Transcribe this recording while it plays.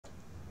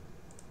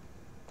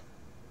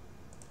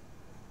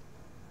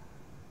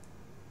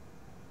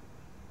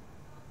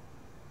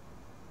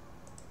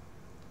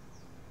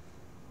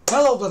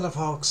Hello, Blender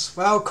folks!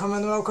 Welcome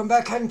and welcome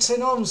back, I'm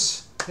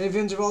Pxy-Gnomes!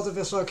 Bem-vindo de volta,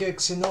 pessoal, aqui é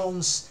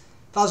Pxy-Gnomes.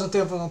 Faz um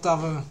tempo eu não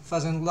estava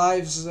fazendo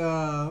lives,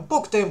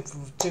 pouco tempo,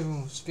 tive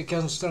uns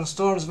pequenos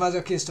transtornos, mas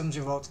aqui estamos de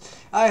volta.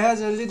 I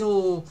had a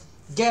little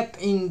gap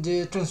in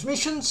the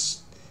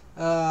transmissions,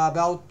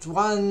 about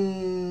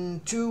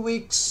 2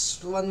 weeks,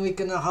 1 week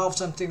and a half,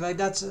 something like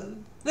that.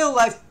 Little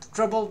life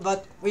trouble,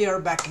 but we are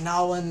back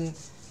now and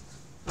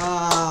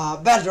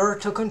better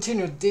to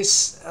continue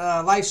this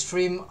live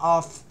stream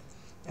of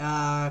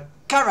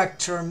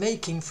character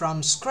making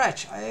from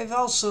scratch. I've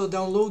also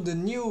downloaded a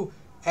new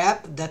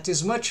app that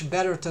is much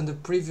better than the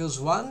previous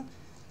one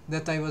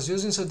that I was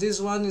using. So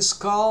this one is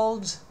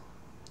called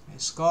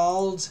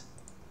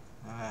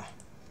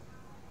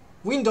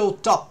Window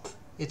Top.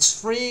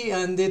 It's free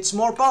and it's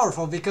more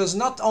powerful because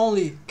not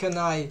only can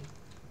I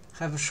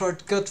have a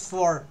shortcut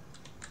for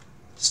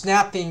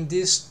snapping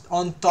this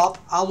on top,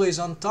 always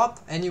on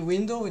top, any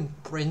window in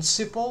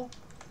principle,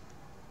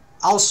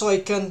 also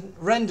I can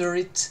render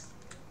it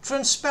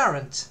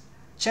transparent,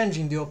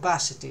 changing the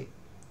opacity.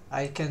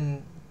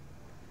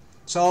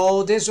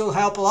 So this will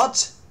help a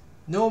lot.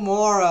 No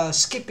more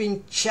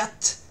skipping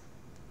chat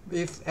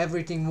if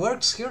everything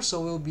works here, so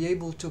we'll be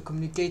able to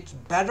communicate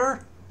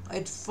better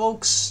with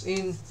folks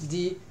in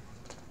the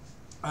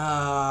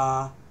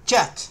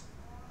chat.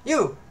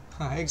 You!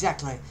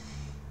 Exactly.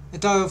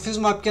 Então eu fiz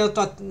uma pequena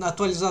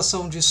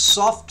atualização de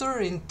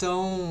software,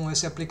 então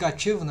esse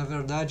aplicativo, na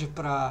verdade,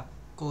 para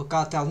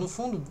colocar a tela no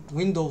fundo,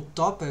 Window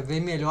Top, é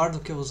bem melhor do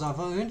que eu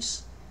usava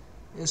antes.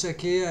 Esse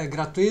aqui é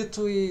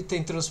gratuito e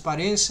tem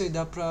transparência e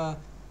dá para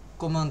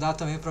comandar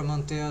também para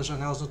manter as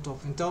janelas no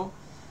topo. Então,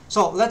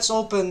 so let's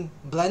open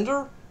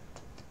Blender.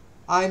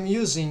 I'm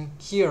using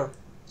here,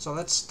 so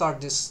let's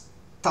start this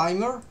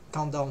timer,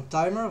 countdown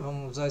timer.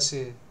 Vamos usar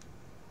esse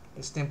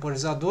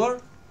temporizador.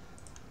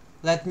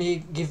 Let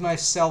me give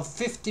myself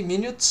 50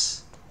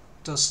 minutes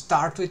to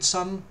start with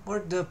some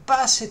work. The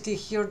opacity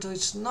here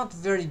is not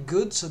very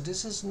good, so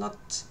this is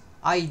not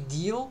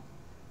ideal.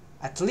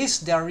 At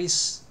least there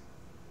is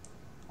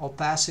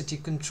opacity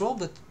control,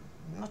 but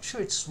I'm not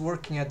sure it's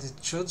working as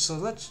it should, so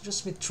let's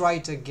just try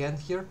it again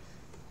here.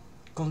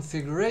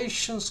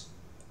 Configurations,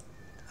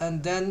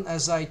 and then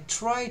as I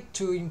try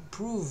to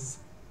improve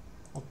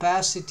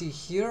opacity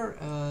here,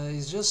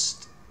 it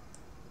just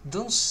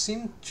don't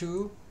seem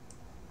to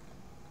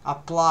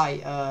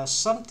apply.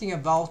 Something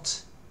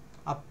about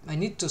I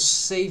need to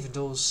save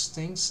those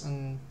things,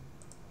 and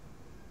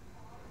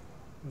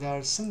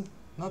there seems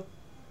not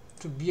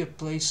to be a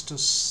place to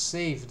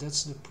save.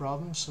 That's the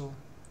problem. So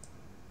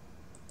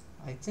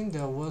I think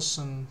there was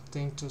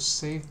something to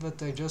save,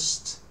 but I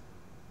just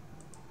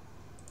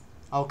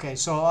okay.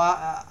 So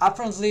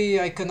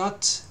apparently I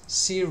cannot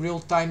see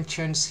real-time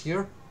change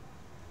here.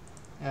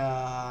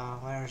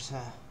 Where's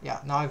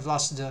yeah, now I've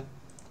lost the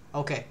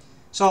okay.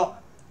 So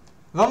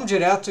vamos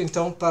direto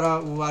então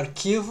para o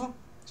arquivo.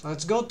 So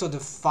let's go to the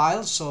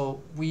file. So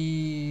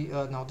we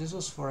now this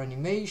was for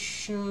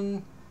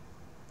animation,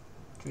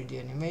 3D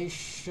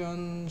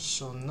animation.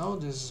 So now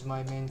this is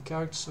my main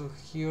character. So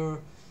here,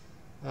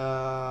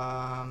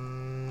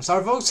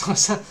 sorry folks,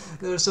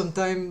 there's some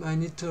time I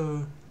need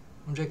to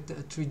inject the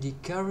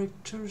 3D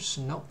characters.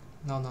 No,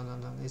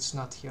 it's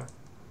not here.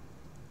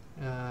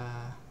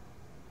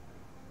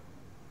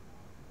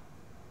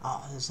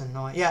 Oh, that's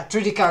annoying. Yeah,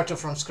 3D character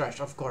from scratch,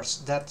 of course.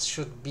 That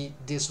should be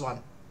this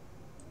one.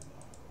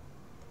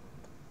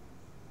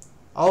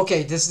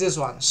 Okay, this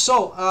one.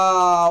 So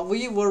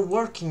we were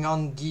working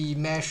on the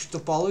mesh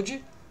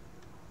topology.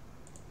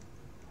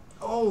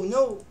 Oh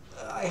no,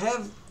 I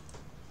have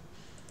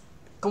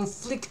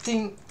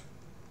conflicting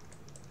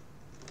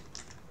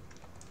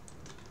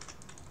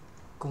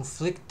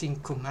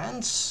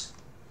commands.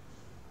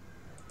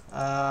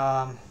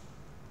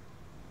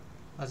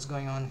 What's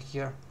going on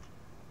here?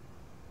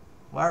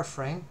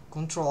 Wireframe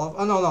control.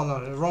 Oh no,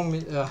 wrong.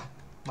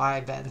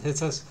 My bad. It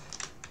was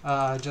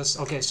just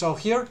okay. So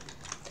here.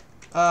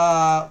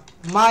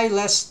 My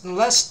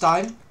last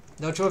time,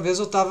 da última vez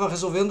eu estava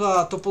resolvendo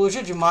a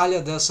topologia de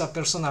malha dessa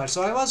personagem.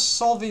 So I was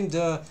solving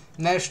the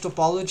mesh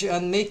topology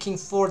and making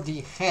for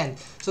the hand.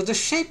 So the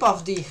shape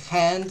of the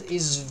hand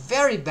is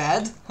very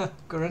bad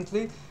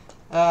currently.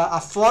 A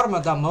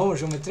forma da mão, a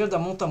geometria da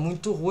mão está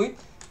muito ruim.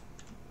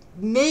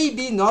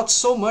 Maybe not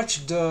so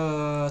much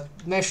the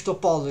mesh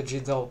topology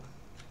though.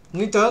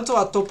 No entanto,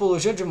 a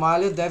topologia de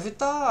malha deve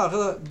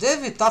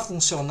estar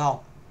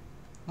funcional.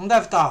 Não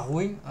deve estar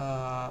ruim.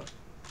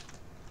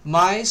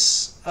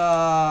 Mas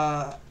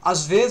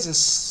às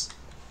vezes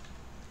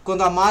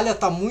quando a malha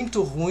está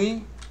muito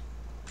ruim,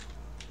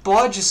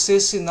 pode ser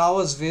sinal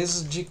às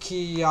vezes de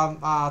que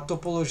a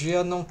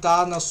topologia não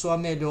está na sua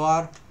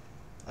melhor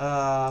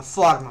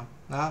forma,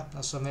 né?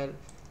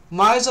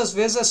 Mas às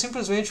vezes é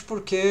simplesmente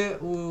porque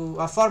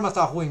a forma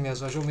está ruim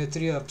mesmo, a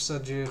geometria precisa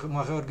de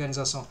uma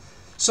reorganização.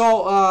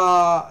 So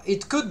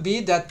it could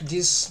be that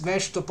this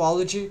mesh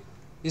topology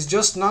is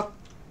just not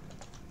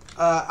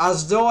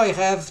as though I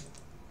have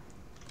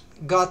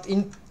got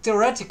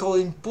theoretical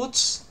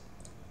inputs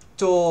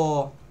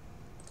to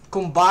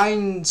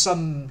combine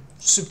some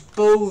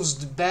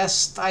supposed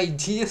best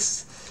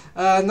ideas.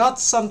 Not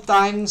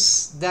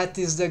sometimes that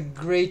is the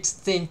great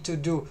thing to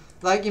do.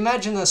 Like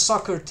imagine a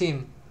soccer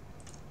team.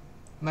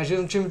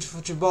 Imagine time de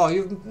futebol.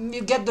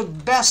 You get the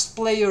best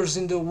players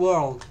in the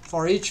world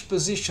for each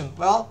position.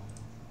 Well,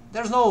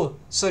 there's no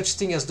such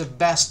thing as the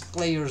best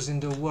players in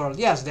the world.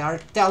 Yes, there are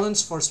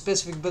talents for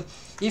specific, but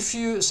if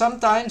you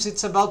sometimes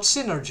it's about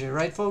synergy,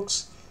 right,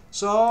 folks?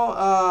 So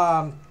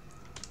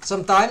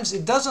sometimes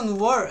it doesn't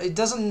work. It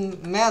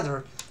doesn't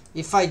matter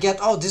if I get,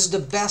 oh, this is the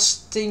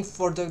best thing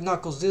for the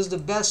knuckles. This is the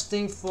best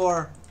thing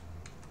for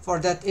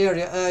that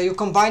area. You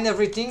combine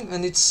everything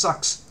and it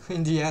sucks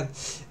in the end.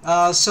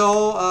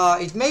 So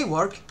it may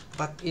work,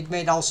 but it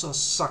may also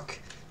suck.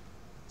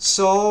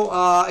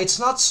 So it's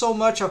not so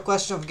much a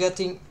question of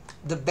getting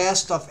the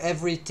best of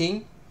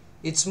everything.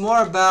 It's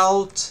more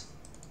about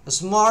a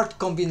smart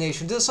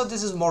combination. So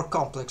this is more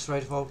complex,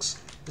 right, folks?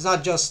 It's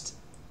not just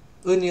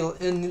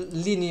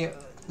linear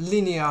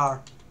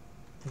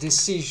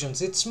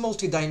decisions. It's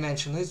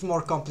multidimensional. It's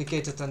more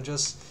complicated than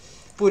just.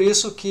 Por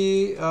isso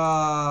que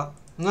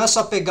não é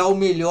só pegar o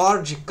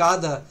melhor de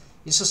cada.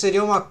 Isso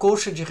seria uma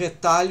colcha de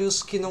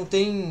retalhos que não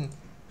tem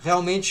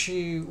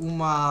realmente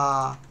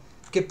uma.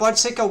 Porque pode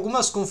ser que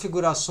algumas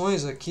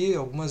configurações aqui,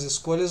 algumas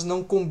escolhas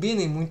não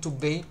combinem muito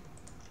bem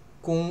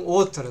com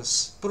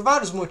outras, por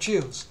vários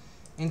motivos.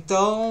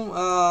 Então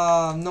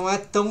não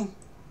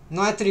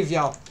é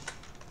trivial.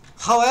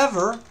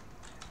 However,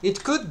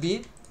 it could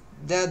be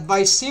that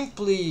by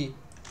simply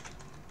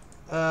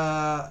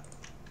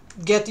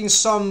getting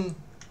some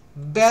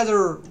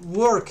better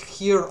work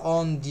here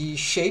on the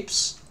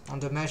shapes, on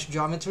the mesh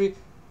geometry,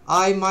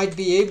 I might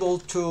be able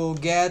to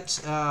get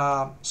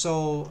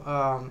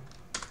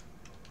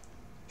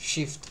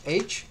Shift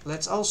H.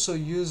 Let's also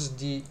use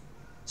the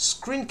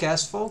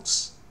screencast,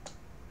 folks.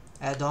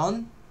 Add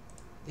on,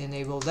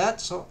 enable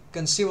that, so you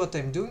can see what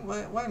I'm doing.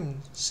 Why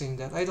I'm seeing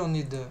that? I don't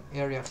need the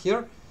area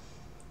here.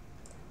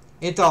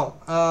 Então,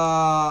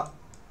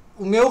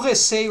 o meu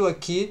receio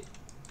aqui,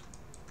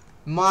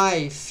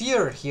 my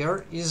fear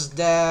here is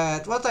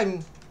that what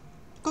I'm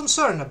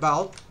concerned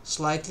about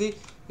slightly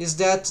is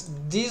that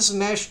this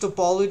mesh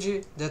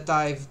topology that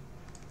I've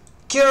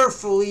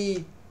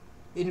carefully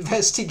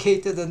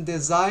investigated and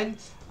designed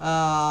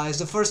is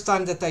the first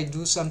time that I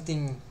do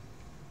something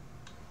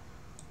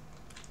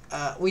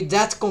with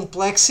that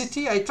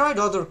complexity. I tried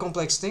other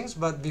complex things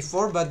but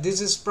this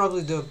is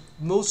probably the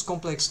most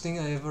complex thing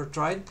I ever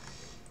tried,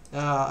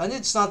 and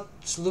it's not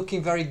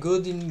looking very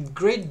good in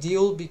great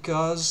deal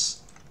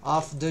because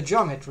of the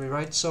geometry,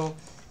 right? So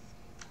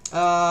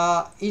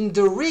in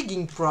the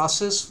rigging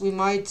process we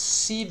might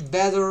see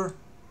better,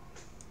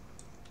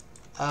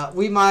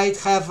 we might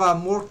have a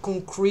more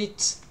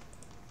concrete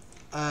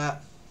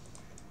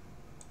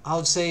I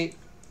would say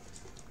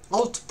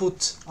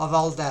output of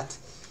all that.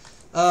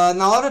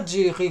 Na hora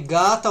de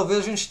rigar, talvez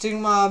a gente tenha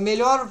uma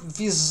melhor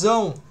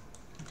visão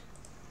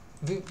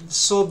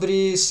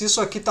sobre se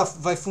isso aqui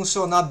vai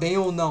funcionar bem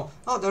ou não.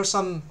 Oh, there's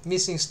some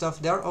missing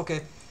stuff there.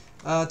 Ok.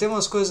 Tem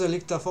umas coisas ali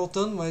que tá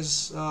faltando,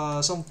 mas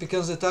são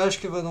pequenos detalhes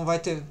que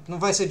não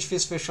vai ser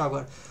difícil fechar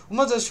agora.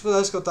 Uma das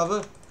dificuldades que eu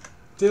tava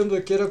tendo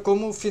aqui era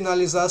como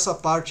finalizar essa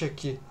parte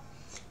aqui.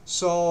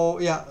 So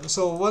yeah,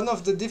 so one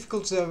of the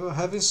difficulties I was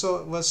having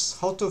was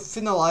how to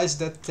finalize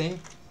that thing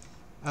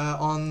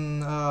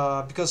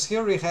because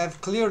here we have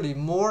clearly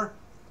more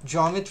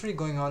geometry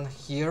going on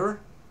here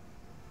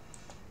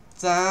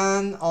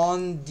than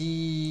on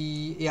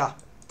the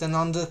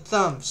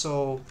thumb.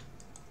 So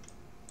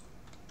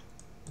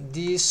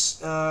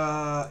this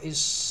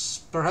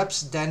is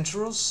perhaps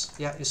dangerous.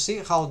 Yeah, you see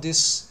how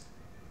this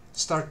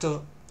start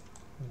to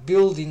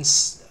build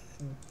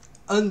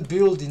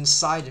unbuild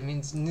inside. I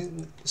mean,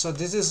 so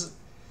this is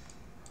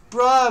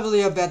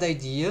probably a bad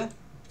idea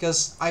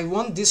because I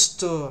want this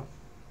to,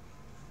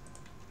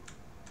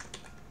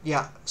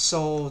 yeah,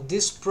 so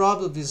this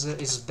probably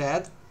is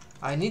bad.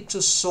 I need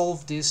to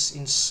solve this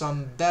in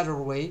some better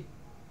way.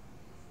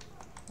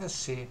 Let's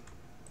see,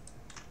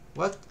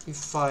 what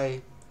if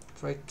I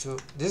try to,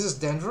 this is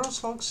dangerous,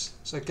 folks.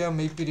 Isso aqui é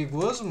meio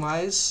perigoso,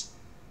 mas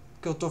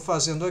o que eu estou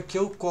fazendo aqui,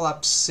 eu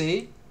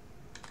colapsei.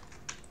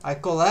 I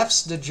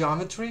collapsed the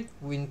geometry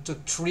into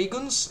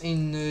trigons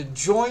in a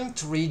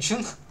joint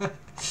region,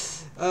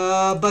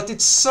 but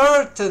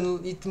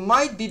it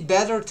might be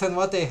better than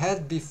what I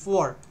had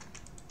before.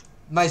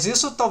 Mas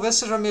isso talvez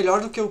seja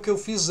melhor do que o que eu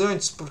fiz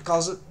antes, por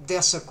causa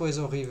dessa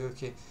coisa horrível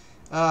aqui.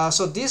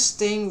 So this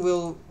thing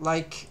will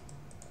like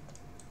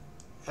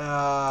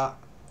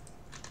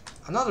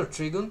another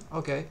trigon.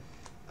 Okay.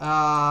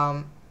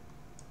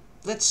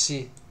 Let's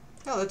see.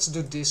 Yeah, let's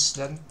do this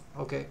then.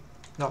 Okay.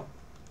 No.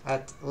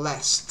 At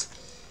last.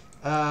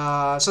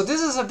 So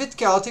this is a bit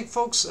chaotic,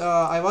 folks.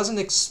 I wasn't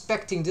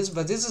expecting this,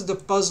 but this is the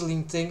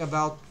puzzling thing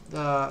about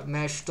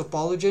mesh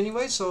topology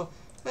anyway, so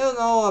I don't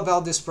know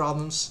about these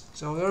problems.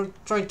 So we're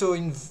trying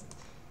to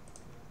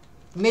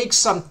make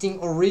something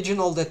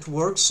original that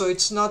works, so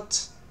it's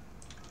not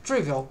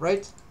trivial,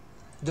 right?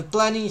 The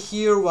planning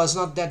here was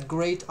not that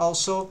great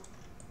also.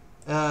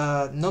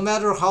 no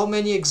matter how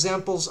many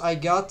examples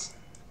I've got,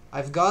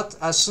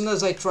 as soon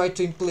as I try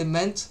to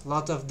implement a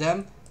lot of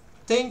them,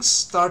 things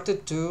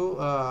started to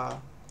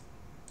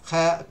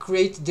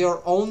create their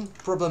own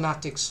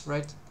problematics,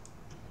 right?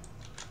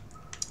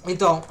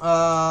 Então,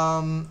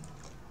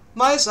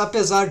 mas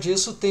apesar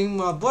disso, tem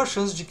uma boa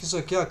chance de que isso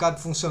aqui acabe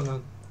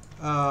funcionando.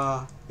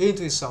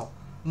 Intuição.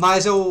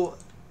 Mas eu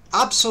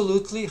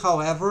absolutely,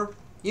 however,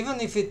 even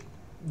if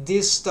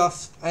this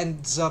stuff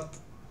ends up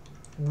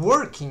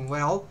working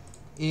well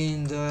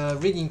in the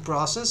rigging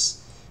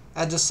process,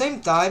 at the same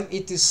time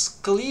it is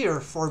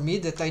clear for me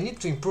that I need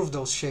to improve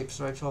those shapes,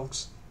 right,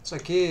 folks? Isso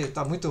aqui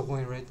tá muito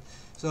ruim, right?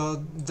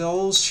 So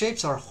those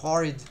shapes are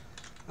horrid.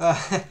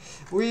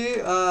 We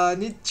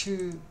need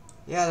to,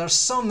 yeah, there's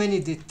so many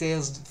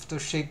details to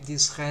shape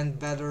this hand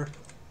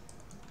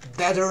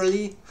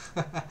betterly.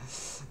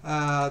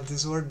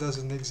 This word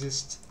doesn't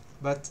exist,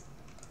 but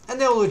a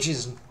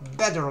neologism,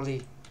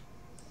 betterly,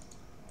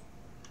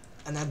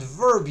 an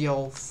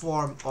adverbial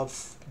form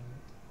of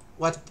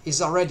what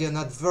is already an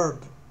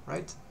adverb,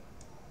 right?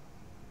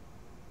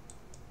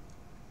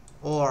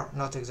 Or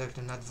not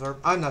exactly an adverb,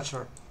 I'm not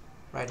sure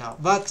right now,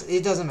 but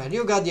it doesn't matter,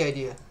 you got the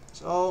idea.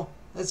 So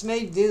let's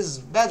make this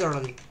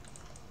betterly.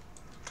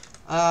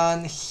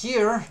 And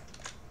here,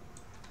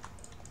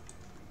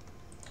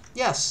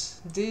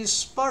 yes,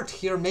 this part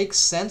here makes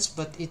sense,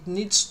 but it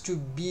needs to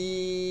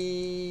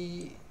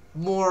be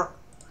more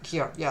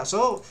here. Yeah,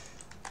 so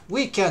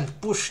we can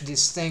push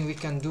this thing, we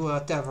can do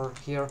whatever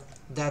here,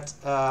 that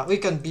we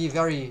can be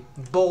very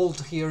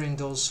bold here in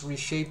those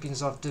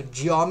reshapings of the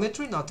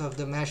geometry, not of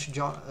the mesh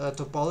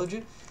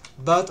topology,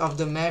 but of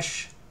the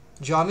mesh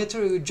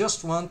geometry. We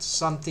just want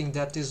something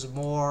that is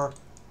more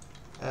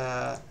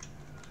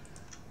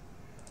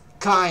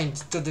kind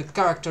to the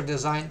character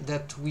design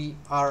that we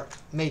are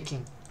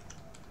making.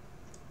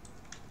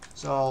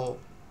 So,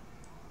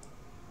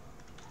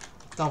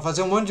 então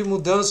fazer um monte de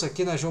mudança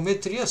aqui na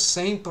geometria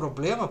sem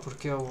problema,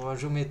 porque a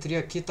geometria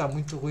aqui está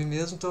muito ruim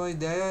mesmo, então a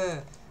ideia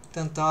é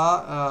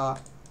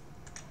tentar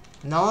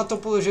não a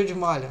topologia de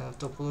malha, a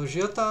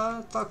topologia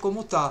tá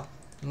como tá,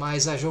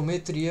 mas a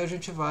geometria a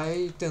gente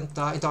vai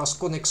tentar, então as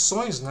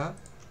conexões, né,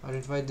 a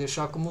gente vai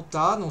deixar como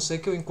tá, a não ser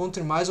que eu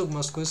encontre mais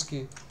algumas coisas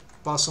que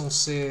possam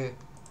ser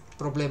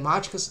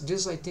problemáticas.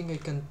 This I think I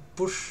can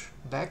push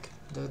back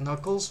the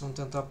knuckles, vamos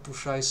tentar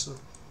puxar isso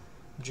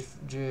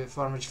de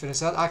forma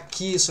diferenciada.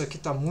 Aqui, isso aqui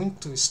está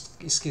muito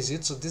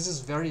esquisito, so this is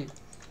very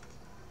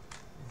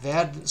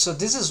bad. So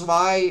this is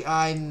why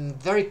I'm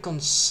very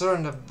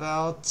concerned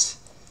about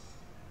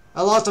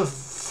a lot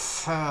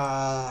of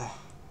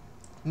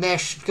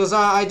mesh, because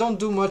I don't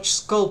do much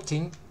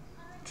sculpting,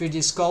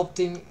 3D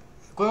sculpting.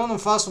 Quando eu não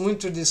faço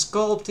muito 3D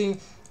sculpting,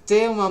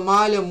 ter uma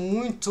malha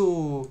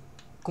muito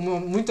com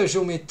muita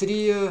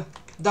geometria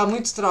dá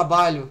muito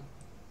trabalho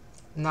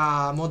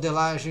na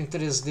modelagem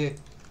 3D.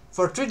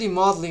 For 3D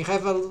modeling,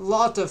 have a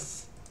lot of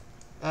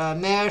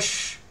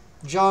mesh,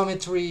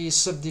 geometry,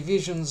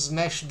 subdivisions,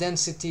 mesh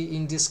density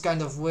in this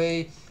kind of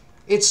way.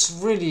 It's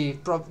really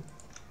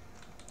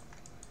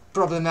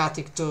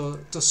problematic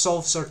to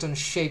solve certain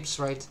shapes,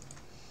 right?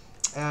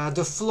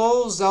 The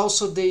flows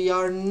also, they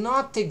are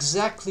not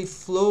exactly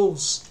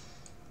flows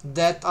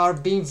that are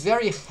being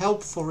very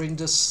helpful in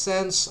the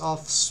sense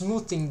of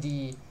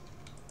smoothing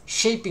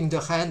shaping the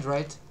hand,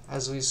 right?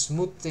 As we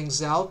smooth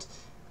things out.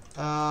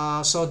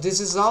 So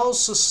this is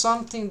also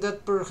something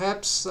that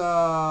perhaps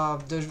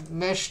the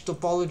mesh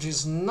topology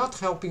is not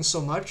helping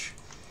so much.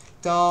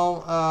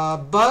 So,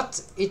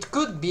 but it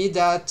could be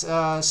that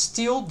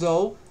still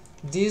though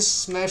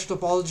this mesh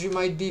topology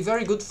might be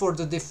very good for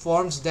the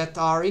deforms that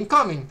are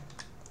incoming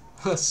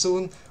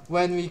soon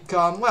when we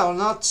come, well,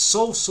 not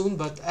so soon,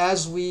 but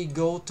as we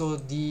go to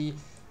the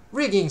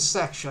rigging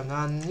section.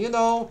 And you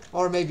know,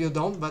 or maybe you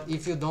don't, but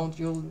if you don't,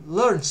 you'll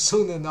learn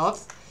soon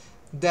enough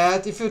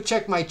that if you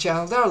check my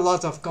channel, there are a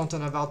lot of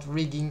content about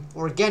rigging,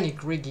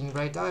 organic rigging,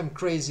 right? I'm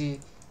crazy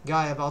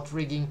guy about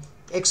rigging,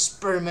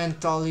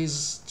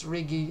 experimentalist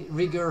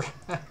rigger.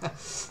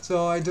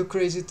 So I do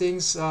crazy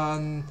things,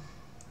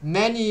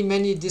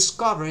 many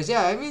discoveries.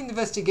 Yeah, I'm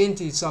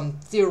investigating some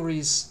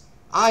theories.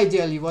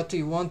 Ideally, what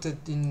we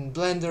wanted in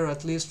Blender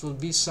at least will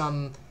be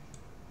some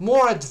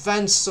more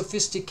advanced,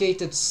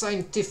 sophisticated,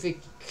 scientific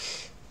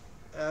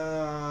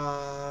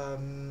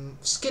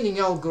skinning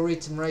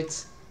algorithm,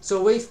 right?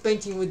 So wave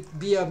painting would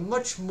be a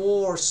much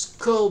more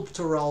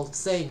sculptural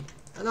thing,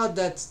 and not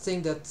that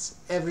thing that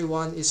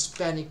everyone is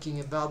panicking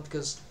about,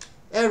 because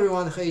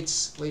everyone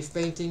hates wave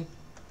painting.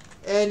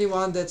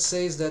 Anyone that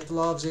says that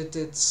loves it,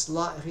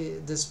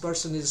 this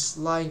person is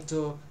lying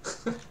to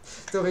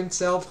to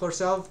himself,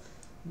 herself.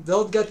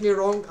 Don't get me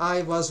wrong,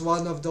 I was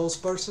one of those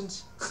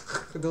persons,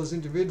 those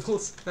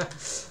individuals.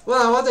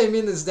 Well, what I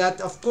mean is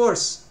that, of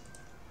course,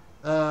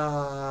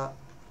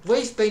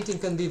 wave painting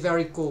can be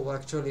very cool,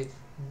 actually.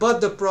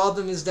 But the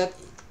problem is that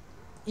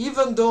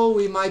even though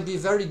we might be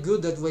very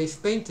good at wave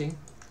painting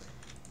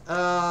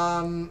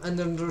and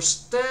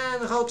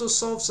understand how to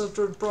solve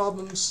certain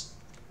problems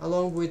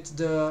along with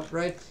the,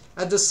 right,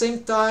 at the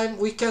same time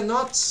we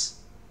cannot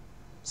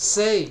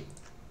say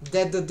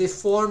that the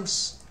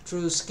deforms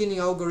through skinning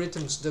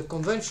algorithms, the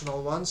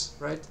conventional ones,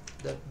 right,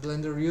 that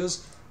Blender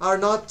use, are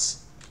not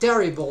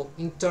terrible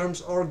in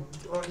terms or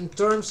in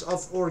terms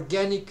of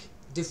organic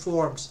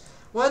deforms.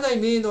 When I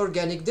mean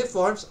organic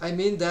deforms, I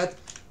mean that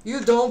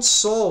you don't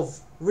solve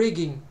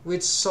rigging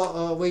with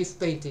wave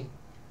painting.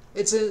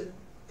 It's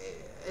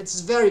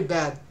very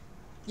bad.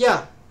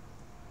 Yeah,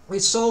 we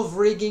solve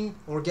rigging,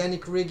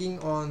 organic rigging,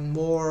 on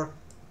more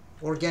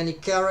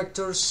organic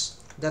characters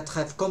that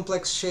have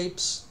complex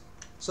shapes.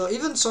 So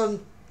even some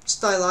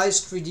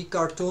stylized 3D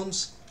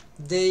cartoons,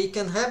 they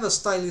can have a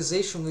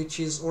stylization which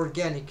is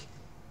organic,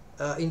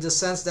 in the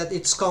sense that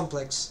it's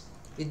complex.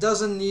 It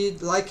doesn't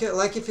need, like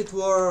if it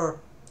were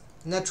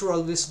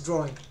naturalist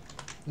drawing,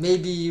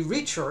 maybe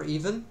richer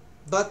even,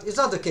 but it's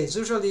not the case.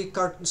 Usually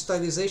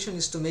stylization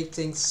is to make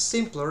things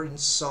simpler in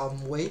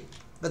some way,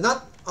 but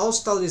not all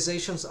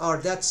stylizations are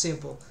that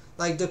simple.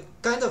 Like the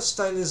kind of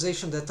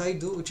stylization that I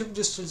do, o tipo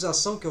de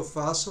estilização que eu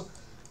faço,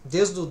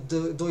 desde o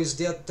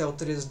 2D até o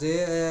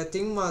 3D,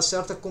 tem uma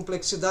certa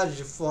complexidade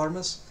de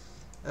formas,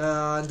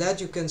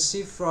 that you can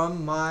see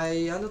from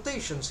my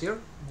annotations here.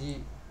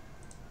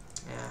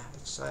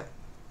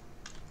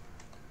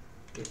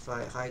 If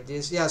I hide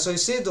this, yeah, so you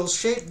see those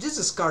shapes. This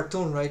is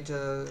cartoon, right?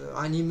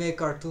 Anime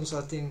cartoons,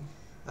 I think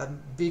a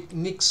big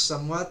mix,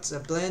 somewhat a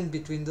blend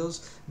between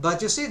those.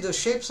 But you see the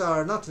shapes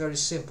are not very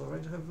simple,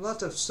 right? You have a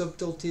lot of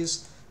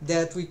subtleties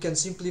that we can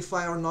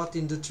simplify or not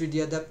in the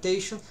 3D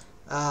adaptation.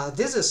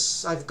 This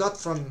is I've got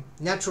from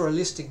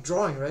naturalistic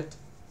drawing, right?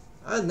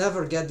 I'll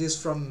never get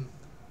this from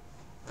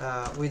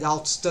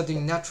without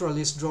studying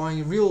naturalist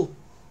drawing, real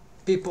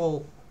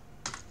people,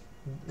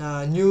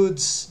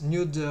 nude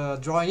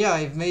drawing. Yeah,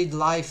 I've made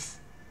life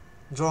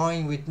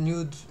drawing with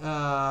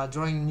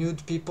drawing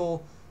nude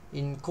people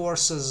in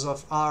courses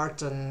of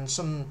art, and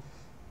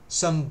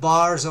some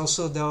bars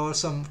also. There were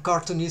some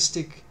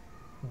cartoonistic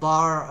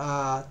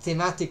bar,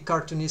 thematic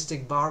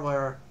cartoonistic bar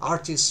where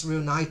artists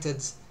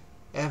reunited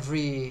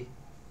every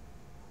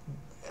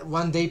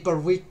one day per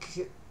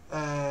week,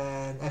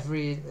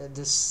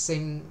 the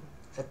same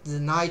at the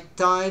night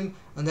time,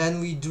 and then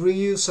we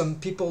drew some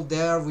people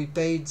there. We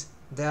paid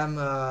them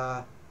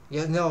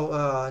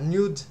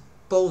nude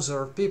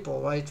poser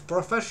people, right,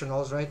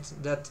 professionals, right,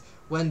 that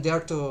went there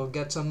to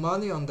get some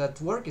money on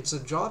that work. It's a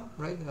job,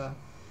 right,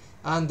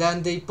 and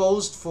then they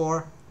posed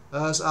for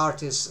us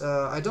artists.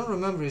 I don't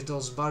remember if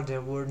those bars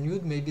there were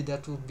nude, maybe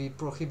that would be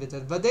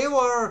prohibited, but they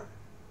were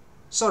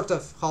sort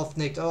of half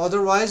naked.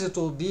 Otherwise it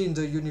will be in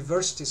the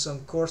university,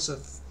 some course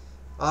of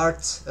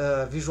art,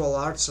 visual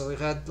art, so we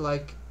had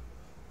like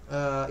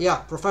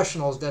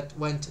professionals that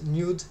went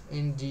nude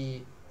in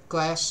the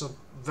class. So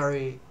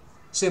very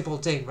simple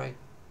thing, right?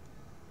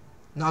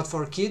 Not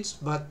for kids,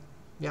 but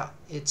yeah,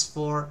 it's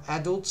for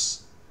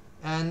adults,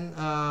 and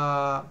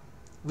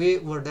we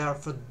were there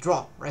for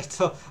draw, right?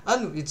 So,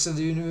 and it's a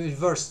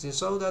university,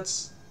 so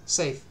that's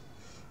safe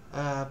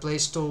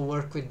place to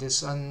work with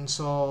this. And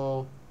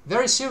so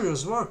very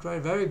serious work,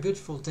 right? Very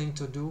beautiful thing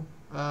to do,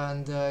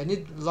 and you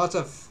need a lot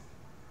of,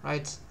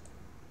 right?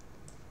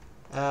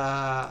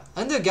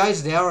 And the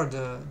guys there,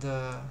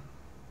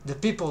 the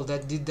people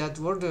that did that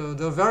work,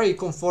 they're very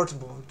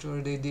comfortable.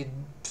 Actually, they did.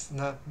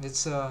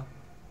 It's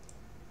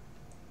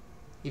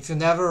if you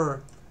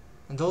never,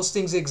 and those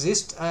things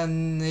exist,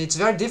 and it's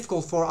very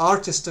difficult for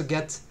artists to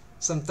get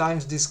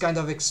sometimes this kind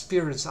of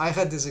experience. I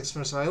had this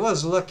experience, so I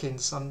was lucky in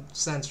some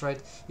sense, right?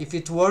 If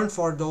it weren't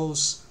for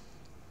those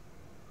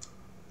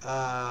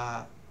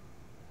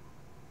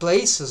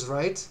places,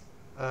 right?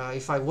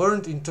 If I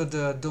weren't into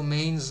the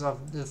domains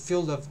of the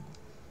field of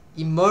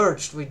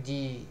emerged with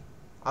the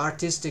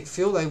artistic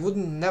field, I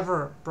wouldn't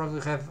never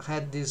probably have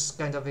had this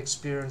kind of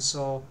experience.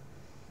 So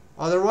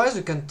otherwise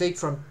we can take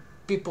from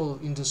people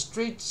in the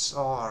streets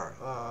or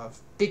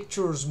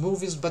pictures,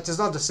 movies, but it's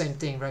not the same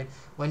thing, right?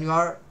 When you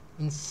are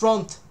in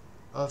front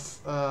of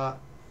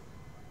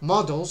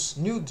models,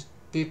 nude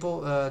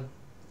people,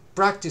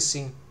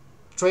 practicing,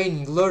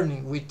 training,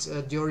 learning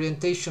with the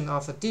orientation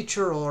of a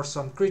teacher or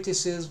some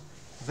criticism,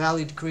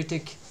 valid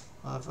critic,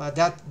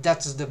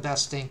 that's the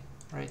best thing,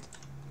 right?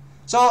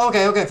 So,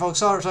 okay, folks,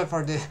 sorry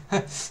for the...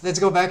 Let's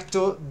go back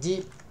to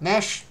the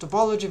mesh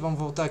topology. Vamos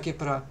voltar aqui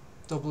para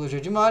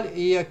topologia de malha.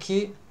 E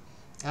aqui,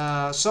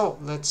 so,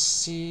 let's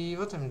see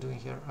what I'm doing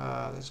here.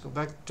 Let's go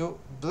back to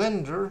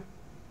Blender.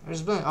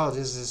 Where's Blender? Oh,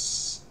 this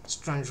is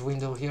strange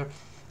window here.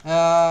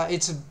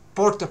 It's a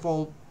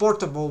portable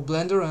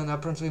Blender, and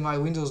apparently my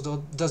Windows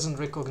doesn't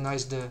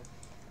recognize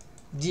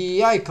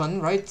the icon,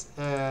 right?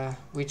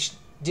 Which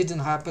didn't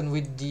happen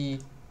with the...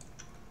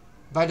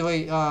 By the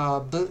way,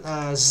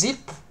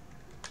 zip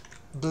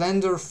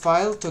Blender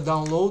file to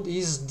download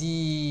is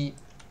the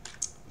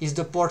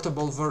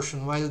portable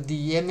version, while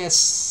the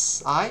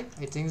MSI, I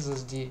think this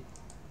is the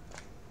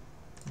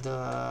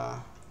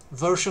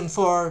version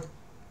for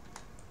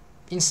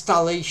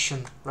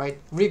installation, right?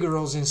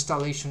 Rigorous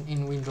installation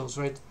in Windows,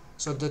 right?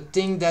 So the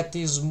thing that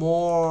is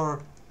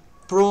more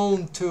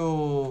prone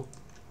to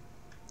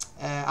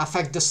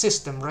affect the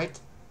system, right?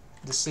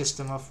 The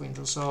system of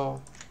Windows.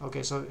 So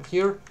okay, so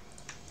here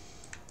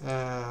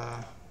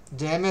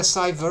the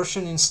MSI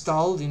version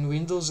installed in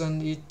Windows,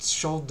 and it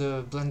showed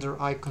the Blender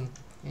icon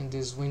in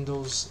this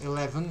Windows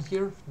 11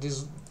 here.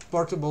 This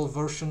portable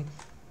version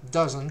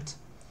doesn't.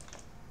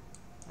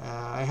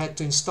 I had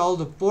to install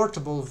the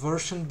portable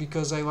version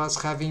because I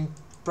was having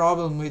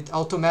problem with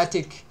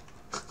automatic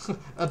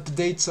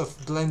updates of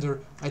Blender.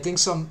 I think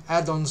some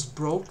add-ons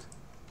broke.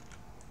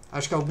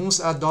 Acho que alguns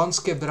add-ons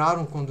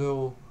quebraram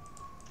quando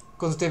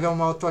teve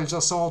uma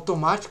atualização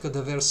automática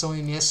da versão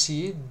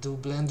MSI do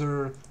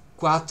Blender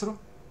 4.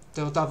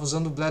 Então eu estava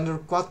usando o Blender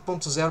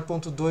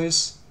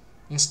 4.0.2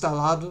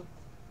 instalado,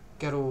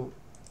 que era o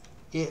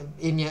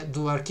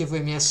do arquivo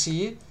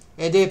MSI,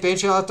 e de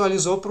repente ela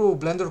atualizou para o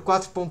Blender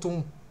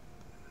 4.1.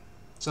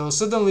 So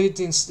suddenly it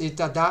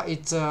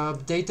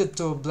updated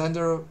to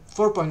Blender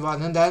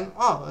 4.1, and then,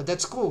 oh,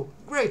 that's cool,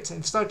 great,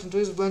 I'm starting to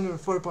use Blender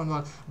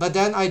 4.1. But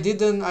then I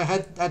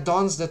had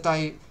add-ons that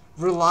I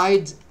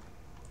relied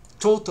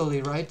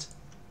totally, right?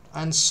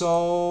 And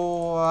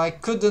so I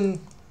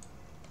couldn't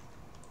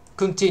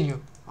continue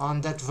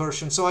on that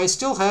version. So I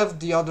still have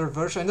the other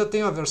version. Ainda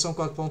tenho a versão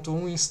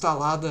 4.1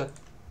 instalada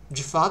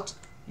de fato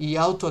e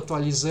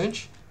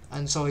auto-atualizante,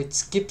 and so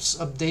it keeps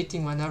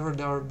updating whenever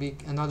there will be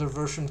another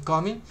version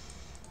coming.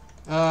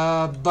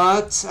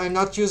 But I'm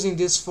not using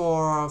this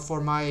for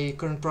my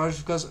current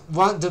project because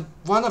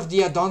one of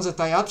the add-ons that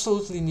I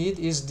absolutely need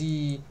is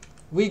the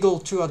Wiggle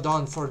 2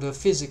 add-on for the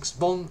physics,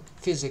 bone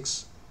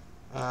physics.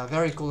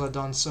 Very cool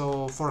add-on.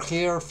 So for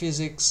hair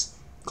physics,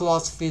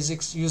 cloth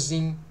physics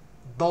using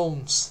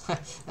bones.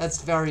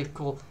 That's very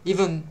cool.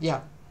 Even,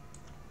 yeah,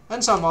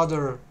 and some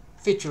other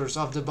features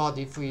of the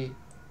body if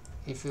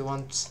we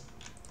want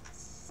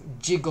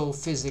jiggle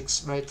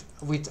physics, right,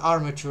 with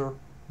armature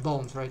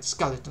bones, right,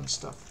 skeleton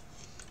stuff.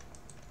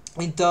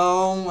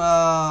 Então,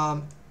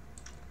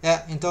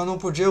 então não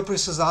podia, eu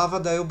precisava,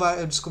 daí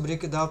eu descobri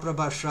que dava para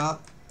baixar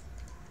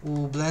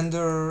o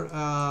Blender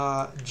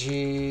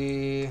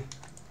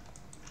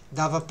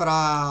dava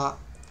para,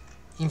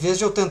 em vez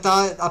de eu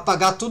tentar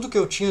apagar tudo que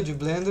eu tinha de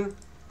Blender,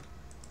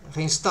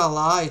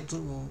 reinstalar e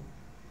tudo,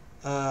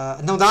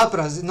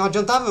 não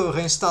adiantava eu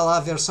reinstalar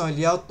a versão,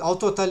 ele ia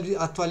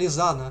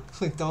auto-atualizar, né?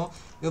 Então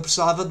eu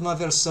precisava de uma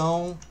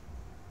versão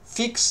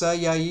fixa,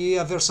 e aí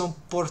a versão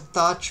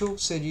portátil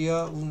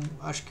seria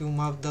acho que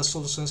uma das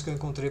soluções que eu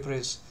encontrei para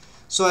isso.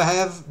 So I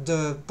have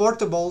the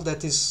portable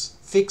that is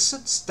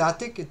fixed,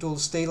 static, it will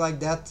stay like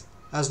that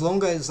as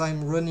long as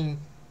I'm running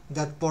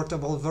that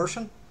portable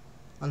version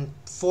on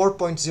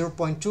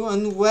 4.0.2,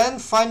 and when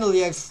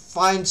finally I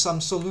find some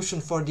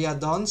solution for the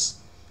add-ons,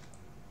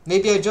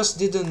 maybe I just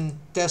didn't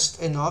test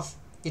enough.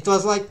 It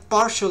was like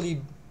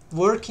partially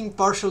working,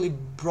 partially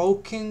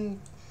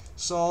broken.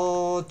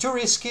 So too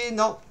risky.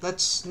 No,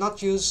 let's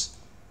not use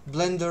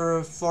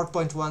Blender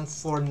 4.1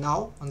 for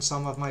now on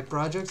some of my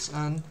projects,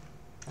 and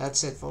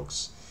that's it,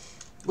 folks.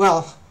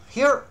 Well,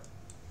 here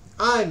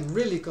I'm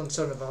really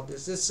concerned about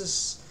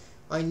this.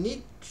 I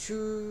need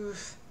to,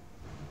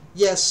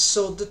 yes,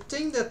 so the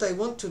thing that I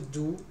want to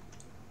do,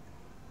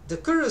 the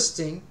curious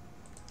thing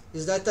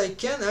is that I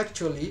can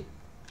actually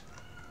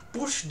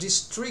push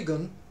this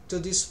trigon to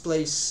this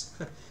place.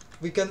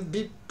 We can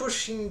be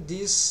pushing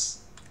this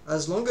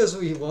as long as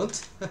we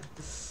want,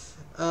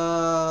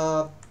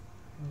 but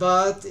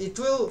it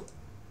will,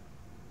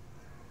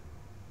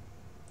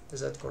 is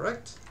that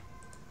correct?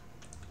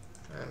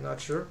 I'm not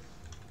sure.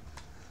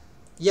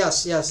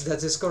 Yes,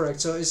 that is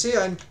correct. So you see,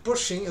 I'm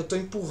pushing, eu estou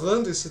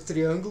empurrando esse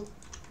triângulo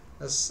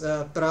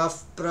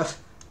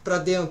para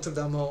dentro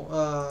da mão,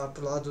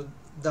 para o lado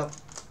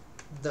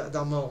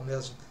da mão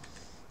mesmo.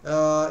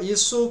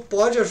 Isso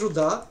pode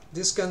ajudar,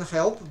 this can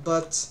help,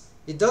 but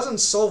it doesn't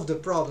solve the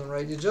problem,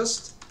 right?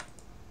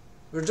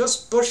 We're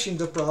just pushing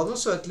the problem,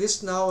 so at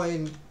least now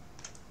I'm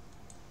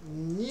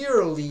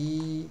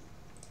nearly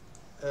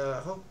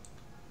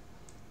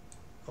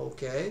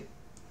okay.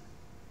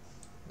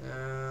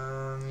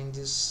 In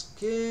this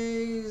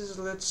case,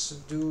 let's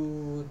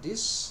do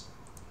this.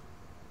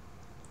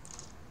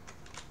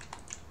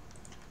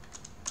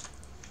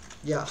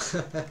 Yeah,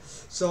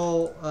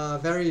 so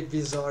very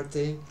bizarre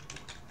thing.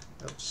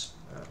 Oops,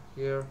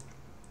 here.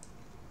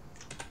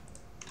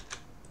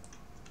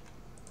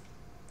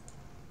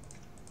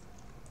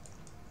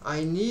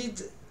 I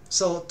need,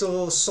 so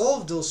to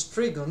solve those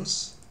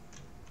trigons,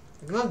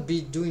 I cannot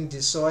be doing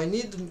this, so I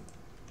need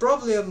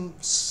probably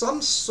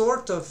some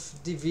sort of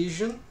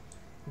division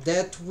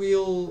that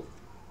will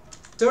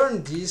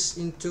turn this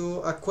into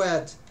a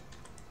quad,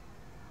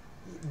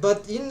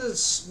 but in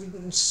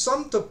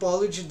some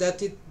topology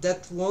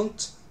that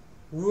won't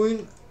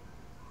ruin.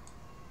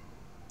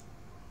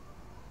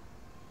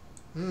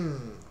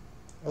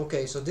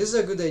 Okay, so this is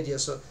a good idea.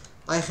 So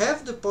I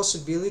have the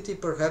possibility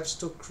perhaps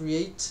to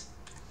create.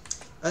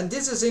 And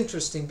this is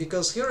interesting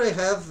because here I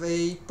have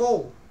a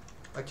pole.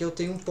 Aqui eu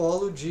tenho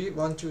polo de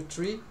 1, 2,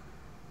 3,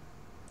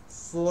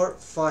 4,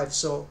 5.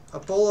 So a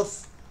pole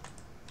of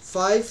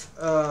 5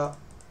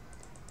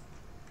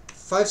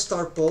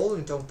 star pole,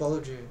 então polo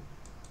de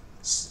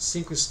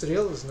 5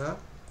 estrelas, né?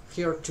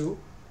 Here too.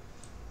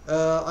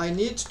 I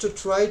need to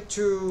try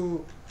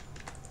to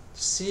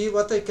see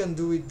what I can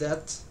do with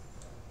that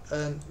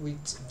and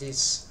with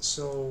this.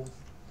 So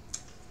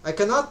I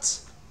cannot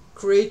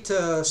create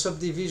a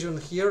subdivision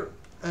here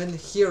and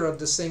here at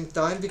the same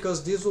time,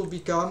 because this will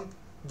become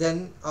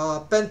then a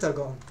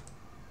pentagon.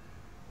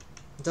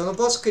 Então eu não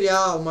posso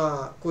criar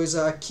uma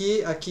coisa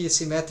aqui, aqui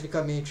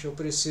simetricamente, eu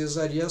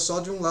precisaria só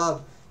de um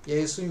lado. E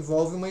aí isso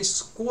envolve uma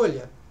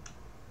escolha.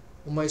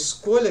 Uma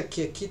escolha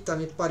que aqui está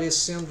me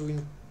parecendo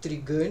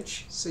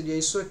intrigante seria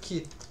isso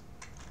aqui.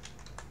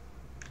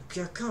 O que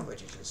acaba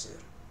de dizer?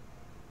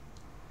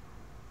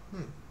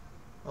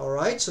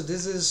 Alright, so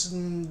this is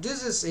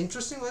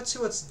interesting. Let's see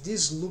what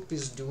this loop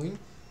is doing.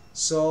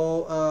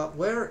 So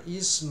where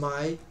is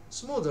my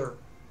smoother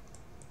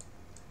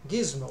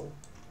gizmo?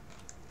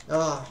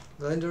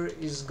 Blender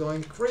is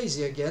going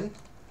crazy again.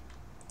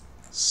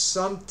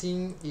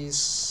 Something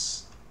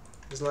is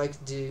like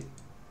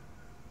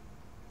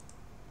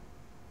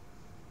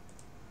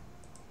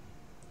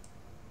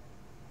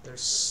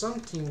there's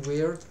something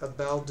weird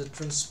about the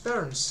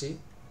transparency.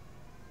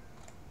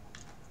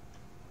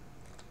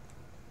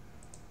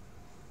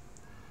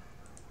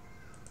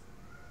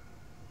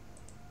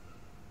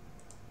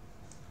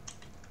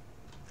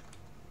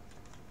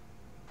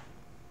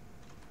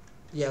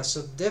 Yeah,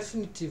 so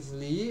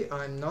definitively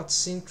I'm not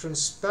seeing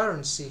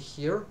transparency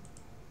here.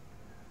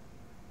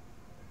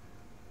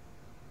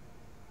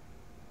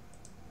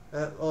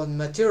 On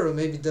material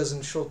maybe it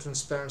doesn't show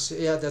transparency.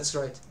 Yeah, that's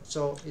right.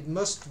 So it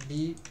must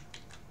be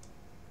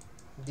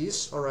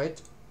this,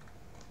 alright.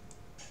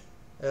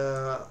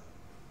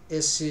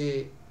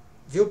 Esse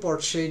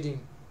viewport shading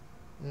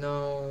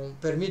não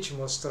permite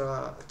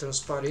mostrar a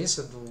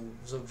transparência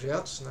dos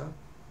objetos, né,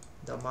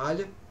 da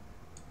malha.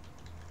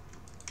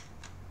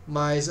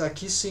 Mas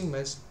aqui sim,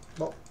 mas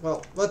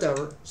well,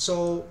 whatever.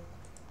 So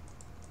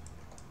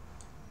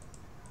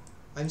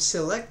I'm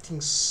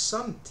selecting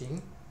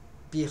something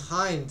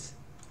behind.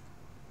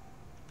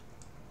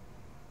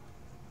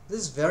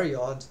 This is very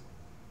odd.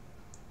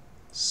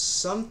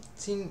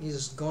 Something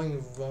is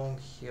going wrong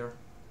here.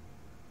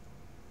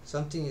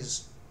 Something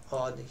is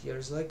odd here.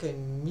 It's like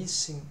I'm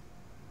missing.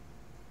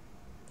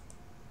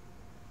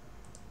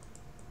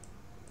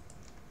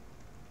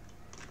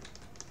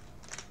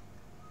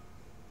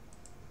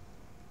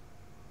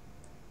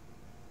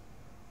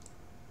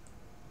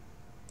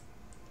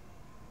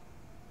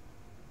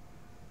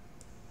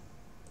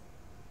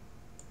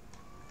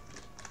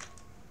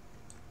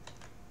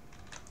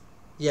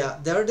 Yeah,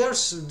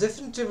 there's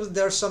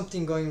definitely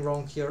something going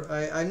wrong here.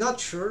 I'm not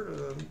sure.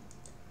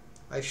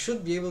 I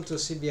should be able to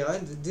see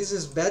behind. This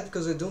is bad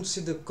because I don't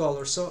see the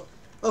color. So,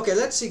 okay,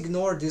 let's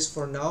ignore this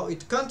for now.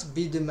 It can't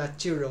be the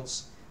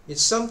materials.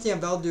 It's something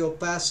about the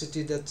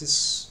opacity that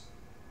is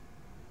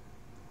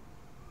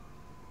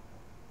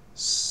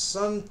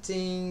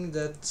something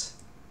that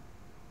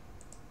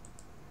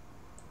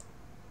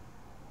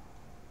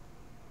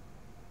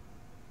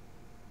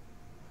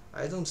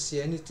I don't see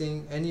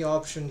anything, any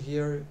option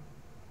here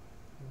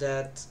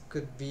that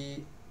could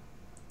be.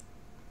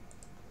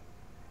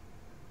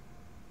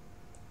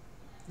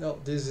 No,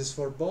 this is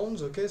for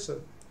bones. Okay, so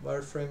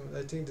wireframe,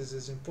 I think this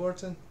is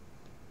important.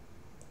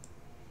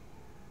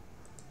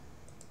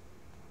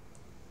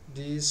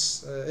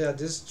 This yeah,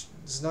 this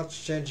is not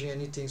changing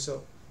anything,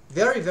 so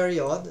very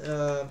odd.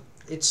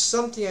 It's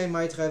something I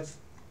might have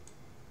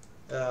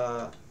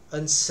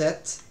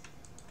unset.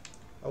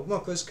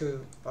 Alguma coisa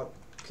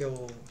que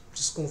eu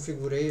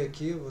desconfigurei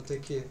aqui. Eu vou ter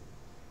que.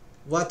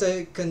 What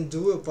I can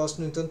do, eu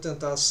posso no entanto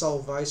tentar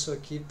salvar isso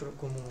aqui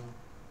como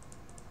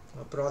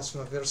uma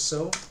próxima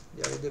versão,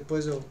 e aí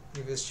depois eu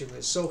investigo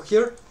isso. So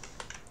here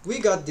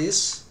we got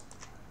this.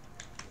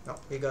 No,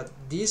 we got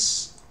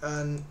this,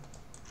 and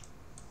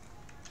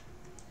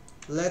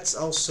let's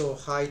also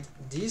hide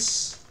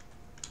this,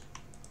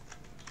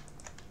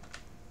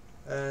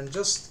 and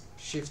just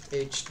Shift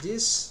H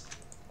this.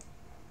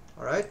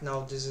 Alright,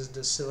 now this is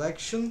the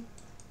selection.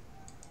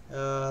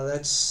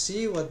 Let's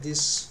see what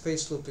this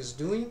face loop is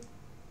doing.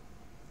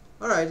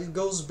 Alright, it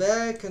goes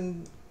back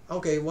and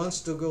okay, it wants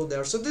to go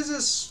there. So this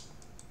is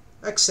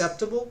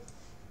acceptable.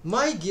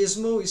 My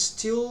gizmo is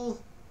still,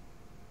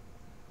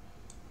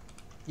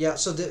 yeah,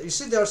 so you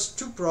see there's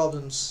two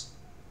problems.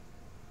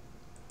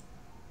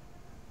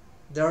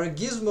 There are a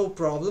gizmo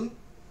problem.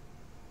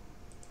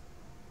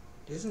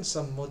 There isn't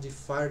some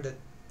modifier that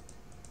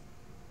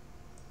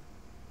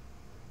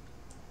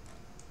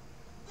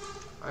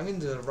I'm in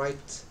the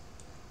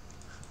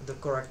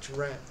correct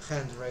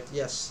hand, right?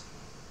 Yes.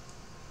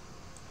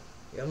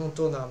 Eu não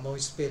estou na mão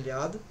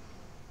espelhada.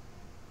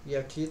 E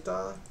aqui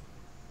tá.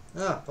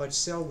 Pode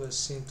ser algo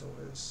assim,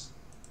 talvez.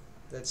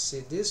 Let's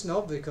see this.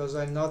 No, because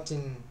I'm not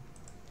in.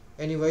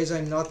 Anyways,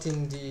 I'm not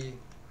in the.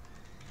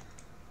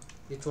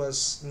 It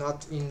was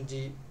not in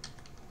the.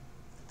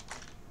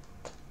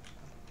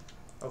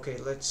 Okay,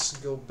 let's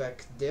go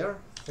back there.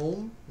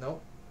 Home.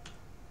 No.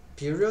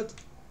 Period.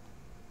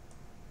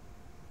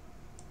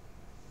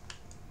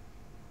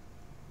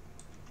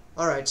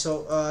 Alright,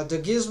 so the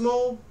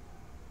gizmo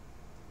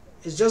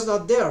is just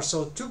not there,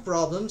 so two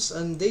problems,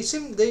 and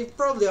they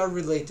probably are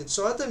related.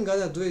 So what I'm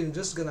gonna do, I'm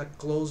just gonna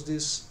close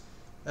this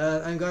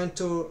And I'm going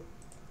to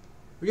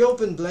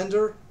reopen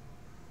Blender.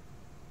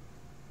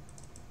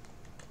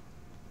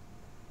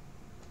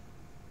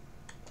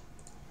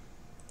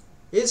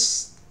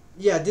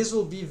 Yeah, this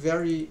will be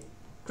very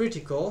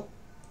critical.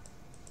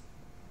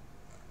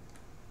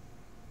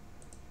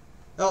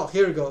 Oh,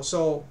 here we go.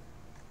 So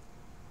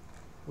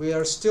we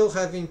are still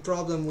having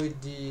problem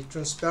with the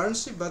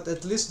transparency, but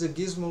at least the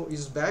gizmo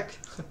is back.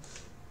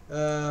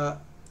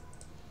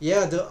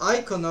 Yeah, the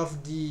icon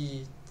of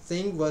the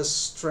thing was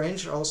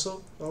strange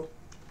also. So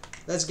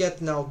let's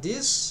get now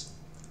this.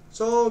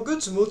 So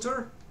good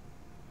smoother,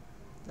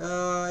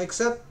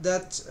 except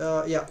that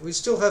yeah, we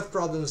still have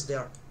problems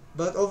there.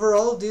 But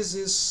overall this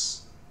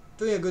is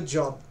doing a good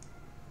job.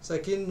 Isso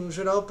aqui no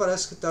geral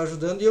parece que está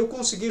ajudando, e eu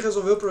consegui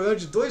resolver o problema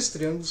de dois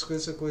triângulos com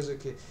essa coisa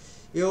aqui.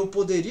 Eu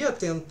poderia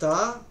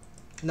tentar...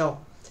 Não,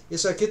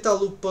 isso aqui está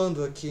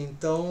loopando aqui,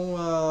 então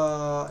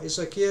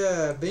isso aqui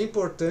é bem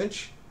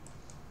importante.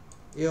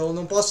 Eu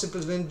não posso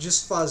simplesmente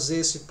desfazer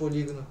esse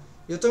polígono.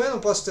 Eu também não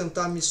posso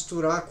tentar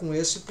misturar com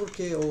esse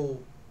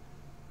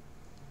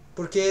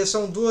porque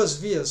são duas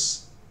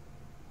vias.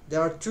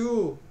 There are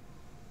two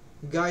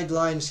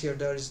guidelines here.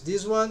 There is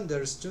this one,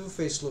 there's two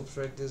face loops,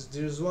 right?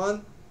 There's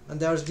one and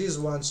there's this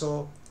one,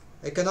 so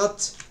I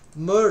cannot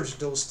merge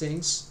those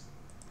things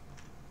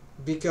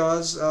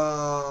because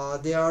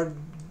they are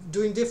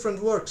doing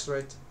different works,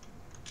 right?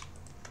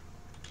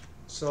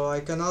 So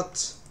I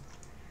cannot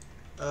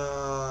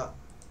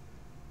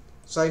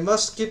so I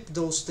must keep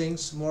those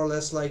things more or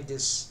less like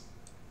this,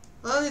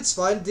 and it's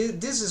fine.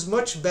 This is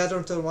much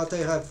better than what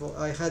I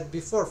had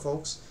before,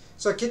 folks.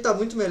 Isso aqui está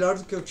muito melhor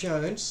do que eu tinha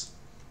antes.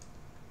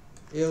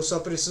 Eu só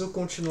preciso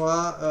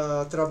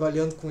continuar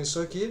trabalhando com isso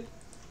aqui.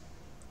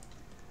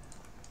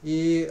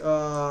 E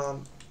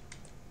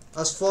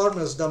as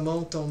formas da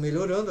mão estão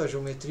melhorando, a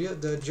geometria.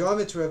 The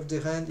geometry of the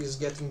hand is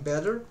getting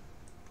better.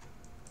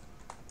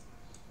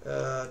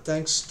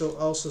 Thanks to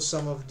also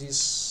some of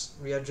these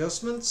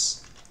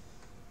readjustments.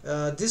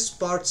 This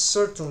part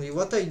certainly,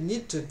 what I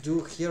need to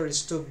do here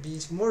is to be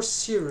more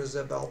serious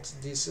about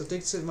this. Eu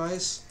tenho que ser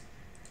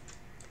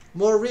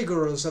more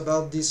rigorous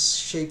about these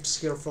shapes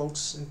here,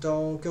 folks.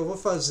 Então o que eu vou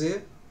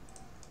fazer,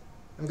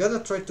 I'm gonna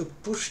try to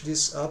push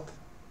this up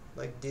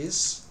like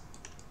this.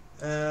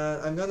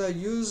 I'm gonna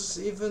use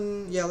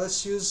even, yeah,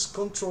 let's use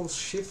Control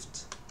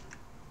Shift.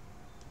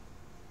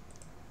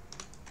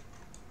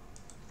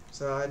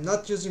 So I'm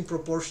not using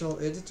proportional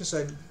editing, so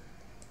I'm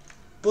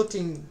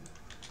putting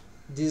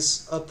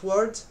this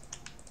upward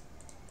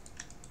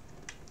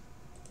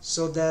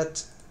so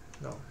that,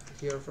 no,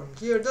 here from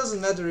here, doesn't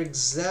matter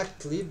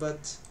exactly,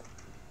 but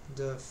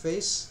the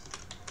face.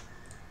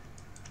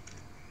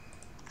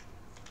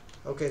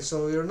 Okay,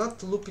 so you're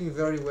not looping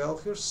very well.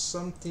 Here's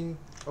something.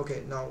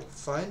 Okay, now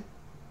fine.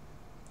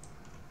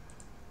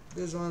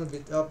 This one a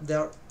bit up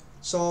there.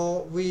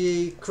 So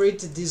we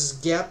created this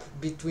gap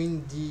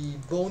between the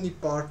bony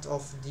part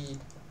of the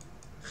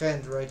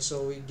hand, right?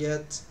 So we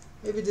get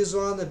maybe this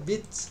one a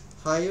bit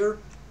higher,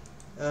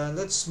 and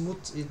let's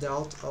smooth it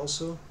out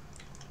also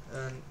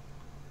and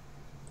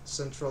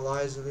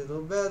centralize a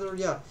little better.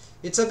 Yeah,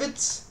 it's a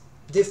bit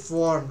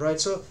deformed, right?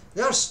 So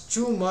there's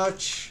too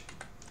much.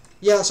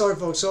 Yeah, sorry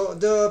folks. So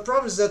the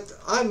problem is that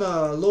I'm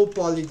a low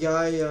poly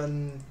guy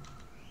and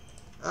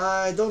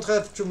I don't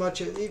have too much.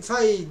 If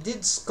I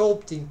did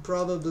sculpting,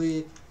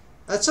 probably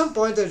at some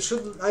point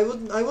I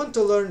want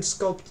to learn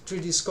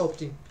 3D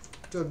sculpting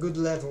to a good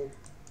level,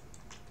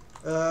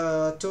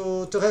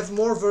 to have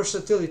more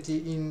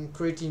versatility in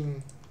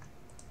creating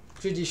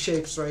 3D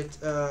shapes, right?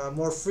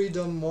 More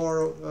freedom,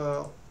 more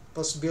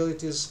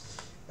possibilities,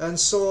 and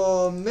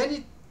so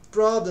many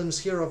problems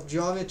here of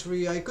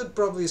geometry I could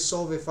probably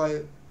solve if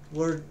I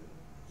were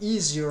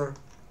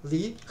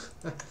easierly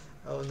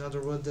oh,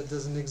 another word that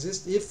doesn't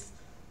exist, if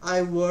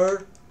I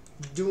were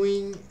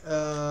doing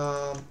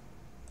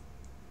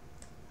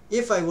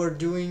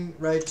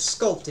right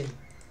sculpting,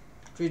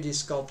 3D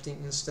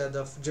sculpting instead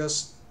of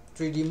just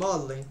 3D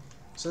modeling.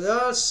 So there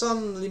are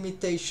some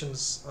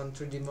limitations on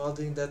 3D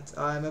modeling that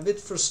I'm a bit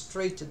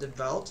frustrated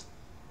about,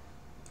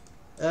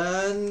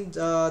 and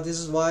this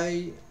is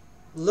why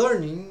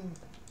learning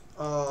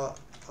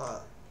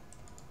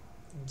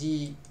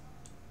the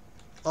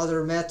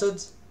other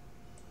method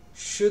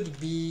should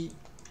be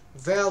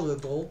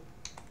valuable,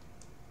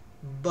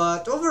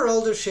 but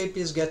overall the shape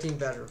is getting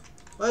better.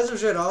 Mas no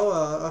geral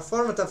a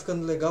forma está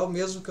ficando legal,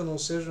 mesmo que eu não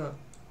seja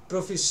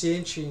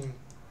proficiente em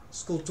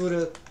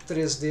escultura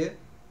 3D,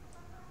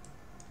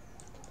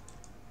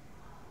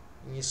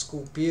 em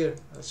esculpir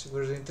as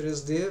figuras em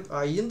 3D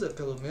ainda,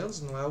 pelo menos.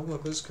 Não é alguma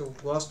coisa que eu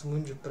gosto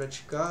muito de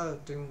praticar, eu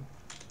tenho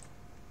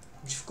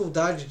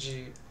dificuldade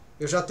de...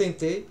 Eu já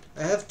tentei,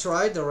 I have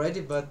tried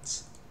already,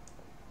 but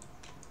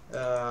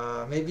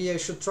maybe I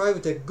should try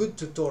with a good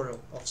tutorial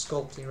of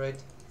sculpting, right?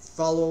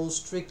 Follow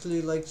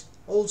strictly like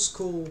old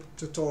school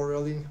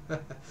tutorialing.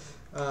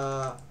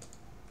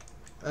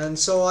 And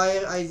so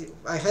I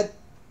had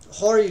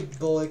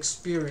horrible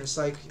experience,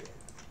 like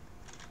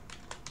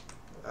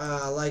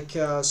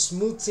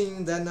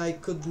smoothing, then I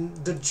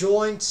couldn't, the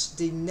joints,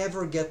 they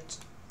never get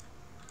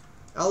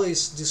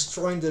always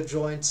destroying the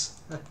joints.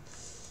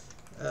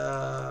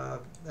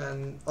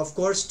 And of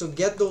course, to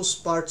get those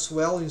parts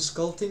well in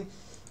sculpting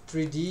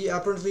 3D,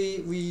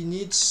 apparently we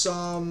need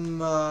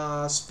some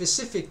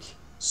specific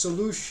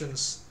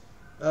solutions,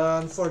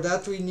 and for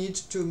that we need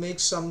to make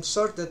some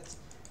sort that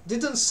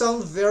didn't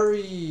sound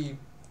very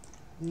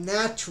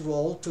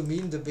natural to me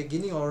in the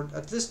beginning, or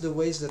at least the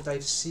ways that I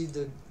see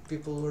the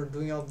people were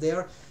doing out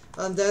there,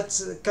 and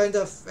that's kind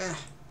of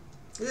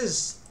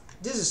this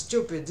is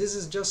stupid, this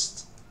is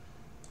just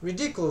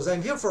ridiculous.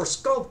 I'm here for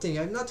sculpting,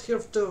 I'm not here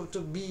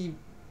to be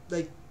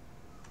like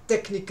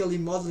technically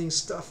modeling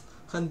stuff.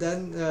 And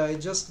then it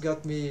just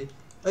got me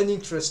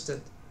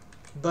uninterested.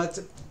 But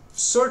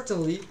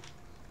certainly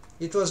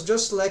it was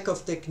just lack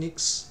of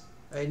techniques.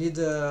 I need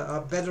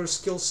a better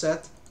skill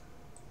set,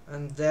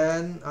 and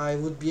then I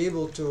would be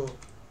able to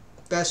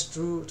pass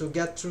through, to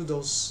get through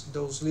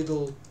those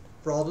little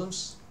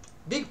problems,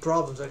 big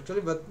problems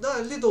actually, but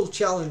little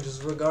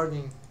challenges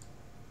regarding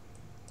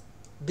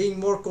being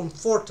more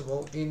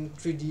comfortable in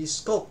 3D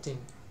sculpting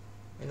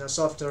in a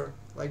software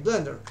like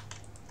Blender.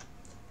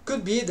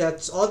 Could be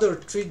that other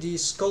 3D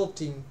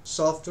sculpting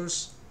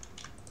softwares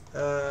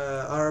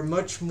are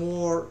much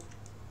more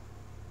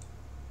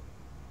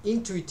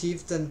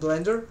intuitive than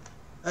Blender.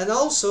 And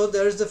also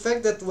there's the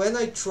fact that when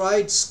I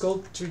tried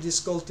 3D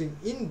sculpting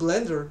in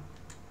Blender,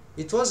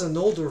 it was an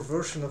older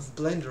version of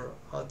Blender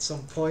at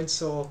some point,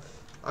 so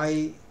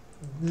I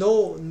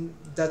know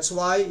that's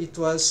why it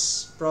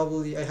was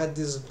probably, I had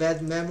these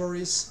bad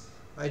memories.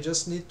 I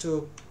just need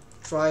to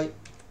try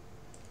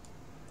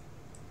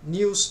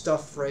new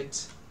stuff,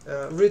 right?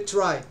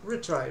 Retry,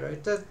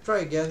 right? Try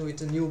again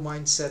with a new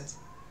mindset.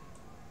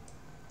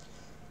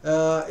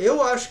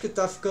 Eu acho que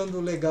tá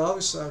ficando legal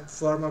essa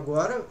forma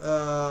agora.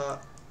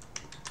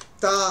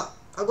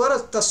 Agora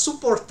tá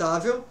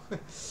suportável.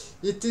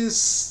 It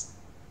is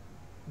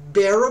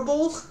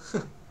bearable.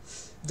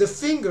 The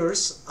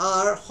fingers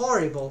are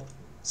horrible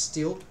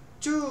still,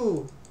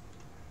 too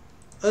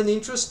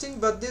uninteresting,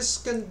 but this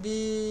can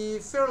be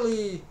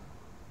fairly,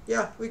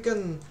 yeah, we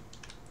can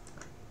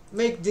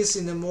make this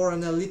in a more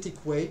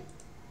analytic way.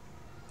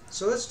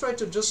 So let's try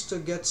to just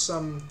get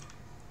some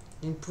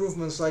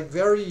improvements, like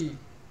very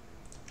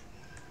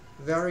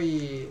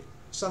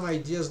some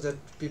ideas that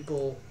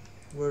people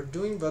were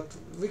doing, but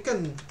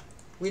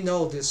we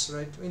know this,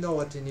 right? We know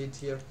what we need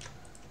here.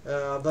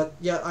 But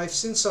yeah, I've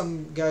seen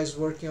some guys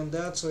working on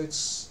that, so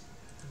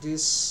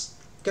this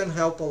can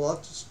help a lot.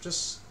 It's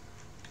just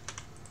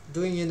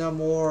doing in a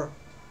more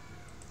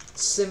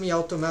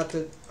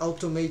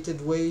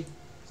automated way,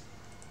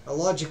 a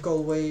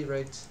logical way,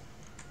 right?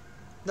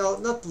 No,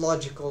 not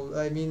logical,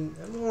 I mean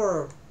a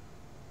more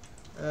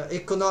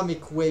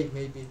economic way,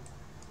 maybe.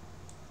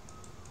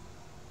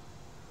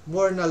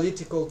 More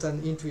analytical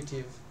than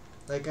intuitive.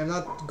 Like, I'm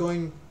not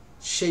going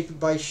shape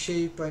by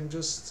shape, I'm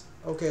just,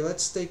 okay,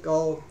 let's take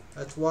all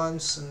at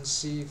once and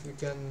see if we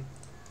can.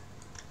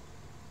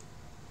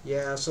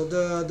 Yeah, so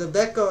the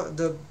back of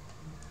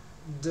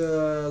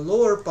the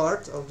lower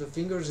part of the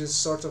fingers is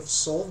sort of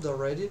solved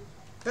already.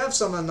 Have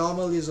some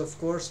anomalies, of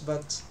course,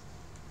 but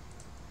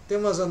tem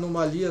umas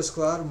anomalias,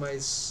 claro,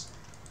 mas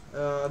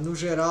no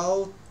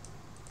geral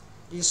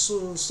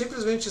isso,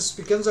 simplesmente esses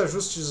pequenos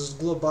ajustes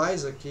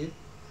globais aqui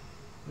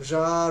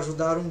já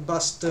ajudaram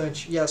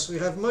bastante. Yes, we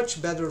have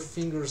much better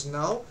fingers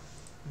now,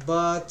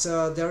 but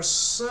there are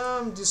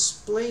some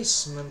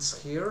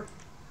displacements here.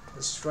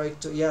 Let's try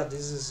to, yeah,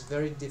 this is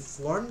very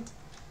deformed,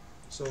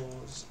 so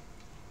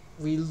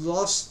we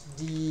lost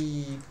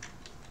the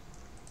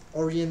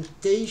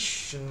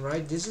orientation,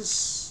 right? This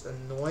is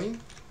annoying.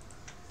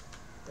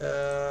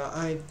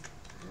 I'm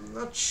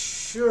not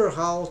sure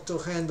how to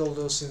handle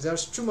those things.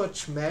 There's too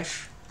much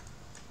mesh.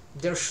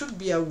 There should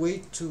be a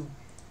way to,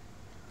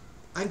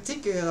 I'm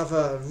thinking of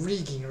a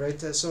rigging, right?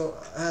 So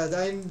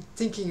I'm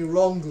thinking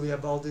wrongly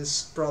about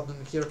this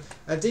problem here.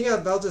 I'm thinking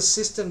about a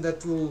system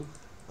that will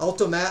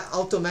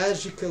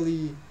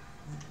automatically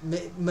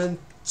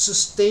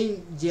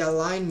sustain the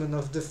alignment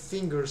of the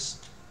fingers,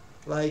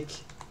 like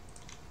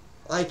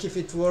if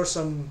it were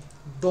some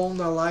bone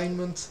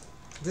alignment.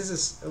 This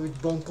is with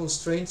bone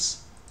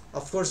constraints,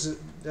 of course,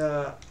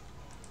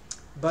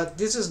 but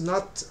this is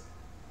not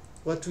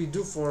what we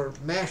do for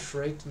mesh,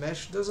 right?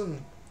 Mesh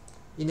doesn't,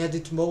 in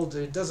edit mode,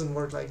 it doesn't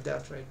work like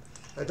that, right?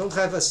 I don't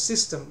have a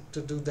system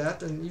to do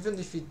that, and even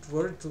if it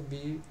were to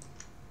be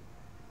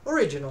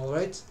original,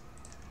 right?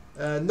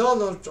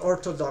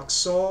 Non-orthodox.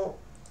 So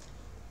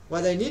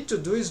what I need to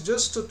do is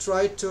just to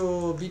try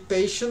to be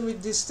patient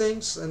with these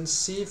things and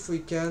see if we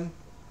can.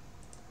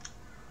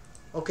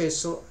 Okay,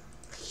 so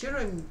here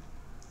I'm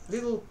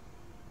little,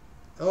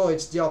 oh,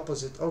 it's the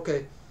opposite.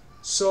 Okay,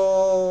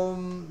 so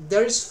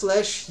there is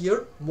flesh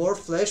here, more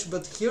flesh,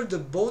 but here the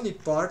bony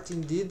part,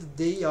 indeed,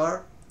 they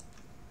are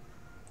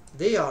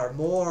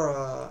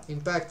more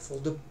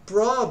impactful. The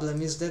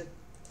problem is that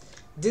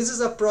this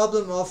is a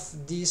problem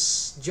of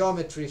this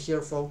geometry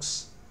here,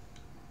 folks.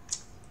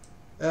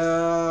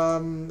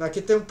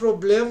 Aqui tem um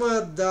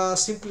problema da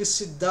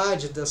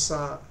simplicidade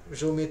dessa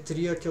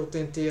geometria que eu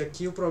tentei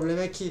aqui. O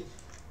problema é que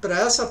para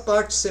essa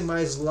parte ser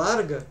mais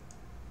larga,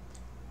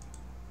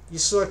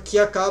 isso aqui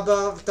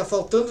tá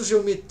faltando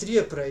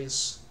geometria para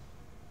isso.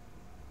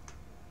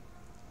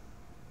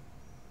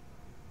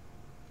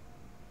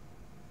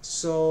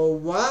 So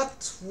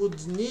what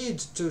would need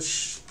to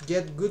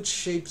get good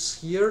shapes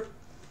here?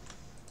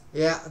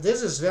 Yeah,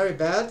 this is very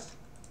bad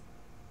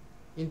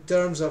in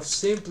terms of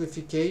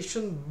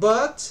simplification,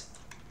 but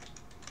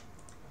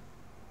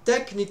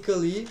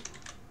technically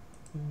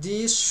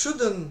this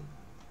shouldn't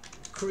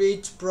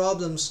create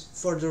problems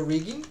for the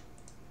rigging.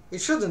 It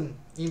shouldn't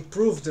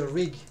improve the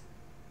rig.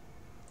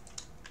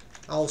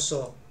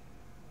 Also,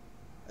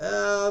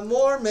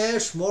 more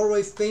mesh, more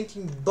wave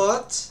painting,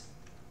 but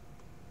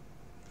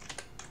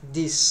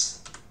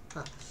this.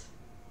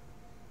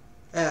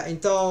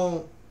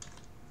 Então,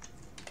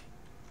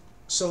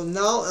 so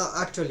now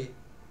actually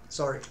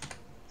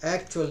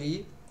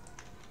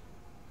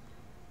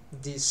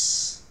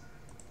this.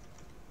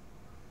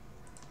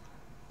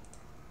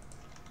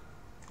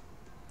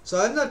 So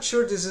I'm not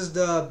sure this is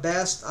the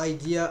best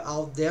idea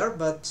out there,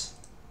 but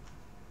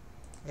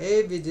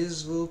maybe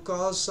this will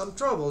cause some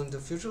trouble in the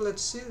future.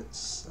 Let's see,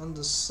 it's on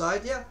the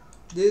side. Yeah,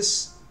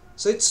 this,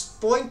 so it's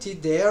pointy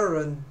there,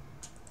 and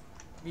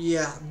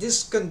yeah,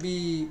 this can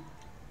be,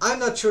 I'm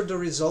not sure the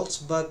results,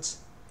 but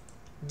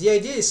the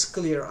idea is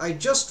clear. I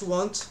just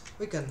want,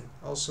 we can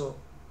also,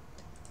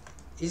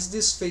 is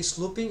this face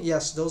looping?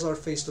 Yes, those are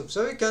face loops.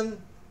 So we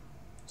can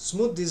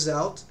smooth this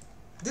out.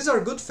 These are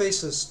good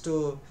faces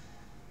to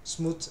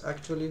smooth,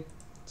 actually.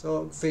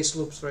 So, face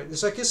loops, right?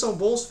 Isso aqui são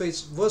boas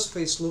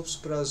face loops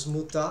para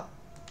smoother.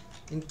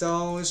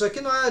 Então, isso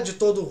aqui não é de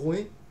todo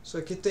ruim. Isso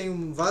aqui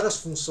tem várias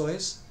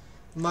funções.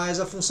 Mas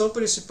a função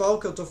principal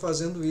que eu estou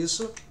fazendo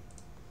isso,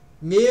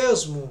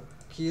 mesmo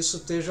que isso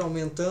esteja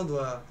aumentando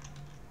a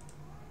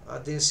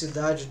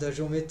densidade da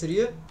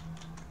geometria,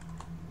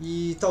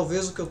 e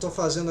talvez o que eu estou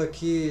fazendo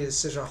aqui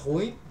seja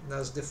ruim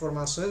nas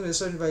deformações, mas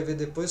isso a gente vai ver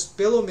depois.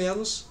 Pelo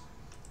menos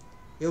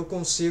eu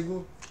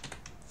consigo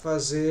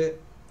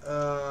fazer,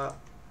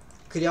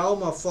 criar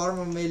uma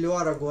forma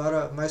melhor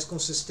agora, mais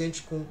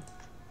consistente com.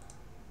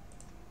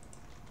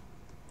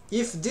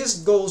 If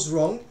this goes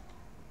wrong,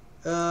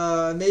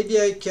 maybe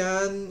I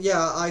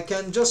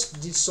can just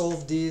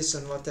dissolve this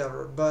and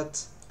whatever,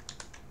 but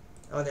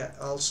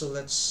also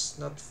let's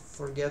not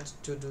forget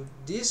to do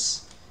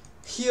this.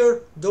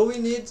 Here, do we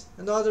need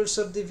another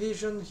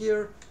subdivision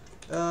here?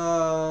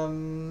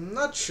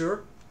 Not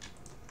sure.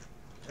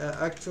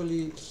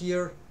 Actually,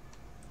 here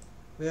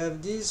we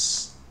have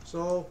this,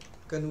 so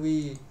can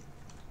we,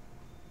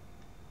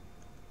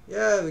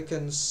 we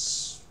can,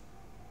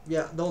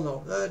 don't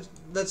know,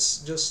 let's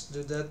just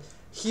do that.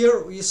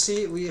 Here we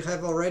see we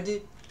have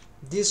already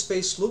this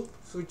face loop,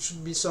 which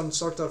should be some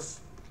sort of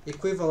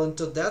equivalent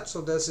to that,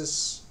 so this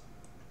is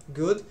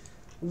good.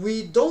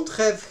 We don't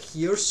have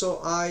here, so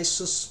I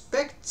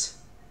suspect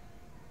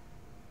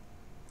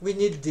we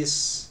need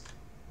this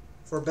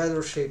for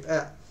better shape.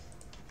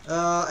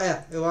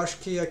 Eu acho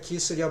que aqui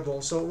seria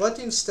bom. So what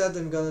instead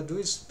I'm gonna do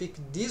is pick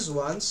these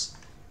ones.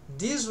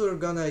 These we're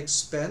gonna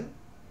expand,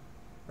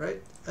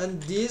 right?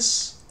 And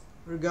these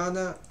we're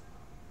gonna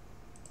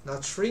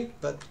not shrink,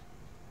 but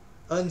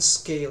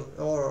unscale,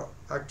 or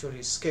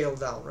actually scale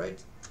down, right?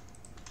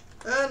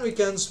 And we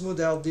can smooth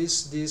out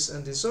this,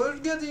 and this. So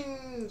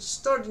we're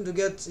starting to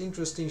get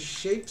interesting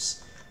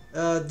shapes.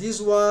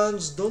 These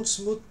ones don't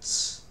smooth.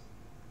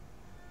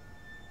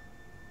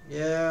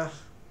 Yeah,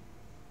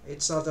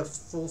 it's not a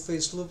full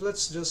face loop.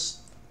 Let's just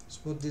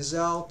smooth this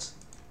out.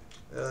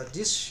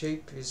 This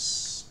shape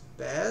is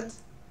bad.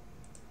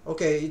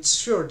 Okay, it's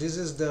sure this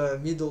is the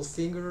middle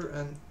finger,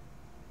 and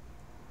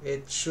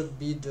it should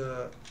be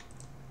the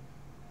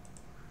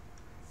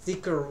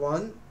thicker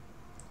one,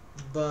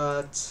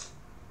 but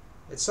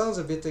it sounds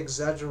a bit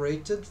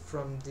exaggerated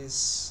from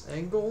this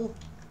angle.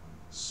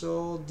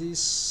 So this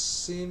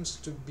seems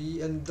to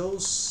be, and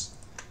those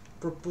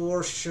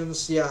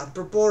proportions,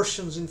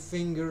 proportions in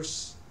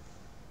fingers,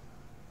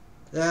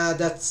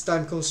 that's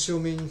time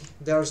consuming.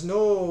 There's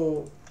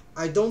no,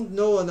 I don't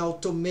know an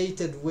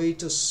automated way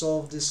to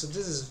solve this, so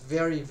this is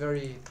very,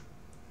 very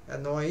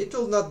annoying. It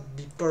will not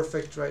be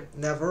perfect, right?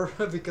 Never,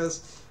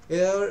 because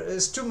there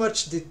is too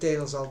much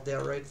details out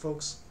there, right,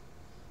 folks?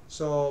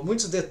 So,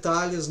 muitos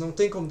detalhes, não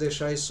tem como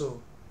deixar isso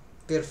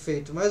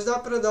perfeito, mas dá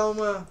para dar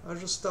uma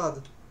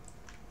ajustada.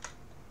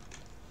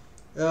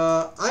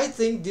 I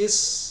think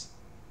this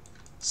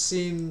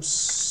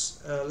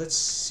seems, let's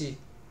see.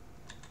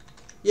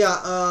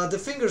 The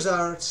fingers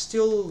are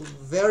still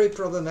very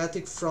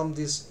problematic from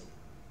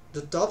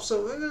the top,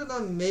 so we're gonna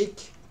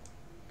make,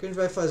 o que a gente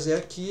vai fazer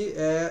aqui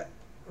é,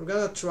 we're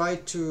gonna try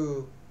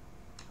to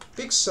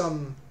pick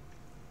some,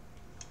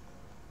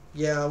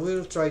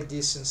 we'll try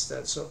this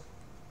instead. So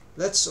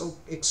let's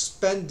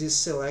expand this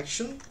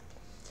selection.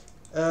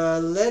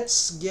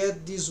 Let's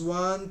get this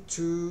one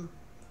to,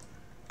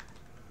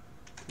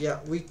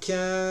 we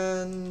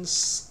can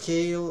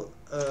scale,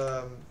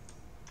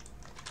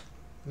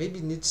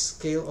 maybe need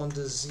scale on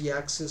the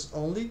z-axis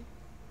only,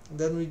 and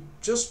then we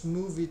just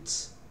move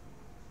it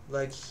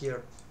like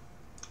here.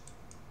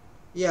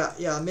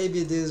 Yeah,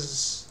 maybe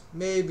this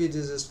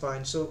is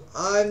fine. So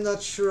I'm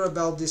not sure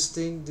about this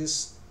thing.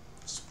 This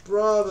is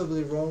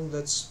probably wrong.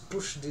 Let's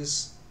push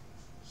this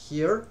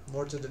here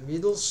more to the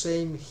middle.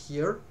 Same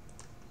here.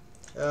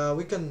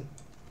 We can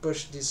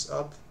push this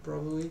up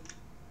probably,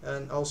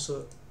 and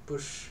also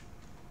push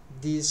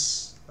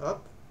this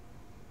up.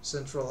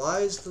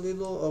 Centralized a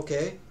little.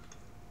 Okay.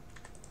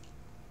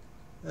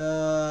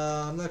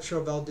 I'm not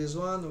sure about this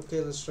one.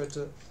 Okay, let's try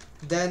to.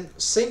 Then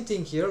same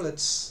thing here.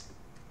 Let's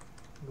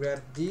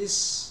grab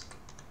this.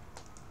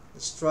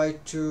 Let's try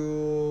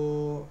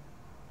to.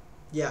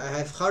 Yeah, I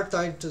have hard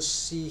time to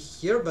see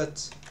here,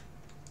 but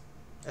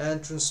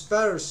and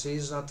transparency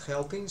is not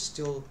helping.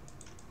 Still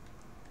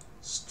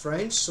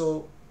strange.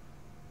 So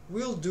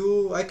we'll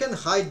do. I can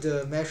hide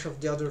the mesh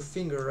of the other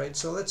finger, right?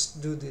 So let's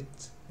do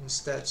that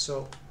instead.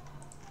 So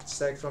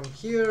select from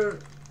here,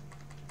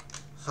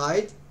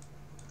 hide,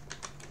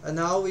 and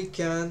now we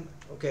can.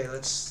 Okay,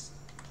 let's.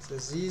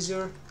 This is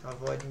easier.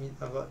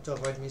 To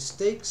avoid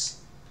mistakes.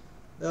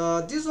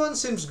 This one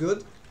seems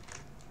good,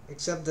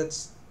 except that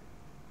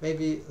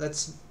maybe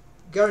let's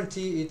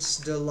guarantee it's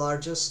the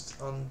largest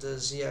on the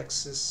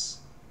z-axis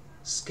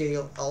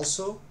scale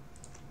also.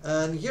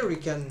 And here we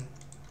can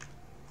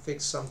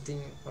fix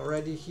something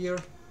already here.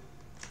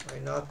 Why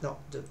not? No,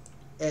 the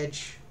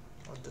edge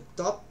on the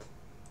top.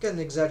 Can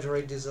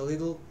exaggerate this a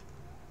little.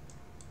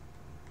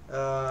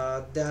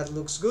 That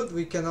looks good.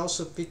 We can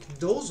also pick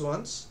those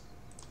ones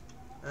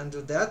and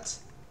do that.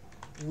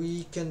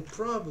 We can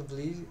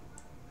probably,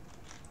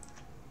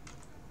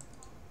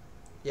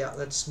 yeah,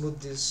 let's smooth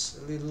this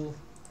a little.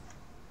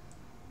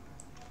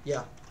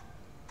 Yeah,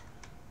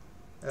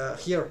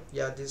 here,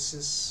 yeah, this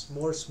is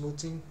more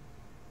smoothing,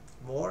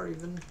 more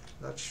even,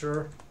 not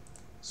sure.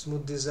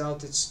 Smooth this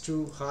out, it's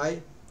too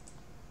high.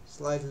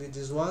 Slightly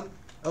this one.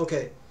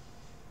 Okay,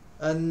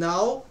 and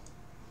now,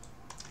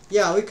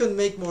 yeah, we can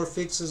make more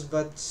fixes,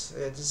 but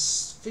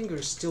this finger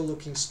is still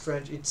looking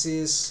strange. It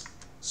is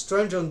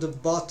strange on the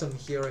bottom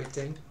here, I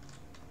think.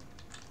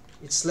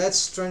 It's less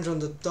strange on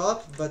the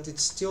top, but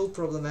it's still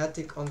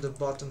problematic on the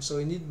bottom, so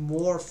we need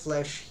more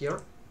flesh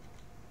here.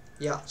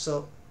 Yeah,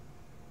 so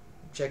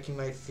checking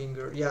my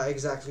finger. Yeah,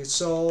 exactly.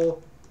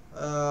 So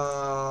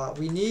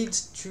we need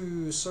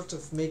to sort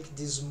of make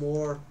this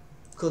more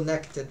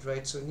connected,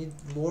 right? So we need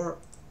more.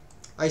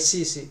 I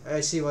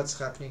see what's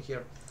happening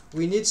here.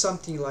 We need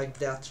something like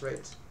that,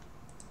 right?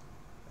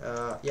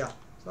 Yeah,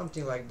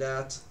 something like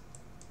that.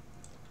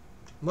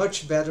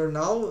 Much better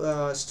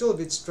now. Still a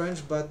bit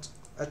strange, but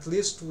at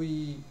least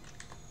we.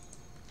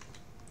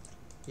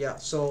 Yeah,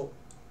 so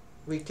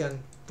we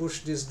can push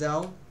this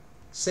down.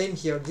 Same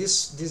here.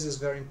 This is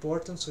very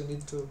important. So we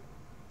need to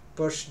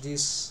push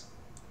this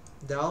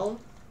down,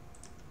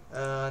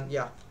 and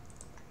yeah.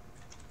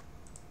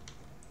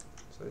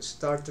 So we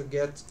start to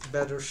get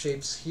better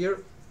shapes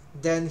here.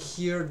 Then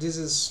here, this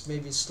is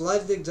maybe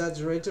slightly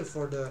exaggerated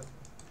for the.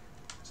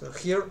 So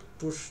here,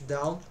 push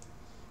down.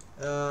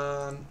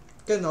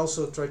 Can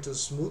also try to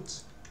smooth.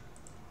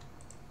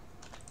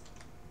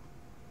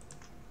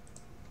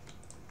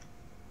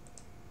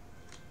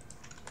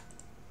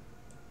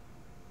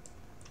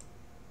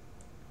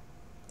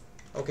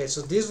 Okay,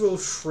 so this will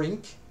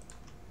shrink.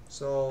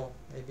 So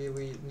maybe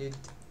we need.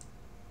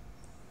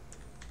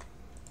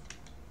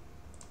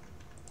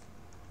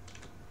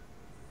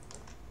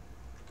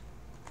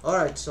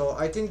 Alright, so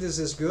I think this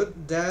is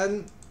good.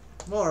 Then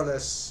more or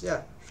less,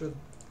 yeah,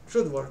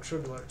 should work.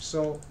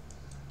 So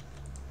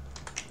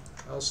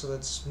also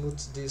let's smooth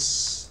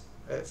this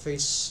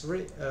face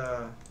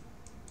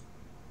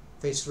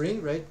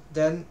ring, right?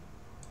 Then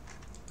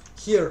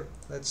here,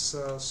 let's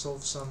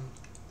solve some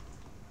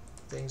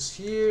things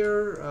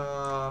here.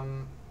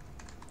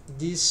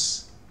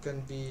 This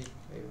can be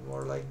maybe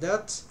more like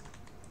that.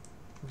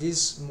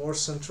 This more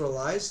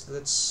centralized.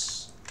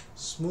 Let's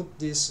smooth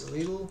this a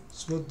little.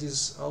 Smooth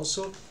this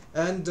also.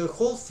 And the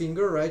whole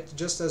finger, right?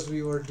 Just as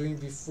we were doing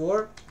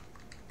before.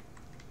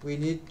 We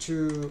need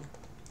to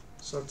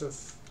sort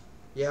of,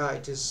 yeah,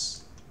 it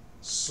is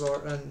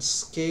sort and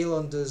scale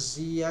on the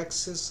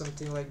z-axis,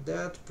 something like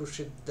that. Push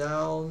it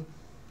down.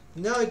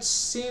 Now it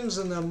seems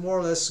in a more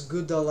or less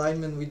good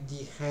alignment with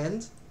the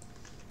hand,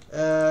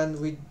 and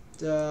with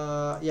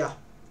yeah.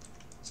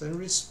 So in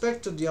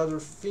respect to the other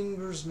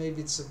fingers,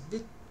 maybe it's a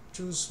bit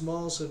too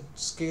small, so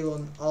scale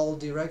on all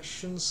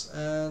directions,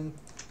 and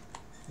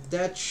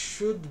that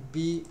should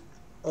be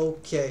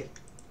okay.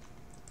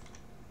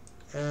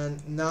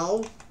 And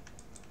now,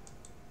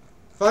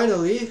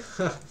 finally,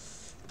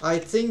 I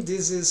think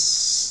this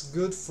is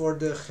good for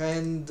the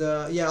hand.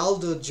 Yeah, all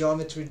the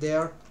geometry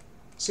there.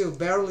 So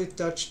barely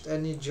touched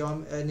any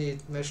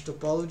mesh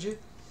topology.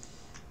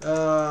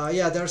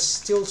 Yeah, there's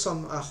still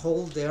a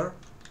hole there.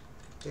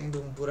 Tem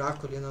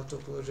buraco ali na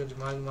topologia de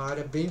malha, uma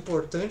área bem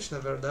importante, na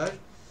verdade.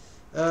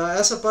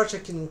 Essa parte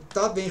aqui não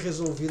está bem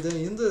resolvida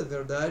ainda, na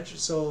verdade.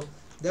 So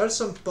there's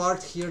some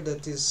part here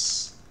that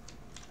is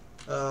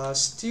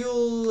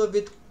still a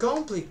bit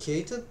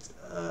complicated.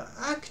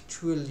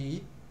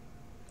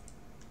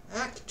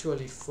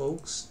 Actually,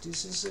 folks,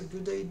 this is a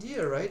good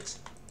idea, right?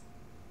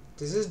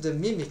 This is the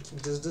mimic.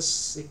 This is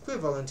this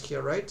equivalent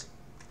here, right?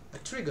 A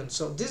trigon.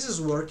 So this is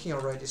working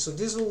already. So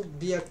this will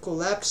be a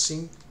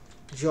collapsing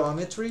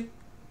geometry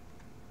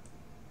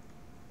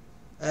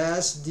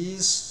as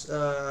this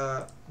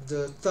the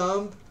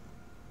thumb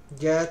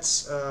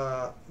gets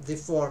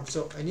deformed.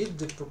 So I need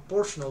the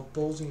proportional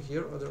poles in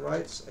here,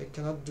 otherwise I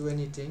cannot do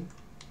anything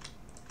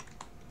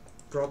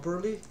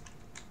properly.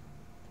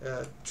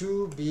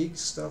 Too big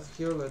stuff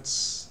here.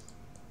 Let's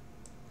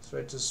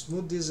try to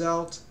smooth this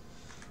out.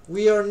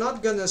 We are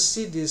not gonna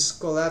see this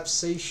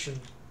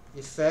collapsation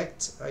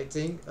effect, I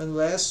think,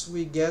 unless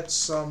we get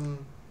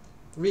some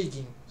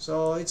rigging.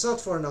 So it's not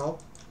for now.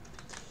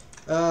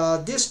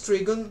 This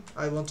trigon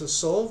I want to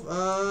solve.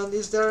 And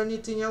is there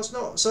anything else?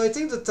 No. So I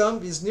think the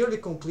thumb is nearly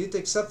complete,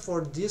 except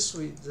for this,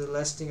 the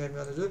last thing I'm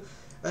gonna do,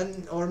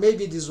 and or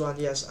maybe this one.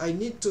 Yes, I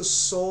need to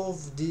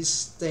solve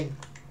this thing,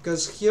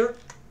 because here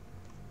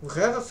we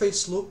have a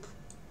face loop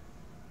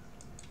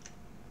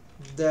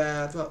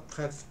that, well,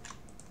 have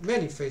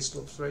many face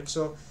loops, right?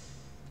 So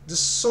to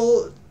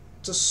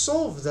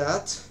solve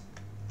that,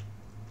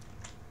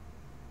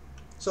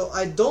 so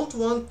I don't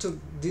want to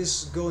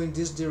go in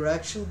this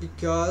direction,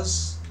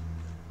 because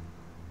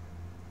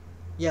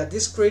yeah,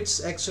 this creates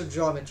extra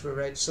geometry,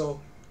 right?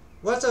 So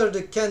what are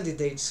the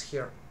candidates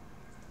here?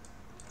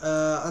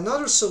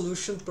 Another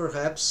solution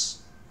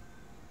perhaps,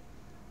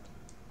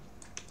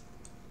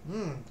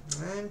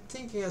 I'm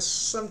thinking of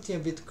something a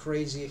bit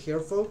crazy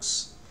here,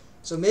 folks.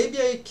 So maybe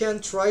I can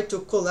try to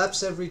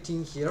collapse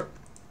everything here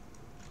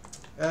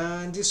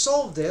and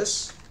dissolve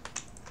this,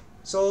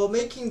 so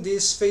making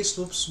these face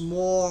loops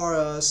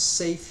more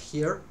safe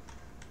here.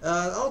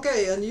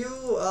 Okay, and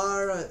you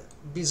are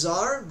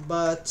bizarre,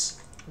 but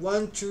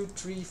 1, 2,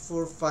 3,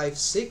 4, 5,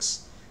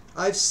 6.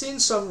 I've seen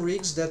some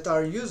rigs that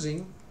are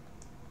using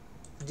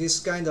this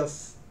kind of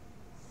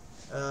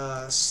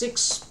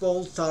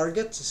 6-pole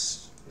target.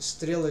 This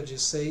trilogy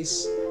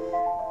says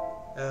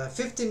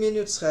 50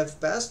 minutes have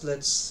passed.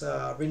 Let's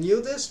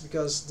renew this,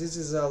 because this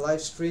is a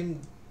live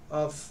stream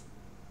of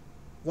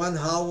 1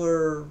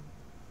 hour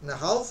and a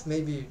half,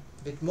 maybe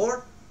a bit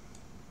more.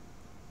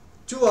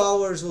 2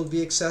 hours will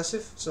be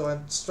excessive, so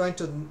I'm trying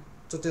tô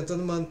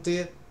tentando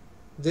manter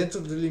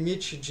dentro do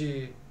limite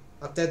de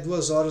até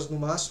 2 horas no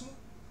máximo.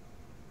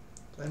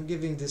 So I'm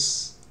giving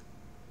this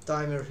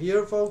timer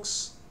here,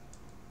 folks.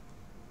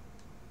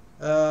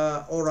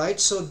 Alright,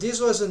 so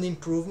this was an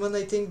improvement,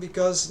 I think,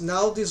 because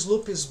now this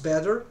loop is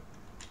better,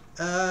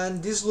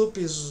 and this loop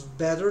is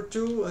better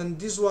too, and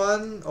this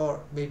one,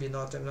 or maybe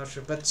not, I'm not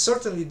sure, but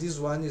certainly this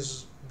one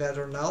is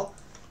better now.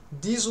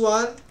 This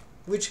one,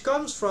 which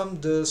comes from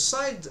the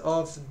side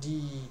of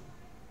the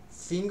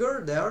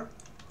finger there,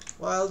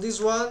 while this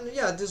one,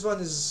 yeah, this one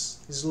is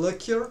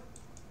luckier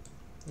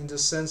in the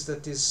sense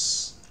that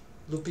is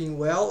looping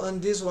well,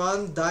 and this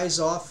one dies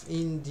off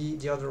in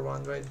the other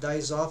one, right?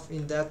 Dies off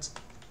in that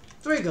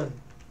trigon,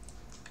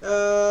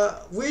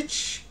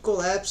 which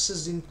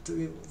collapses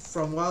into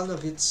from one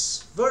of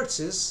its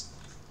vertices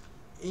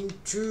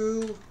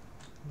into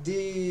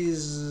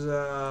this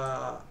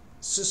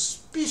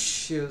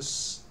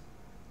suspicious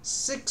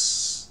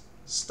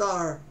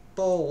 6-star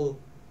pole.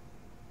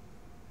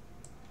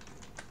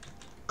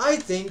 I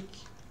think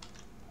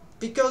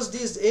because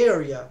this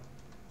area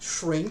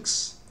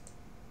shrinks,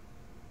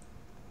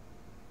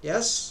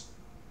 yes,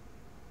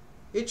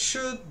 it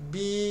should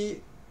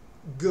be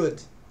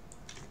good.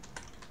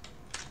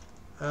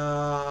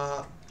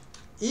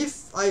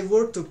 If I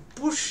were to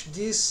push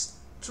this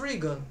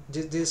trigon,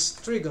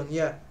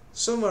 yeah,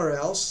 somewhere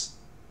else,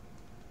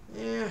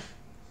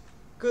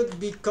 could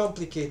be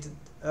complicated.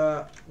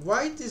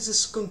 Why this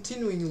is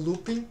continuing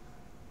looping,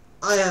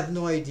 I have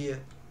no idea.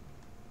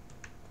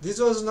 This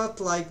was not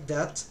like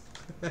that.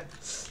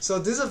 So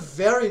this is a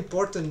very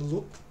important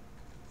loop,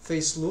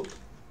 face loop,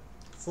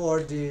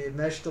 for the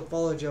mesh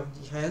topology of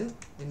the hand,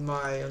 in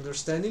my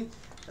understanding.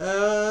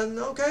 And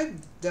okay,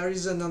 there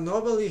is an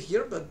anomaly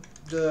here, but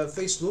the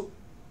face loop,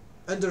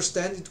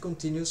 understand, it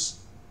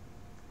continues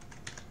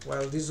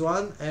while this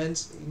one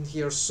ends in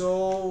here.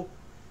 So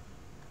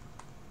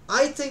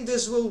I think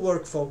this will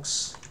work,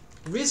 folks.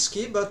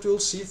 Risky, but we'll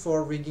see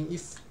for rigging.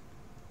 If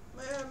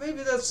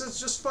maybe that's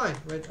just fine,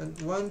 right?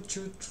 And 1,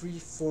 2, 3,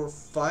 4,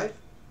 5.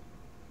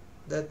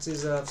 That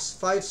is a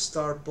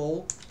 5-star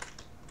pole,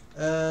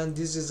 and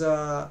this is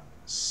a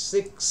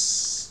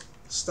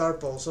 6-star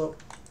pole. So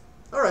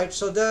all right,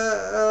 so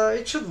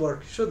it should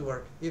work.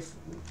 If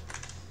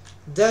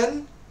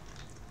then,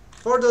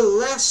 for the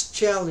last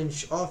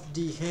challenge of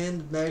the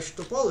hand mesh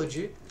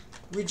topology,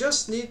 we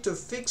just need to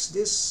fix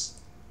this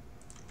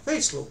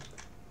face loop.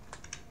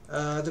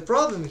 The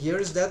problem here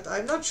is that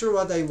I'm not sure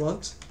what I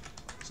want.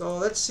 So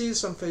let's see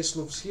some face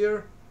loops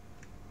here.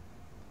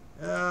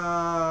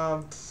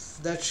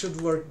 That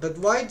should work, but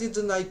why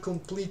didn't I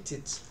complete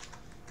it?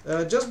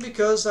 Just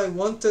because I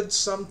wanted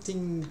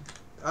something.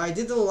 I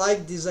didn't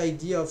like this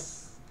idea of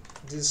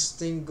this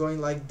thing going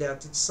like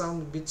that. It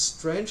sounds a bit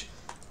strange.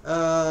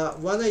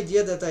 One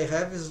idea that I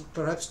have is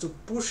perhaps to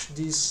push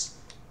this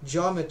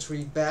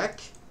geometry back,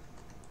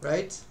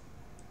 right,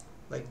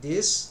 like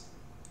this,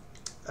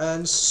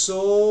 And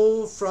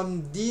so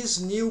from this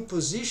new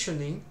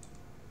positioning,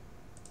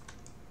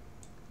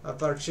 a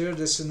partir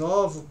desse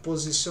novo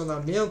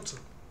posicionamento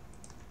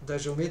da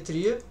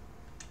geometria,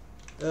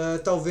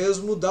 talvez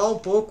mudar um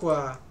pouco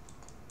a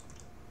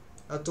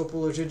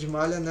topologia de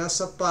malha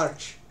nessa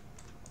parte.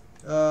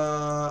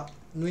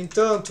 No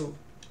entanto,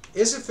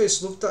 essa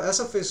face loop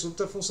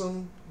está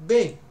funcionando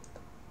bem.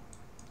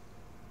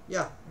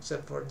 Yeah,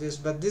 except for this,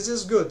 but this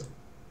is good,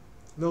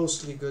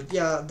 mostly good.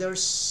 Yeah,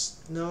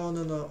 there's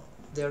no,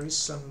 there is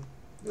some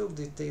little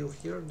detail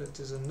here that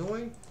is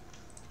annoying.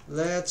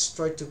 Let's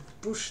try to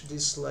push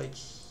this like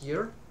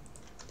here.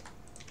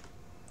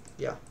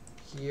 Yeah,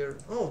 here.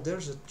 Oh,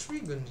 there's a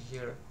trigon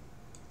here.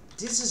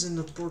 This is an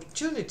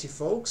opportunity,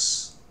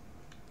 folks.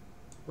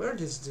 Where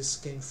does this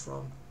came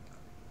from?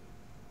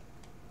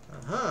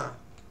 Aha.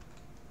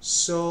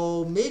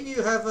 So maybe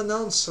you have an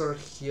answer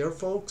here,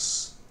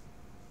 folks.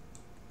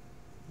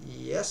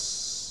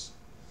 Yes.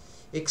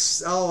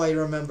 Oh, I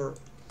remember.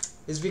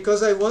 It's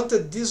because I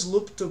wanted this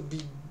loop to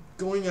be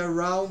going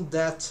around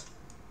that.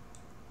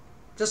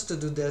 Just to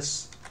do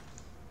this.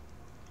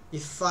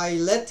 If I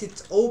let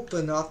it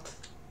open up,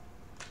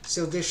 se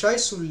eu deixar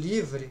isso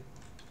livre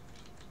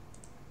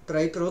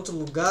para ir para outro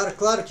lugar,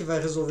 claro que vai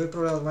resolver o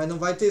problema, mas não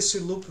vai ter esse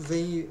loop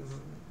vem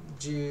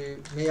de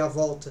meia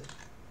volta.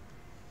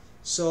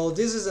 So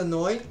this is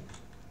annoying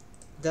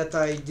that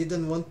I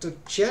didn't want to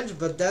change,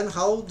 but then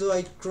how do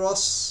I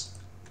cross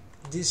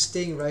this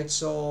thing, right?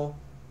 So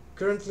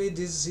currently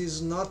this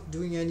is not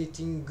doing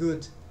anything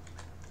good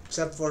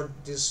except for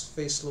this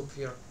face loop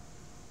here.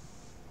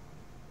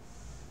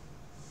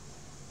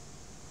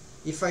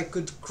 If I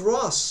could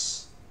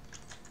cross,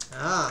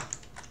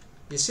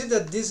 you see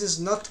that this is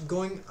not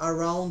going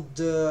around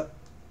the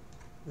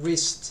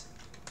wrist,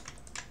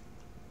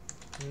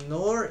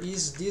 nor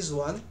is this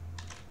one.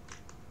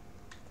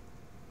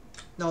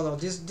 No,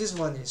 this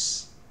one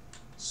is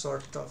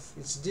sort of.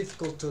 It's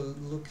difficult to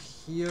look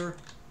here.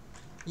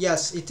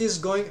 Yes, it is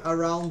going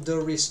around the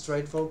wrist,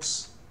 right,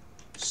 folks?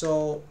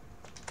 So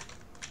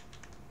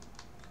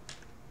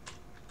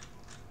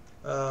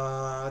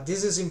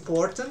this is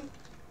important,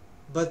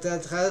 but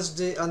that has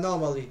the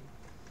anomaly.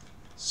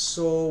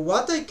 So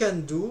what I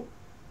can do,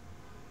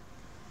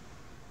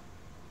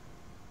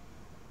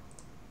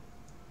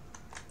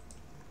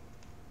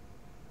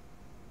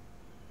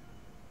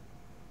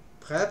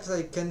 perhaps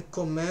I can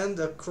command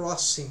a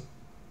crossing.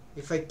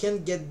 If I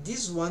can get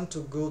this one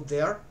to go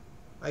there,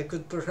 I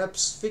could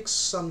perhaps fix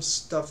some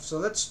stuff. So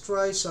let's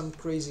try some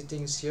crazy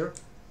things here.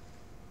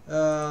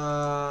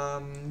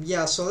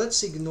 Yeah, so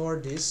let's ignore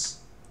this.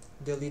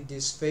 Delete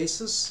these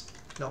faces.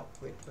 No,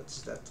 wait,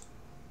 what's that?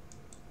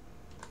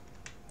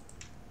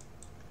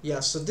 Yeah,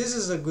 so this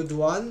is a good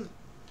one,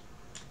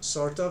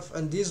 sort of,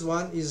 and this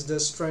one is the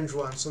strange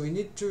one. So we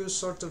need to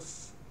sort of...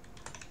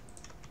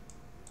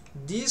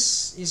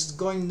 This is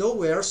going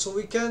nowhere, so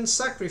we can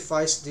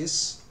sacrifice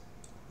this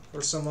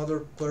for some other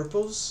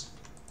purpose.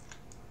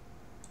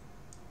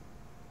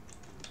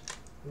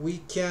 We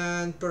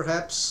can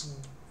perhaps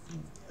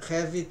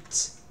have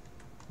it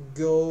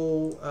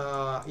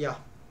go, yeah.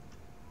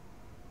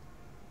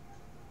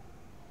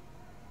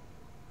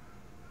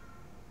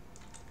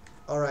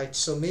 Alright,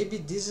 so maybe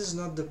this is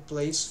not the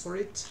place for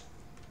it.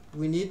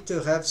 We need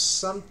to have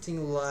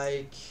something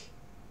like...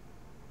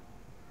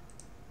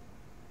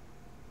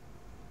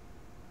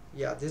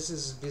 Yeah, this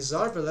is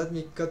bizarre, but let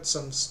me cut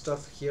some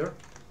stuff here.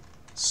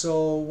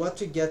 So what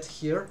we get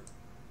here,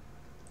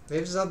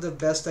 maybe it's not the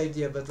best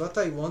idea, but what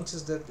I want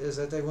is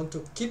that I want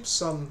to keep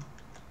some...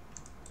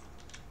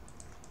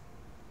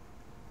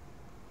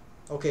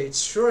 Okay,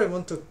 it's sure I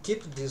want to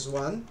keep this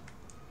one.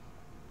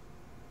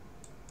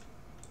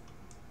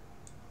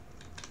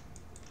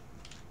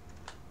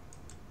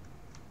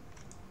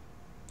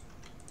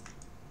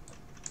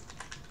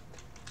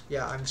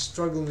 Yeah, I'm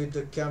struggling with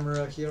the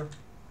camera here.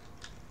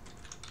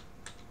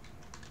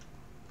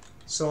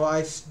 So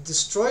I've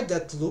destroyed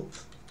that loop,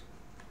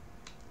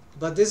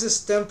 but this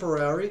is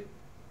temporary.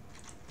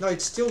 No,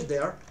 it's still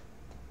there.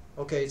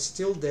 Okay, it's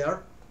still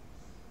there.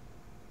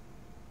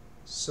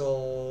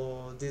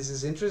 So this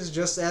is interesting.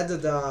 Just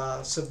added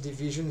a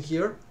subdivision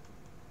here.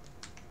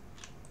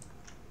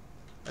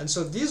 And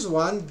so this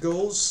one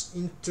goes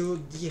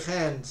into the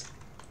hand.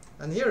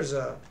 And here's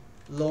a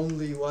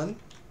lonely one.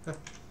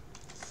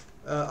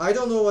 I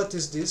don't know what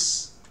is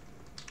this.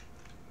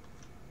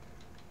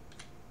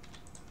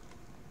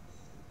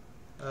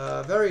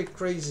 Very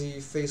crazy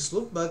face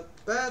loop, but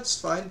that's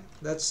fine.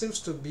 That seems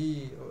to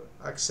be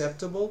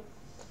acceptable.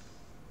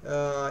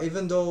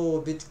 Even though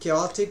a bit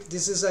chaotic.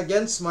 This is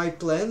against my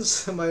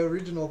plans, my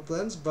original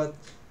plans, but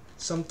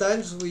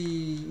sometimes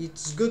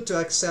it's good to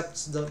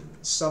accept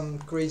some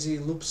crazy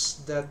loops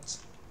that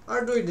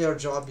are doing their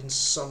job in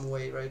some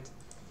way, right?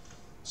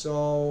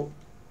 So,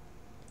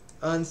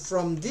 and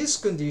from this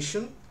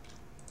condition,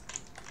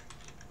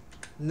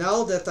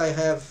 now that I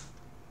have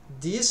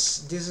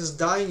this is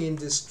dying in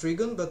this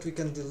trigon, but we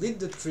can delete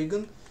the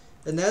trigon,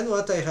 and then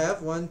what I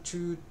have, 1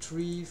 2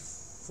 3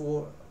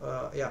 4,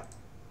 yeah.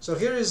 So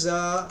here is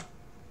a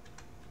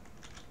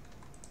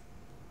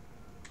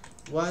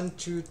 1,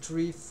 2,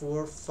 3,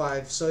 4,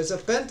 5. So it's a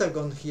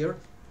pentagon here.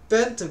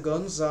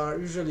 Pentagons are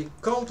usually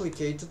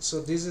complicated,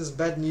 so this is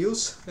bad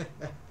news.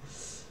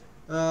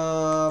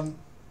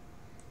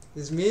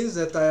 This means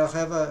that I'll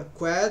have a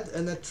quad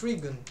and a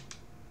trigon.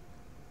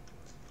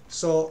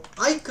 So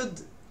I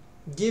could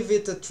give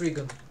it a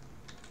trigon.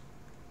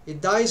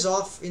 It dies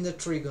off in a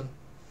trigon.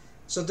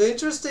 So the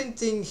interesting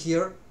thing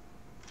here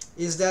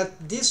is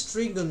that this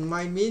trigon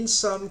might mean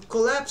some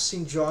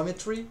collapsing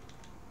geometry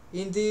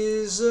in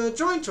this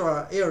joint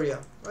area,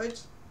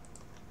 right?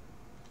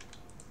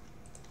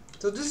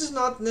 So this is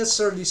not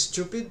necessarily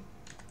stupid.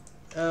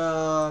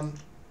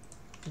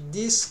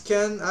 This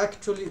can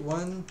actually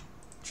 1,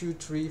 2,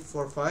 3,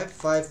 4,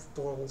 5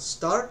 pole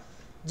star.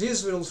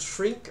 This will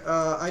shrink.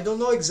 I don't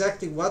know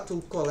exactly what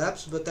will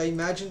collapse, but I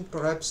imagine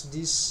perhaps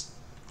this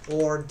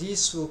or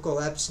this will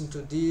collapse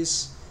into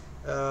this.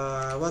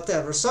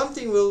 Whatever,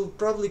 something will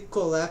probably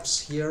collapse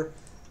here,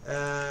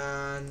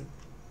 and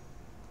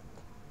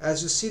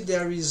as you see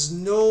there is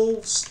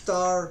no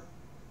star,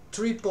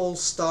 triple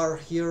star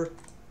here.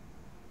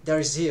 There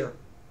is here,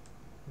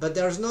 but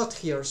there's not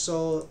here.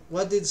 So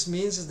what this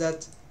means is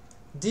that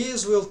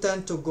these will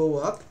tend to go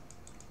up,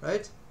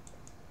 right,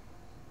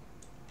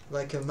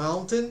 like a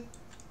mountain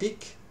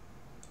peak,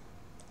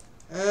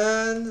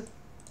 and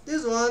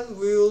this one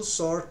will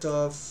sort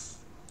of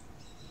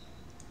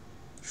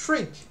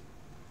shrink,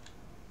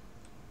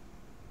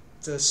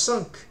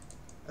 sunk,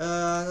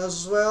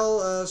 as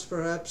well as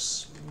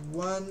perhaps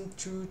 1,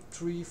 2,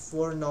 3,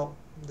 4. No,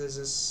 this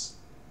is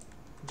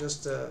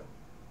just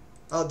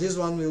oh, this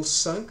one will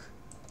sunk.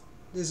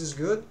 This is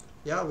good.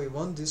 Yeah, we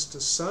want this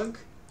to sunk.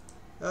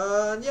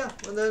 Yeah,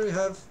 and then we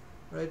have,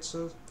 right,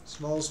 so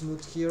small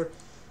smooth here.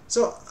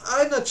 So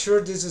I'm not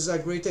sure this is a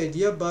great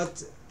idea,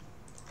 but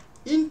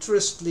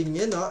interestingly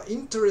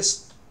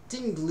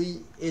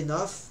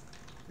enough,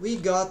 we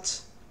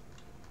got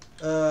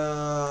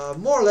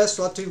more or less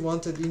what we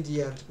wanted in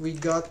the end. We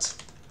got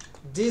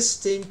this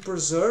thing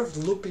preserved,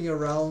 looping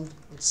around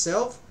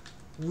itself,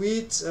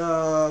 with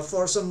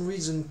for some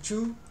reason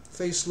 2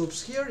 face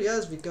loops here.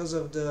 Yes, because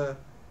of the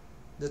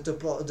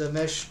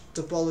mesh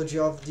topology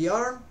of the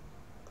arm,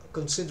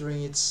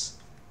 considering its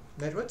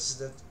what is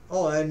that?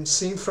 Oh, I'm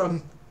seeing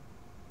from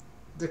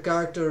the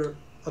character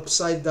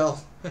upside down.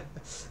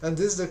 And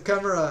this, the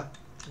camera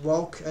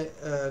walk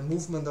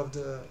movement of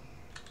the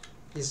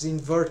is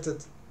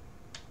inverted.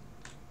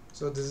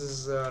 So this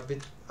is a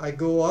bit, I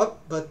go up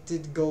but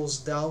it goes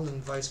down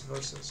and vice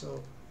versa.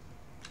 So,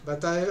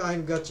 but I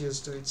got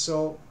used to it.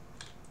 So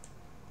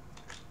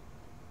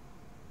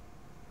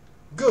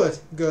good.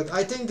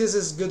 I think this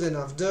is good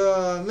enough.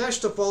 The mesh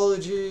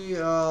topology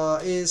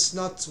is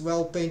not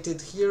well painted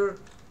here.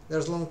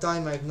 There's a long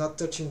time I'm not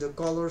touching the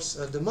colors,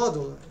 the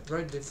model,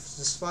 right?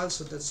 This file.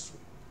 So that's,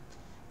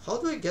 how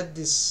do I get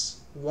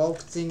this walk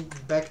thing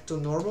back to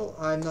normal?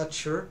 I'm not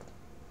sure.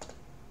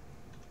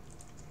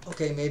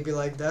 Okay, maybe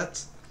like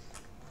that.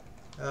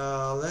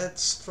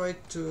 Let's try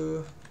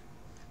to,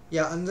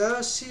 yeah, and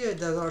see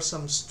there are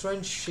some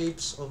strange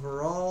shapes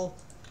overall.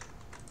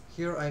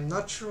 Here I'm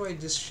not sure why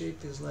this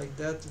shape is like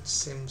that. It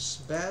seems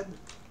bad.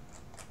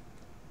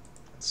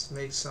 Let's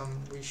make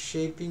some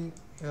reshaping.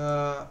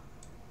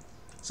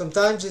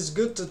 Sometimes it's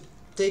good to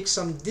take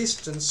some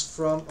distance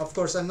from, of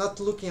course I'm not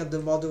looking at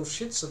the model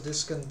sheet, so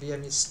this can be a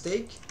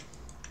mistake,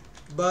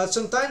 but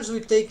sometimes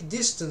we take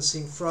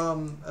distancing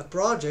from a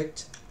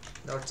project,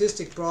 an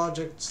artistic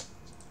project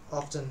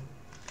often,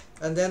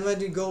 and then when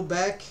we go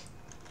back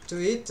to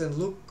it and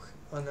look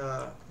on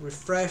a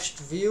refreshed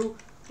view,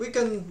 we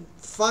can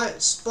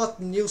spot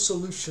new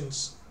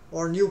solutions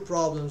or new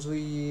problems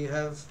we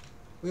have.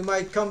 We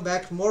might come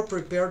back more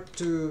prepared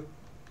to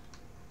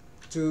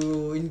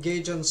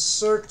engage on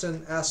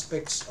certain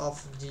aspects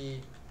of the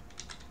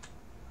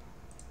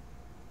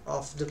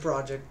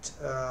project.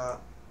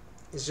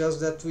 It's just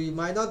that we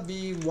might not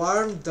be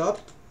warmed up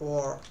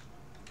or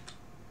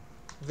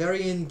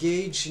very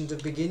engaged in the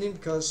beginning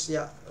because,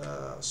 yeah,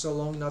 so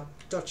long not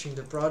touching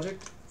the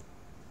project.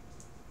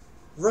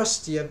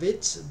 Rusty a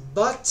bit,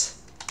 but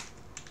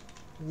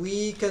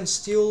we can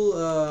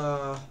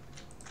still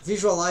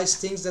visualize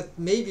things that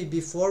maybe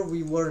before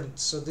we weren't.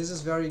 So this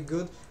is very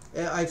good.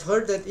 I've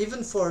heard that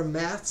even for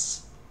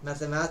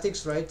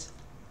mathematics, right?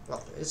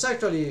 Well, it's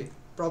actually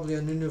probably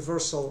an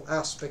universal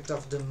aspect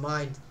of the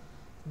mind.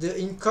 The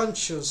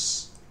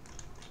unconscious,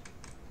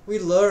 we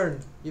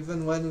learn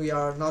even when we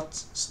are not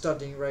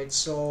studying, right?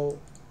 So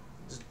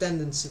the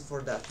tendency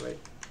for that, right?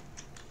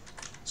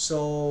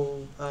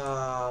 So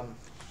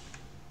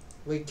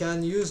we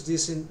can use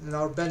this in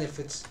our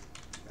benefit.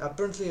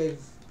 Apparently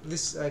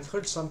I've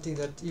heard something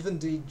that even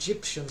the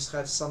Egyptians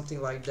have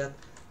something like that.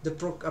 A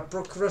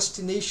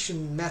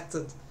procrastination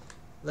method,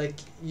 like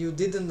you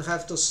didn't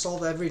have to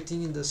solve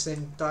everything in the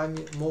same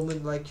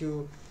moment, like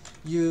you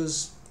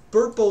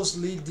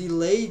purposely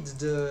delayed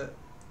the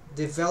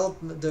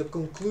development, the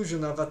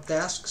conclusion of a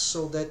task,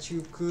 so that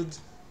you could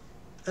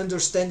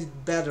understand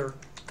it better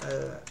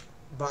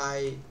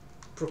by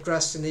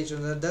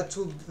procrastination. And that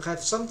would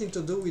have something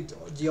to do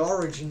with the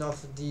origin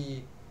of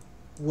the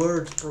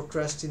word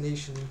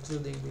procrastination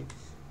including me.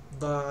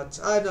 But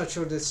I'm not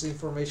sure this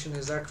information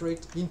is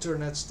accurate.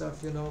 Internet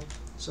stuff, you know.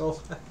 So,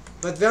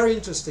 but very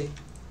interesting.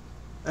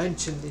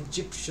 Ancient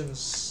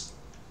Egyptians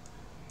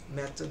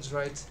methods,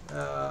 right?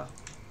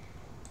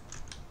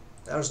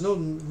 There's no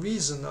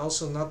reason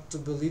also not to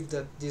believe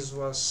that this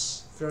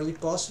was fairly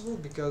possible,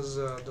 because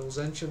those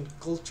ancient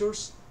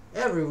cultures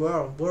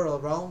everywhere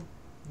world around,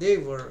 they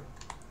were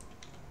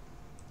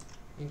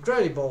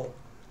incredible,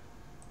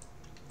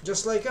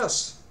 just like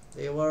us.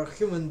 They were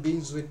human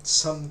beings with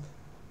some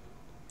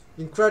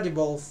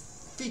incredible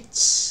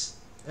feats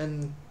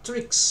and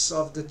tricks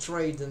of the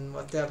trade and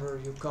whatever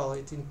you call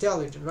it,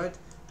 intelligent, right?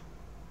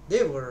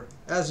 They were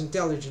as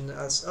intelligent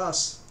as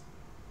us.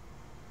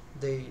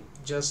 They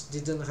just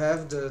didn't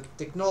have the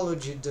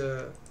technology,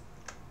 the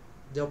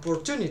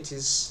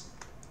opportunities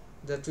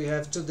that we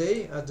have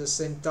today. At the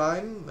same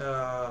time,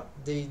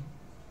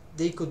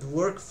 they could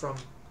work from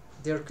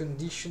their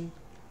condition,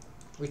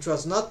 which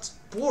was not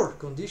poor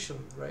condition,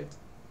 right?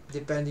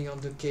 Depending on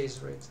the case,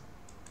 right?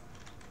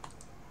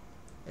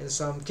 In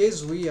some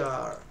cases we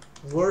are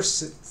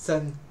worse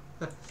than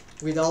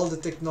with all the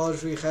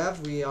technology we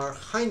have. We are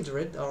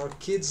hindered. Our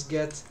kids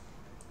get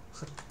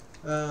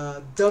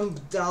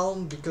dumbed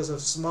down because of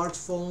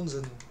smartphones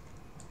and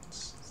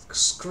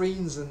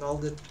screens and all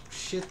that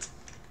shit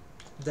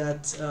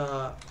that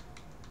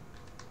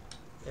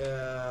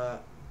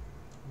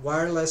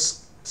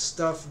wireless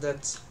stuff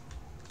that,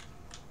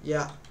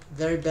 yeah,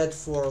 very bad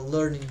for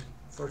learning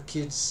for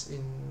kids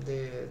in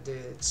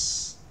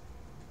it's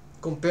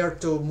compared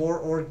to more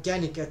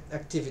organic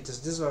activities.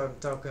 This is what I'm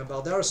talking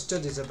about. There are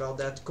studies about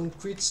that,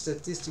 concrete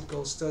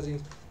statistical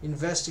studies,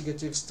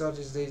 investigative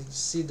studies. They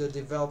see the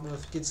development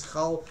of kids,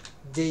 how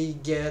they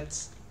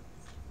get,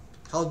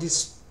 how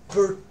this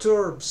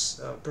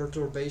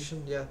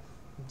perturbation, yeah,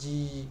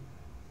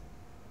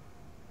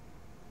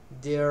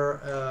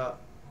 their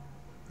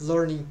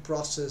learning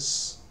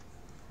process,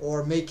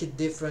 or make it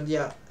different.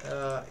 Yeah,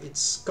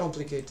 it's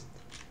complicated.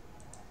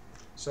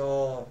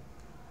 So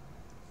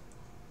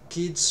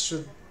kids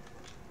should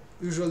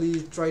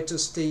usually try to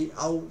stay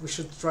out. We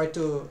should try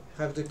to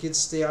have the kids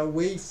stay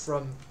away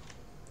from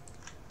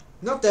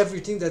not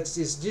everything that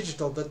is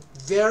digital, but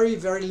very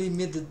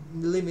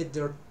limit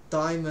their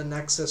time and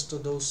access to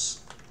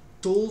those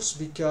tools,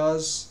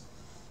 because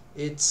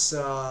it's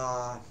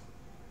and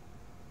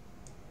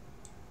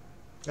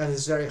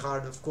it's very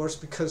hard, of course,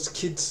 because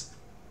kids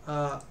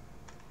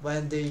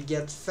when they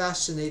get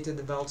fascinated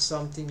about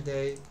something,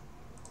 they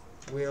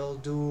will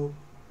do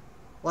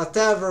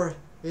whatever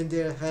in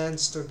their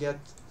hands to get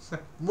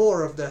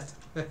more of that.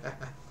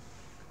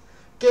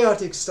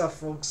 Chaotic stuff,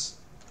 folks.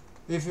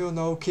 If you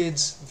know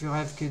kids, if you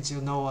have kids,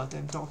 you know what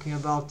I'm talking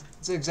about.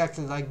 It's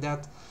exactly like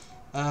that.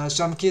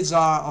 Some kids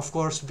are, of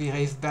course,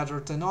 behave better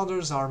than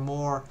others, are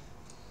more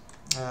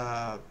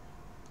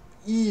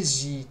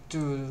easy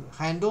to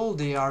handle.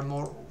 They are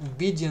more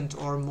obedient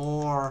or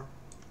more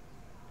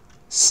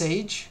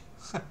sage,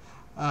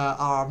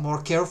 are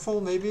more careful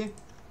maybe.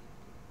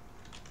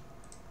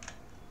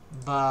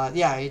 But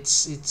yeah,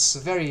 it's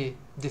very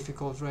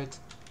difficult, right?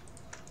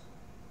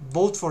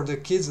 Both for the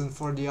kids and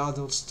for the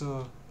adults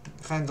to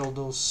handle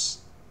those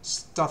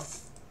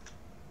stuff.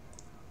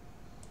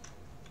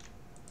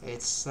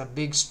 It's a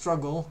big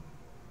struggle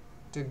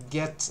to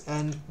get,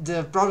 and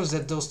the problem is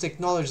that those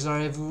technologies are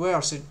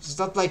everywhere, so it's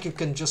not like you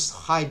can just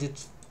hide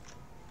it.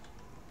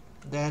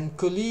 Then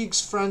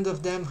colleagues, friends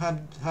of them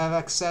have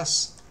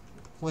access.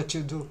 What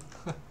you do?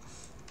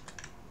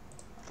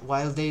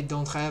 While they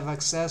don't have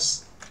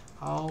access,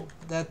 how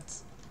that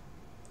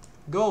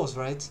goes,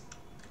 right?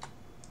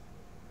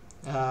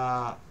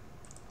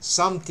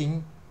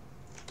 Something,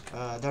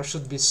 there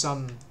should be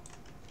some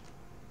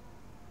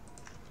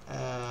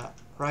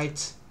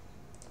right.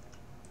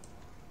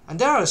 And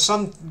there are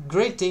some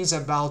great things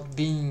about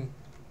being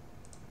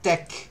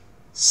tech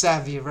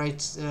savvy, right?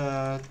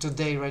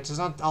 Today, right? It's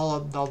not all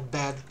about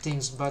bad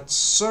things, but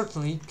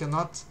certainly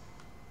cannot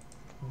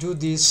do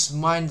this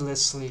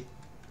mindlessly.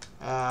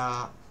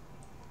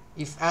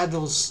 If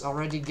adults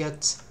already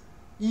get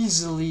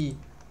easily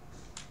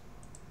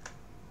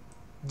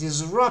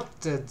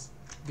disrupted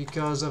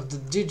because of the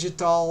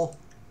digital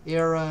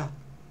era,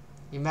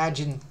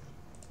 imagine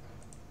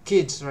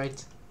kids,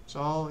 right?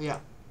 So yeah,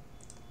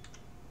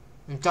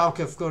 I'm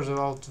talking, of course,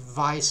 about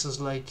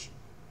vices like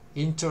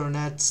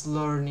internet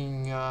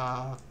learning,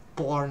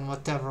 porn,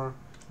 whatever,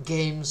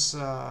 games,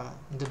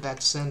 in the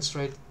bad sense,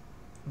 right?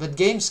 But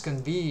games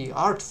can be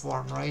art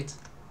form, right?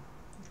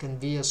 Can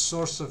be a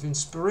source of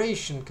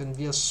inspiration, can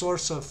be a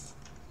source of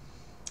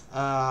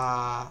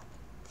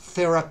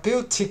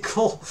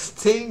therapeutical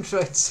things,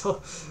 right? So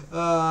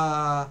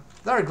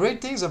there are great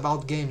things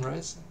about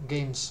games.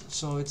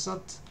 So it's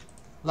not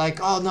like,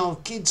 oh no,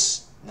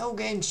 kids, no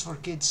games for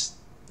kids,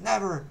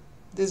 never.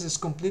 This is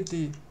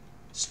completely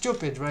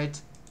stupid,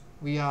 right?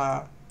 We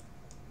are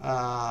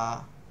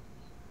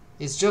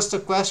it's just a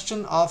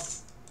question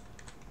of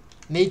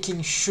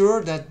making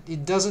sure that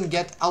it doesn't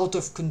get out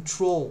of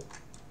control.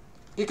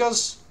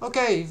 Because,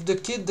 okay, if the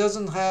kid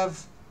doesn't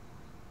have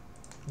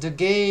the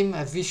game,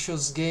 a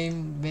vicious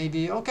game,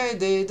 maybe okay,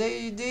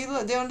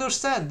 they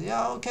understand.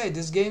 Yeah, okay,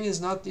 this game is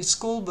not, it's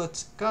cool,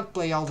 but can't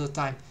play all the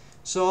time.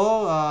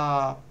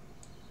 So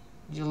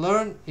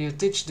you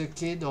teach the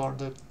kid, or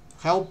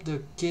help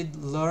the kid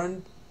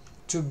learn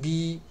to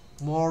be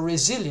more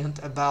resilient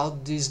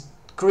about these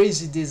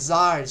crazy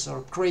desires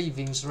or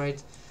cravings,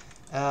 right?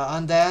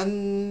 And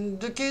then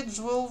the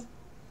kids will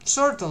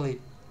certainly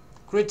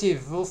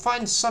creative will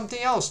find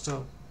something else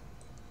to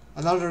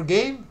another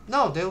game.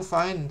 No, they'll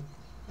find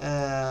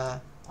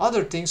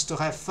other things to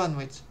have fun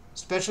with,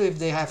 especially if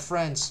they have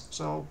friends.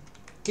 So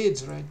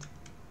kids, right?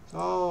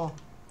 So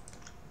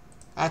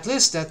at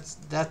least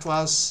that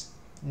was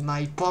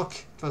my epoch.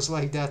 It was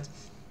like that.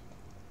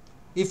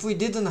 If we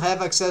didn't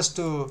have access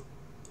to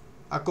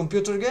a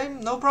computer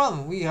game, no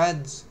problem. We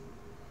had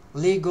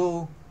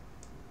Lego,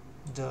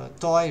 the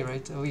toy,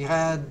 right? We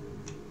had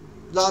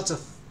lots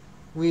of.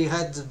 We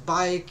had the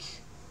bike.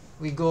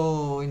 We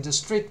go in the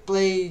street,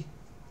 play,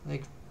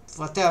 like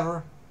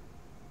whatever.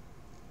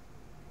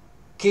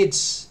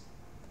 Kids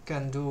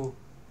can do,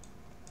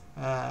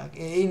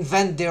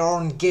 invent their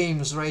own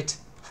games, right?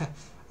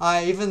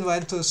 I even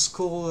went to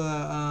school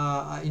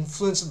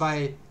influenced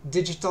by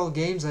digital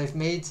games. I've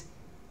made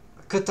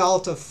a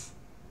cutout of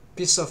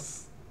piece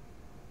of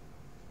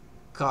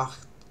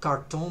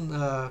cartoon,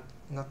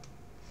 not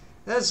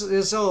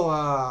that's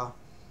so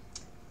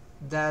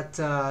that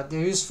they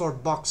use for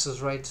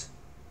boxes, right?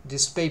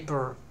 This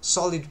paper,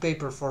 solid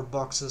paper for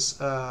boxes,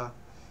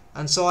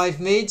 and so I've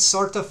made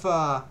sort of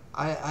a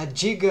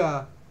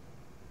Giga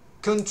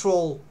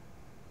control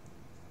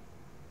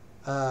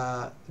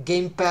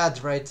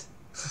gamepad, right?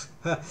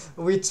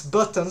 With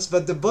buttons,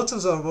 but the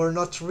buttons were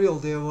not real.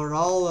 They were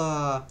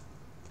all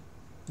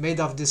made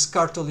of this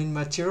cartolene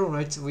material,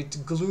 right?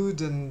 With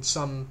glued and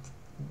some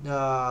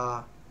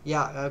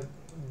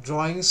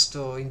drawings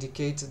to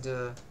indicate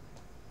the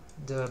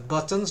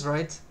buttons,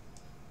 right?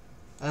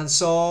 And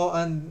so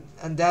and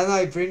then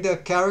I bring the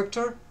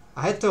character.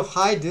 I had to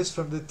hide this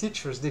from the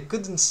teachers. They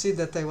couldn't see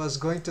that I was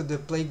going to the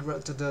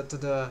playground, to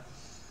the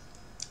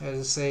how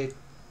to say,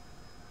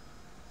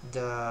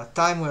 the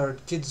time where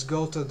kids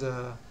go to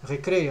the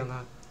recreo,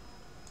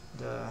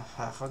 the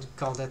how do you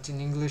call that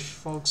in English,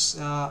 folks?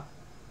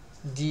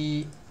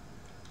 The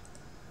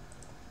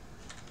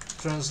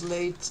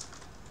translate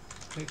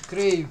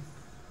recreo.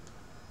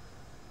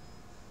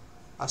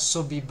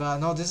 Asobiba.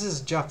 No, this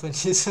is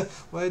Japanese.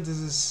 Why this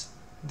is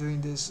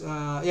doing this?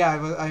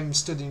 Yeah, I'm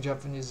studying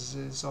Japanese,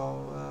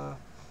 so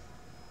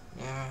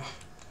yeah,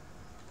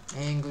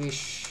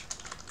 English.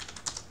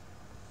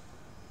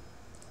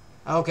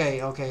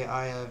 Okay,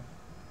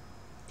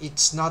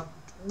 it's not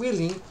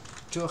willing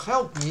to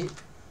help me.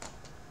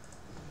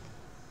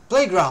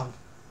 Playground.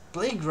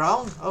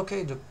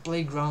 Okay, the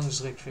playground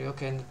is recreation.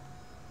 Okay,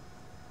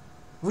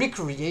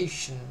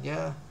 recreation.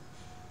 Yeah,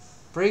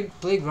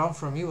 playground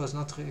for me was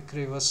not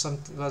recreation.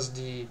 Was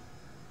the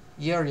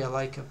area,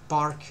 like a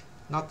park,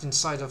 not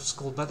inside of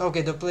school. But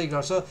okay, the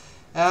playground. So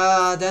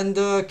then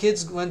the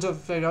kids went to the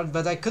playground,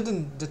 but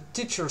the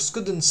teachers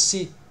couldn't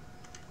see.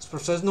 Os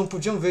professores não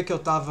podiam ver que eu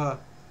estava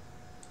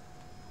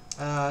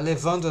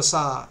levando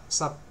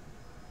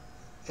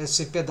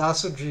esse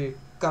pedaço de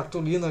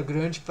cartolina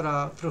grande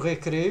para o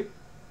recreio,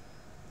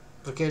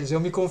 porque eles iam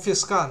me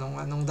confiscar,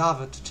 não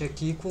dava, tu tinha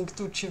que ir com o que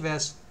tu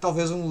tivesse,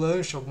 talvez um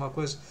lanche, alguma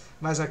coisa,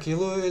 mas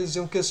aquilo eles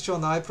iam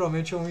questionar e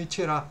provavelmente iam me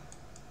tirar.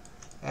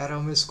 Era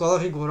uma escola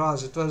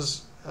rigorosa. It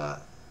was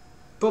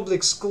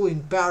public school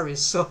in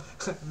Paris, so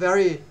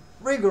very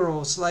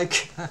rigorous,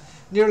 like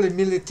nearly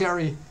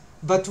military,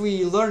 but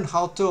we learned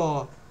how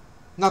to,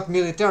 not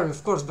military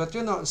of course, but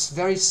you know, it's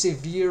very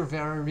severe,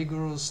 very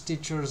rigorous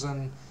teachers,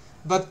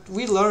 but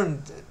we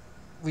learned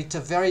with a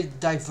very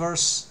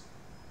diverse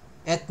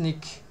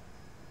ethnic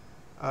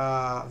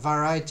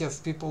variety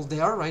of people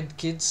there, right?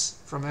 Kids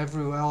from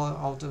everywhere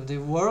out of the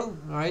world,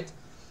 right?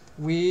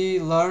 We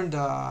learned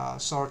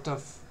sort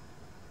of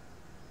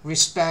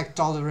respect,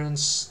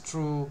 tolerance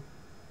through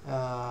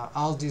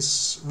all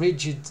this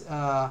rigid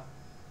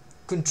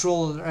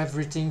control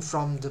everything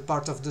from the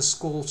part of the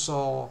school.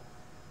 So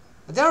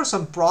there are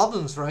some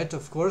problems, right,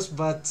 of course,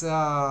 but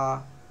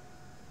to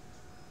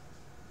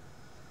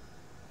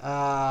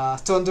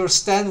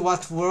understand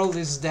what world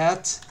is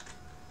that,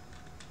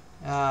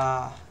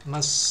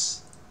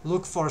 must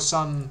look for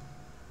some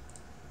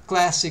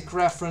classic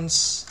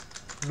reference,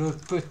 Le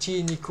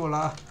Petit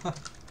Nicolas.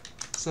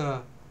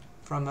 So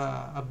from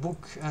a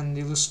book and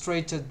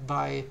illustrated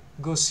by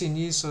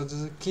Goscinny. So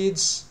the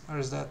kids, where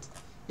is that?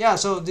 Yeah,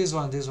 so this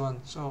one,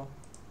 so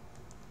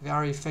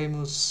very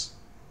famous.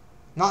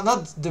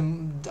 Not the,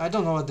 I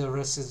don't know what the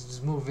rest is,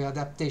 this movie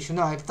adaptation.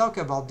 No, I talk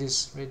about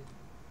this, right?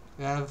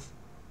 We have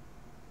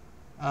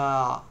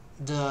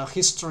the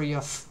history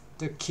of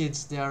the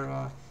kids. There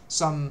are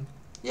some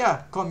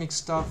comic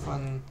stuff,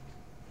 and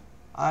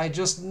I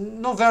just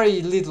know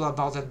very little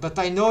about it, but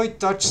I know it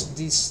touched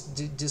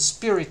the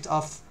spirit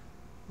of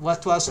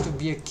what was to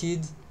be a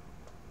kid,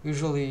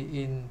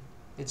 usually in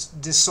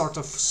this sort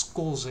of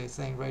schools, I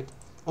think, right?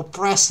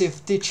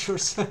 oppressive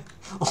teachers.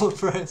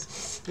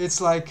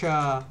 It's like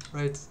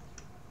right.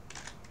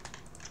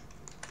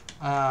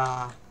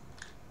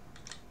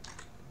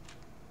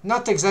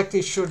 Not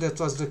exactly sure that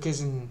was the case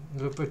in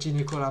Le Petit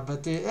Nicolas,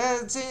 but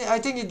I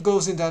think it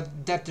goes in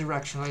that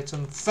direction, right?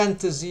 Some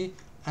fantasy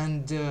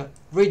and the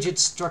rigid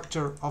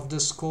structure of the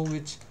school,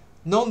 which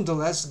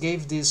nonetheless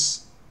gave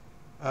this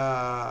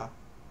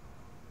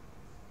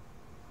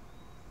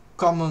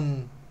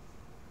common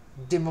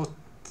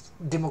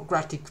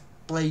democratic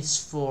place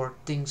for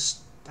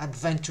things,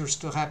 adventures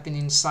to happen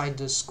inside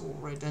the school,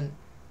 right?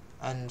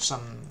 And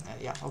some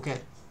yeah,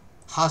 okay,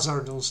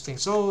 hazardous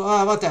things.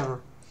 So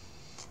whatever.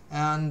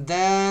 And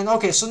then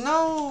okay, so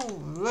now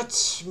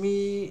let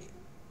me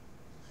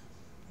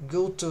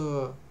go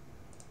to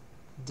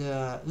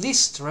the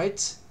list,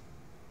 right?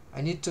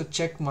 I need to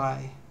check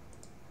my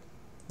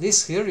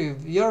list here.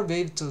 You're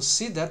able to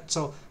see that.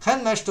 So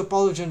hand mesh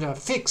topology and they're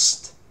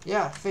fixed.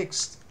 Yeah,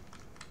 fixed.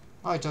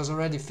 Oh, it was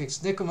already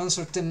fixed.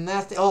 Necromancer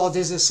thematic. Oh,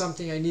 this is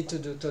something I need to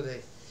do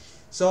today.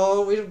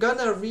 So we're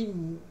gonna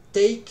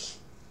retake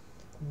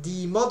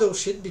the model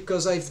sheet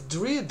because I've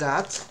drawn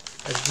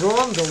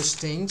those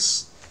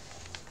things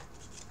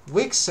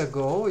weeks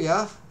ago,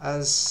 yeah,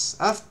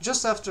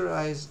 just after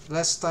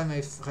last time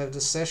I have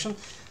the session.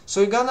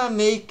 So we're gonna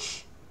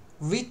make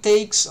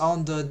retakes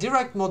on the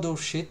direct model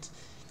sheet,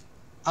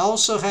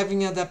 also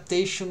having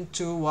adaptation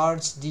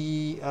towards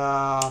the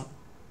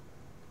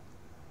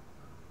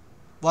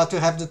what we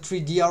have the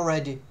 3D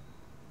already,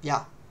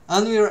 yeah,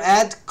 and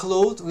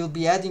we'll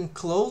be adding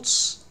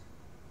clothes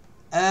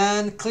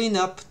and clean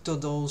up to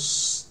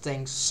those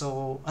things.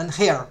 So, and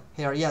hair,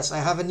 yes, I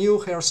have a new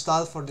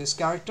hairstyle for this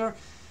character.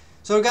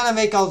 So we're gonna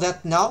make all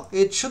that now.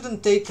 It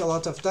shouldn't take a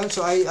lot of time,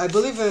 so I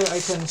believe I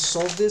can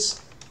solve this.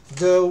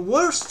 The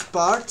worst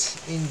part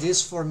in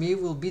this for me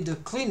will be the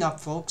cleanup,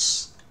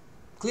 folks.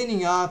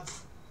 Cleaning up,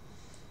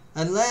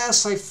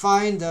 unless I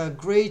find a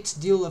great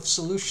deal of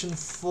solution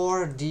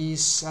for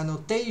these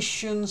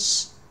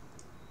annotations.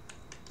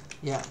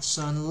 Yeah,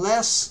 so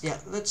unless, yeah,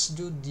 let's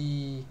do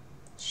the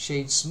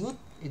shade smooth.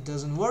 It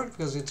doesn't work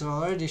because it's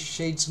already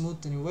shade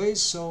smooth anyway.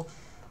 So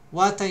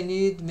what I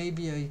need,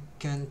 maybe I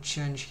can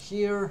change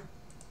here.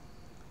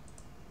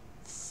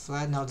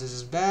 Flat, now this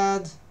is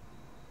bad.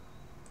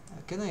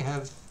 Can I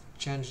have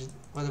changed it?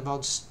 What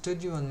about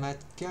studio and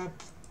matcap?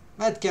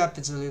 Matcap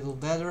is a little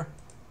better.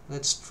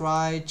 Let's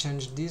try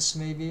change this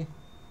maybe.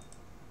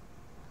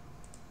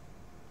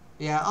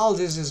 Yeah, all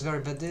this is very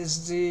bad.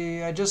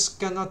 I just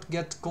cannot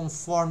get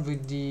conformed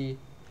with the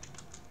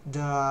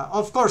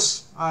of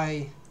course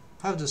I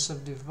have the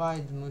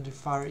subdivide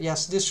modifier.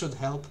 Yes, this should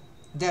help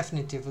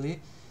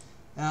definitively.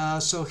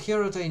 So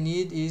here what I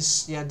need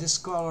is, yeah, this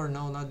color.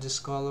 No, not this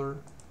color.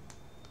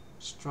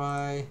 Let's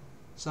try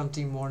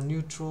something more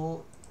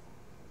neutral.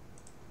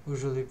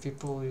 Usually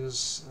people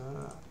use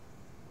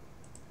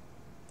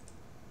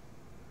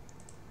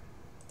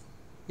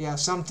yeah,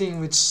 something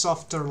with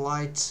softer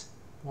light,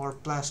 more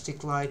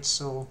plastic light.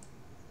 So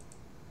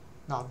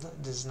no,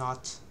 this is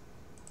not,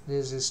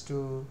 this is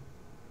too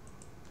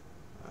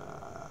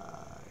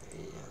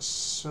yes,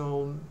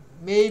 so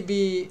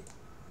maybe,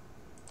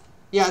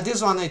 yeah,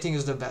 this one I think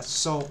is the best.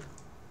 So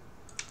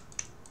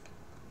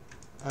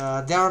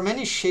there are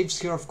many shapes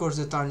here, of course,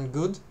 that aren't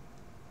good,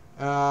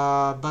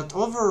 but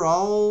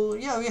overall,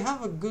 yeah, we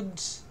have a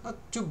good, not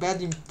too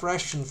bad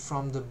impression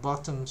from the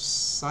bottom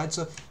side.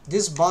 So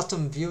this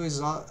bottom view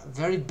is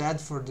very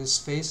bad for this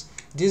face.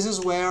 This is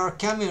where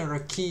camera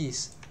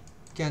keys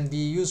can be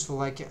useful.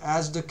 Like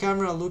as the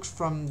camera looks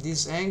from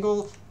this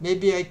angle,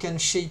 maybe I can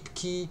shape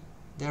key.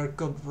 There are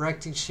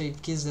correcting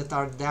shape keys that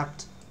are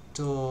adapted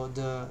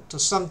to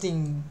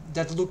something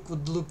that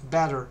would look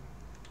better.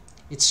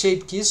 It's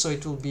shape keys, so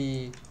it will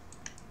be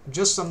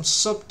just some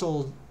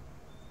subtle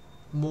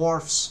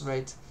morphs,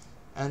 right,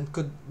 and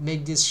could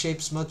make these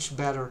shapes much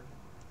better.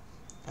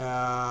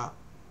 And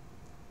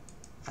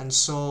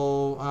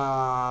so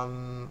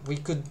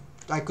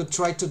I could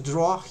try to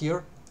draw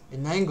here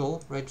an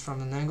angle, right,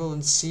 from an angle,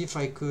 and see if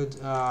I could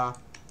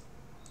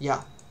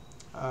yeah,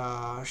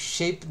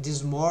 shape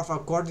this morph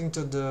according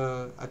to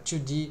the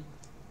 2D.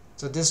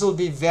 So this will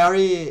be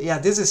very, yeah,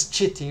 this is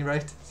cheating,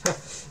 right?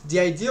 The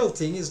ideal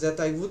thing is that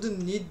I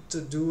wouldn't need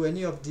to do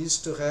any of this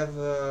to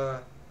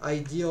have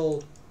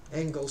ideal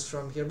angles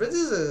from here, but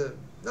this is a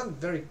not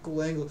very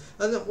cool angle.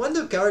 And when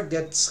the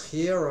character gets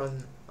hair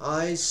on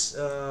eyes,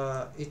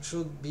 it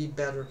should be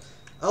better.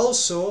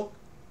 Also,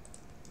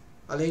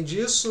 além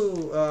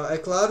disso, é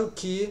claro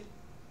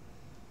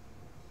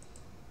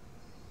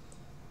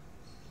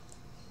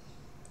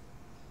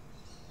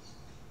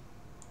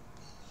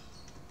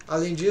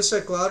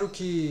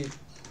que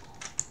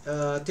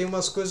tem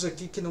umas coisas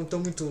aqui que não estão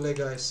muito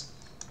legais.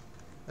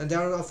 And there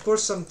are, of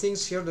course, some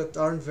things here that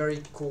aren't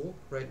very cool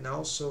right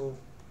now. So,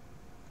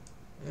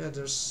 yeah,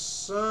 there's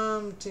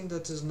something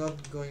that is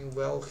not going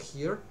well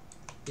here.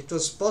 It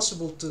was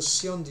possible to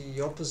see on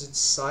the opposite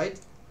side.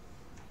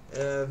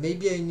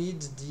 Maybe I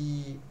need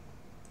the...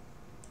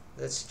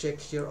 Let's check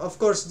here. Of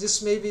course,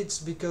 this maybe it's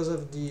because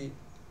of the...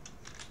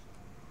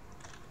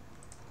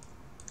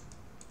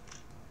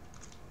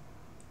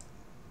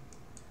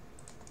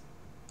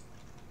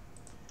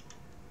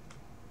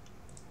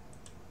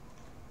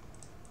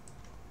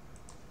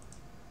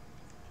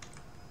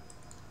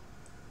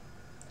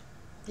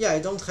 yeah, I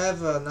don't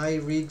have an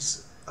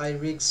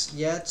iRigs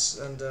yet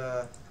and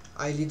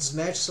eyelids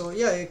match, so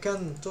yeah, I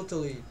can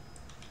totally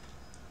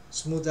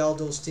smooth out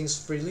those things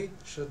freely.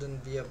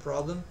 Shouldn't be a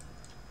problem.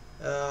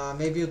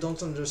 Maybe you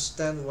don't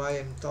understand why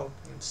I'm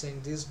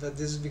saying this, but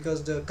this is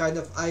because the kind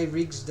of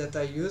iRigs that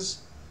I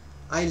use,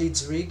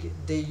 eyelids rig,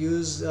 they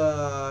use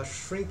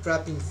shrink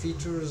wrapping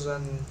features,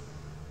 and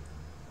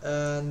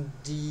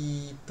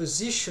the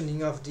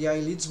positioning of the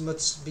eyelids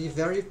must be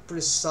very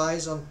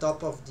precise on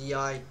top of the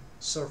eye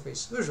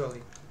surface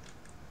usually.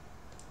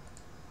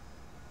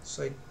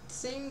 So I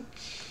think,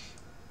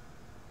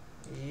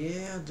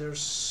 yeah, there's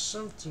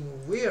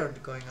something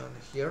weird going on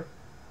here.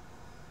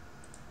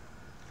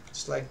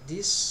 It's like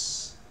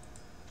this.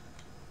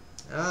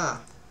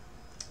 Ah,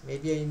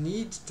 maybe I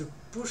need to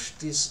push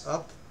this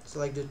up. It's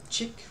like the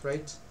cheek,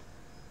 right?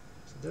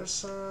 So there's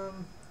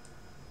some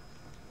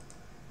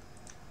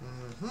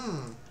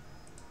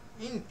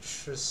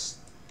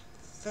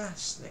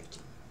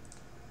fascinating,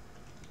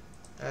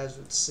 as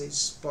would say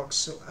Spock.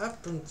 So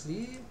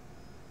apparently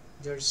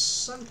there's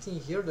something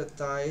here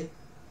that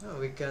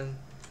we can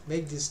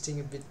make this thing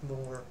a bit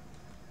more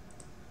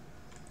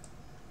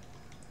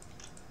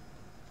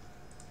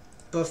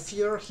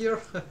puffier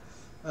here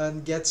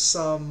and get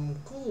some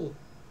cool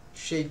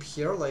shape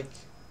here, like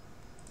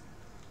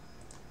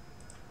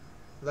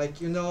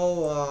you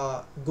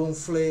know,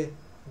 gonfler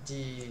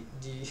the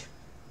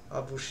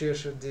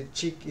bochecha, the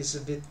cheek is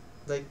a bit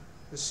like,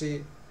 you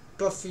see,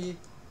 puffy.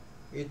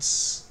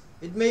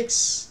 It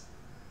makes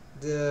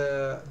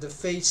the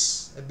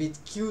face a bit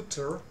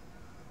cuter,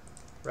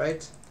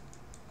 right?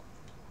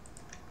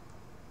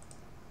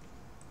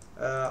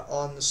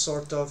 On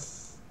sort of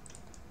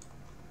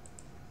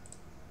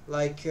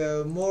like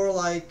more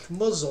like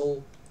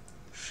muzzle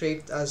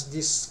shaped, as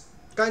this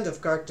kind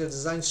of character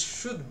designs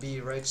should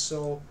be, right?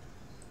 So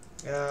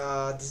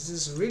this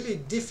is really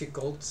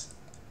difficult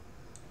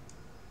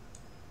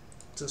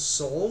to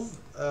solve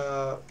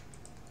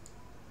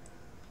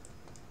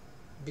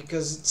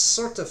because it's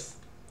sort of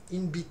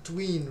in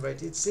between,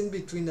 right? It's in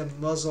between a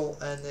muzzle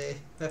and a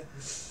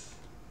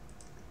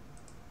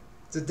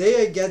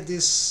today I get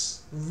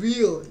this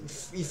real,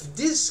 if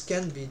this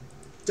can be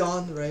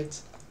done right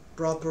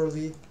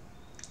properly.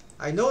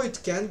 I know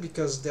it can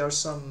because there are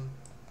some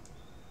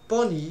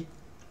pony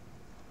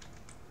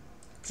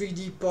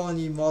 3D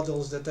pony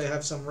models that I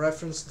have some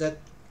reference that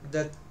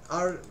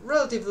are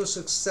relatively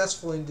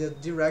successful in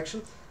that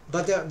direction,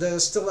 but the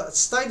still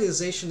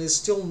stylization is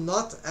still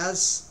not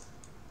as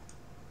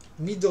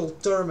middle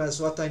term as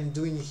what I'm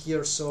doing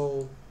here.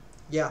 So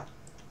yeah,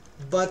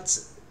 but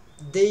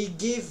they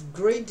give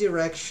great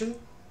direction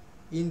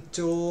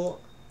into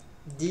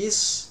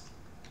this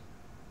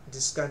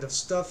kind of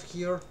stuff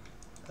here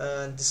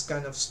and this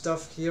kind of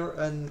stuff here,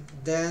 and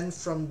then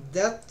from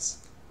that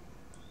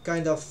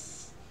kind of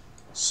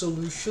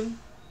solution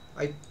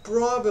I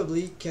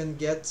probably can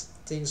get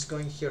things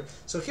going here.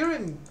 So here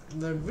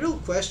the real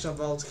question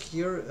about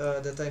here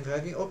that I'm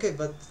having, okay,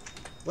 but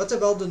what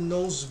about the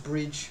nose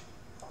bridge?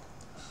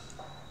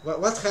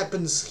 What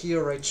happens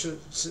here, right? Should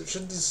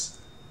this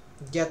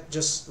get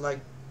just like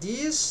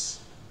this,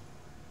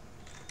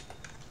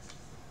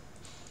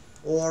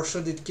 or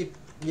should it keep,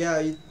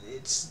 yeah,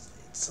 it's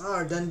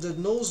hard. Then the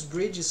nose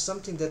bridge is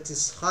something that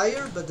is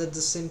higher, but at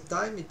the same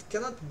time it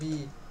cannot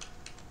be,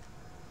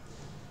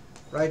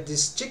 right?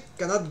 This chick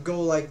cannot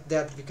go like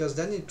that, because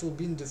then it will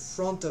be in the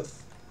front of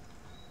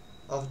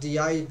the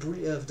eye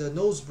of the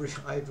nose bridge,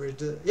 eye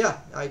bridge,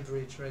 eye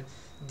bridge, right?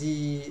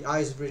 The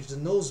eyes bridge, the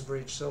nose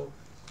bridge. So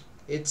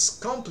it's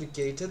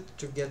complicated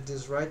to get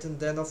this right, and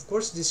then of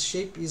course this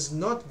shape is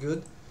not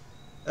good.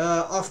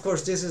 Of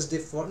course this is the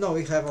no,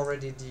 we have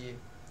already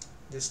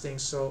this thing.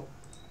 So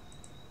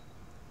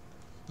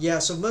yeah,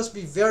 so must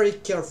be very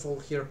careful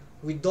here.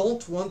 We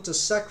don't want to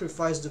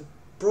sacrifice the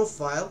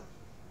profile,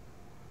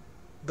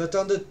 but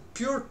on the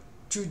pure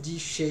 2D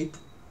shape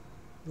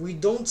we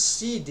don't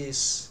see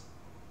this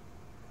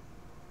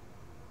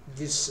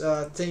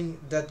thing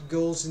that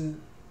goes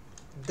in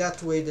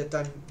that way that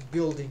I'm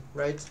building,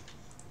 right?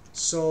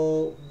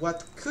 So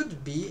what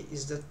could be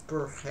is that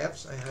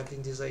perhaps I have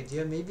in this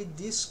idea, maybe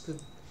this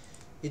could,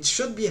 it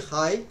should be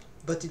high,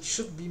 but it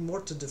should be more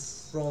to the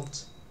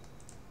front.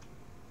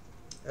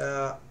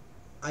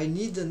 I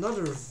need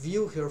another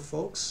view here,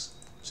 folks.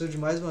 Preciso de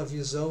mais uma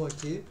visão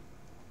aqui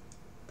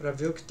para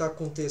ver o que está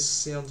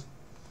acontecendo.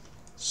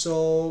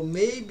 So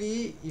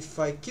maybe if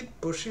I keep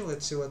pushing,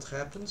 let's see what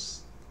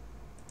happens.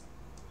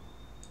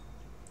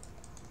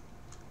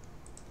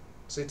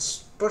 So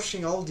it's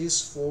pushing all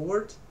this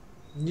forward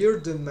near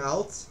the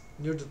mouth,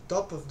 near the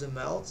top of the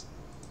mouth,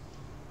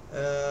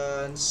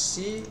 and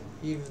see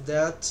if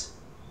that,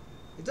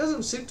 it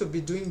doesn't seem to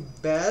be doing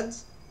bad.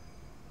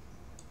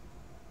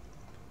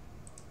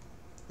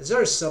 It's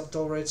very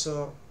subtle, right?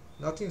 So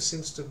nothing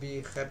seems to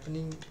be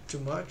happening too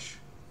much.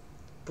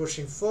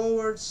 Pushing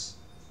forwards.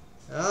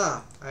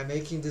 I'm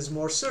making this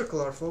more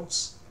circular,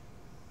 folks.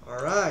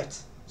 Alright,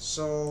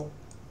 so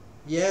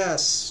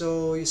yes,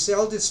 so you see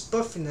all this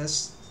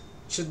puffiness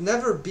should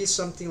never be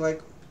something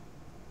like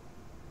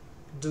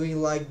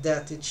doing like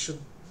that. It should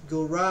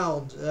go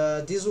round.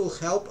 This will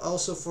help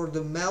also for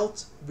the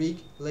melt rig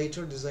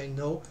later, this I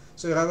know.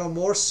 So you have a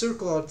more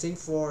circular thing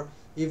for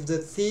if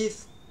the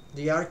teeth,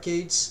 the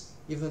arcades,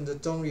 even the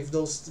tongue, if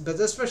those, but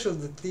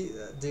especially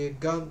the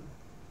gun,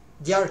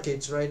 the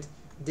arcades, right?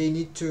 They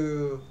need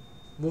to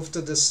move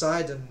to the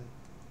side, and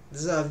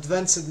this is an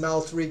advanced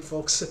melt rig,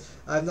 folks.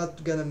 I'm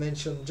not gonna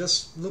mention.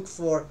 Just look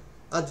for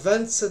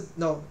advanced.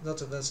 No,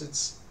 not advanced.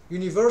 It's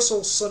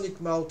universal sonic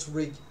melt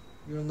rig.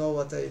 You know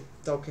what I'm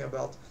talking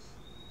about.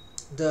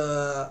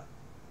 The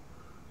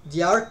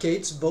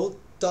arcades, both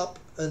top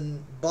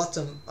and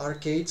bottom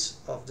arcades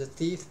of the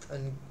teeth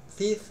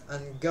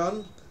and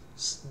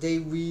guns, they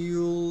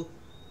will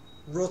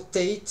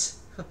rotate.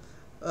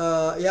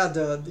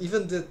 Yeah,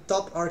 even the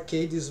top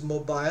arcade is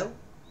mobile.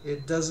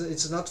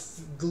 It's not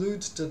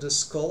glued to the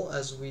skull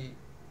as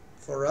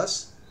for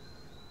us.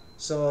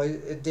 So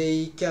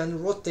they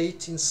can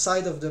rotate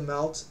inside of the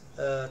mouth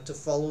to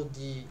follow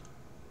the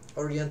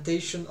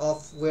orientation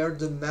of where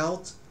the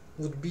mouth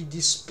would be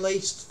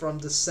displaced from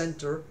the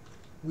center.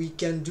 We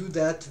can do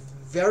that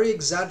very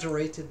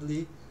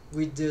exaggeratedly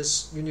with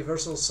this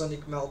universal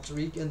sonic mouth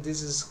rig, and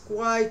this is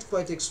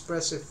quite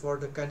expressive for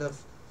the kind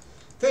of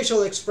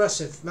facial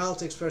expressive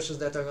mouth expressions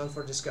that I want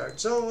for this character.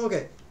 So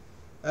okay,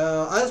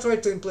 I'll try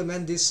to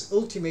implement this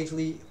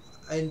ultimately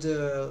in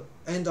the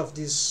end of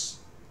this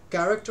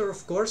character,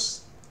 of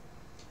course.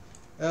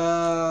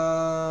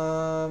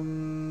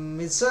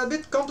 It's a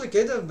bit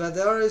complicated, but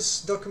there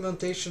is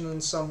documentation in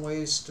some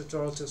ways,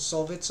 tutorial to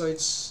solve it. So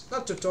it's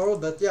not tutorial,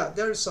 but yeah,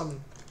 there is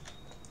some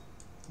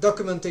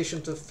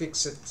documentation to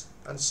fix it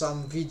and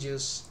some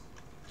videos,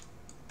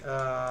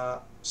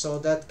 so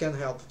that can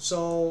help.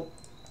 So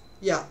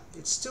yeah,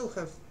 it still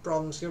have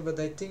problems here, but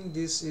I think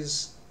this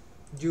is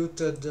due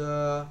to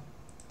the,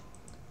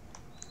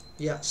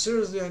 yeah,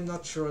 seriously I'm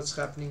not sure what's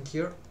happening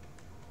here.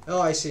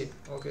 Oh, I see.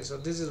 Okay, so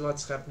this is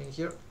what's happening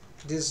here.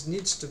 This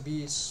needs to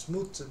be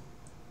smoothed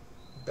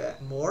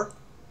more,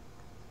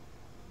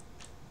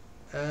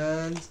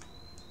 and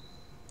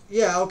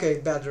yeah, okay,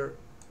 better,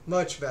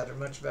 much better,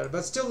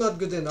 but still not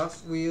good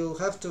enough. We'll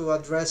have to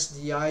address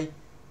the eye,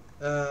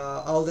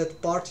 all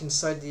that part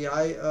inside the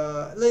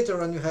eye.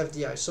 Later on you have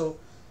the eye. So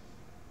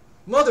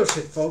mother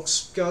shit,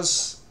 folks,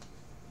 because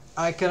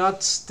I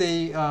cannot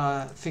stay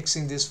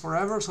fixing this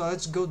forever, so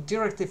let's go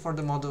directly for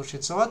the model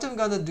sheet. So what I'm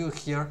gonna do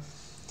here,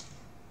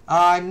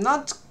 I'm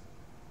not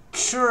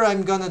sure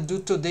I'm gonna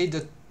do today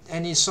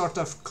any sort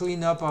of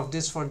cleanup of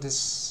this for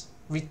this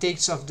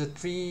retakes of the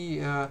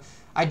tree.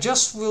 I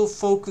just will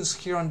focus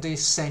here on the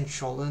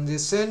essential, and the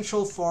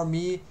essential for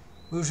me,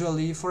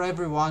 usually for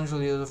everyone,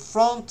 usually the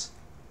front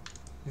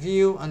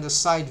view and the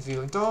side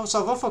view. Então eu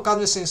só vou focar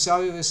no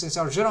essencial, e o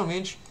essencial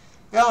geralmente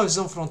é uma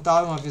visão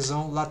frontal e uma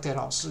visão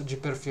lateral de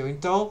perfil.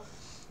 Então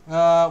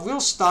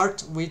we'll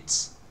start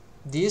with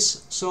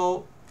this.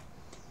 So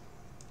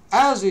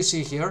as we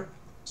see here,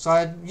 so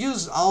I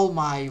use all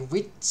my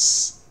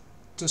wits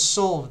to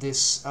solve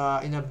this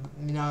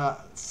in a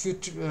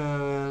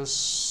future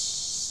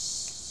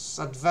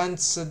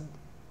advanced,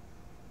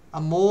 a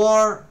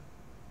more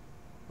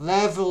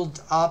leveled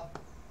up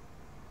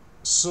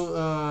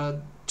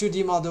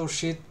 2D model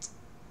sheet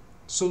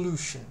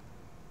solution.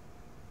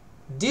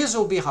 This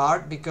will be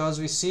hard because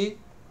we see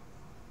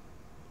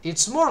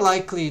it's more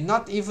likely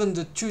not even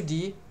the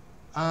 2D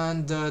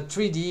and the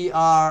 3D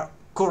are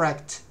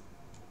correct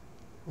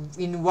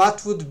in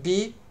what would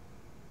be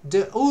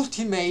the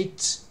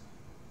ultimate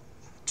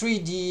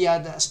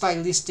 3D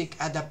stylistic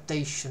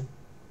adaptation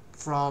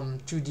from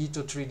 2D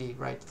to 3D,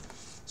 right?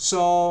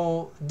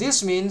 So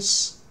this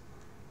means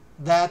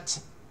that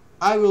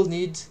I will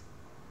need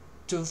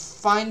to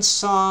find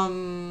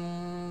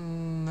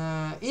some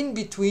in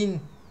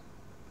between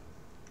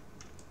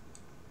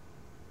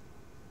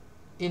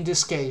in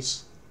this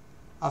case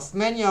of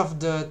many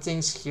of the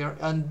things here,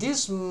 and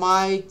this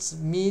might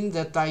mean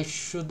that I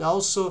should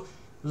also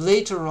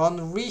later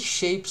on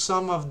reshape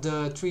some of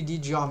the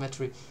 3D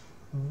geometry,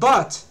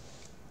 but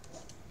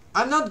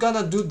I'm not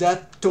gonna do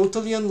that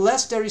totally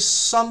unless there is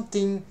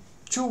something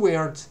too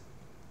weird.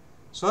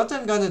 So what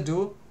I'm gonna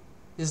do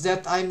is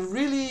that I'm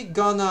really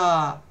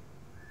gonna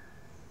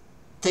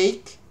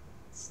take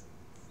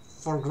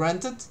for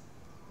granted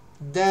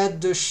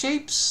that the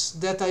shapes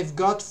that I've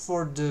got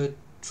for the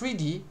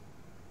 3D,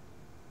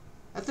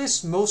 at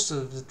least most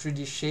of the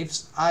 3D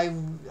shapes,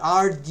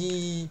 are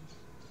the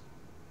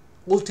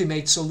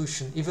ultimate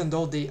solution, even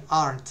though they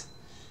aren't.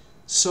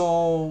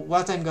 So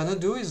what I'm gonna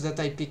do is that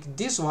I pick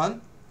this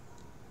one,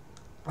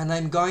 and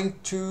I'm going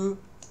to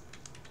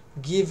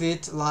give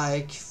it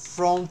like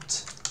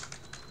front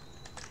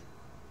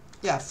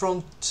and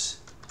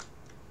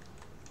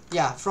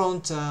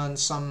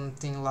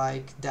something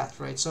like that,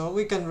 right? So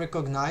we can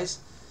recognize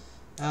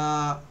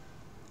I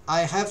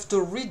have to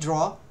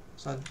redraw,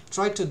 so I'll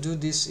try to do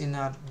this in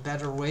a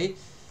better way.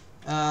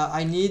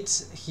 I need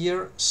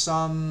here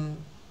some,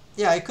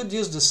 I could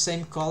use the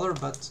same color,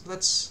 but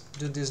let's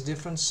do this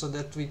different so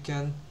that we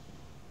can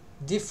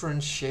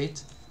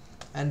differentiate.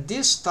 And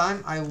this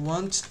time I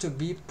want to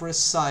be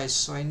precise,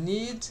 so I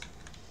need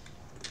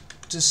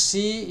to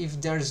see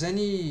if there's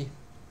any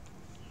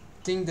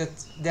thing that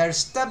there's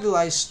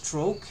stabilized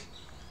stroke,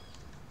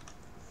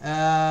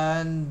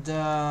 and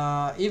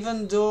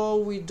even though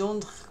we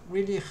don't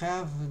really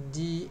have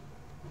the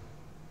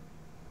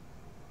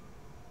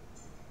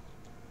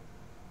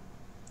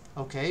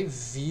okay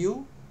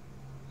view,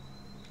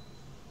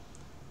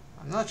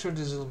 I'm not sure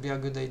this will be a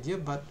good idea,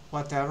 but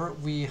whatever.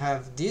 We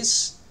have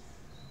this.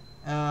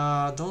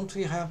 Don't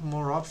we have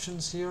more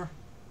options here?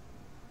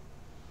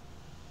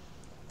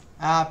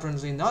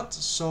 Apparently not.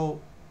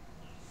 So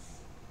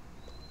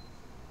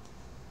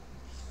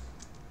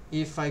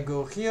if I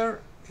go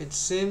here, it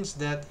seems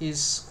that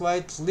is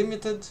quite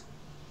limited.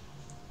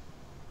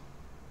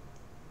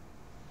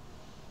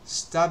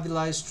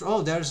 Stabilized.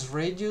 Oh, there's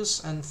radius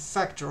and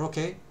factor.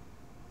 Okay.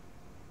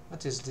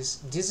 What is this?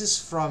 This is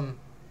from.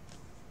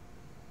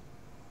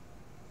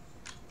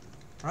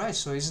 Right.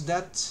 So is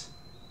that?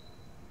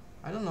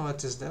 I don't know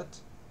what is that.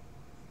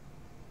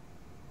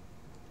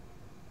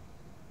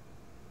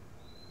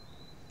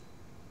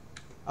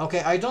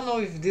 Okay, I don't know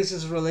if this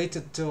is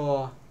related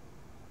to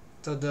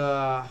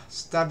the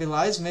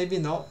stabilize. Maybe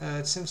no.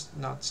 It seems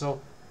not.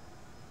 So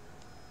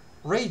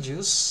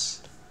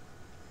radius.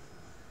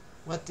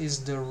 What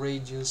is the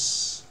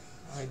radius?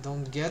 I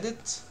don't get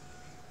it.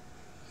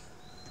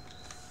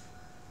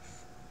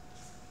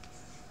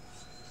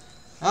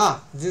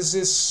 Ah, this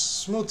is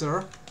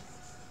smoother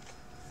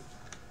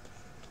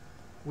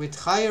with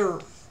higher.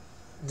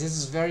 This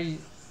is very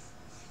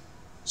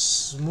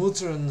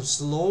smoother and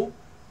slow,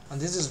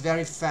 and this is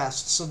very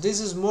fast. So this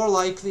is more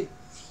likely.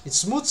 It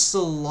smooths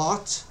a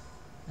lot,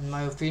 in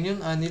my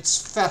opinion, and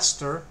it's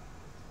faster.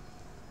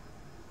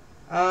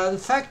 The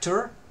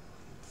factor,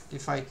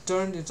 if I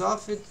turned it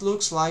off, it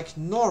looks like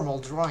normal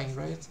drawing,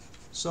 right?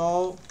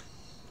 So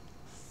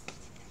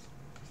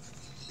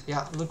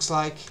yeah, looks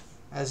like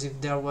as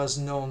if there was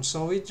none.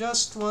 So we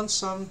just want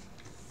some.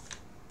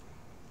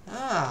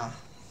 Aha.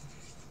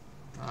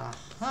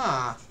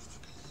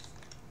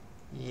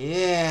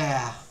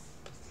 Yeah.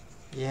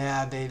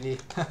 Yeah, baby.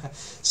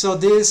 So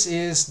this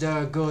is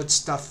the good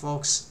stuff,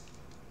 folks.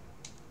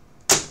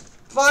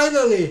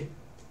 Finally,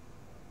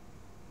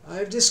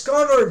 I've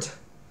discovered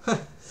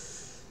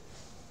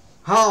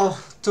how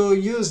to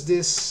use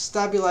this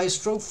stabilized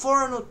stroke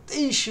for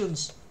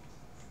annotations.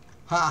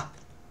 Ha!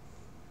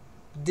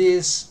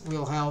 This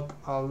will help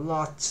a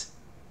lot.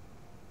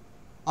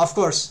 Of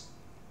course,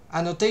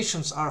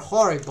 annotations are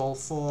horrible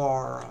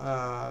for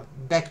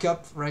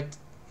backup, right?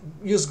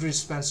 Use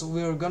grease pencil.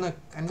 I'm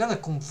gonna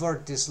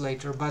convert this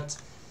later, but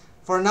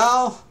for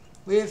now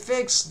we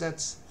fixed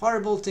that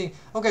horrible thing.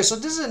 Okay, so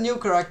this is a new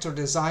character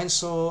design,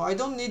 so I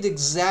don't need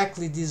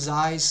exactly these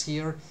eyes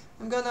here.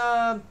 I'm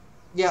gonna,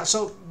 yeah,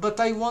 so, but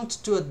I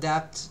want to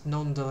adapt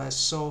nonetheless.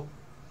 So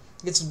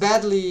it's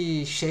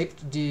badly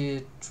shaped,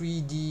 the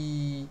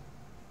 3D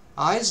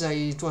eyes.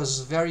 It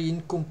was very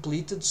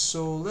incompleted,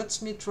 so let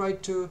me try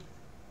to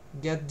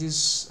get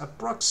this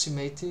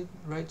approximated,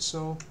 right?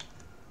 So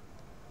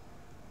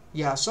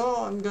yeah, so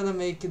I'm gonna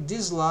make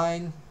this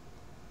line.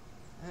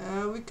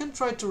 We can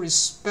try to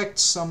respect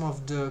some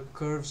of the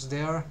curves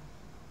there,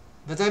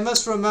 but I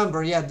must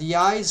remember, yeah, the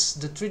eyes,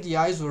 the 3D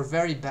eyes were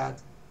very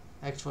bad.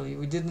 Actually,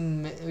 we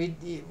didn't.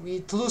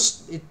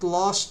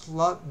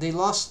 They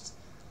lost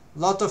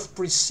lot of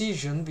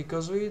precision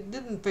because we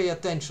didn't pay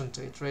attention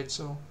to it, right?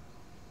 So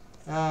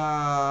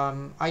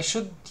I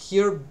should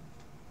here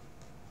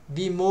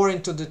be more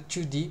into the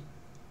 2D.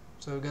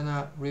 So we're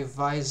gonna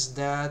revise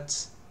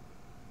that.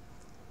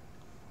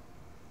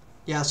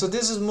 Yeah, so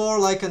this is more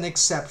like an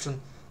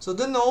exception. So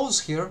the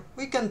nose here,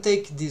 we can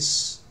take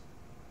this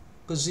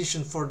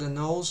position for the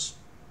nose.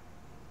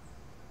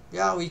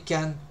 Yeah, we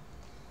can.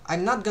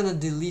 I'm not gonna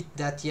delete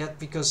that yet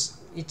because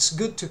it's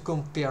good to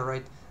compare,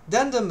 right?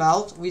 Then the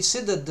mouth, we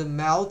see that the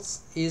mouth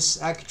is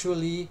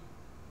actually,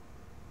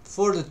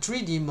 for the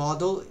 3D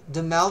model,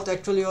 the mouth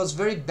actually was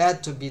very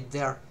bad to be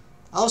there.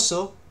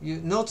 Also,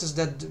 you notice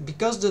that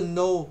because the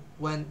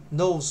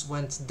nose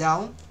went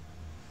down,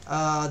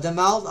 the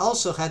mouth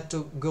also had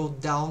to go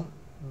down,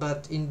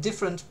 but in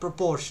different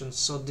proportions.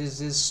 So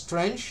this is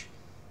strange,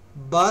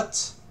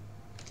 but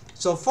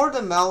so for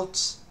the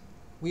mouth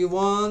we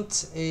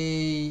want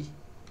a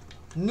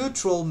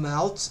neutral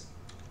mouth,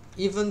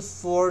 even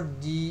for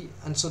the,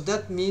 and so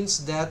that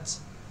means that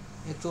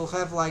it will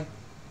have like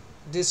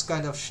this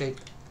kind of shape.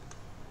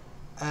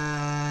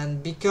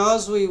 And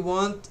because we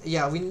want,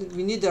 yeah, we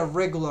need a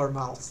regular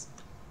mouth.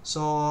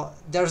 So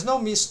there's no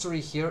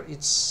mystery here.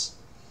 It's,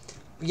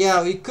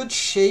 yeah, we could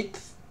shape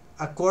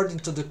according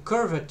to the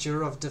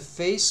curvature of the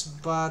face,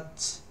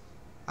 but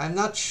I'm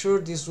not sure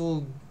this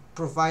will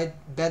provide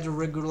better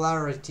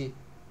regularity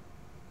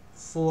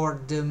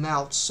for the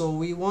mouth. So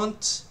we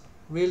want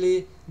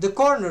really, the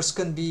corners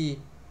can be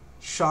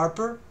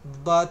sharper,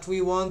 but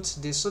we want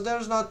this. So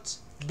there's not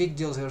big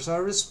deal here. So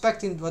I'm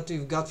respecting what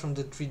we've got from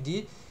the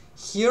 3D.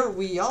 Here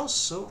we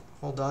also,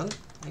 hold on,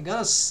 I'm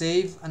gonna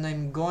save and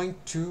I'm going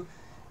to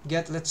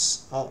get,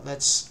 let's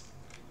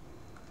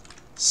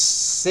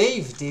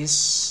save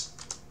this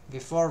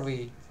before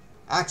we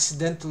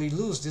accidentally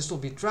lose, this will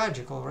be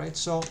tragic, alright?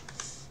 So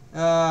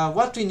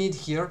what we need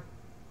here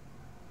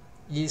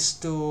is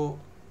to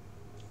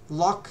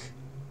lock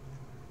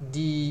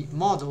the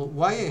model.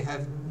 Why I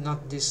have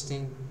not this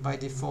thing by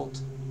default?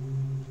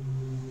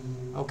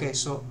 Okay,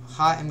 so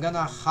I'm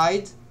gonna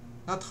hide,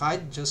 not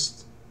hide,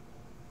 just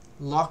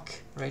lock,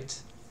 right?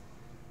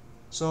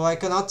 So I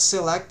cannot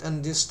select,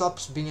 and this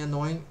stops being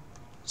annoying.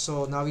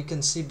 So now we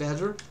can see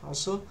better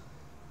also,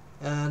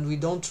 and we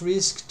don't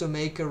risk to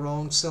make a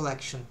wrong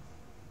selection.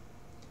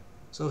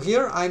 So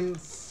here I'm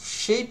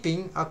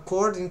shaping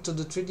according to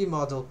the 3D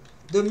model.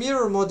 The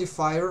mirror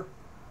modifier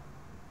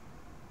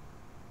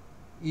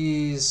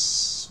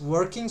is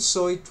working,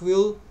 so it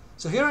will.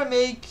 So here I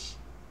make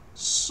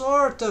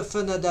sort of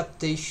an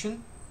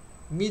adaptation,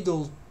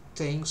 middle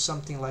thing,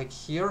 something like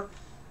here,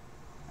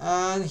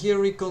 and here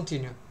we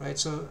continue, right?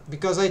 So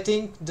because I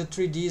think the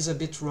 3D is a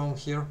bit wrong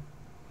here.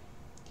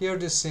 Here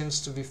this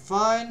seems to be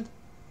fine.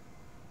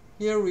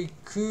 Here we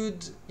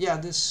could, yeah,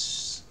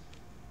 this,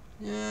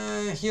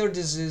 here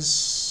this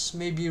is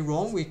maybe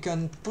wrong. We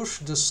can push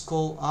the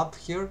skull up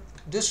here.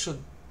 This should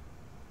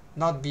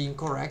not be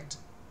incorrect.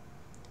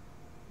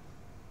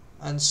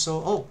 And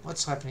so, oh,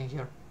 what's happening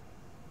here?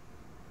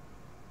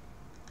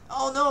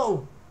 Oh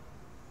no!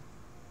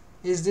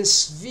 Is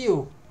this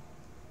view?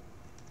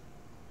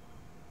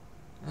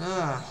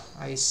 Ah,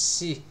 I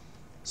see.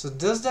 So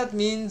does that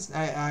mean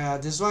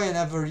this is why I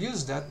never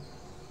used that?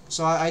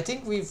 So I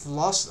think I've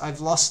lost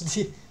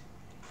the.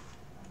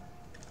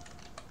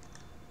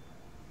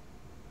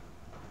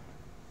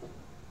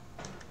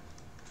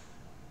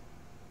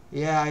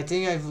 Yeah, I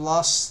think I've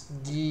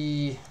lost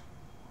the.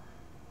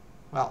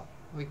 Well,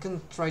 we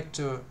can try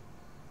to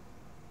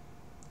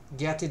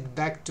get it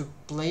back to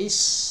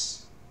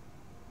place.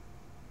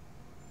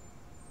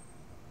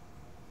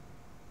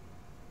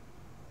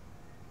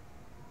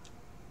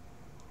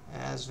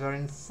 As very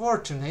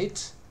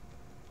unfortunate.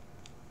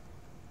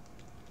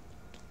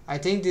 I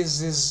think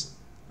this is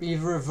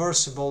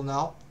irreversible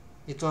now.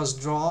 It was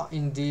drawn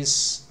in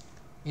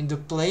the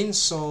plane,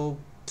 so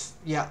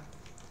yeah.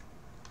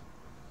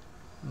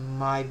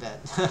 My bad.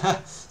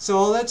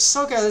 So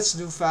let's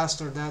do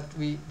faster. That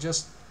we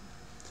just.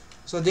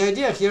 So the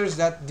idea here is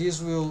that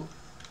this will,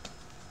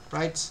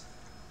 right?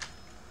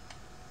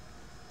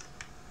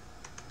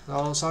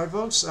 So sorry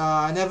folks,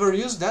 I never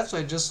used that, so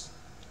I just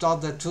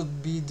thought that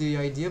would be the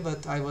idea,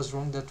 but I was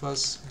wrong. That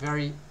was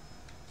very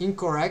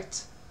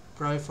incorrect,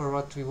 probably for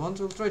what we want.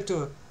 We'll try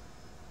to.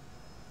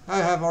 I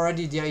have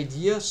already the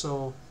idea,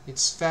 so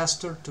it's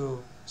faster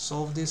to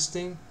solve this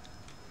thing.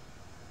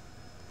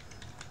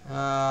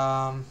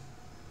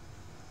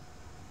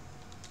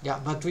 Yeah,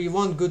 but we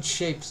want good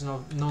shapes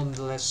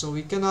nonetheless, so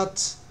we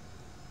cannot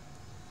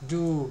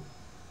do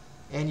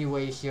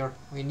anyway here.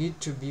 We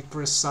need to be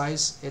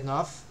precise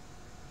enough.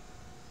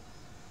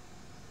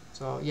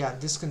 So yeah,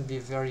 this can be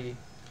very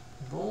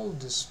bold,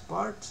 this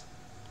part.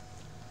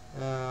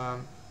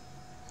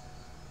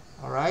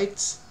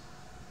 Alright,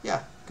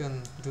 yeah,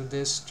 can do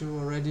this too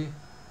already.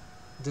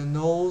 The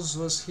nose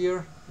was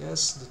here,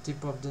 yes, the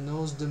tip of the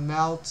nose. The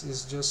mouth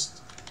is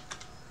just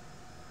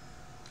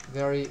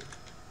very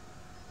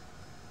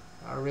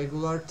a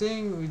regular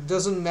thing. It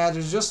doesn't matter,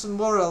 it's just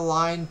more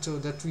aligned to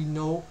that we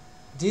know.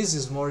 This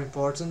is more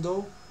important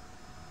though,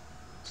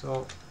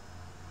 so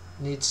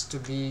needs to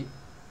be.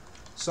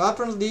 So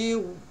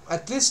apparently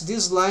at least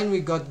this line we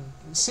got,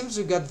 seems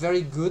we got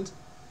very good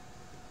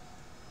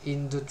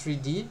in the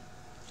 3D.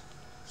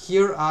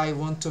 Here I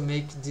want to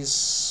make this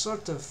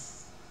sort of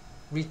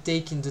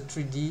retake in the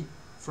 3D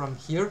from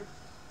here,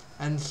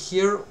 and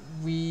here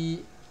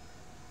we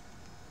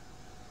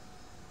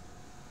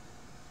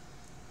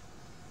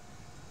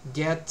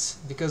get,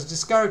 because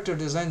this character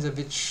design is a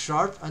bit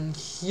sharp, and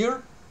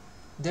here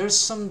there's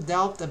some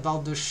doubt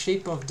about the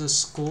shape of the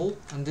skull,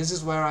 and this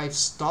is where I've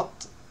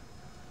stopped.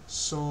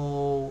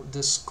 So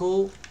the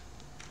skull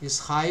is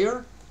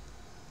higher,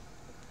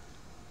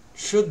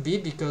 should be,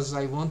 because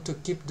I want to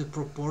keep the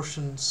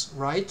proportions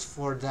right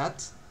for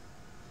that.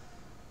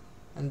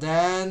 And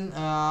then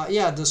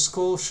yeah, the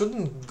skull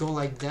shouldn't go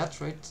like that,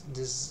 right?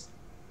 This,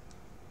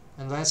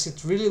 unless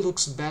it really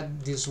looks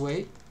bad this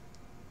way.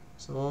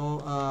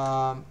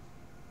 So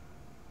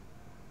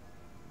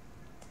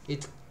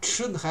it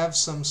should have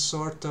some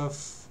sort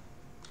of,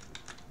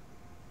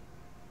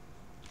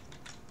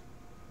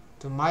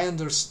 to my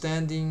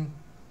understanding,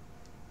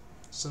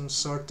 some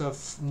sort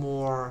of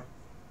more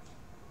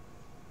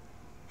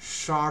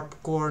sharp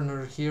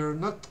corner here.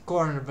 Not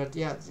corner, but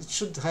yeah, it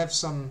should have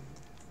some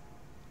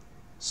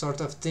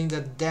sort of thing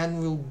that then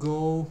will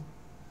go.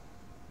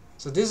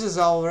 So this is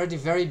already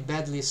very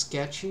badly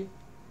sketchy.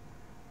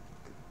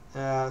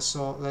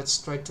 So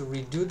let's try to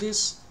redo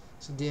this.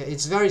 So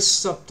it's very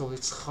subtle,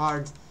 it's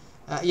hard.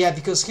 Yeah,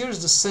 because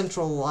here's the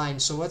central line.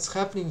 So what's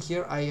happening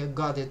here, I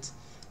got it.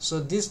 So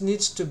this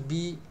needs to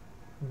be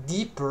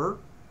deeper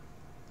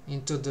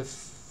into the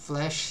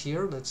flesh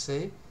here, let's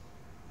say.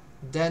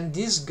 Then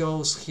this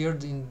goes here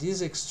in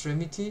this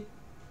extremity,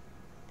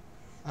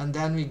 and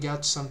then we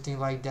got something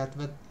like that,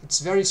 but it's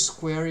very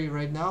squarey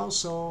right now,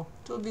 so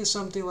it will be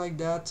something like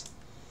that.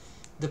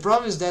 The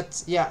problem is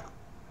that, yeah,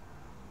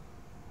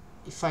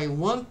 if I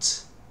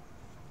want,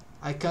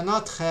 I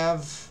cannot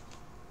have,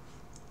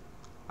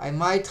 I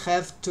might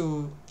have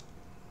to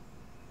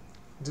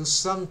do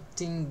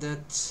something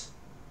that,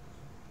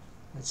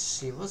 let's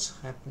see what's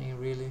happening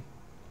really.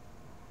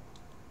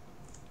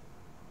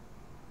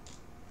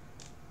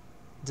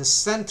 The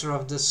center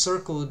of the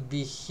circle would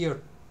be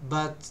here,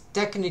 but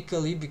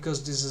technically,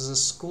 because this is a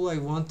school, I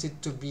want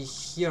it to be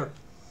here.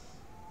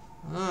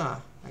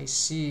 Ah, I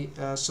see.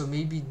 So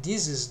maybe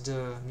this is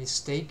the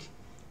mistake.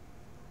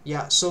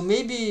 Yeah, so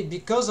maybe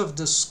because of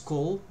the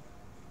skull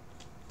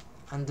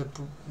and the,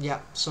 yeah,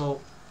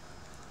 so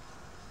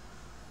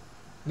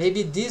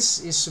maybe this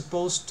is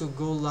supposed to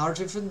go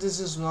large, even this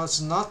is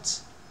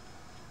not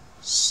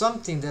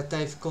something that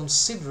I've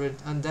considered,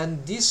 and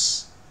then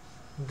this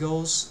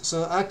goes,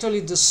 so actually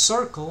the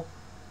circle,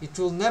 it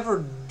will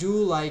never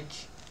do like,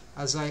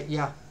 as I,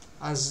 yeah,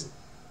 as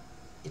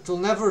it will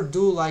never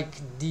do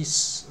like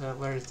this,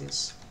 where it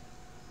is.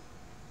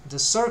 The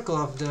circle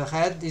of the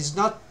head is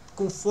not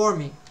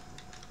conforming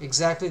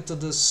exactly to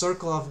the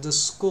circle of the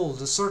skull.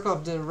 The circle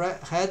of the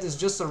head is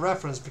just a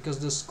reference, because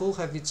the skull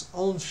have its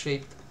own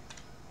shape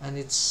and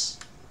it's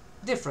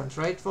different,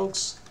 right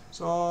folks?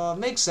 So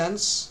makes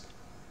sense.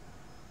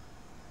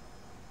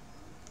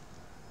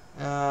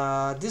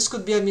 This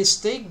could be a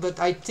mistake, but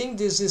I think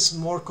this is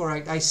more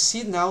correct. I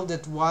see now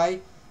that why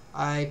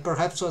I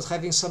perhaps was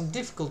having some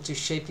difficulty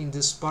shaping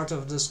this part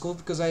of the skull,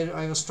 because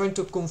I was trying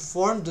to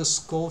conform the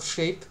skull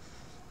shape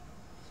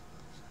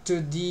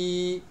to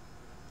the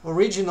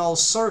original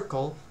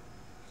circle.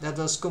 That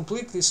was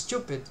completely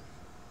stupid,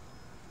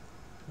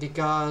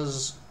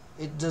 because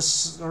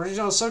this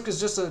original circle is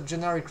just a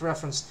generic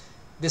reference.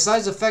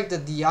 Besides the fact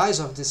that the eyes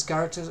of these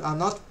characters are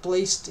not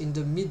placed in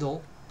the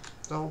middle,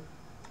 so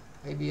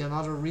maybe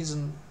another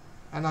reason,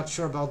 I'm not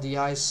sure about the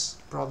eyes,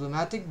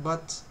 problematic,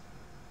 but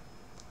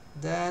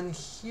then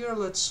here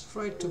let's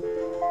try to,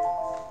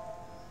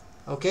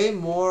 okay,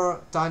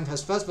 more time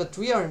has passed, but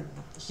we are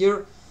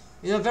here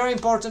in a very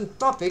important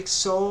topic,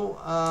 so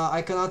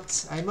I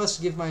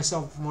must give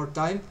myself more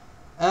time,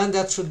 and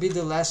that should be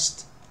the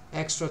last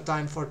extra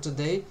time for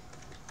today.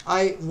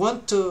 I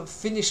want to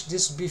finish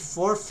this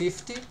before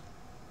 50,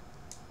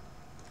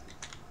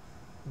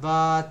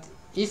 but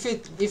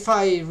if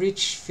I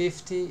reach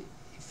 50,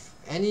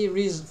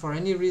 for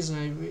any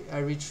reason I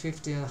reach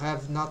 50 and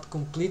have not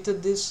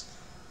completed this,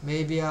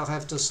 maybe I'll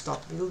have to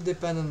stop. It will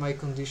depend on my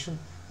condition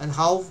and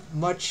how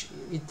much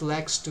it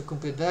lacks to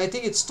complete. But I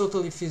think it's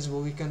totally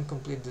feasible. We can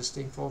complete this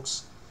thing,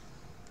 folks,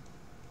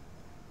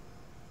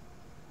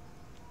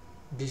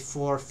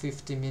 before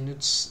 50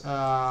 minutes.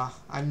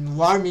 I'm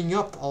warming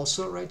up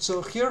also, right?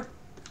 So here,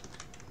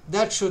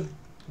 that should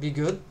be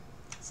good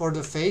for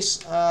the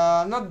face.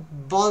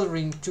 Not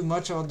bothering too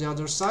much about the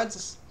other side.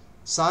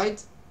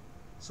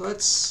 So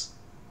let's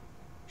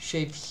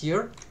shape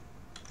here.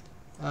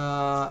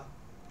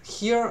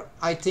 Here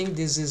I think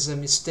this is a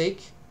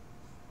mistake.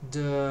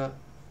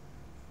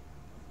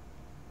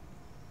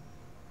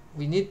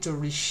 We need to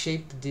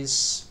reshape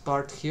this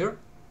part here.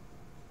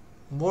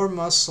 More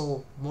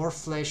muscle, more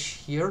flesh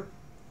here,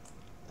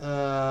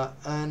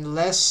 and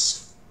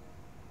less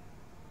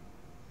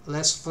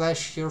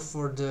flesh here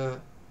for the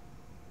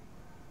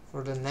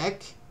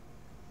neck.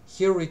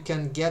 Here we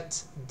can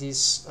get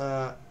this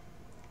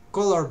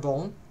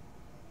collarbone,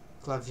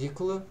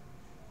 clavicular,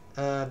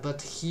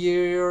 but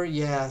here,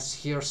 yes,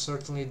 here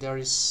certainly there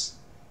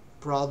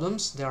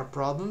are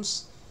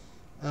problems.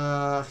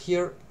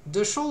 Here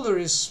the shoulder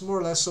is more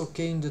or less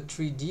okay in the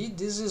 3D.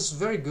 This is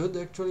very good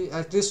actually,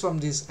 at least from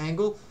this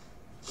angle.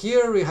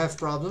 Here we have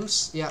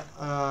problems, yeah.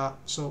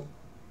 So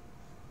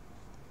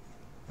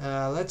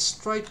let's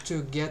try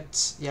to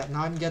get, yeah,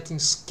 now I'm getting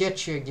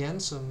sketchy again,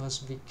 so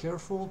must be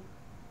careful.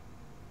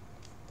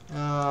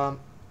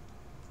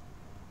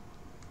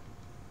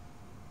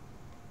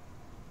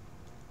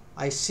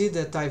 I see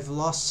that I've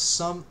lost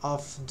some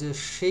of the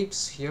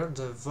shapes here,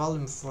 the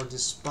volume for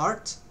this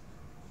part,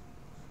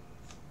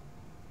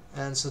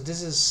 and so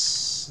this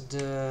is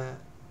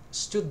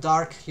it's too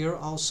dark here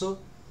also.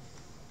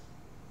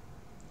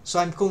 So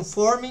I'm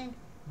conforming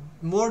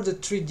more the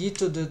 3D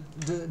to the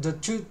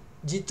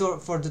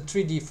 2D for the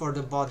 3D for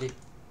the body.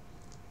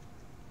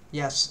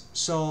 Yes,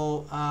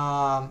 so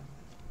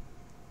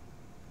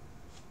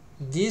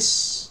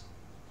this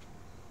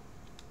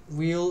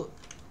will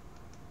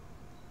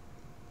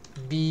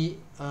be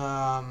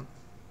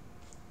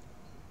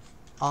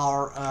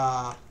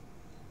our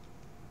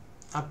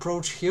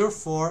approach here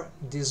for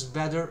this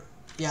better.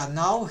 Yeah,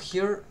 now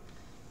here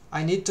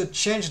I need to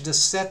change the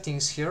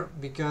settings here,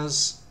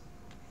 because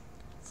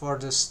for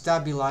the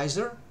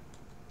stabilizer,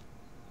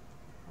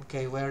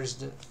 okay, where is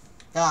the,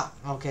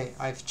 okay,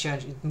 I've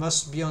changed, it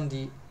must be on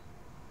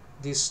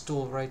this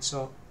tool, right?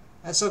 So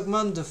let's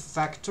augment the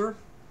factor.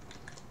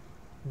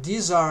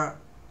 These are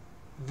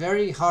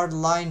very hard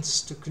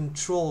lines to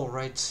control,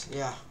 right?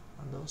 Yeah,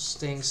 those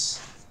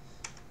things.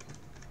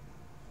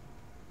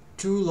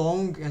 too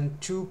long and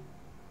too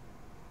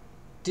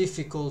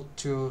difficult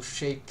to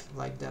shape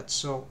like that.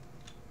 So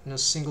in a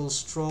single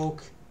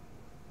stroke,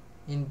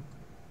 I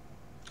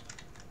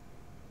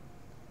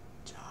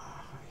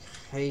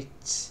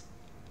hate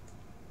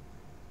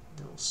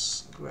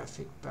those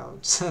graphic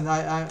palettes. And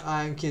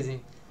I'm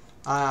kidding.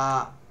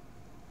 I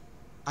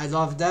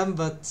love them,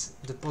 but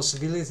the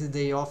possibility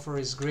they offer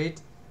is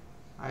great.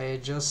 I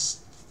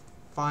just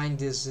find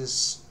this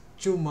is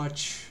too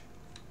much.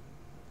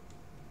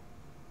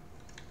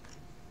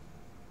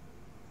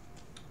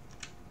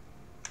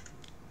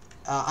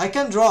 I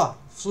can draw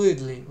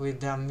fluidly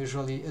with them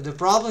usually. The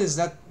problem is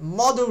that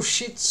model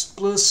sheets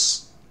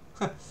plus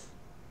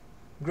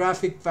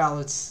graphic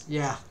palettes,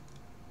 yeah,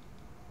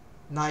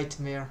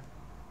 nightmare.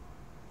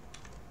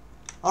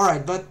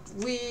 Alright, but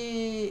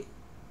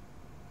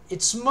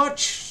it's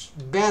much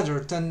better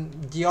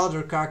than the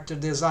other character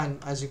design,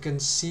 as you can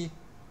see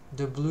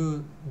the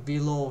blue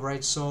below,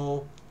 right?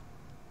 So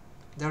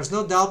there's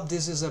no doubt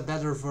this is a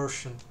better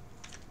version,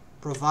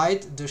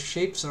 provided the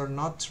shapes are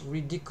not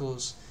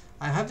ridiculous.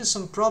 I'm having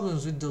some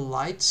problems with the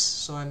lights,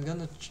 so I'm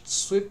gonna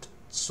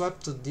swap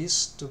to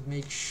this to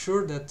make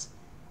sure that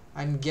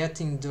I'm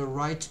getting the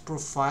right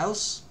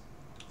profiles.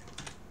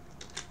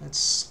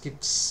 Let's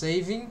keep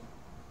saving.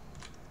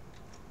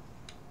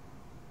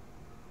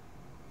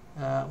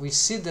 We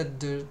see that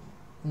the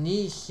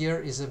knee here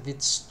is a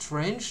bit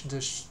strange.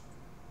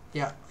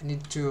 Yeah, I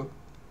need to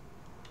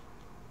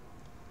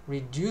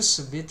reduce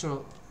a bit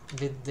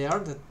there,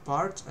 that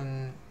part,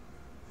 and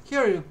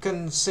here you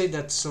can say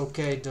that's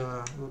okay,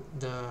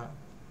 the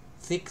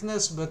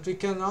thickness, but we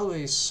can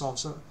always solve.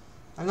 So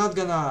I'm not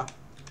gonna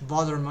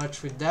bother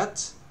much with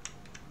that.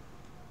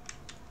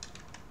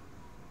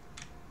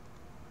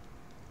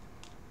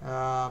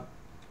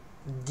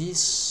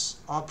 This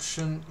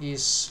option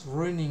is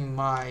ruining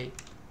my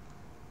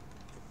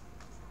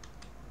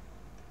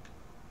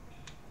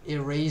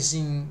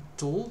erasing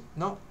tool.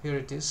 No, here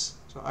it is.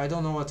 So I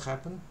don't know what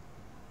happened.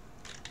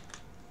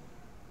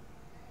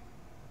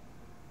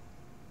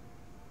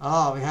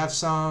 Ah, we have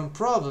some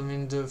problem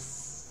in the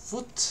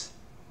foot.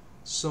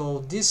 So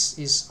this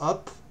is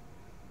up.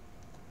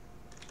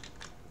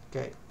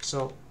 Okay,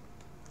 so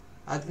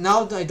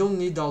now I don't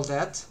need all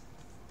that.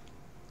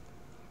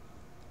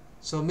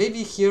 So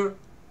maybe here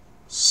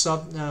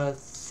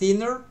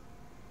thinner.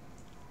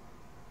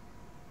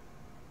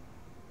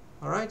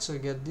 Alright, so I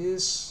get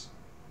this.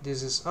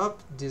 This is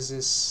up, this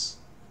is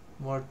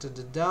more to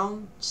the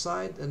down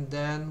side, and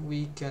then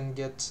we can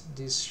get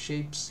these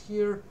shapes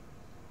here,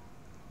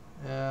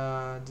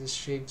 these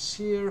shapes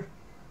here,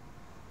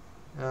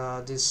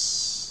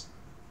 this,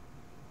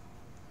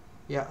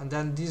 yeah, and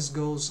then this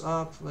goes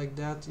up like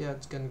that. Yeah,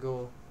 it can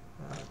go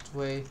that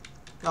way.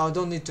 Now I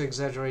don't need to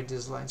exaggerate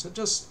this line, so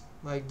just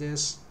like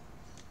this,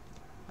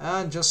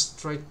 and just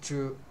try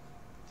to,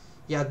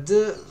 yeah,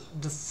 the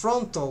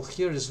frontal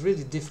here is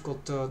really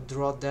difficult to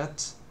draw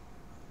that.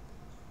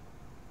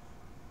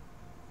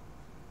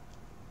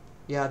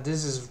 Yeah,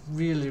 this is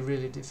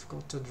really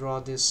difficult to draw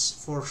this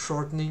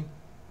foreshortening,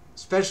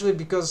 especially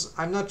because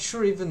I'm not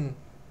sure even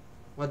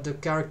what the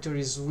character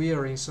is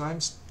wearing, so I'm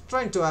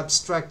trying to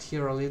abstract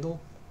here a little.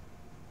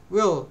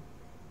 Will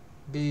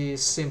be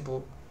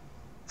simple.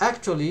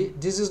 Actually,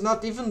 this is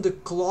not even the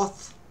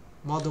cloth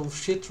model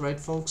sheet, right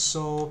folks?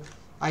 So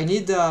I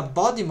need a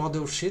body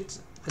model sheet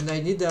and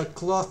I need a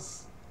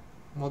cloth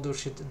model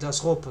sheet.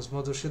 Das roupas,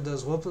 model sheet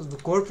das roupas, do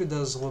corpo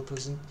das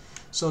roupas.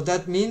 So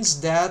that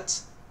means that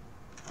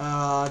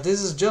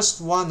this is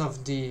just one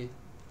of the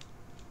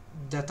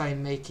that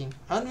I'm making,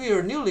 and we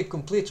are nearly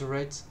complete,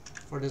 right?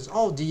 For this,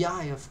 oh, the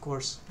eye, of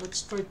course.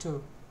 Let's try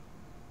to.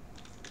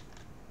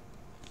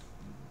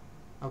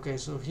 Okay,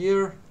 so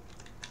here,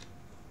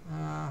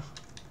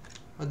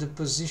 at the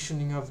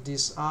positioning of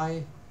this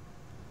eye,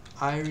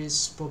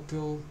 iris,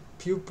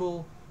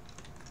 pupil,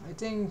 I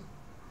think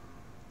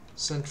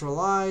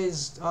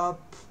centralized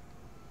up.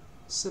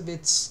 It's a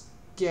bit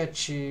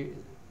sketchy.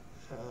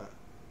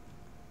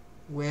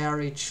 Where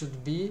it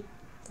should be.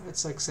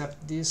 Let's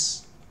accept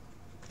this,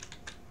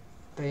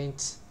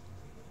 paint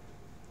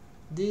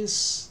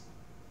this,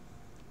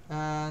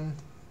 and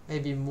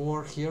maybe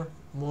more here,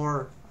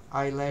 more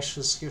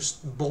eyelashes here,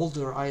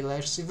 bolder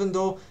eyelashes, even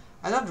though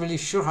I'm not really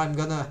sure I'm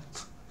gonna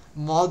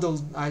model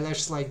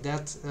eyelashes like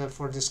that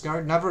for this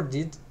card. Never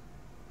did.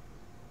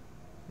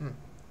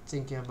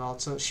 Thinking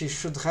about, so she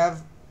should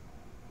have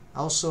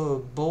also a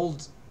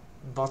bold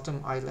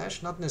bottom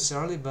eyelash, not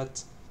necessarily,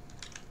 but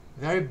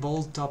very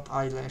bold top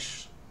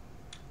eyelash.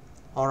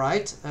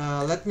 Alright,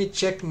 let me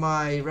check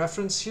my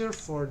reference here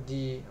for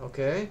the,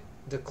 okay,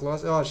 the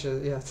claws. Oh,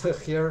 yeah, the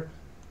hair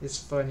is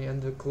funny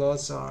and the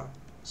claws are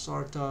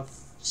sort of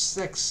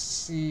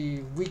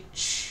sexy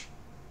witch.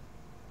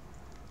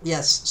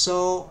 Yes,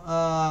 so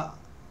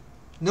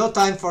no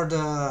time for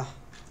the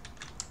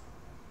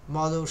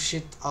model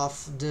sheet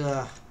of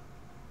the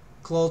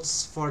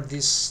clothes for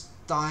this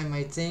time.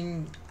 I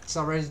think it's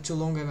already too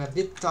long. I'm a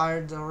bit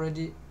tired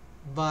already,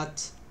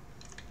 but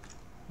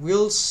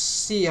we'll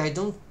see. I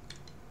don't,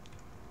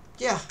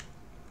 yeah,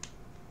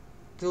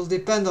 It will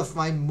depend of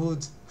my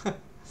mood.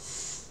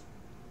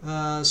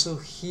 So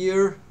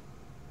here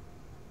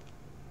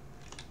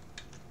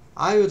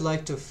I would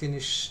like to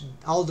finish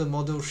all the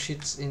model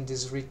sheets in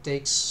these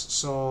retakes,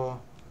 so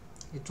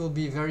it will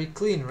be very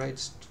clean, right?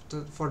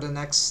 For the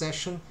next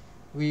session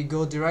we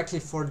go directly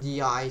for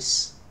the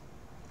eyes.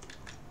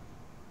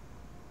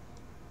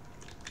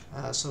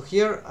 So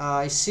here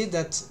I see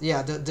that,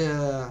 yeah,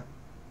 the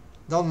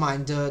don't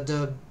mind,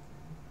 the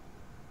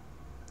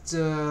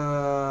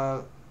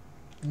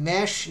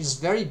mesh is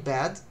very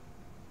bad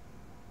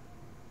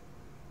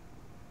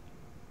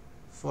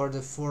for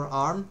the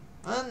forearm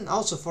and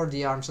also for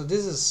the arm, so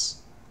this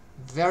is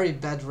very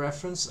bad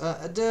reference.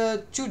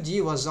 The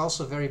 2D was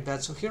also very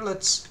bad, so here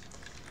let's,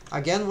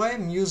 again, why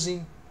I'm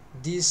using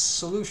this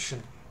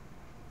solution,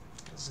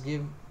 let's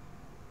give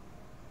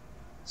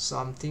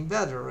something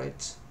better,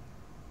 right?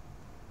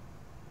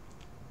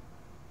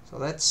 So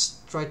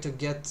let's try to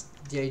get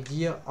the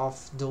idea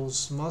of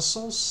those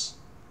muscles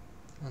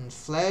and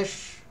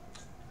flesh.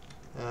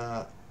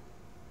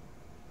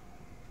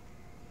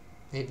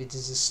 Maybe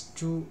this is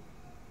too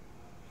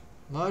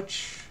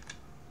much,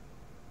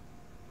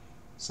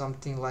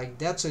 something like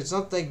that. So it's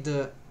not like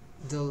the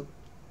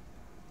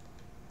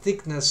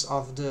thickness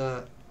of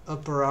the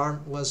upper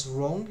arm was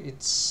wrong,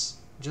 it's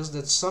just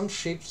that some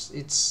shapes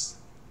it's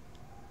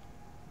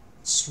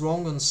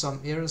wrong on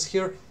some areas.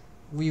 Here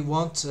we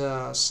want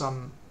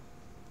some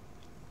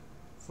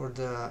for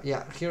the,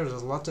 yeah, here's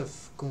a lot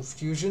of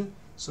confusion,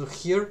 so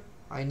here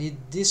I need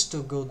this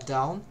to go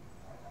down,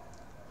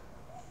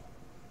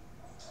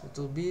 so it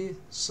will be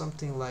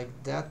something like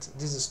that.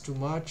 This is too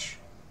much,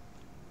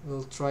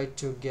 we'll try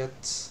to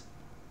get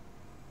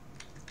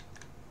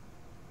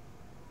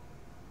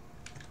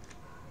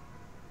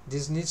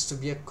this, needs to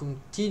be a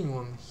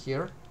continuum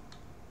here,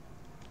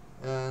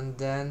 and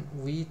then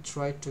we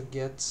try to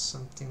get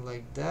something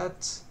like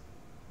that.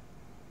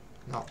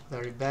 No,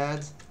 very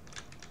bad.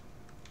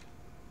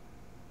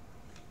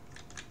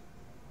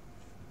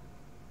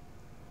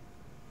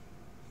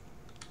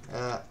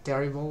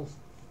 Terrible.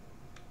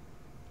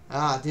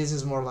 This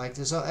is more like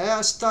this.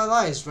 So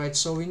stylized, right?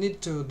 So we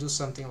need to do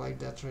something like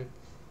that, right?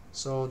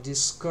 So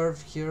this curve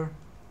here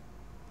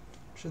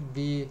should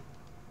be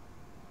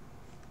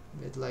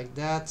a bit like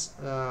that.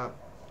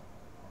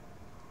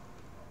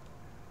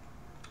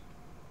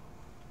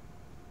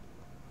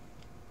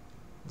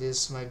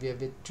 This might be a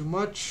bit too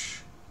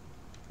much.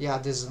 Yeah,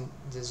 this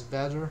is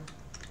better.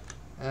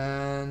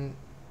 And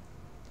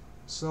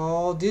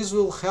so this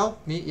will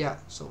help me. Yeah,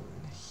 so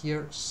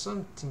here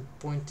something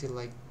pointy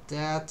like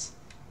that.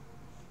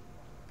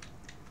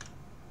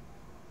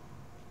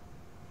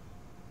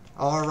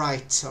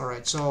 Alright,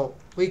 so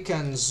we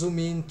can zoom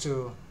in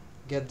to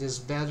get this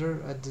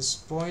better at this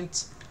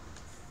point.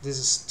 This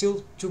is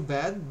still too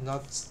bad,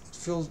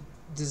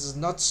 this is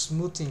not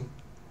smoothing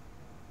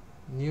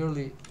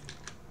nearly.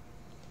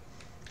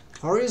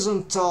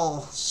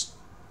 Horizontal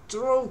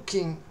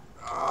stroking.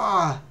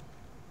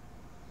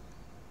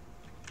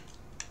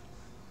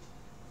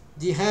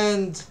 The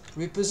hand,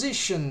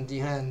 reposition the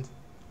hand.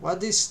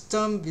 What this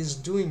thumb is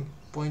doing,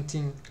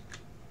 pointing.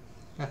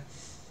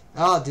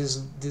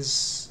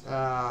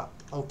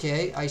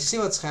 Okay, I see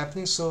what's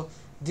happening. So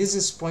this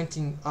is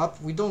pointing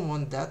up. We don't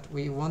want that.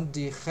 We want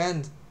the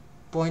hand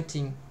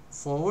pointing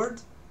forward.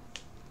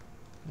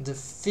 The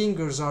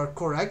fingers are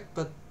correct,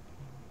 but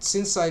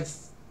since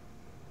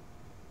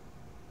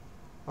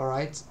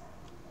alright,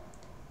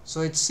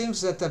 so it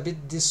seems that a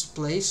bit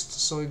displaced,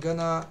 so we're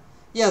gonna,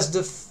 yes,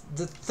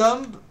 the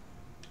thumb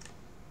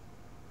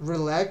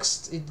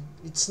relaxed,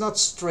 it's not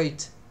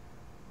straight,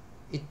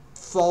 it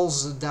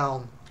falls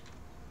down,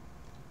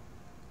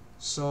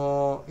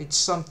 so it's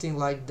something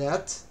like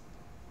that.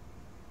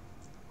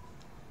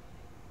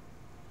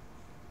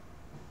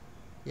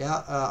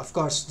 Yeah, of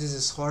course this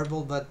is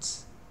horrible, but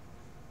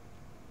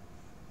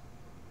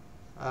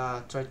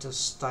try to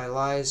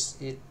stylize.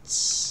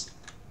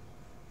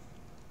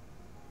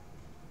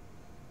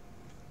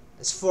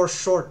 It's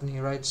foreshortening,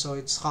 right? So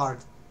it's hard,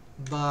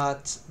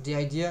 but the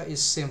idea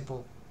is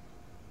simple.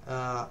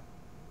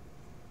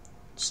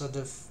 So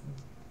the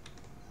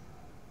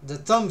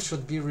thumb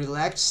should be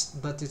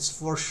relaxed, but it's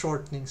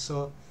foreshortening,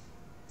 so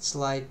it's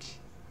like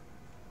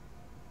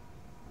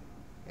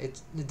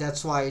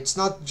that's why it's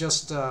not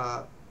just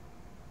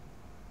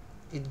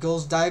it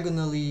goes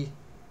diagonally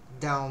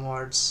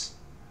downwards,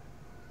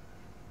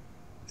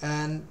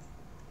 and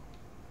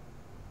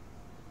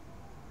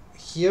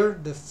here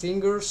the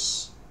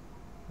fingers,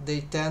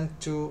 they tend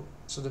to,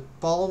 so the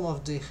palm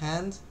of the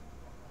hand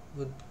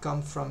would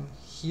come from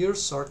here,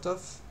 sort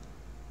of,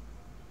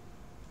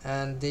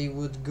 and they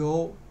would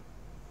go,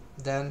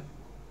 then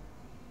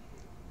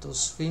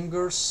those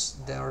fingers,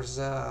 there's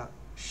a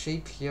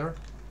shape here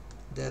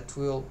that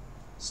will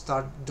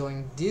start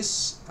doing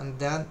this, and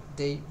then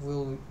they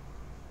will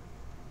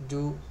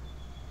do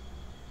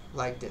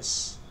like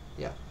this.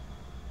 Yeah.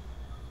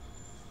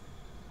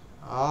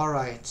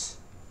 Alright,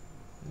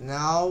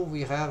 now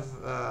we have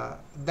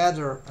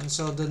better, and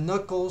so the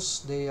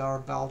knuckles, they are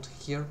about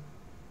here,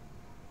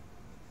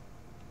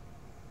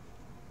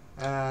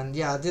 And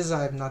yeah, this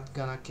I'm not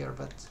gonna care,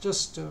 but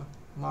just to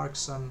mark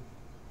some.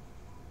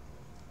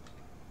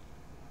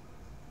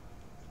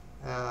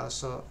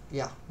 So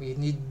yeah, we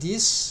need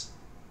this.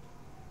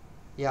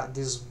 Yeah,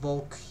 this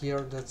bulk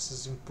here, that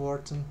is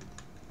important.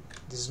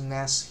 This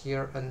mass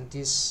here, and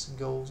this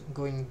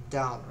going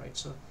down, right?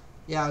 So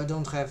yeah, I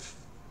don't have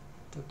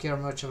to care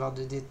much about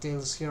the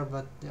details here,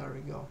 but there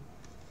we go.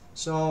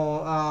 So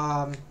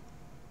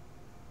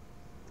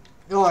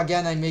oh,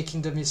 again, I'm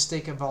making the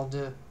mistake about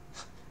the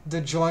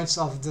joints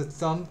of the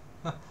thumb.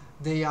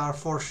 They are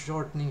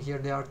foreshortening here.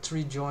 There are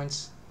 3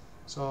 joints,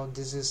 so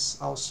this is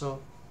also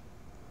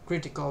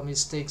critical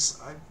mistakes.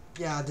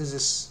 Yeah, this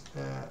is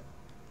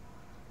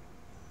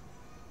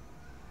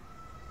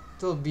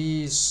it will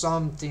be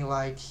something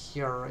like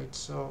here, right?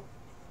 So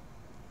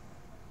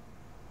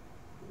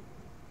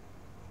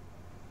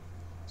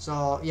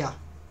yeah,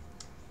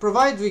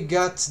 provide we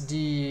got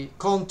the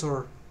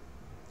contour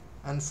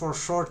and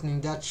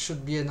foreshortening, that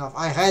should be enough.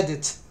 I had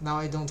it, now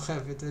I don't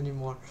have it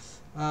anymore.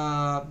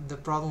 The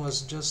problem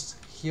was just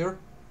here.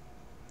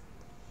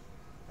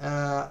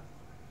 Having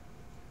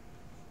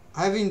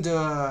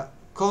the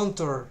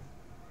contour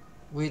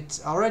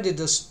with already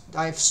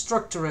I've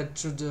structured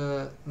to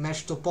the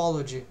mesh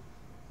topology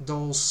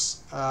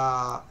those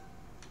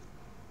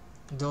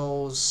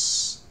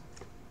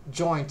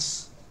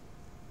joints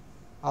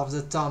of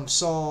the thumb.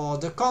 So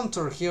the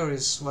contour here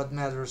is what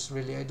matters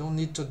really. I don't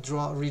need to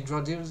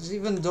redraw this,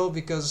 even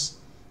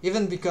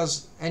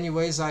because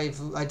anyways I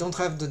don't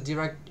have the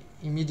direct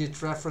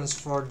immediate reference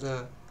for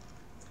the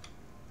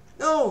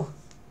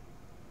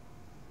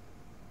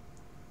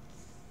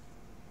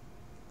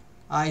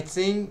I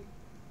think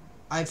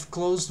I've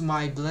closed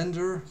my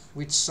Blender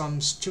with some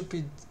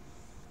stupid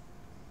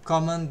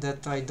command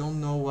that I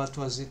don't know what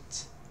was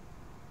it.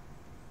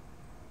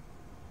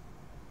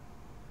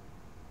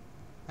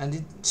 And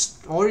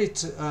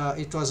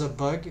it was a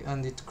bug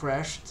and it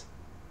crashed.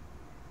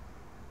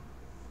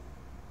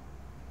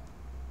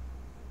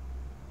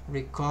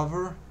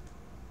 Recover.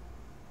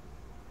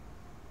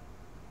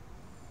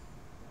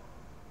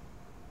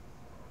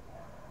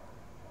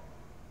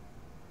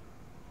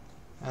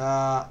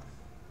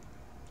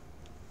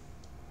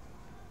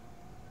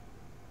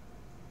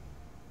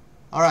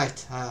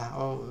 Alright,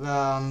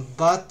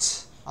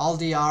 but all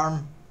the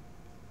arm,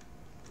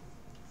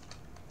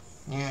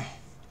 yeah,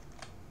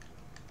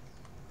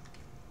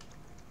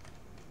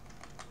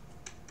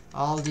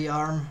 all the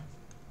arm,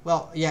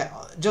 well, yeah,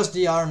 just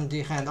the arm,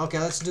 the hand. Okay,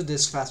 let's do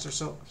this faster.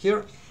 So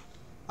here,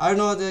 I don't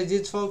know what I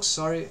did, folks,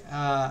 sorry,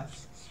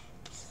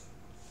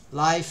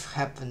 life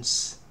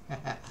happens.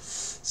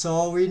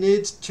 So we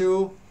need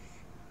to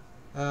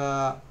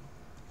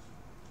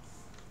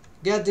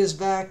get this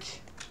back.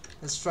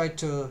 Let's try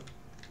to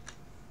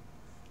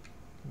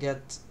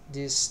get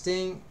this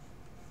thing,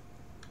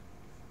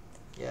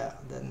 yeah,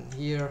 then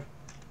here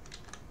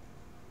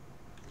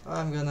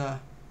I'm gonna,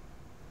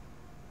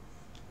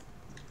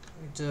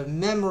 the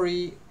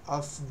memory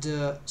of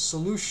the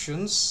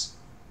solutions,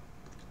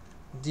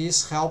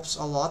 this helps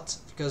a lot,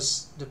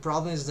 because the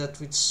problem is that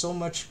with so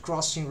much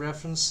crossing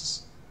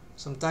references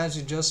sometimes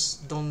you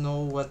just don't know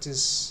what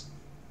is,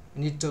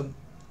 you need to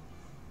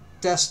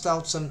test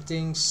out some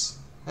things,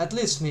 at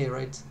least me,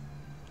 right,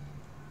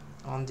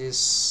 on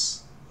this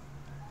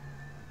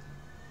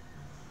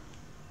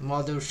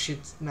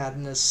mothership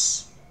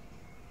madness.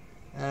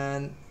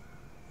 And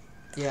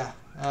yeah,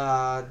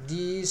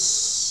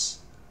 these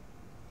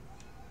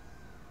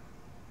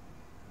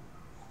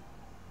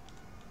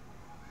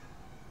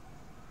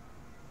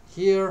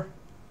here,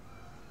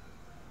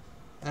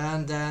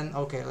 and then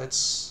okay,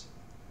 let's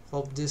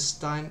hope this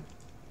time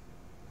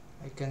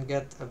I can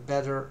get a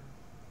better,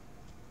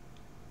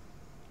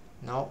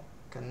 no,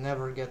 can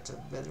never get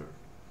a better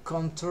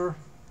contour,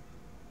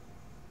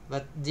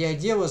 but the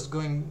idea was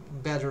going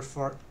better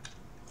for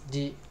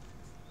the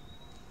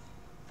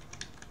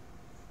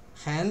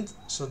hand,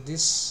 so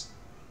this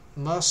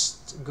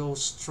must go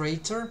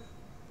straighter,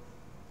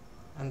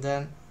 and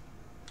then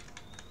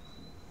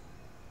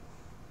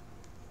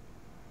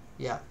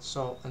yeah,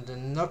 so, and the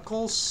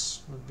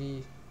knuckles would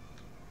be,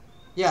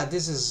 yeah,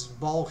 this is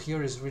ball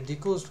here is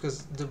ridiculous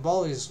because the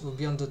ball will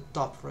be on the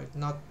top, right?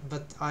 Not,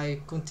 but I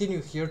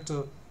continue here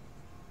to,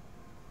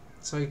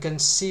 so you can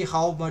see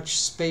how much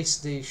space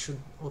they should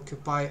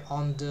occupy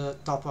on the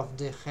top of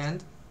the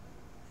hand.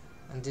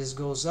 And this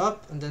goes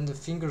up, and then the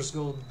fingers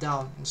go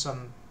down in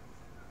some,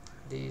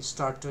 they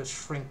start to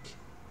shrink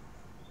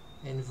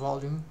in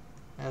volume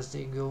as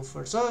they go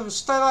further. So a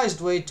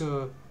stylized way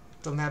to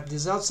map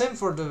this out. Same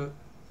for the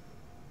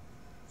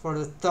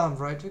thumb,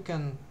 right? We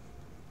can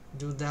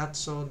do that,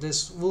 so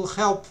this will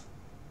help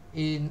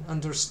in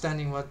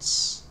understanding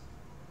what's,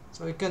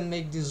 so we can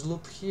make this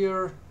loop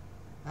here,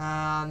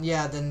 and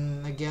yeah,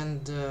 then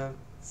again the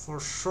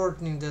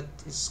foreshortening, that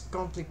is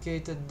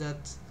complicated, that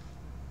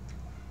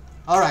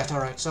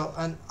alright, so,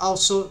 and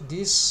also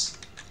this,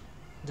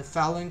 the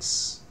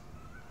phalanx,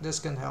 this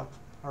can help.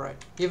 Alright,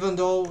 even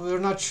though we're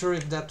not sure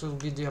if that will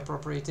be the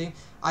appropriate thing,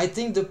 I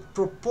think the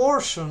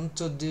proportion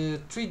to the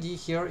 3D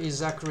here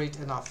is accurate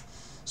enough.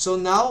 So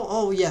now,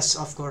 oh yes,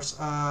 of course,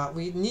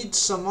 we need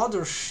some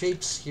other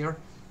shapes here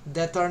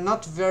that are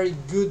not very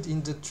good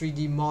in the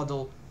 3D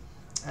model,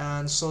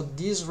 and so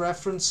these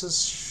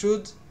references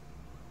should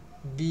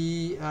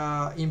be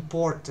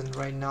important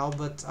right now,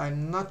 but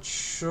I'm not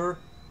sure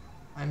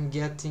I'm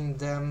getting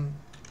them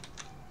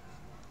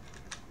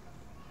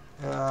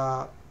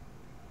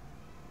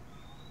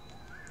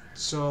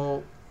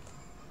so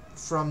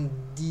from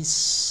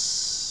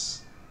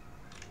this,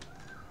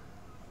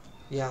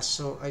 yeah,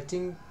 so I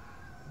think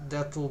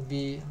that will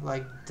be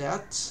like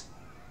that.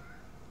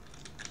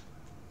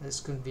 This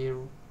can be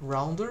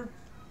rounder,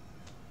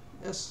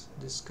 yes,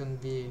 this can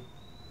be,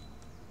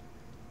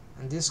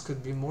 and this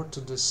could be more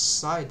to the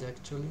side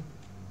actually,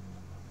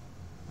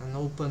 and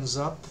opens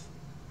up,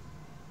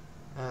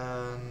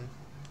 and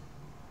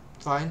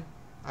fine.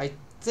 I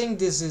think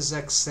this is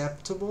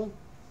acceptable.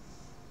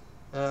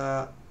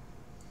 I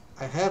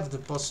have the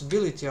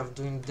possibility of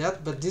doing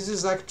that, but this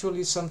is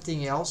actually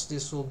something else.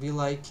 This will be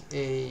like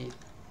a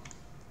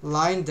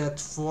line that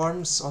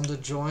forms on the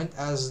joint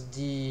as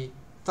the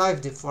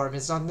 5D form.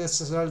 It's not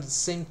necessarily the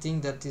same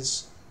thing that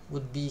is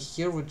would be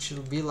here, which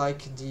will be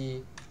like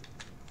the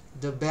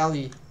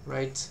belly,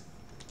 right?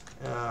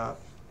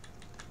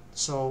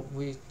 So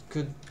we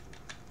could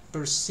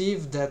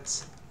perceive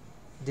that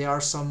there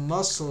are some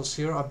muscles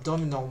here,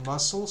 abdominal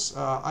muscles.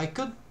 I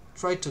could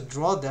try to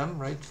draw them,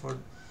 right?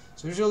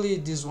 So usually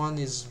this one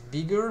is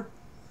bigger,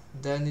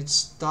 then it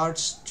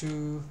starts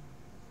to,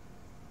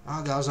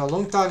 that was a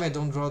long time I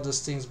don't draw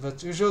those things,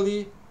 but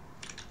usually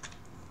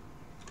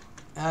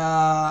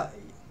it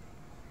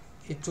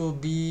will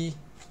be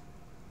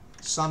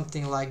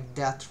something like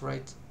that,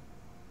 right?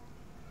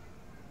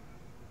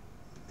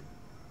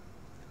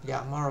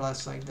 Yeah, more or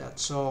less like that.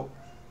 So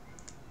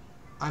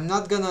I'm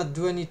not gonna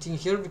do anything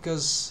here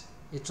because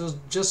it will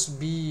just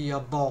be a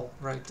ball,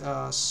 right?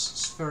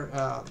 Sphere,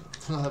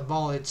 not a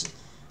ball. It's,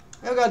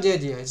 I got the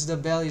idea. It's the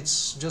belly.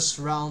 It's just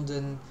round,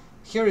 and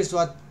here is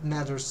what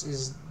matters.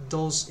 Is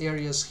those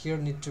areas here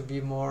need to be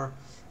more.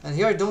 And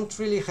here I don't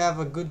really have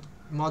a good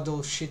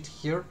model sheet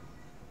here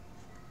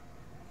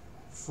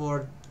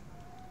for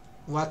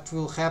what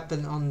will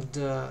happen on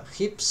the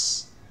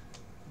hips.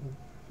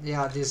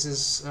 Yeah, this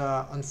is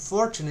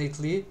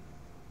unfortunately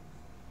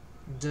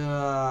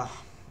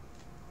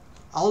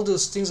all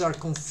those things are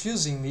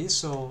confusing me,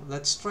 so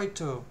let's try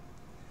to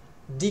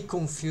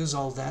deconfuse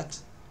all that.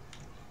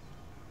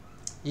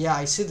 Yeah,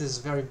 I see this is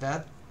very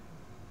bad,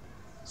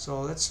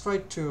 so let's try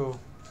to,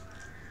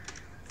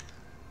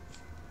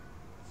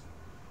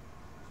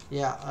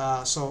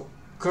 yeah, so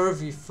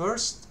curvy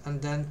first,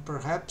 and then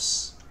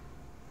perhaps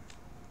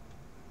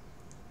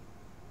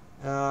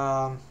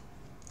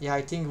yeah,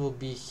 I think it will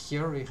be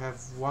here. We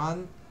have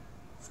one,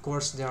 of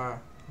course there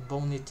are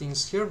bony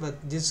things here,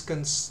 but this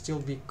can still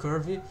be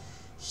curvy.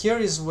 Here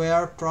is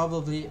where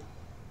probably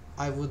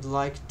I would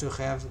like to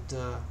have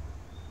the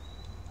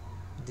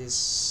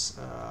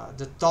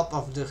top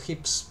of the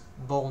hips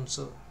bone,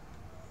 so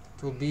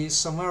it will be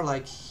somewhere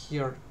like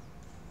here.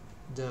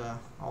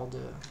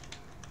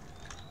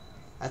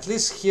 At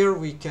least here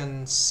we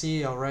can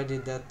see already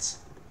that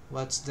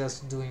what's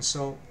that's doing.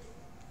 So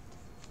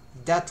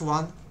that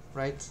one,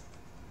 right,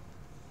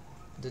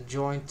 the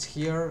joint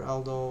here,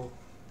 although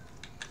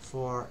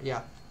for,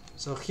 yeah,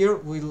 so here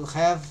we'll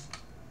have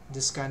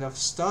this kind of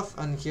stuff,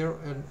 and here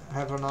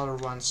have another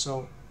one.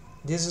 So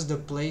this is the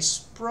place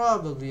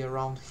probably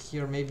around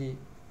here, maybe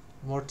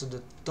more to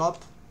the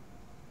top,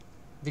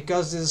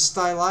 because this is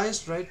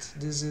stylized, right?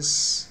 This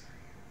is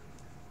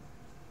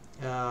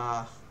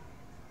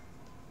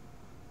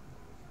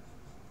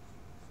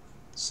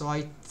so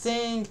I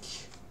think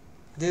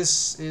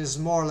this is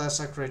more or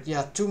less accurate.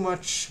 Yeah, too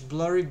much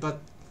blurry, but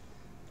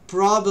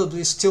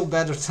probably still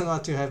better than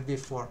what you have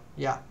before.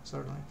 Yeah,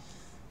 certainly.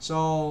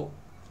 So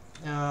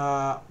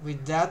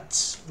with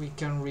that we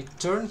can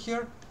return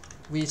here.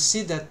 We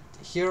see that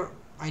here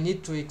I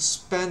need to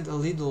expand a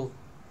little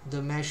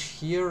the mesh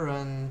here,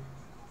 and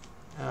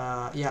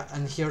yeah,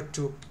 and here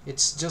too.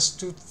 It's just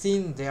too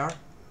thin there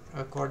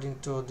according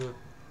to the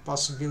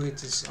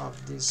possibilities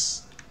of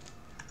this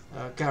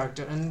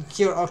character. And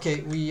here,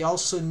 okay, we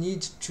also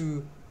need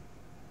to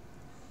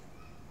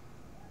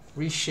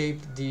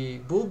reshape the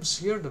boobs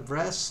here, the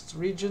breast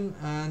region,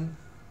 and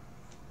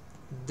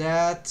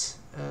that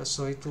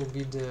so it will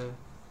be the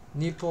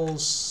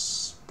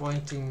nipples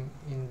pointing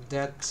in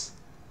that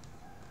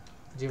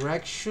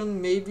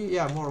direction, maybe,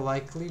 yeah, more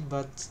likely.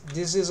 But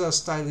this is a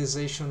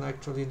stylization,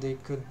 actually they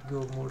could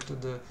go more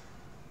to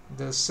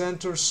the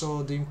center.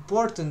 So the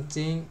important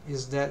thing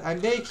is that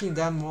I'm making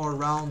them more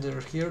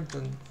rounder here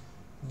than,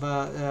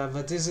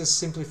 but this is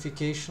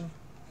simplification.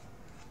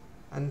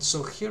 And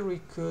so here we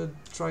could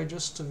try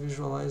just to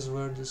visualize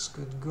where this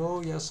could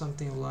go. Yeah,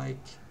 something like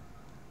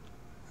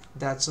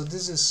that. So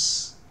this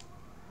is,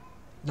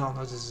 no,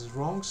 this is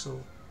wrong.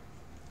 So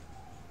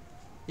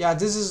yeah,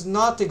 this is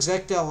not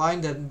exactly a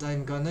line that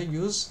I'm gonna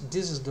use.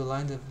 This is the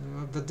line that,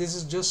 but this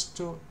is just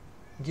to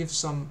give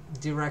some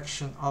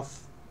direction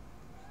of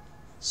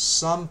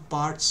some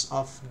parts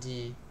of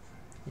the,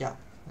 yeah,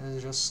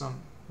 just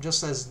some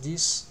just as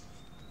this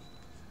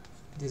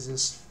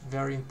is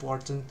very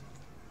important.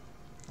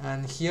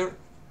 And here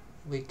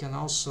we can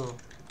also,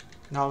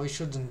 now we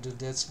shouldn't do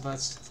this,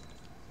 but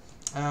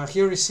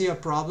here we see a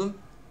problem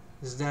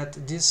is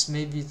that this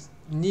maybe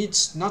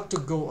needs not to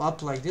go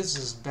up like this.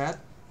 Is bad.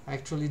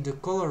 Actually the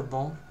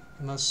collarbone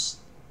must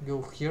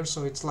go here,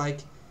 so it's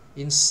like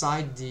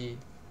inside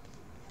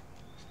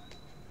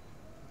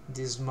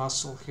this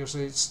muscle here, so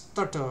it's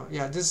start to,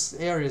 yeah, this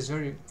area is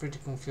pretty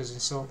confusing.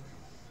 So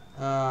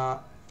the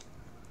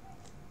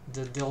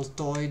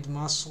deltoid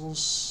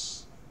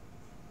muscles,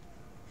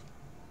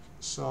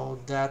 so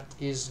that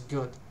is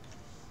good.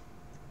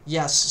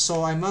 Yes,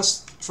 so I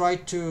must try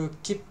to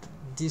keep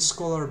this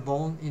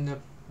collarbone in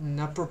an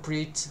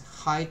appropriate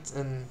height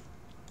and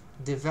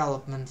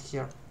development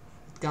here.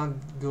 It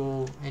can't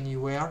go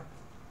anywhere.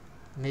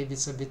 Maybe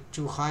it's a bit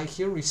too high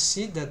here. We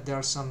see that there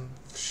are some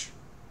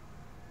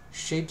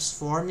shapes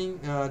forming.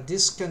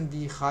 This can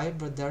be high,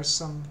 but there's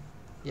some,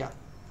 yeah,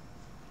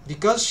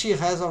 because she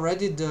has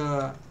already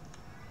the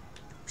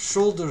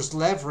shoulders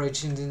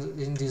leverage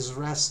in this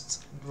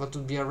rest, what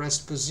would be a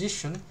rest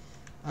position.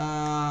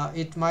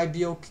 It might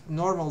be okay,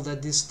 normal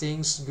that these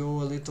things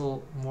go a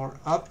little more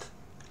up,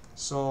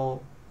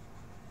 so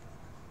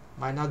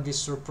might not be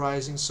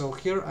surprising. So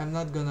here I'm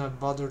not gonna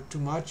bother too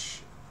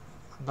much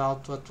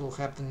about what will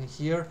happen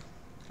here.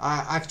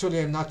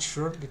 Actually I'm not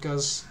sure,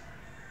 because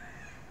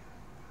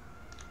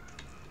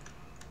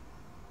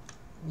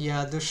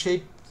yeah, the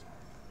shape,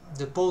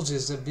 the pose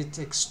is a bit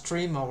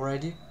extreme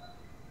already,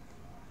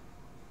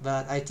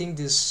 but I think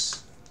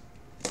this,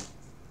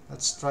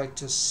 let's try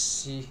to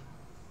see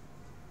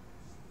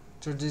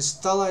to this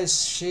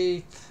stylized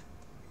shape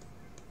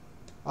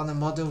on a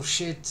model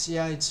sheet.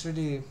 Yeah, it's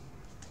really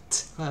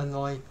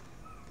annoying,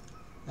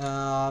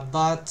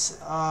 but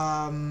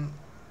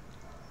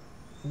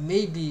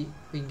maybe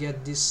we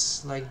get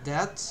this like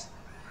that,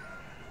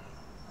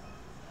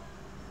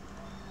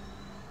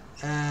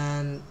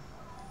 and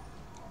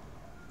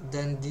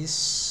then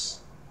this,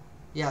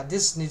 yeah,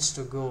 this needs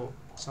to go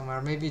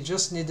somewhere. Maybe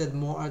just needed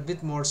a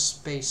bit more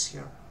space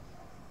here,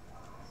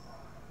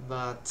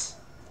 but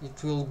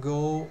it will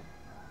go.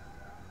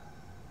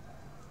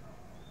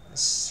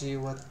 Let's see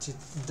what it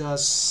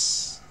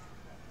does.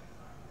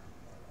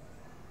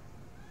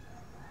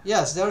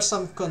 Yes, there are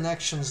some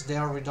connections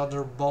there with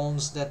other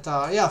bones that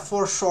are, yeah,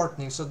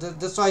 foreshortening, so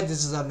that's why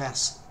this is a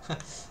mess.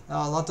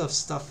 A lot of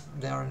stuff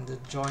there in the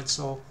joint,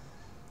 so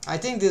I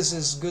think this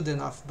is good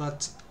enough,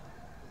 but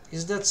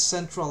is that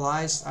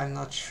centralized? I'm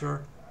not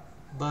sure,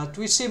 but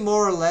we see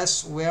more or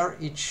less where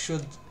it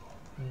should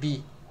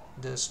be,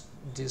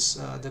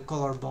 the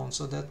collarbone,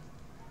 so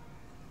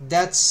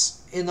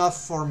that's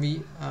enough for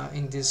me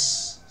in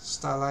this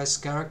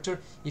stylized character.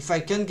 If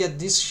I can get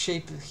this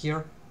shape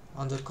here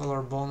on the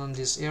collarbone on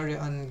this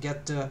area and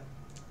get the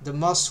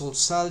muscle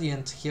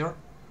salient here,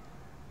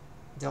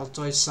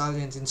 deltoid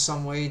salient in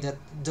some way, that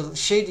the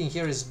shading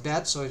here is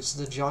bad, so it's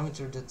the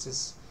geometry that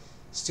is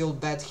still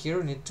bad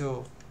here. Need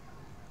to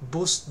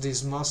boost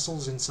these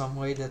muscles in some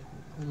way that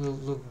will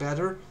look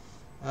better.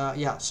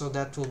 Yeah, so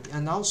that will be,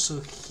 and also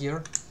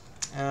here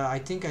I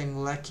think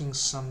I'm lacking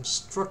some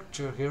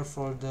structure here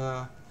for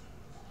the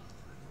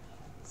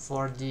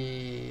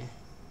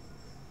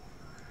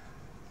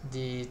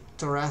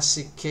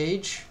thoracic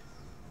cage,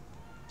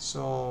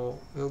 so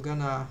we're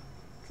gonna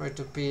try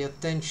to pay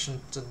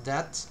attention to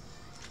that.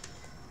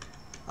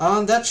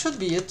 That should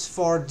be it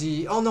for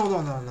the, oh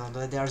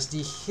no, there's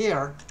the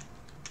hair.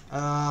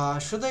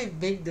 Should I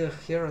make the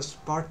hair as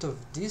part of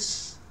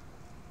this?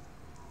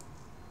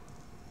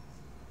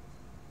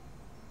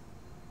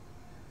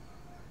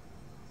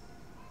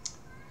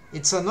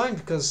 It's annoying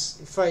because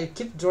if I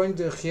keep drawing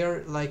the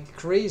hair like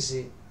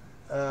crazy,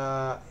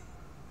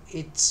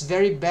 it's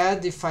very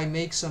bad if I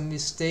make some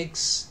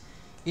mistakes.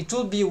 It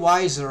will be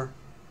wiser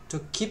to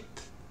keep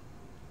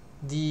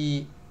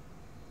the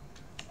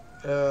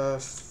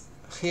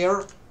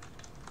hair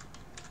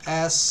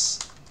as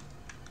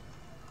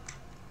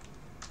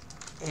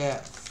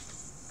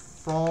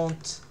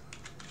front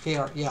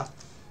hair. Yeah,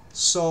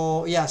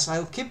 so yes,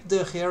 I'll keep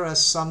the hair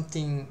as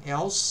something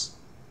else,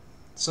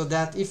 so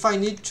that if I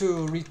need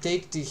to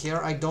retake the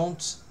hair, I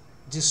don't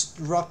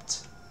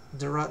disrupt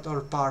the other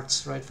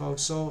parts, right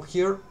folks? So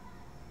here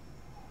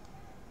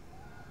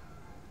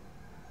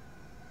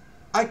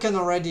I can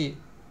already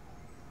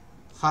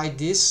hide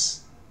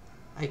this.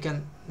 I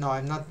can, no,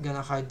 I'm not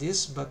gonna hide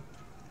this, but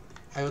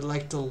I would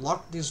like to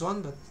lock this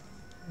one, but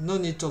no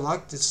need to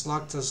lock, it's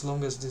locked as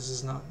long as this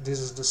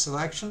is the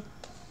selection.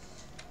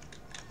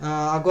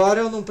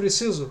 Agora eu não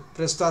preciso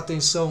prestar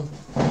atenção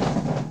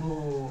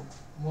no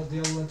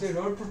modelo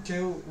anterior, porque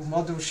o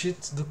model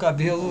sheet do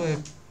cabelo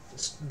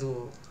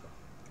do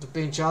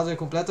penteado é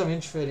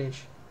completamente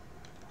diferente.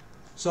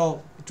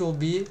 So it will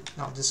be,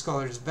 now this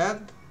color is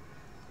bad,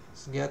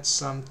 let's get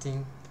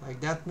something like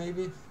that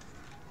maybe.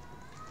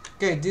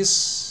 Okay,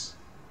 this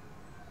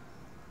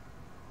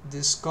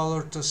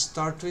color to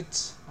start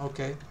with.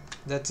 Okay,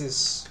 that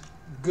is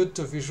good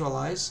to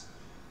visualize.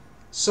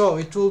 So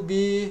it will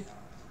be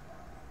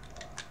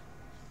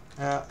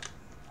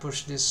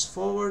push this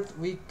forward.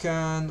 We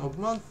can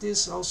augment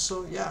this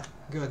also. Yeah,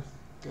 good.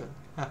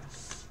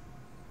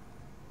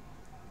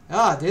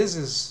 This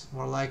is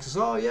more like,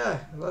 so yeah,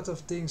 a lot of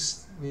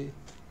things we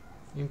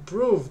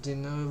improved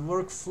in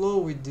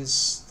workflow with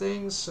this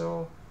thing.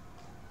 So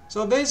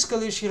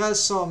basically she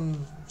has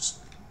some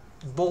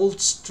bold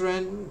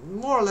strength,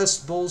 more or less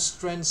bold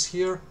strengths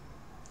here.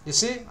 You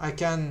see, I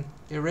can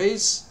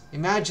erase.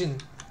 Imagine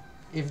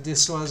if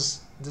this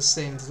was the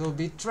same, it will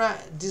be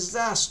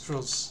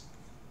disastrous,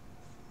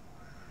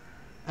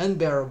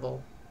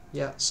 unbearable.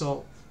 Yeah,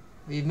 so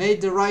we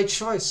made the right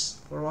choice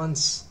for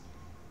once.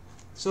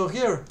 So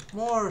here,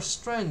 more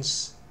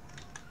strengths.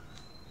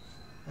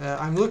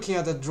 I'm looking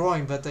at the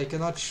drawing, but I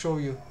cannot show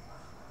you.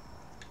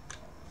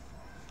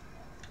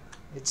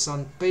 It's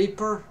on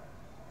paper,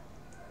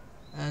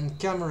 and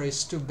camera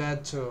is too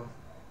bad to.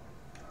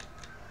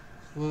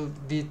 Will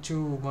be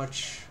too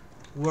much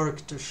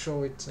work to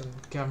show it on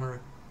camera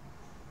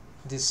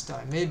this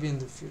time. Maybe in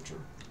the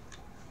future.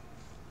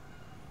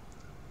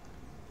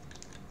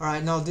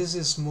 Alright, now this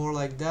is more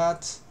like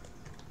that.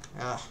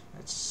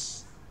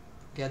 Let's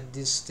get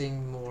this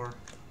thing more.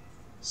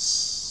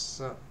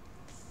 So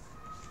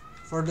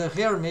for the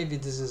hair, maybe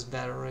this is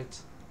better, right?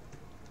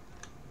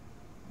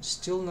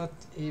 Still not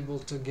able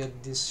to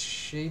get this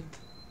shape.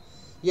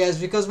 Yes,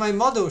 because my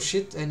model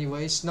sheet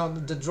anyways, now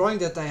the drawing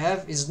that I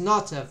have is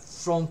not a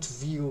front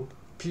view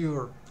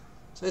pure.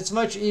 So it's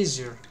much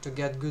easier to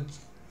get good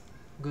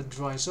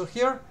drawing. So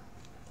here,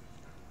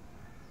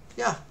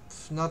 yeah,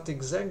 not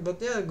exact,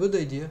 but yeah, good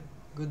idea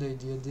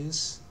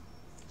this.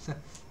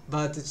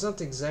 But it's not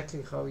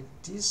exactly how it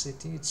is. I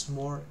think it's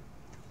more,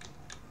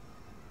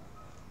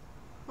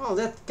 well,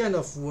 that kind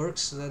of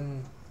works.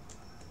 Then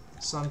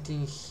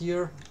something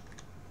here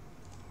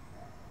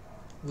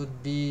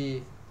would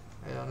be,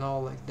 I don't know,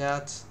 like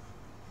that.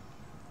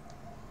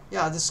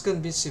 Yeah, this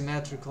can be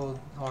symmetrical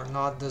or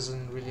not,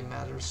 doesn't really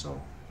matter.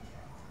 So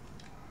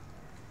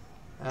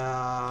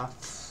yeah,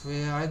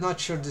 I'm not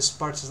sure this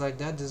part is like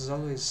that. This is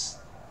always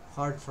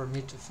hard for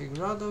me to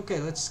figure out. Okay,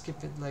 let's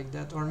keep it like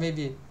that, or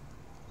maybe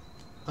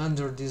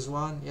under this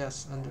one.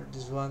 Yes, under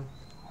this one,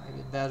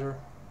 maybe better.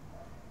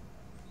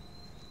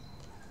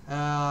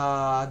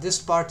 This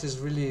part is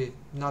really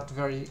not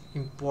very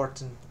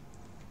important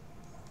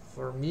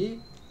for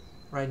me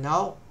right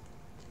now.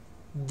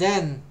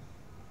 Then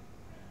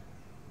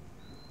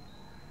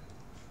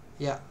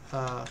yeah,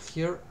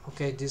 here,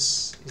 okay,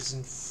 this is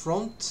in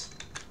front,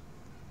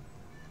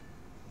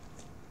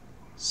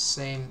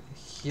 same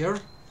here.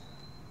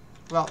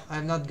 Well,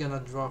 I'm not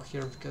gonna draw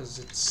here because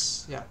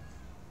it's, yeah,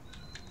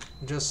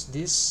 just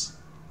this.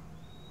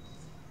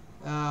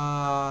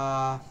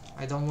 I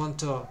don't want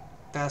to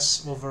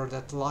pass over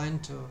that line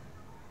to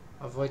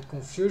avoid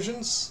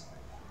confusions.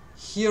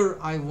 Here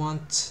I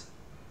want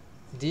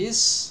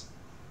this,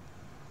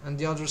 and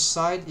the other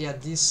side, yeah,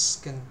 this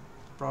can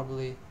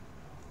probably,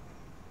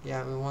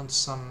 yeah, we want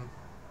some.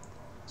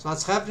 So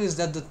what's happening is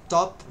that the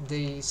top,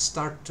 they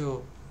start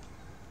to,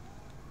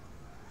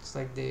 it's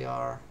like they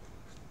are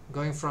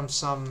going from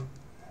some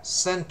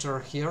center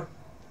here.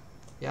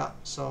 Yeah,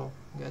 so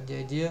got the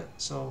idea.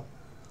 So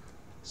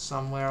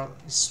somewhere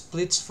it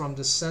splits from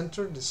the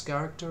center, these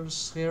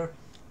characters here.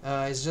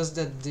 It's just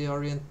that the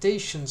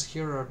orientations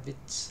here are a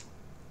bit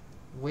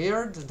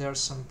weird. There's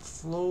some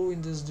flow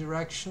in this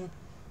direction.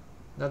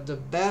 Not the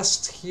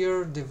best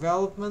here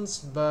developments,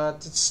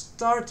 but it's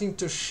starting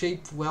to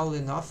shape well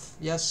enough.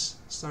 Yes,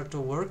 start to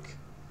work.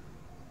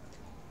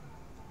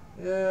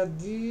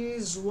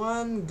 This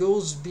one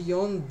goes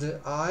beyond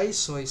the eye,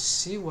 so I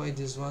see why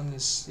this one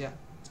is, yeah,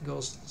 it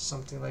goes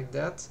something like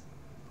that.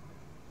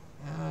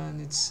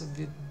 And it's a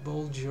bit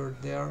bulgier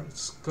there.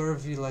 It's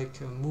curvy like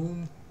a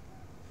moon,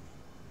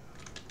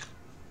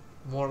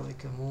 more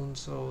like a moon,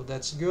 so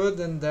that's good.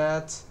 And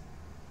that,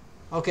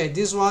 okay,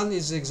 this one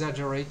is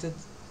exaggerated.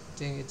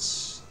 I think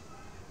it's,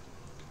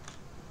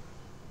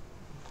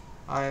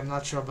 I am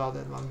not sure about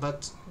that one,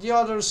 but the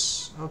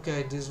others,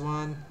 okay, this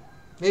one,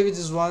 maybe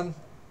this one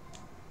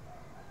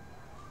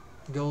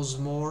goes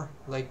more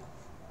like,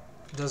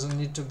 doesn't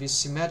need to be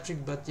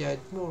symmetric, but yeah,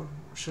 it more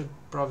should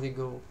probably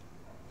go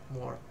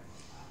more.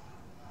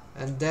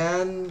 And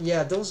then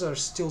yeah, those are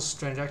still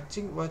strange. I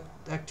think what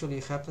actually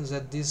happens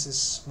that this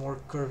is more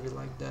curvy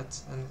like that,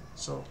 and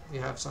so we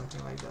have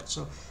something like that.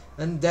 So,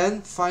 and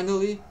then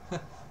finally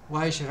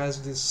why she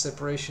has this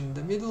separation in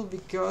the middle?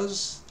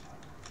 Because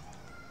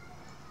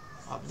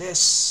of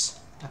this.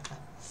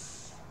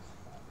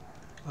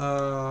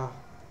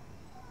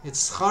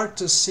 It's hard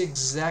to see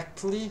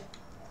exactly.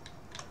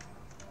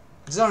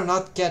 These are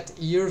not cat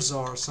ears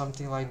or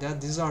something like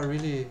that. These are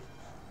really,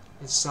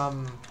 it's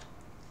some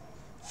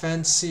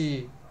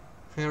fancy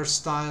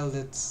hairstyle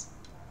that.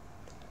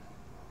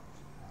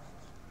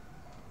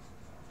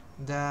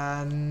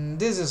 Then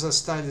this is a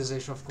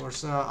stylization, of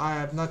course.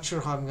 I am not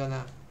sure how I'm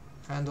gonna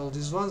handle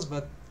these ones,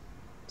 but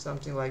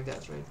something like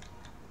that, right?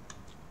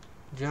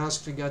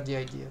 Just we got the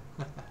idea.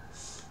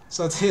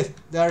 So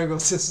there you go.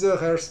 This is the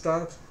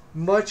hairstyle,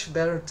 much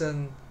better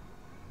than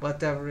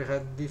whatever we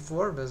had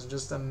before, but it's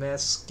just a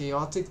mess,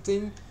 chaotic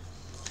thing.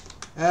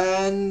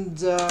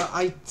 And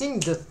I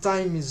think the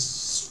time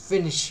is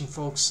finishing,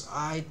 folks.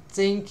 I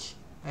think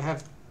I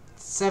have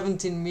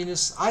 17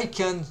 minutes. I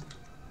can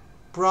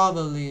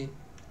probably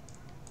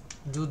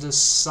do the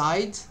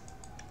side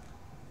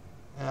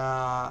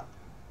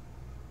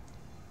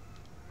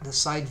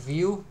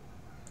view.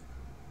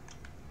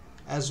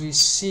 As we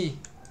see,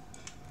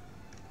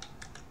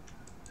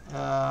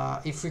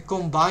 if we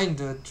combine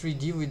the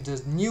 3D with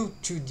the new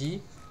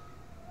 2D,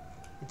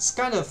 it's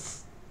kind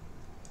of,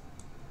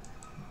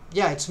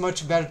 yeah, it's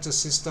much better to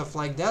see stuff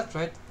like that,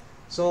 right?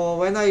 So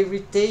when I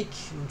retake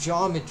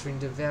geometry in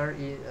the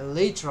very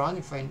later on,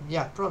 if I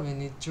probably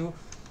need to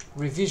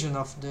revision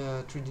of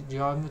the 3D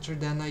geometry,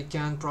 then I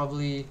can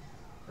probably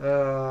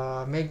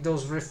make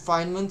those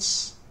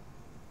refinements,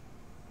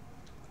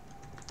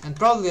 and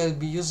probably I'll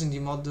be using the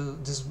model,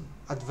 this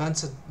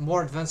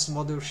more advanced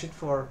model sheet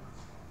for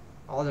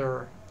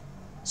other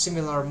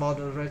similar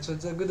models, right? So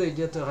it's a good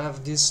idea to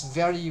have this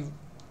very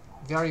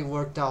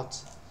worked out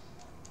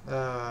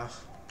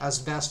as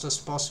best as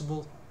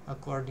possible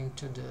according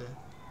to the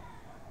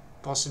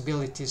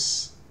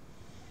possibilities.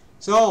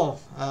 So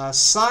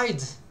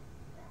side,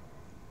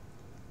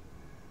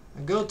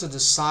 I go to the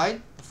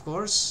side, of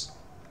course,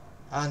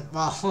 and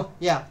well,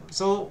 yeah,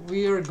 so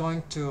we are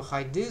going to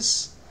hide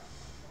this.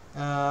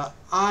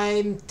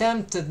 I'm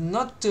tempted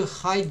not to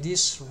hide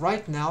this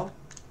right now,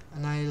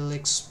 and I'll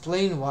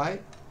explain why.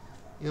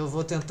 Eu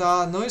vou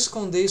tentar não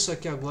esconder isso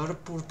aqui agora,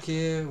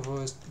 porque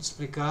vou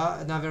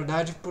explicar, na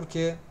verdade,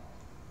 porque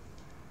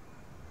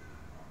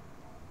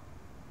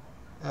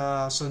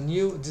so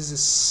new, this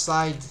is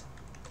side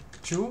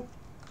 2,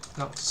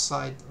 no,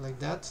 side like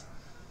that.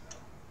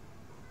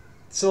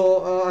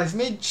 So I've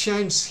made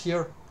changes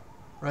here,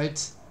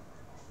 right,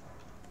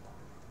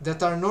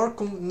 that are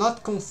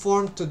not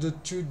conform to the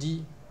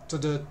 2D, to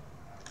the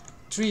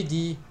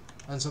 3D,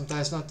 and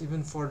sometimes not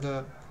even for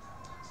the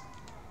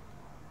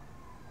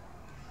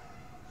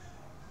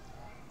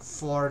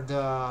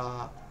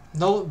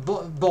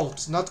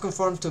both, not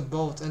conform to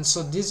both. And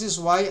so this is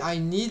why I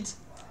need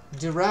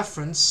the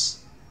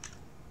reference.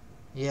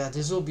 Yeah,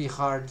 this will be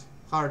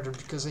harder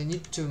because I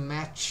need to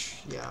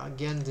match, yeah,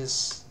 again,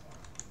 this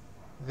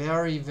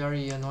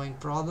very annoying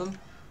problem.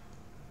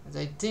 And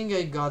I think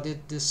I got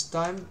it this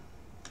time.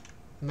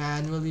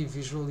 Manually,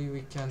 visually,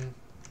 we can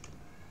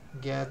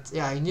get,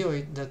 yeah, I knew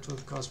it, that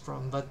would cause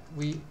problem, but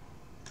we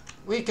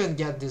can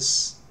get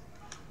this.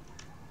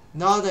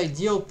 Not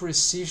ideal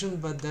precision,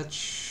 but that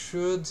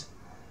should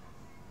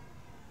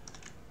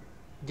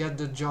get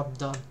the job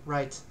done,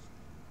 right?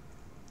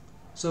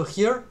 So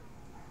here,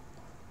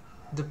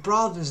 the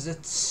problem is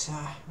that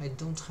I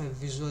don't have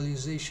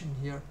visualization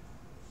here.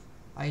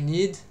 I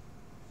need,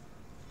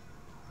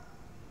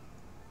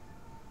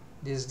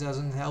 this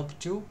doesn't help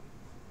too.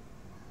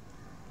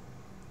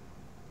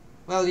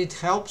 Well, it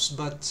helps,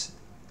 but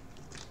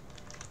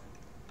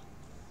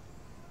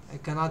I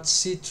cannot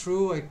see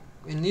through,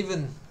 and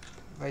even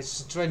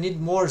if I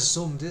need more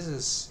zoom. This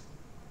is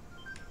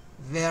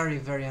very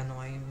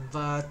annoying,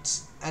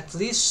 but at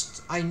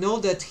least I know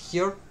that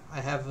here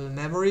I have a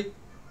memory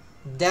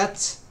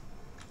that,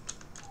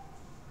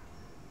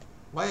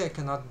 why I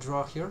cannot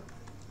draw here?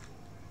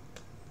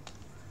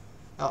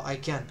 Oh, I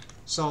can.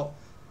 So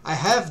I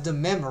have the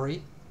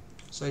memory,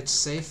 so it's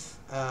safe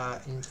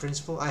in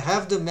principle. I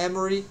have the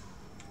memory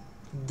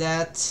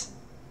that,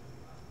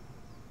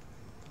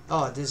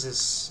 oh, this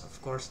is,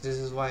 of course, this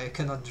is why I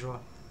cannot draw.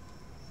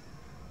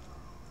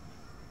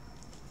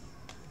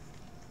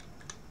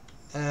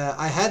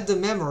 I have the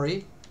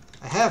memory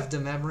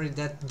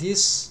that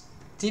this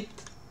tip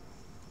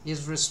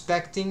is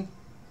respecting,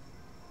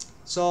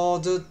 so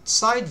the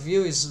side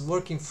view is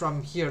working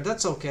from here.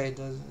 That's okay. It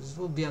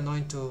will be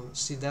annoying to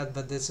see that,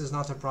 but this is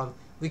not a problem.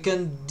 We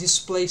can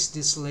displace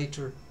this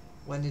later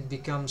when it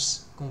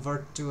becomes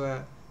convert to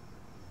a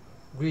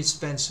grease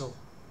pencil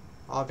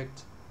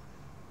object,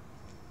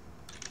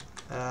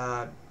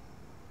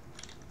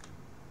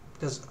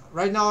 because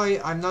right now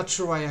I'm not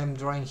sure why I'm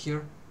drawing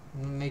here.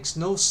 It makes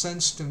no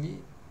sense to me.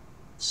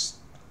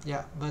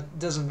 Yeah, but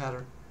doesn't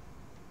matter.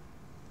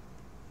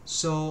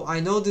 So I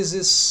know this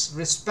is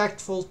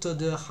respectful to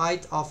the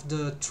height of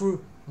the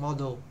true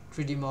model,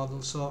 3D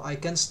model, so I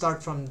can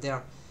start from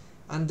there.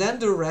 And then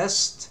the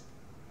rest,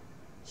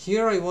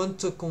 here I want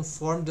to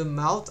conform the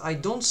mouth. I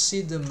don't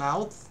see the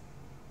mouth,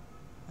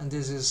 and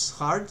this is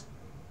hard.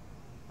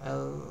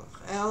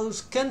 I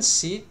can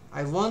see.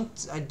 I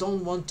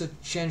don't want to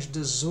change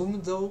the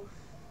zoom though,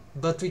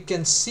 but we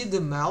can see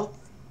the mouth.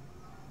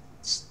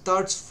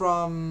 Starts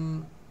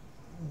from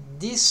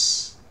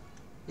this,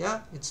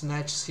 yeah, it's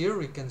matched here,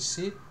 we can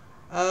see,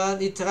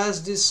 and it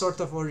has this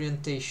sort of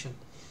orientation.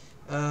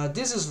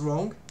 This is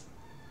wrong,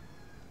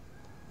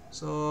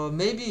 so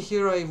maybe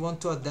here I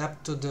want to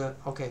adapt to the,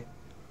 okay,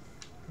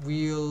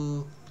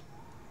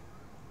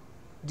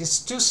 this is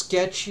too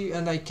sketchy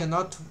and I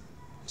cannot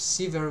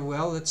see very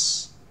well.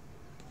 Let's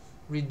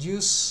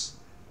reduce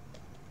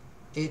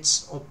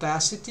its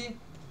opacity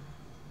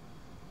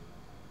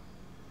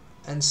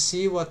and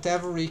see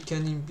whatever we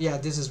can, yeah,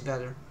 this is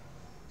better.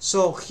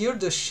 So here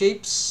the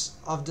shapes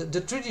of the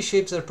 3D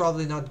shapes are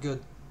probably not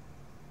good.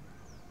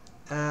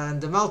 And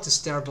the mouth is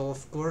terrible,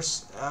 of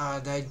course.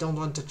 I don't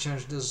want to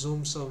change the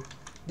zoom, so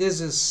this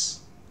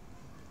is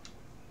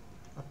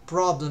a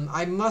problem.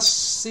 I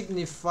must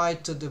signify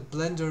to the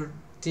Blender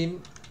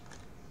team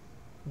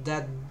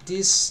that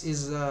this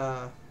is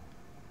a...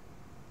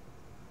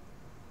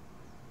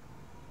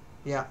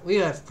 Yeah, we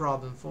have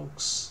problem,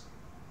 folks.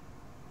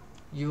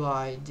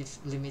 UI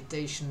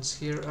limitations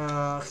here.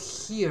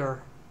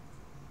 Here,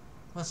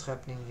 what's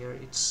happening here?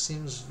 It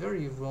seems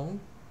very wrong.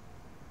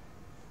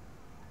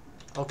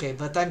 Okay,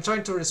 but I'm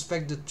trying to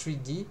respect the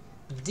 3D.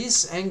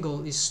 This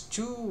angle is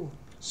too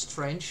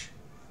strange.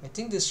 I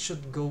think this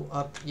should go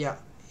up. Yeah,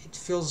 it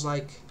feels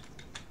like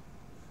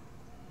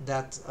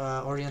that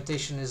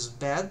orientation is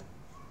bad.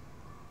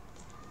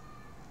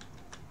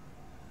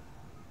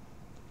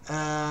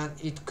 And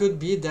it could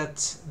be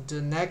that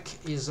the neck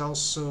is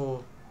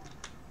also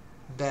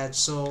bad.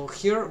 So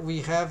here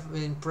we have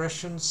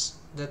impressions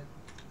that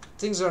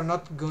things are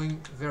not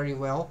going very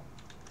well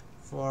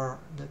for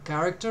the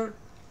character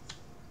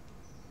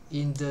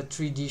in the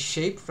 3D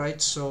shape,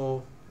 right?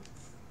 So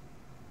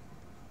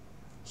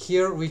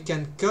here we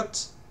can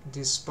cut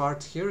this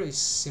part here. It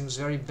seems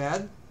very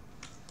bad.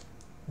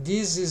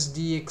 This is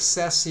the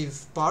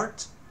excessive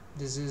part.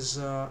 This is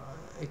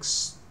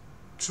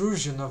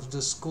extrusion of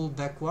the skull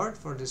backward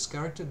for this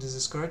character. This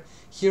is correct.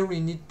 Here we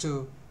need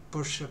to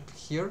push up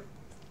here.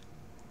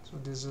 So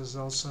this is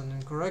also an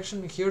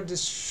incorrection. Here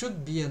this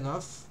should be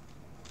enough.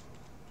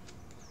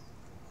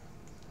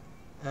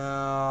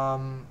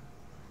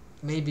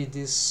 Maybe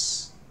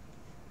this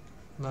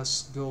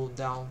must go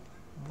down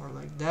more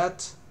like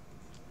that.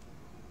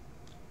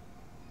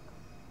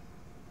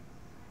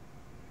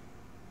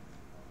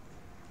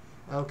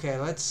 Okay,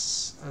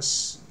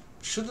 let's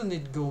shouldn't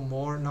it go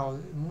more? No,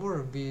 more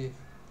would be...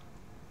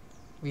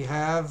 We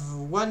have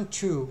 1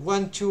 2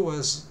 1 2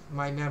 was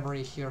my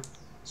memory here,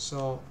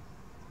 so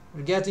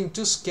we're getting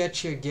too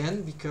sketchy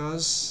again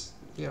because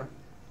here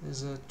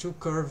there's a two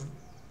curve.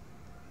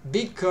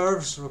 Big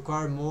curves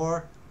require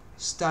more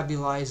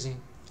stabilizing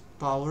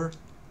power.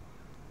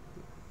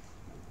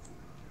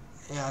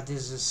 Yeah,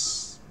 this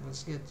is...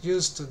 let's get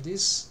used to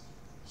this.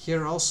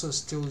 Here also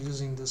still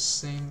using the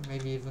same,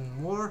 maybe even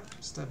more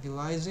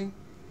stabilizing.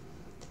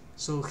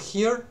 So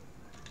here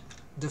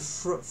the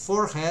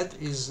forehead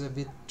is a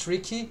bit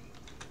tricky.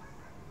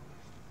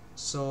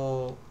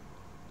 So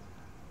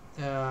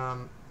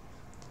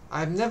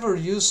I've never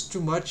used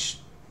too much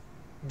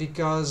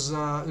because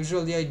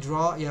usually I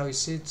draw... yeah, you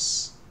see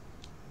it's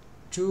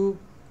too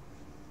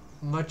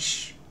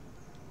much.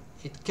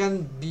 It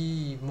can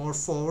be more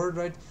forward,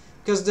 right?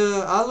 Because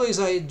always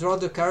I draw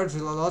the character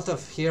with a lot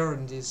of hair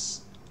in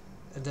this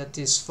that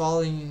is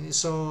falling,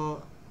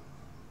 so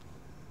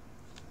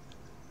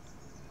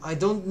I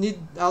don't need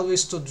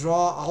always to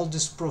draw all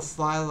this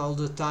profile all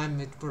the time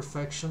with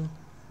perfection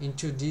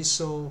into this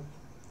so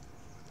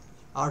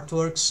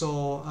artwork.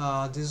 So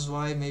this is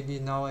why maybe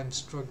now I'm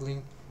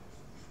struggling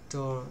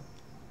to...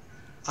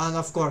 and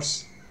of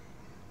course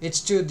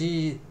it's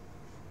 2D.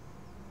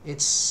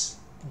 It's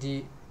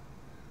the...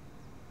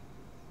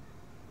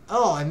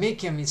 oh, I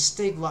make a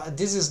mistake.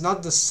 This is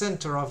not the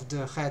center of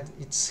the head,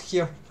 it's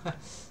here.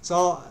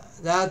 So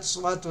that's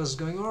what was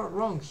going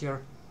wrong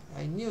here.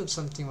 I knew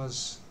something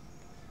was...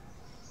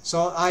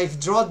 so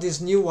I've drawn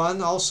this new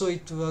one. Also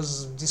it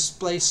was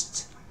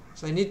displaced,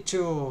 so I need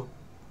to...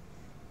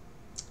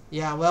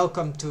 yeah,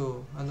 welcome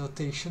to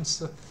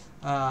annotations.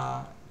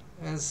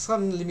 And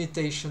some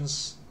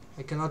limitations.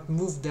 I cannot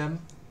move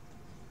them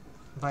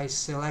by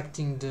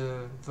selecting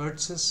the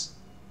vertices.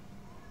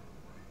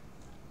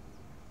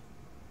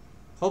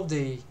 Hope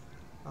they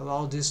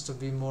allow this to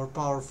be more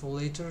powerful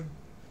later,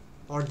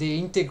 or they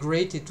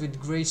integrate it with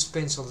Grace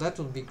Pencil. That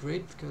would be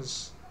great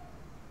because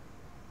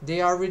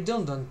they are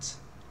redundant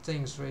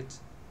things, right?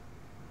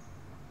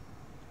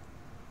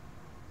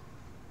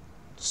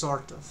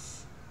 Sort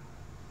of.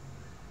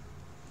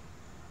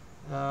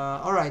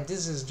 Alright,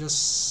 this is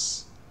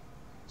just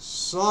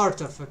sort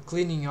of a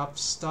cleaning up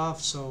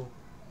stuff, so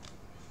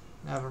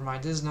never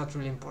mind, this is not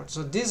really important.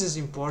 So this is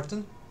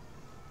important,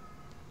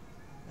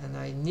 and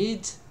I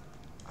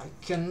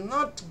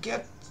cannot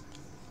get...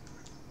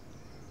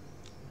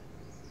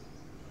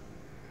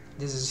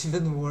 this is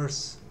even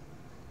worse.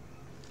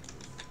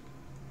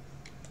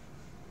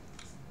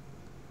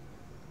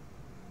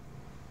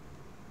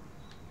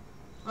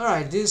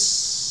 Alright,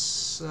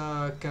 this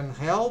can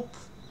help.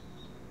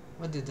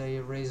 What did I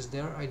erase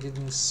there? I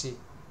didn't see.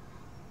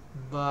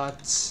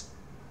 But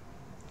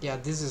yeah,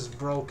 this is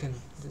broken.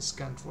 This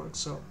can't work.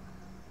 So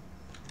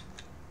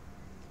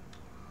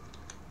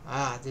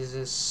this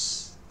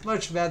is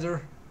much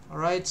better.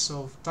 Alright,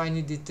 so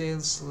tiny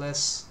details,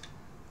 less,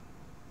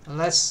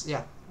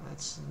 yeah,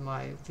 that's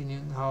my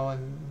opinion. How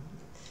I'm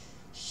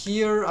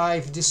here,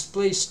 I've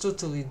displaced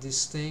totally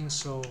this thing.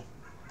 So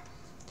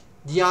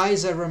the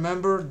eyes, I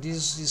remember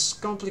this is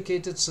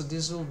complicated, so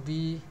this will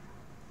be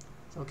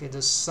okay.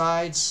 The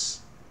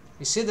sides,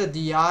 you see that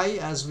the eye,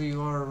 as we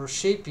were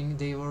shaping,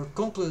 they were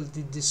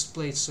completely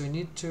displaced, so you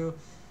need to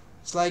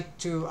It's like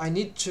I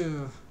need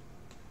to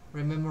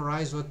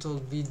rememorize what will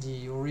be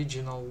the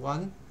original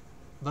one,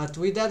 but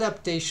with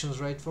adaptations,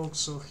 right folks?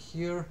 So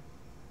here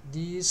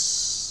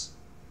this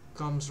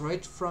comes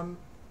right from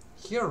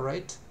here,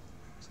 right?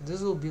 So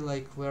this will be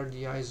like where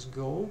the eyes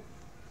go.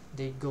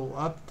 They go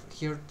up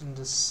here to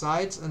the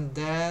sides, and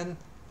then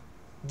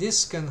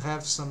this can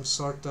have some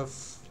sort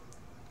of,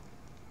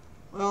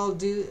 well,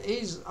 the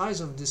eyes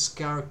of this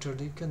character,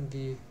 they can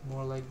be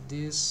more like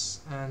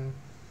this, and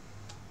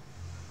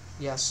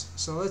yes,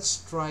 so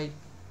let's try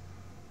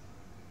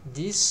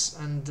this,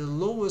 and the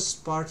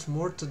lowest part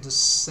more to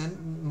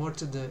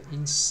the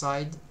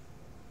inside,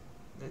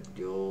 that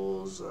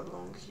goes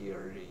along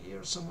here,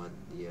 somewhat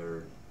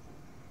here.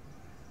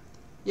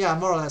 Yeah,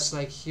 more or less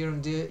like here,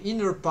 and the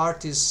inner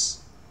part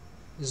is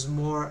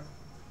more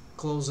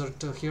closer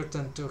to here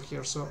than to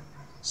here, so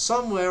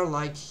somewhere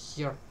like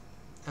here,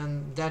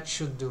 and that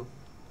should do.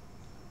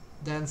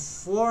 Then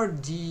for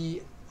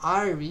the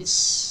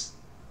iris,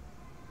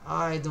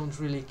 I don't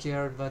really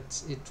care,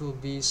 but it will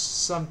be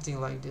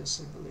something like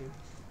this, I believe.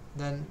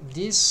 Then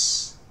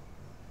this,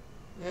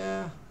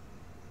 yeah,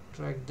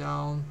 drag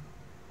down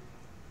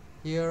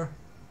here.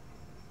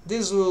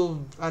 This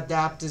will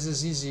adapt. This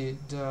is easy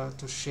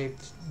to shape.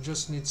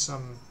 Just need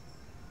some,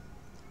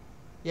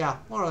 yeah,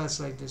 more or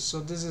less like this. So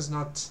this is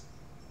not,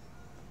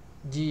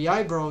 the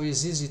eyebrow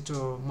is easy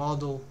to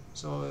model,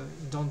 so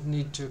you don't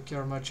need to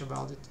care much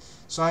about it.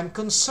 So I'm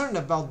concerned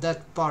about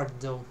that part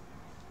though.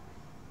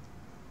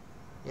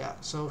 Yeah,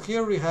 so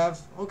here we have,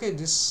 okay,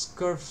 this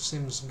curve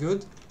seems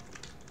good.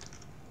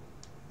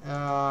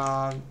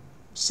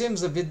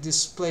 Seems a bit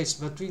displaced,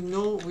 but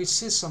we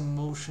see some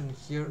motion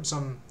here,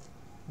 some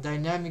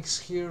dynamics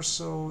here,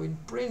 so in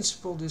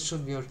principle this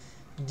should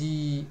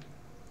be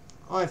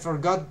oh, I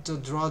forgot to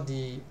draw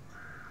the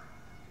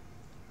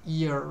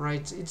ear,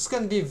 right? It's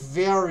gonna be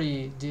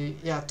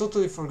yeah,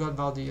 totally forgot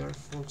about the ear,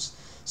 folks.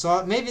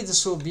 So maybe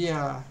this will be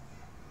a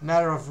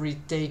matter of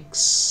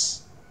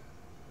retakes.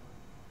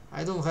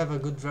 I don't have a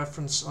good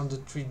reference on the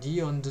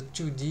 3D, on the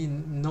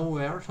 2D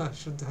nowhere. I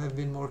should have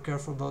been more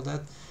careful about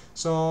that.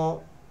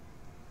 So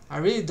I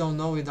really don't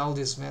know with all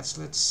this mess.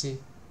 Let's see.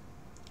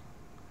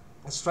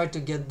 Let's try to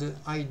get the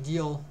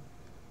ideal.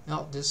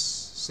 No, this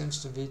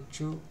seems to be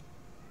too,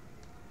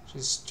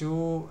 she's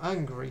too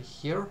angry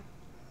here.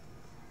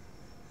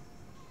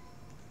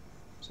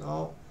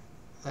 So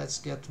let's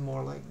get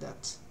more like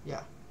that.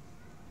 Yeah,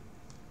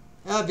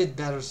 a bit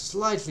better,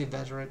 slightly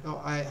better.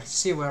 Oh, I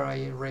see where I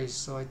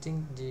erased, so I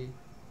think the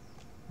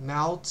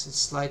mouth is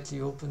slightly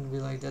open, be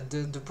like that.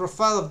 The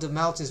profile of the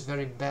mouth is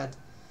very bad.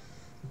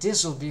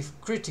 This will be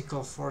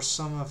critical for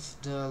some of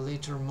the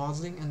later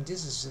modeling, and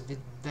this is a bit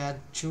bad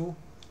too.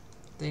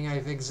 I think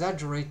I've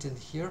exaggerated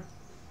here.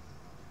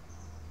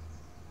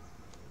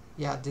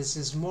 Yeah, this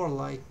is more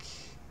like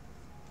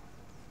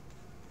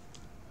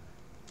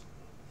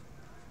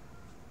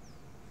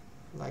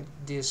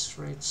this,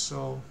 right?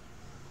 So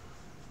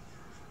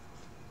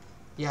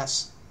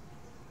yes,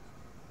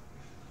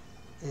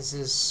 this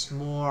is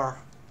more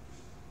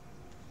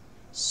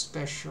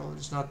special.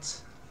 It's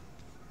not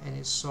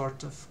any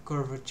sort of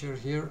curvature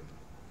here,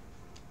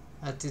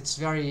 but it's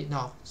very,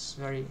 no, it's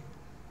very,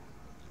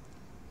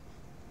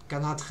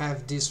 cannot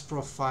have this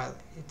profile.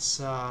 It's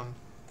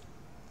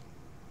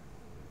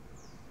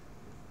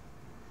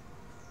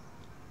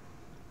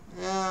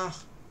yeah,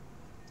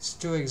 it's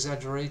too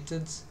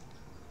exaggerated.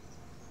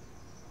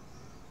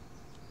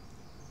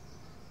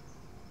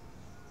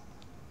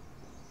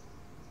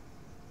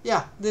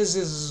 Yeah, this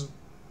is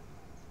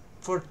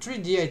for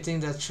 3D. I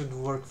think that should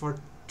work. For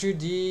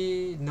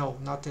 2D, no,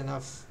 not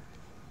enough.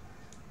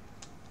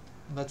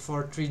 But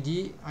for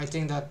 3D, I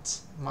think that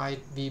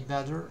might be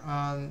better.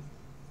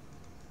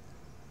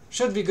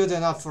 Should be good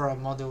enough for a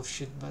model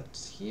sheet,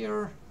 but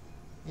here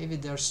maybe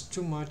there's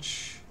too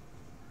much.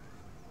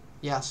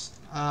 Yes,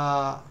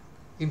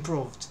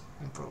 improved.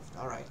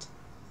 All right.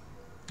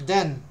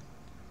 Then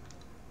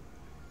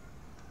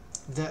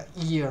the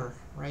ear,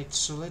 right?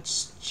 So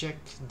let's check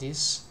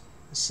this.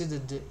 You see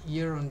that the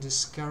ear on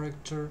this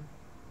character,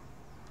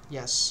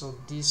 yes, so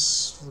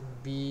this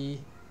would be,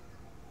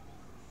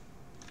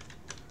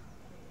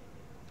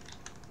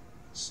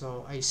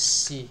 so I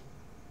see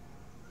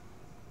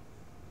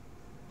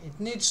it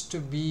needs to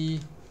be,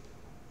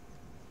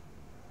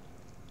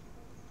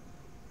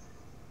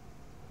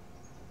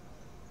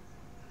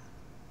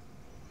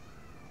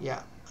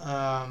 yeah,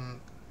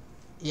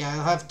 yeah,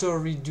 I'll have to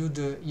redo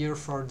the ear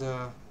for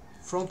the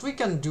front. We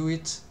can do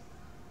it.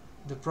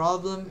 The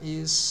problem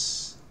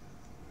is,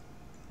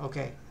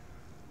 okay,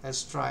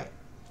 let's try.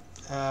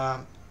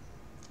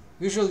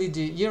 Usually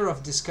the ear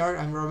of this card,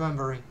 I'm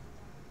remembering,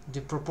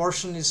 the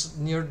proportion is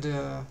near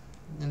the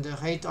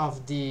height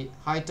of the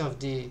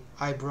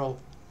eyebrow,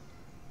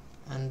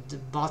 and the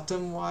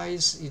bottom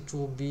wise it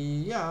will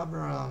be, yeah,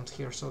 around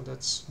here, so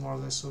that's more or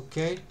less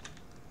okay.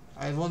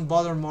 I won't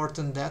bother more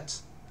than that.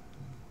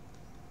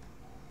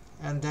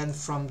 And then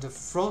from the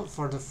front,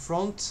 for the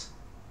front,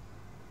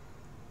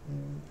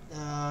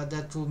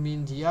 that will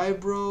mean the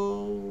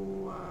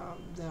eyebrow,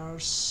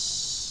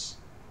 there's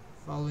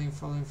following,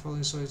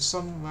 so it's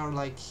somewhere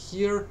like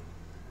here.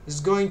 It's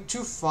going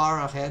too far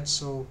ahead,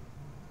 so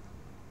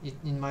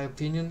in my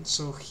opinion.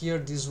 So here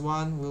this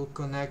one will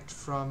connect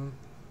from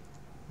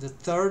the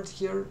third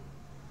here.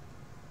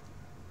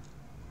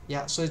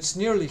 Yeah, so it's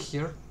nearly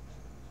here,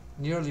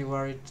 nearly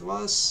where it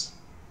was.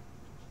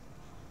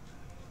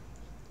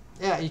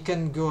 Yeah, you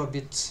can go a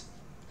bit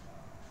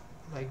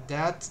like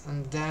that,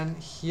 and then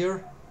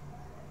here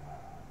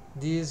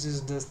this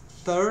is the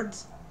third.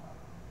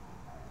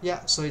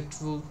 Yeah, so it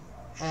will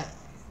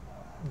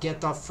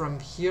get off from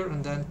here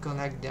and then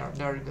connect there.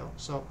 There you go.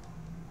 So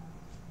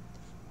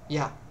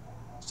yeah,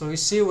 so you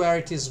see where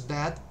it is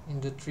bad in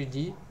the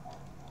 3D.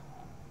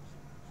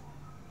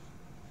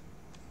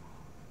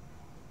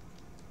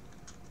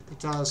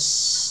 It was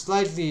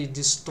slightly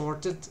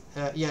distorted,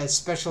 yeah,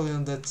 especially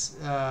on that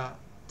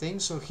thing.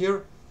 So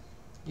here,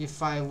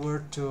 if I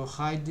were to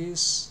hide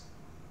this,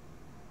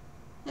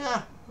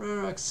 yeah,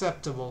 very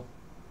acceptable.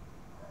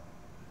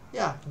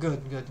 Yeah,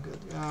 good.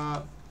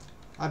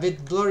 A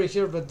bit blurry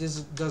here, but this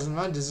doesn't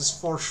matter. This is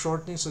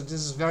foreshortening, so this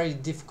is very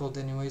difficult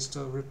anyways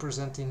to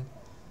represent in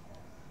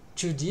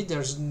 2D.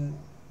 There's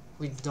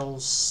with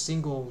those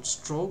single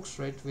strokes,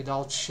 right,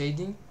 without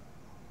shading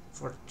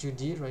for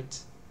 2D, right?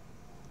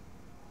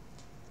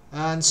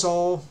 And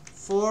so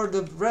for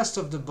the rest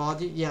of the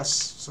body, yes,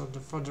 so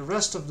for the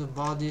rest of the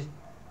body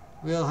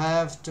we'll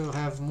have to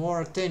have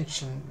more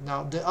attention.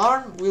 Now the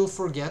arm we'll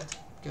forget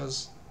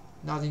because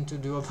nothing to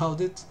do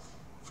about it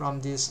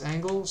from this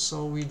angle,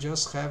 so we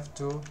just have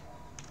to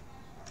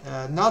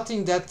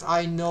nothing that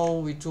I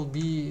know it will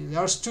be.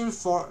 There's too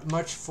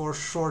much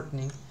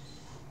foreshortening.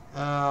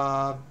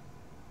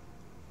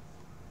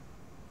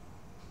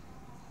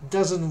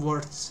 Doesn't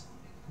worth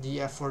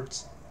the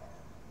effort.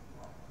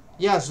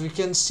 Yes, we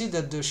can see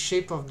that the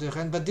shape of the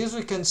hand, but this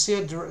we can see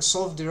it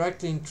solved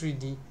directly in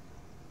 3D.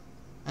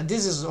 And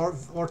this is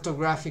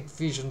orthographic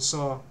vision,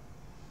 so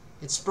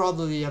it's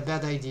probably a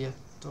bad idea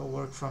to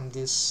work from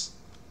this.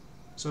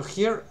 So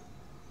here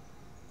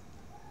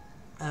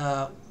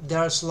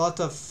there's a lot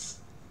of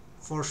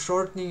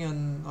foreshortening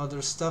and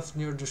other stuff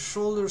near the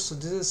shoulder, so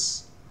this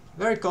is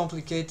very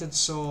complicated.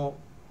 So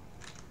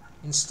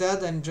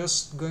instead I'm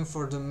just going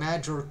for the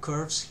major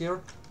curves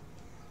here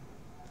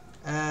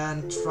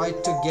and try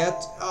to get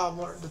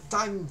more the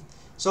time.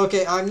 So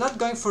okay, I'm not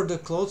going for the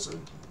clothes.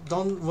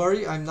 Don't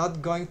worry, I'm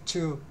not going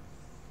to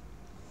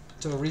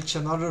reach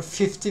another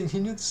 50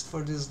 minutes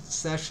for this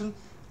session.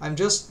 I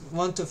just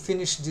want to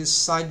finish this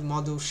side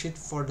model sheet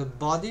for the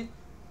body,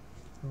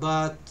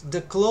 but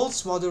the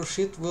clothes model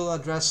sheet we'll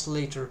address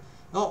later.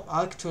 No,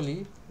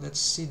 actually, let's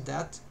see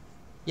that.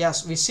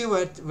 Yes, we see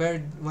where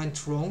it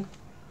went wrong.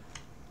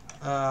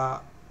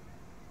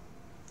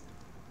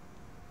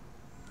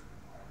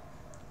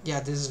 Yeah,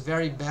 this is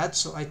very bad,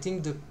 so I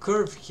think the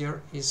curve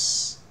here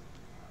is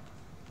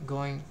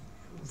going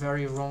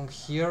very wrong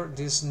here.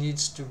 This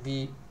needs to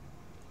be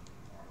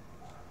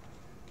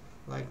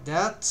like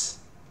that,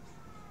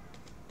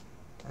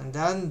 and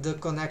then the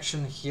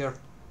connection here.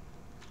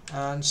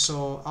 And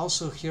so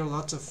also here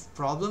lots of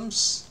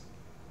problems.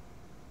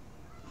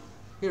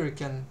 Here you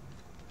can,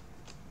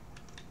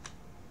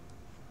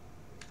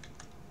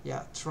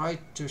 yeah, try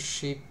to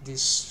shape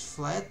this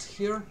flat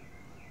here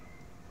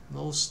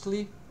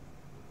mostly,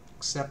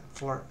 except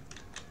for,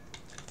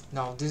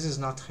 no, this is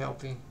not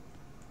helping.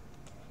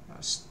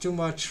 There's too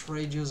much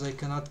radius. I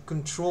cannot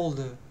control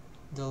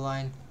the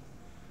line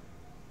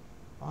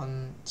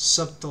on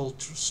subtle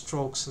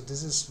strokes, so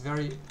this is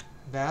very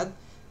bad.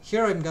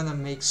 Here I'm gonna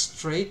make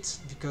straight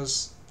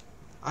because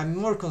I'm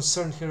more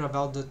concerned here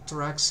about the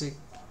thoracic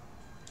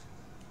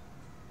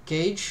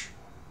cage.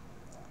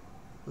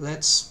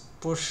 Let's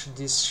push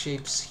these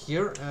shapes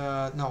here.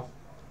 No,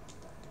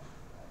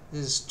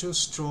 this is too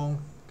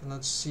strong,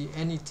 cannot see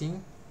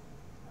anything.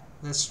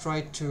 Let's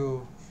try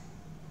to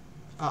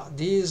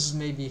this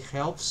maybe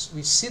helps.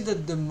 We see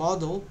that the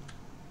model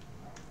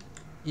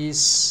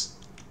is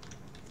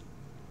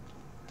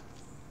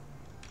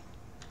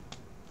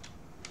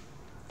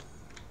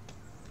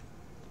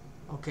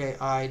okay.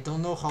 I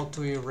don't know how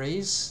to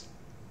erase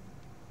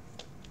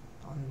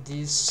on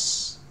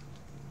this.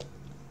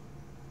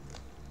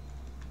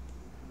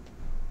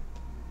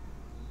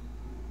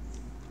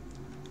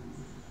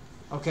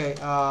 Okay,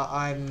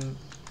 I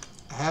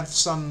have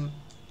some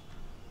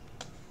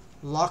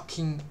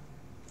locking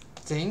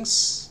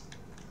things.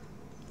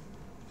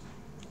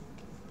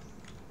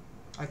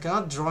 I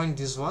cannot draw in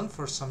this one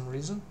for some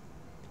reason.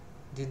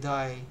 Did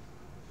I?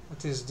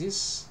 What is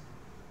this?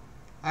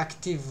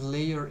 Active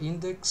layer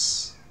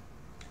index.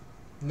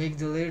 Make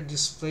the layer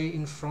display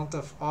in front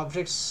of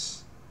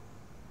objects.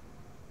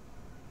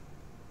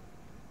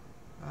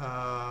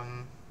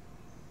 Oh,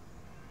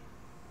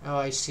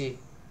 I see.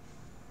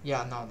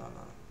 Yeah, no.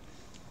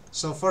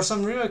 So for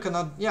some reason I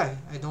cannot. Yeah,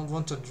 I don't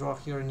want to draw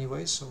here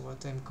anyway. So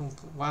what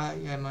why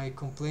am I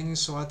complaining?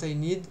 So what I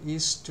need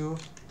is to.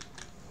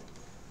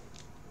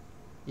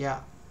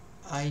 Yeah,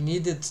 I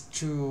needed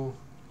to.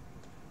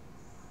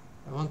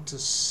 I want to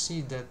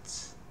see that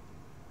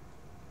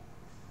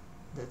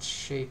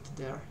shape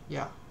there.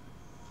 Yeah.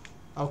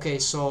 Okay,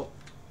 so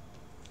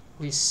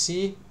we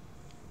see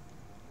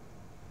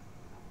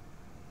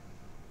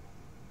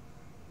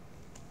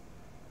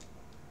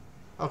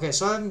okay,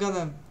 so I'm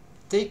gonna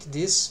take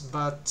this,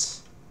 but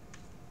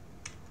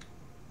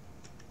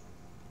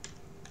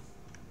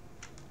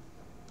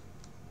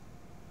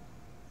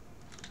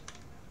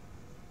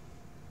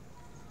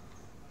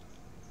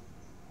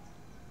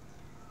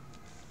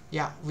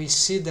yeah, we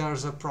see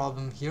there's a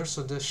problem here.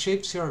 So the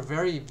shapes here are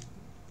very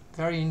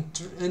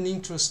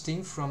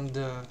uninteresting from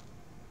the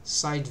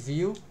side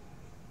view,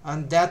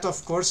 and that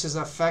of course is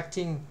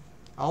affecting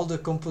all the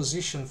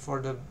composition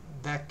for the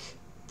back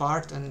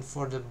part and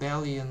for the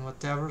belly and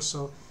whatever.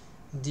 So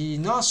the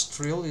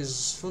nostril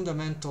is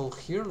fundamental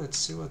here. Let's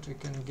see what we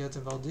can get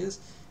about this.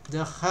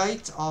 The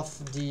height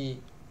of the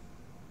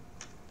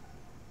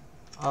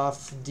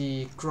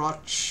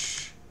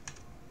crotch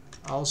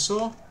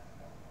also.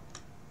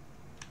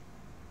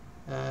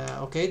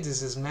 Okay,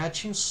 this is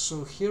matching.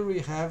 So here we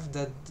have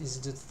that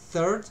is the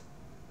third.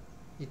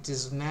 It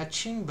is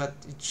matching, but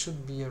it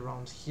should be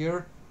around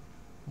here,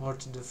 more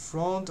to the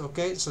front.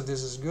 Okay, so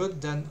this is good.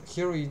 Then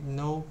here we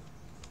know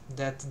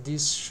that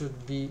this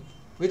should be,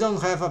 we don't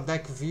have a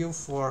back view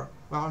for,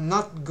 well, I'm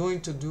not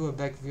going to do a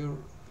back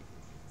view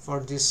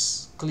for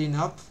this cleaned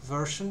up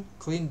version.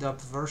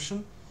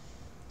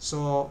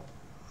 So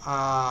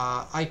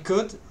I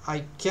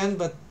can,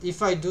 but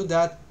if I do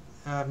that,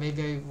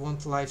 maybe I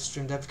won't live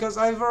stream that, because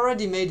I've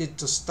already made it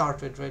to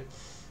start with, right?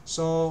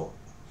 So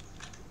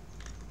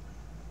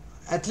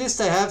at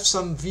least I have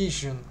some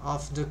vision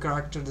of the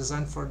character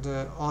design for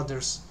the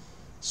others.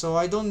 So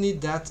I don't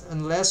need that,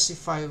 unless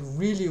if I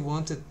really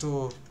wanted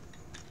to.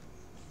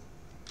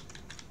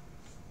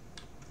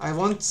 I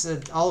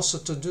wanted also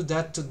to do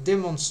that to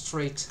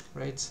demonstrate,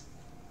 right,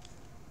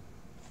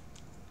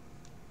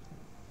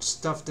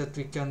 stuff that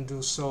we can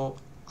do. So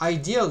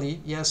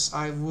ideally, yes,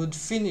 I would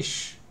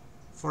finish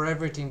for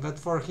everything, but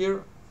for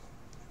here,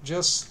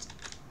 just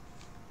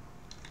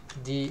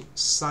the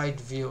side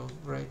view,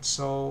 right?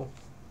 So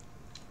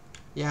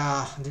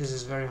yeah, this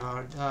is very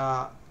hard.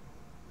 I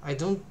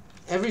don't,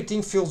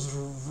 everything feels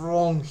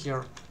wrong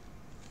here.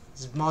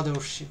 It's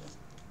mothership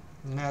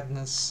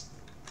madness.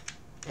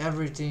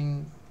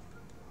 Everything,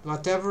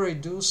 whatever I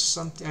do,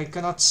 something, I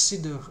cannot see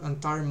the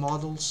entire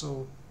model.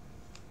 So,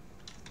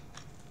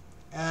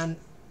 and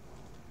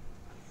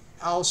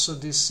also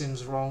this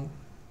seems wrong.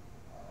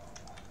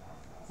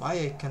 Why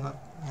I cannot,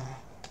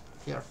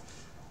 here.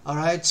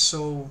 Alright,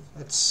 so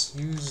let's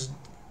use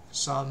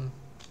some,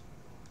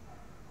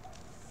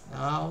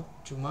 now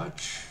too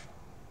much.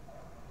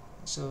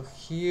 So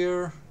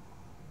here,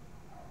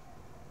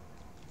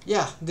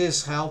 yeah,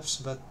 this helps,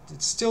 but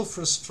it's still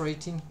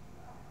frustrating.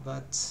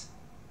 But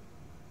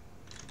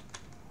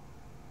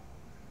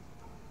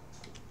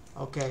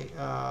okay,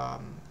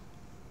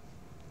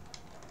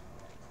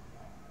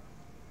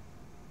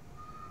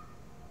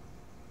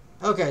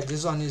 okay,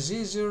 this one is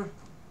easier,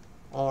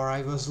 or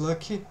I was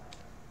lucky,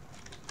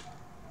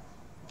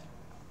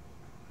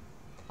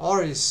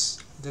 or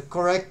is the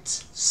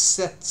correct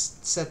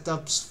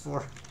setups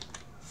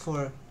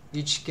for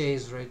each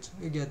case, right?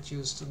 We get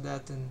used to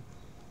that, and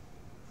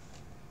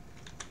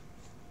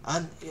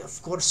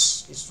of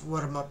course it's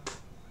warm up.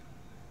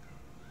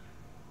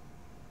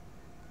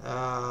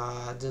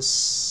 The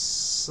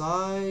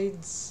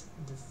sides,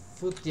 the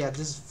foot, yeah,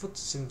 this foot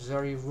seems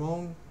very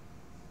wrong.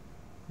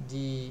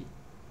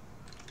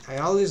 I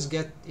always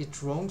get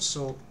it wrong,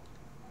 so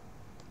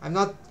I'm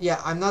not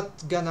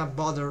gonna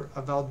bother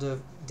about the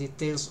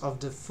details of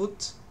the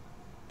foot.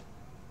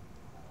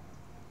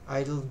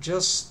 I'll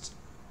just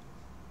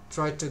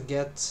try to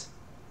get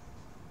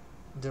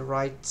the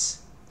right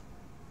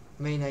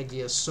main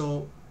idea.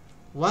 So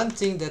one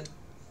thing that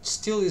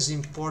still is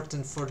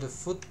important for the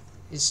foot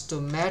is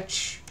to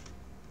match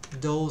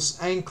those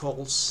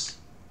ankles,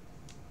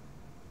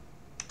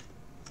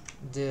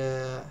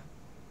 the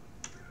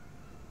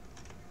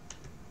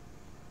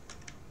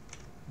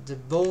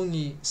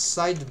bony,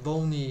 side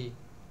bony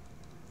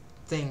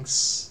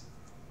things.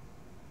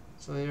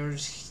 So you're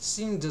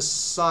seeing the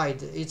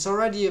side, it's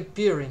already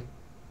appearing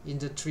in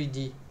the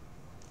 3D.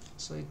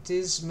 So it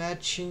is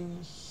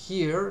matching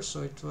here,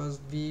 so it will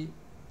be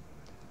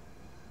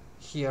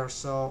here,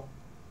 so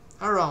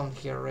around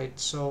here, right?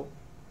 So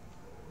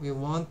we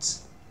want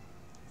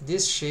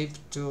this shape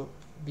to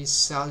be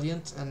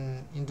salient,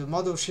 and in the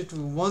model sheet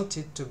we want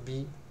it to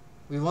be,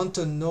 we want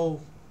to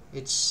know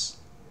its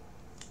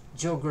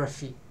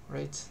geography,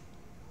 right?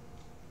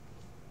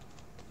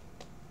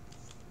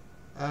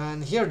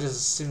 And here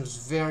this seems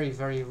very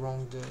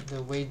wrong,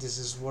 the way this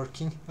is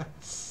working.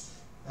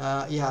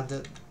 Yeah,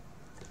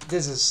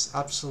 this is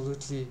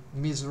absolutely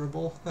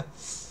miserable.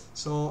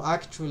 So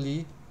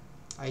actually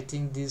I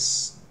think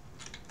this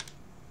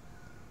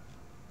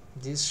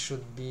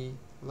should be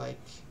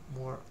like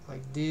more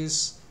like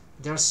this.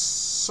 There's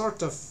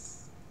sort of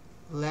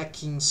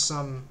lacking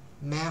some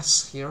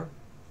mass here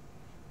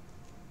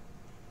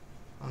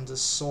on the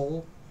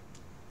sole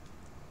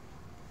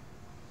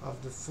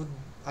of the foot.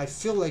 I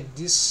feel like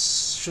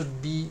this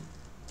should be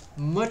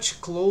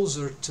much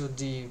closer to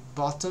the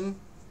bottom.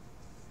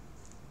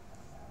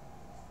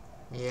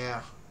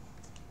 Yeah,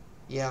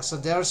 so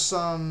there's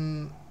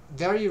some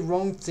very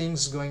wrong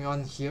things going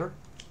on here,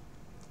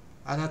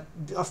 and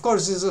of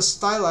course this is a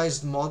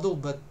stylized model,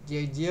 but the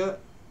idea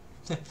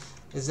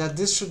is that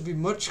this should be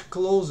much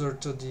closer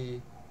to the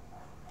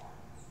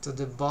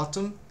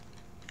bottom,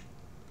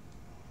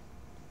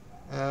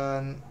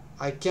 and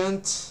I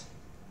can't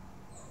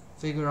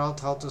figure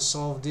out how to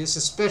solve this,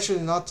 especially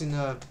not in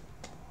a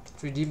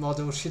 3D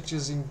model sheet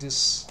using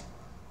this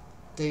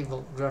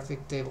table,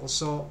 graphic table.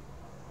 So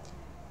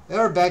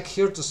we're back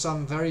here to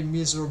some very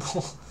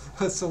miserable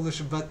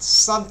solution, but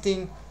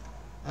something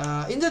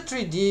in the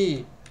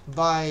 3D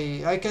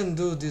I can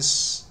do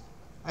this,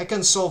 I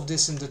can solve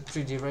this in the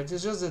 3D, right?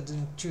 It's just that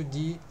in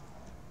 2D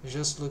it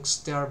just looks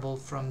terrible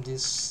from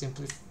this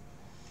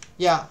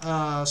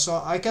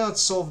so I cannot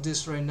solve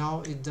this right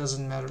now, it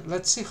doesn't matter.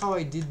 Let's see how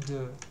I did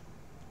the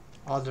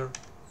other.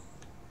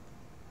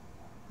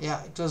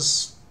 Yeah, it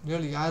was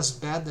nearly as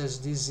bad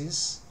as this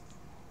is.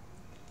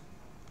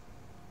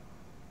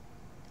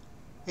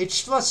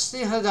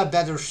 Still had a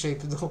better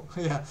shape though.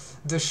 Yeah,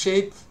 the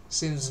shape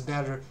seems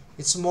better.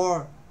 It's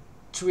more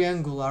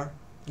triangular.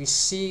 We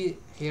see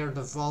here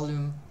the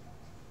volume,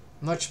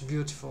 much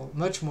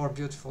more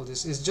beautiful.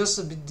 This is just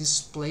a bit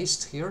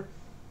displaced here,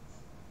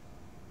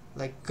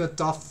 like cut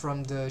off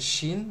from the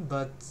sheen,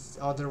 but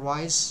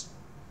otherwise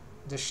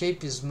the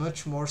shape is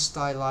much more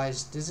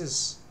stylized. This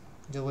is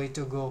the way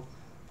to go.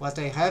 What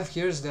I have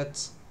here is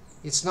that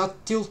it's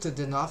not tilted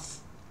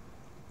enough.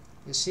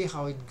 You see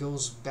how it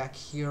goes back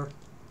here?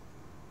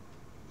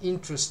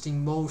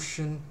 Interesting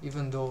motion,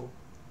 even though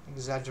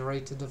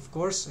exaggerated, of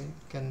course. You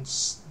can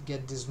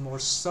get this more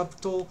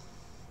subtle,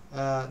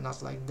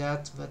 not like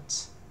that,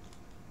 but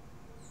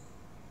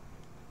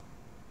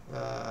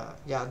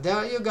yeah,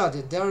 there you got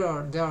it.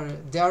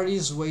 There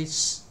is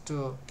ways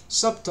to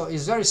subtle.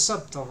 It's very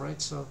subtle,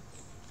 right? So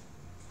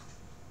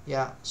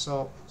yeah,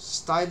 so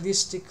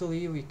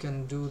stylistically we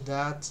can do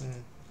that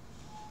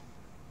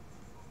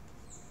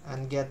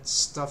and get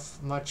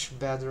stuff much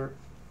better.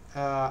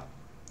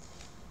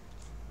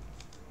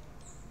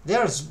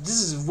 This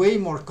is way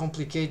more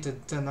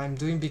complicated than I'm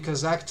doing,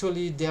 because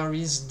actually there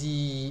is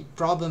the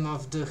problem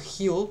of the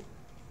heel.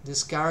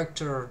 This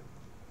character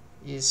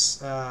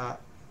is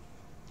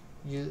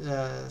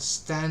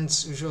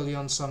stands usually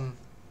on some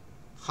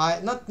high,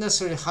 not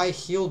necessarily high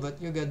heel,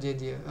 but you get the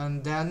idea.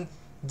 And then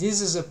this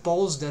is a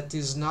pose that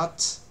is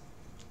not,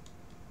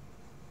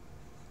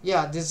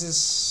 yeah, this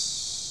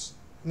is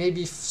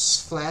maybe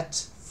flat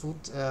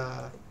foot,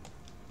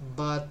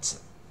 but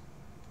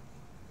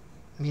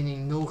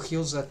meaning no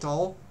heels at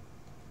all.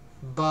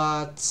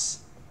 But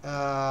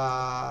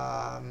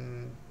yeah,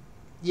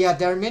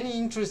 there are many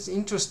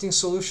interesting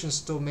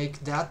solutions to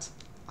make that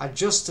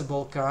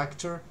adjustable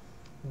character.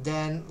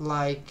 Then,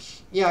 like,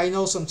 yeah, I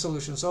know some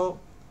solutions. So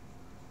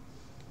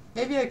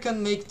maybe I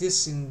can make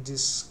this in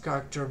this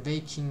character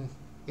making.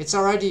 It's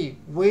already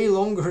way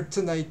longer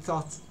than I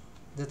thought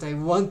that I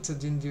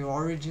wanted in the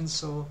origin.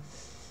 So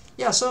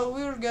yeah, so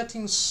we're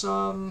getting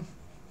some,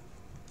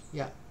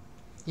 yeah,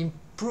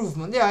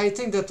 improvement. Yeah, I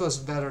think that was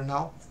better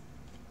now.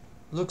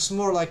 Looks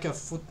more like a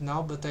foot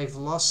now, but I've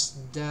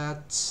lost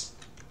that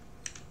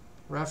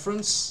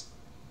reference.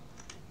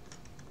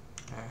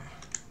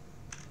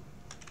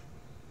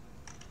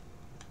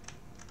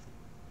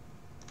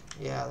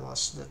 Yeah, I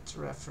lost that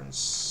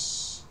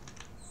reference.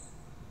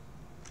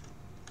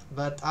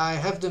 But I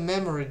have the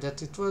memory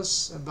that it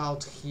was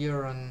about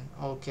here, and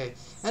okay.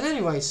 And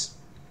anyways,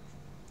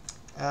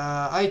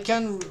 I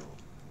can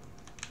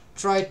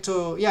try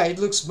to, yeah, it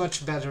looks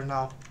much better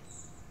now.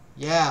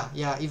 Yeah,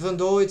 even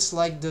though it's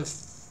like the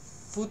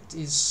foot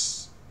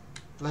is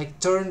like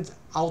turned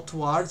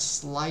outwards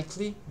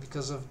slightly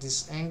because of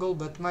this angle,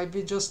 but might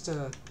be just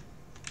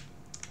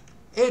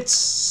it's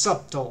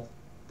subtle.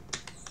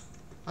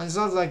 And it's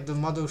not like the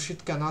model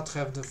sheet cannot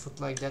have the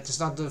foot like that. It's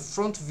not the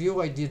front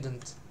view, I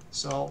didn't.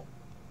 So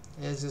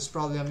this is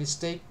probably a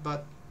mistake,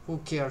 but who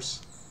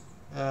cares?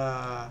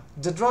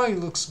 The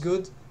drawing looks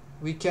good.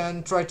 We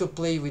can try to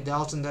play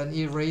without and then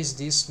erase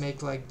this,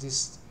 make like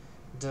this,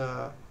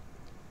 the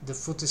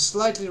foot is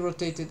slightly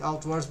rotated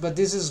outwards, but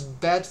this is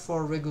bad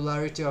for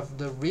regularity of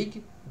the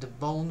rig, the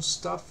bone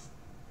stuff,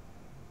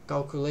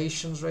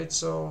 calculations, right?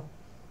 So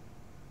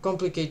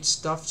complicate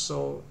stuff.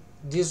 So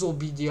this will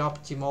be the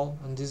optimal,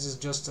 and this is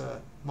just a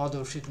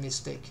model sheet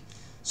mistake.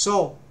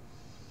 So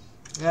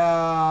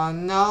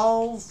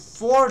now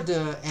for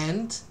the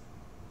end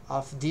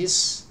of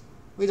this,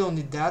 we don't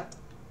need that.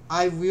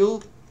 I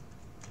will,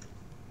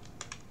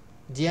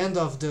 the end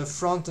of the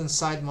front and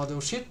side model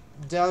sheet,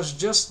 there's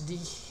just the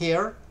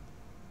hair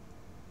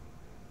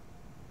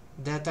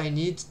that I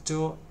need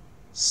to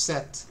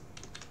set.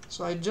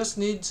 So I just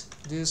need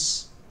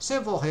this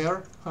simple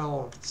hair,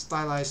 or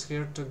stylized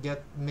hair, to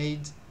get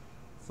made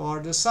for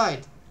the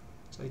side.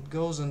 So it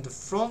goes on the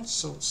front,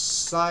 so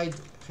side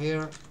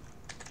hair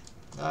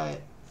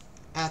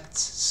at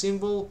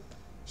symbol.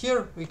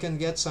 Here we can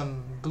get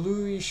some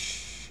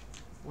bluish,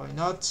 why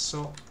not?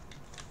 So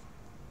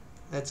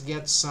let's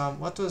get some,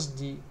 what was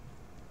the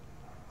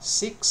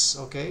 6?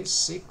 Okay,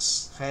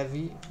 6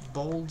 heavy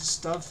bold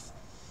stuff.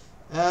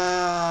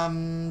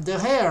 The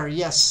hair,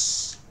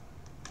 yes,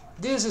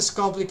 this is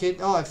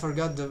complicated. Oh, I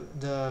forgot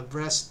the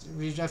breast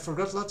region. I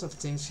forgot lots of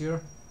things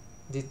here,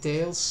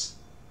 details.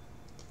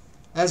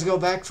 Let's go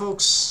back,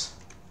 folks,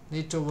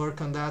 need to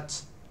work on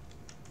that.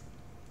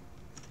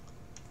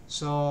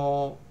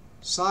 So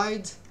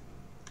side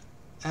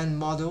and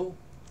model,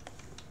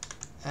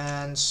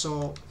 and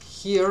so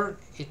here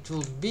it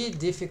will be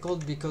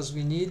difficult because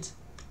we need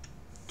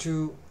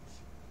to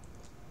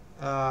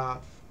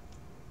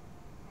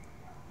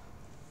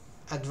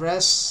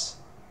address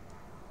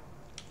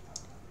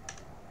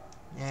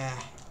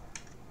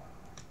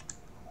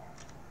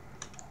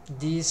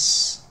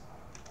this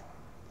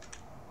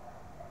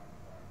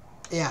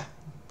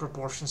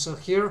proportion. So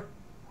here,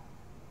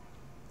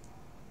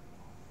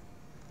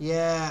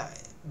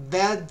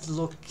 bad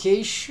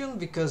location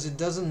because it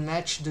doesn't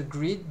match the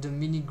grid, the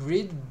mini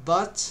grid,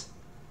 but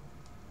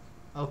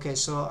okay,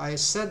 so I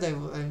said I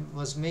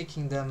was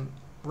making them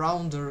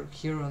rounder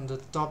here on the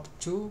top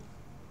two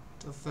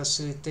to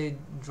facilitate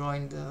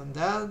drawing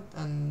that,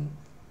 and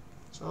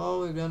so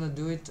we're gonna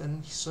do it.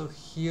 And so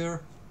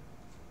here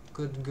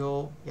could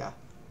go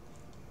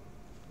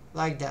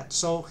like that.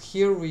 So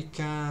here we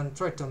can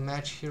try to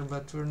match here,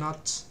 but we're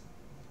not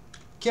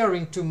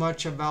caring too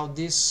much about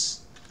this.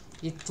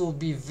 It will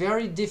be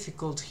very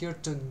difficult here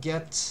to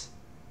get,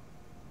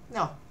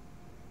 no,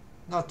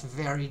 not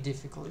very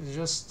difficult, it's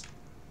just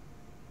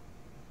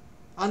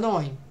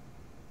annoying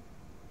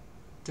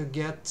to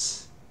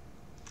get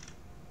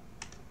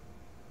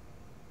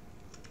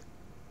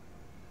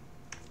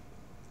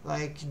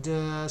like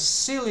the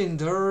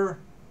cylinder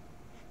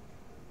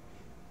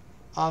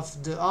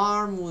of the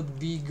arm would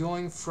be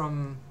going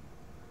from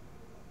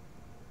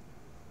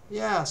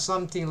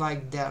something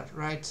like that,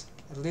 right?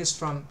 At least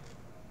from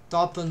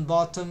top and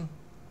bottom.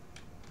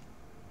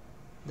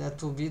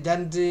 That will be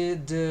then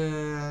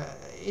the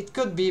it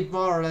could be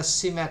more or less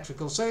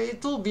symmetrical, so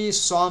it will be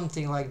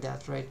something like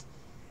that, right?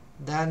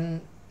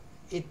 Then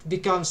it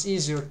becomes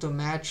easier to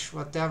match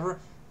whatever.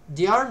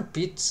 The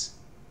armpit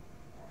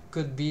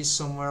could be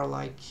somewhere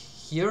like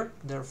here,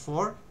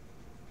 therefore,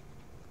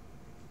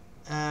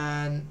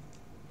 and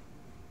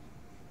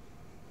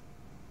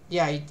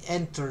it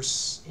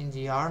enters in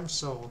the arm,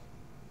 so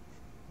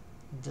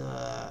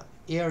the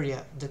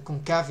area, the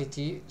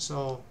concavity,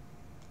 so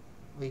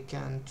we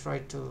can try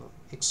to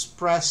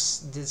express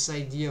this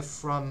idea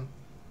from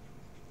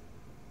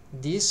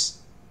this.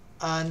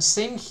 And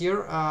same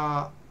here,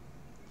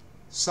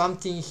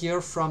 something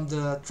here from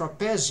the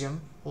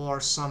trapezium or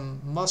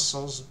some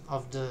muscles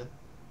of the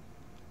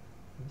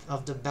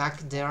back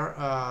there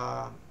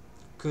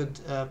could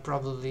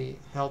probably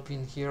help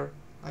in here,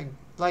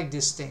 like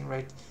this thing,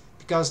 right?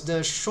 Because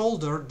the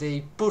shoulder,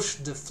 they push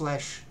the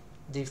flesh,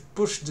 they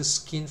push the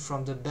skin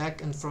from the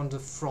back and from the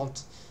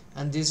front,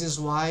 and this is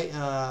why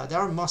there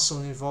are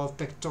muscles involved,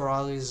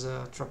 pectoralis,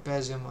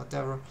 trapezium,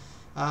 whatever,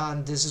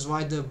 and this is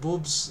why the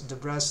boobs, the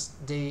breasts,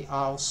 they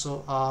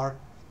also are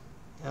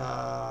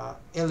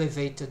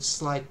elevated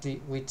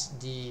slightly with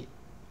the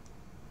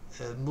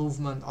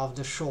movement of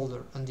the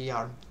shoulder and the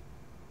arm.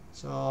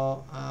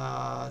 So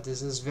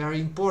this is very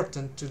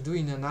important to do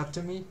in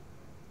anatomy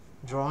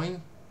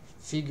drawing,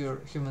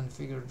 human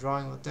figure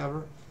drawing,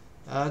 whatever.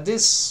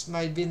 This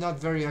might be not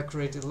very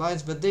accurate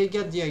lines, but they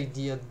get the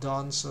idea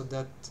done, so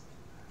that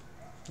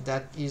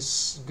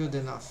is good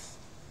enough.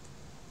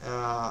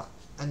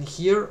 And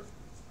here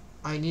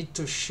I need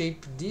to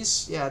shape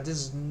this.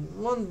 This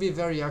won't be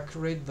very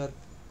accurate, but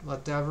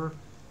whatever.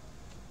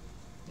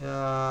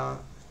 I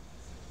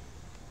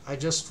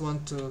just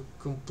want to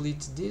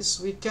complete this.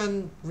 We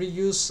can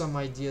reuse some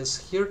ideas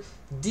here.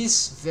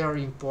 This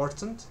very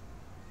important.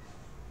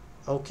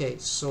 Okay,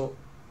 so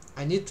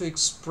I need to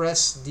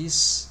express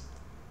this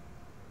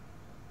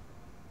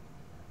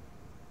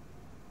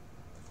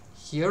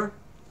here.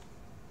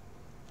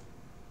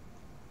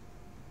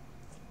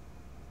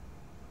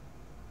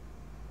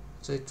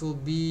 So it will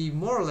be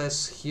more or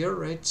less here,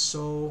 right?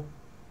 So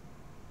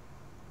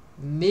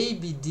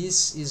maybe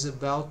this is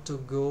about to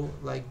go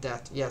like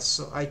that. Yes,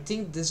 so I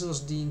think this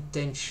was the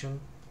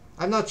intention.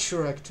 I'm not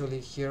sure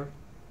actually here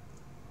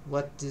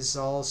what this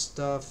all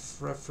stuff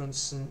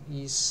referencing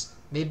is.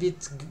 Maybe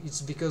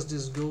it's because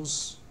this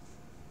goes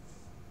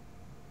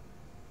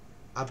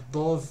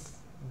above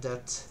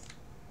that.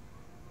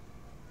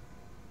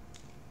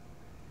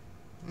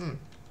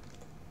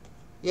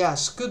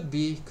 Yes, could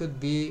be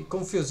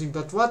confusing,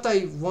 but what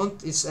I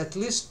want is at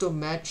least to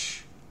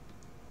match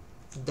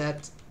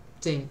that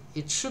thing.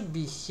 It should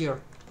be here,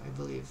 I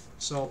believe.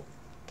 So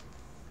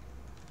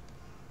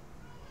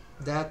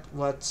that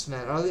what's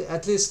matter.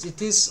 At least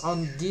it is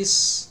on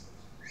this,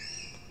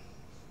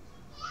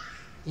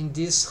 in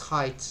this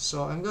height.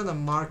 So I'm gonna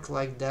mark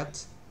like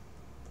that.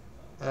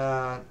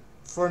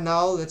 For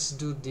now, let's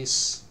do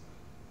this,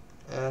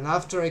 and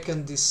after I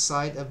can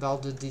decide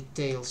about the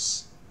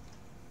details.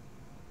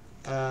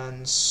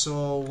 And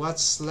so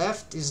what's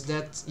left is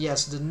that,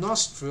 yes, the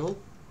nostril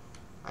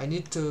I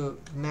need to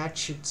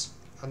match it.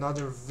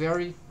 Another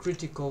very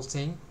critical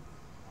thing.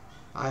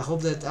 I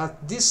hope that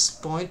at this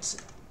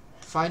point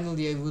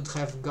finally I would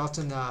have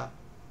gotten a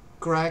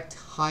correct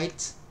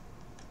height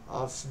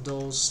of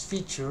those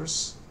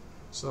features,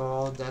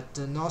 so that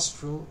the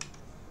nostril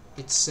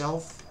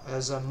itself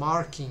has a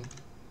marking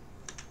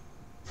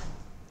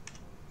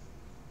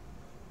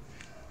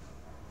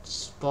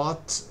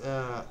spot,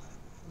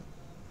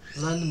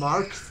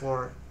 landmark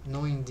for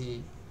knowing the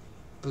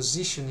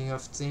positioning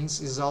of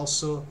things, is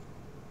also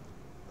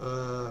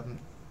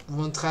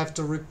won't have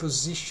to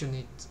reposition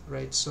it,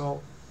 right?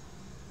 So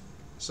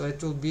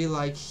it will be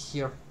like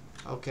here,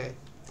 okay,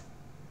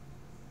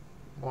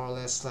 more or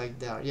less like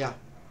that, yeah.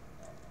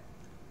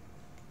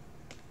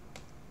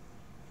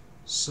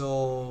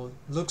 So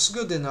looks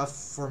good enough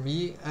for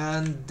me,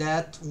 and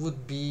that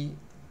would be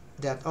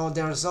that. Oh,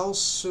 there's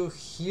also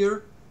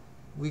here,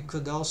 we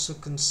could also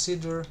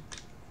consider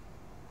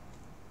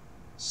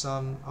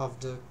some of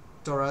the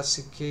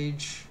thoracic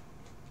cage,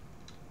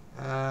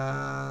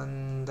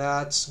 and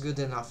that's good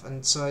enough.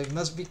 And so I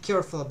must be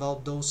careful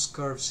about those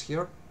curves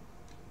here.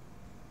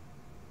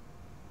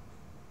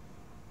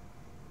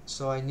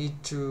 So I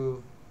need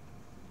to,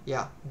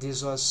 yeah,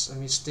 this was a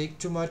mistake,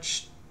 too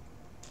much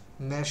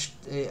mesh,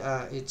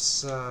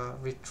 it's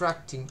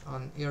retracting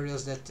on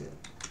areas that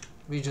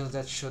regions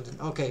that shouldn't.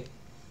 Okay,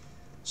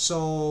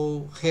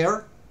 so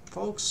hair,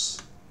 folks.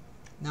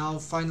 Now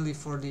finally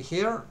for the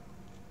hair,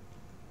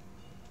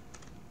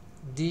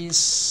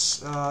 this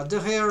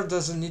the hair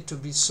doesn't need to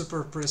be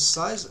super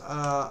precise.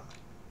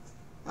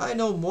 I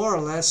know more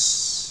or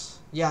less,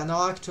 yeah,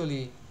 no,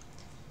 actually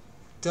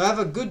to have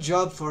a good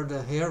job for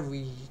the hair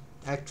we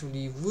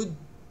actually would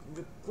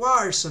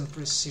require some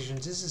precision.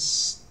 This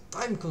is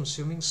time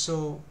consuming,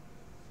 so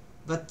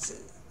but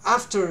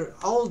after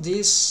all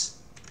this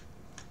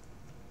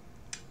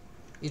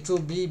it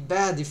will be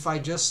bad if I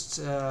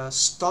just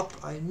stop.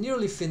 I'm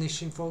nearly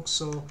finishing, folks,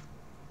 so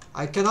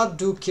I cannot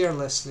do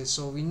carelessly,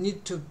 so we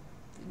need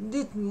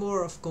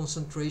more of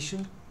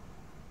concentration.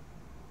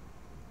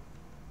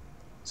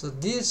 So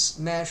this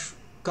mesh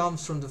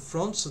comes from the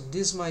front, so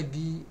this might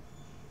be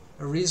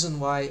a reason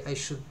why I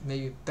should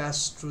maybe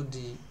pass through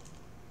the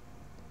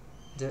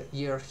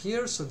ear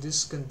here, so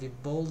this can be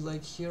bold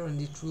like here, and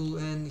it will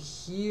end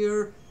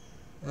here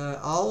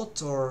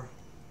out, or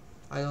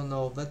I don't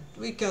know, but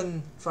we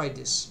can try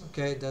this.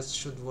 Okay, that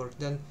should work.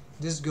 Then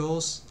this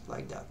goes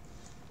like that.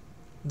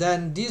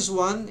 Then this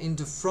one in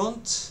the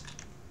front,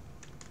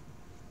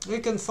 we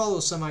can follow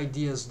some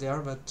ideas there,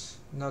 but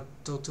not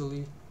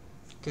totally.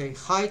 Okay,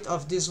 height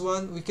of this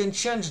one, we can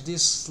change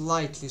this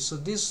slightly, so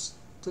this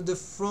to the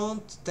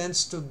front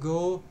tends to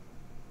go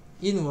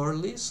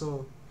inwardly,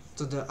 so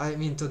to the, I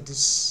mean to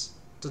this,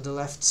 to the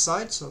left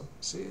side, so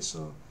see,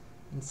 so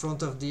in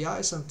front of the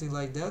eye, something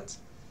like that.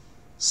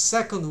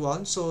 Second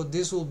one, so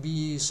this will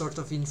be sort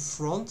of in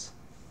front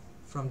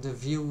from the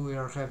view we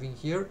are having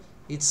here.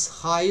 It's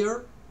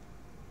higher,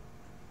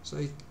 so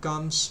it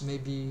comes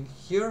maybe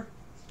here,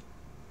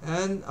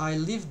 and I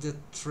leave the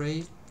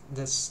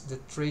that's the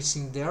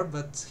tracing there,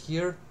 but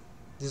here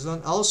this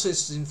one also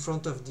is in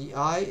front of the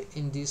eye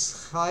in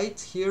this height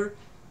here.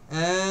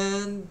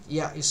 And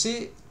yeah, you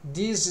see,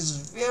 this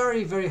is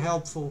very, very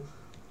helpful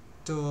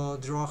to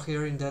draw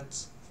here in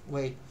that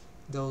way,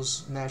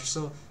 those mesh.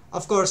 So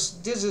of course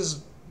this is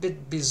a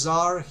bit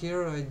bizarre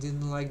here, I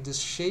didn't like this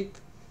shape,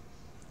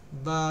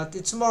 but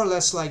it's more or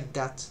less like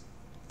that.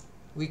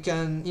 We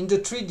can, in the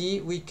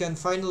 3D, we can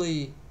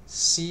finally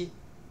see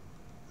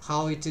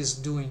how it is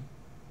doing,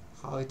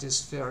 how it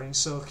is faring.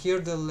 So here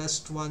the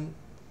last one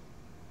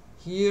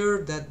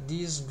here, that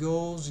this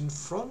goes in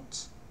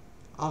front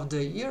of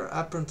the ear,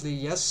 apparently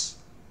yes.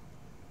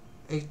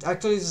 It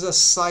actually is a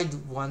side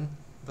one,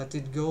 but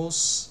it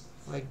goes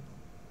like,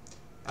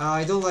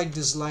 I don't like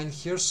this line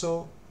here,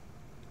 so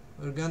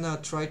we're gonna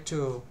try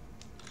to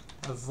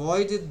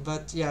avoid it,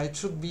 but yeah, it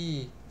should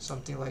be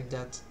something like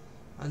that,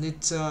 and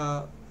it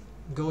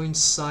go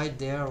inside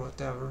there,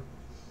 whatever.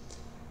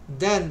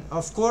 Then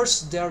of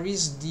course there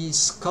is the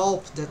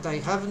scalp that I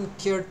haven't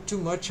cared too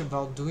much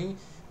about doing.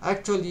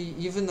 Actually,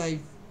 even I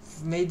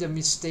made a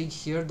mistake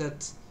here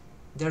that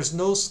there's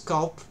no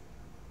scalp,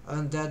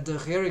 and that the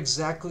hair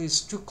exactly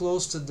is too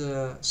close to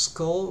the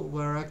skull,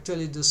 where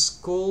actually the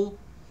skull,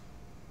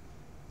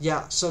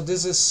 yeah, so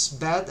this is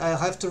bad. I'll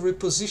have to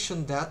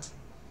reposition that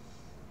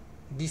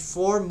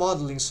before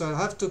modeling, so I'll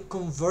have to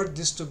convert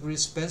this to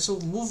grease pencil,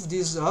 move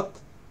this up,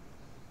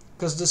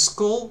 because the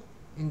skull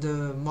in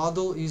the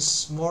model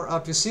is more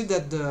up. You see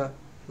that the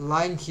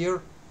line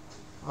here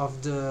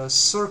of the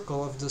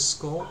circle of the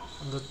skull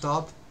on the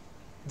top,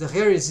 the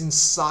hair is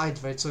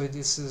inside, right? So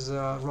this is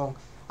wrong.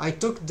 I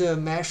took the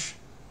mesh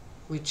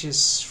which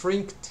is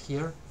shrinked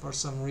here for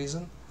some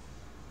reason,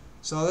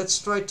 so let's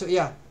try to,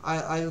 yeah,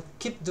 I'll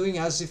keep doing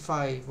as if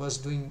I was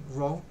doing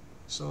wrong,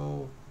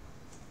 so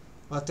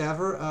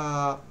whatever.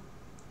 I'll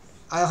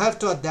have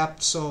to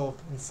adapt, so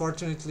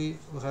unfortunately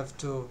we'll have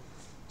to.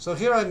 So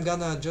here I'm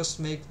gonna just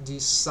make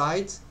this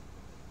side.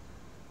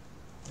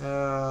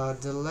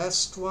 The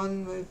last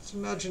one, let's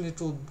imagine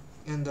it will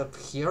end up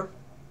here.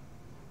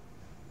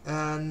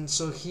 And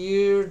so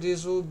here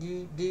this will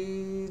be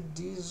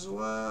this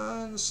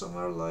one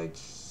somewhere like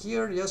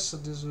here. Yes, so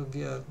this will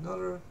be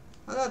another,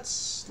 and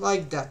that's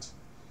like that.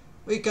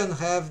 We can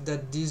have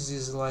that this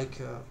is like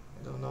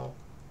I don't know,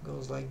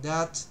 goes like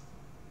that,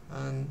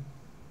 and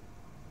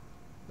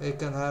we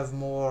can have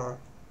more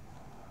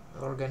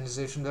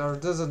organization there.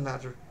 It doesn't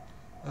matter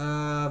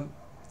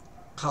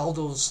how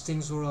those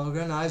things were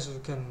organized. We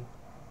can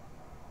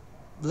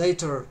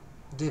later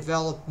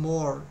develop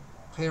more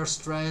hair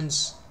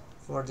strands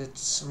for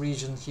this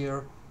region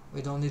here.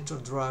 We don't need to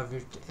drive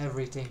it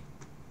everything.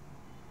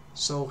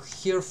 So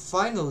here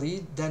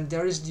finally, then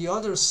there is the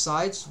other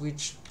sides,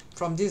 which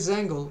from this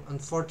angle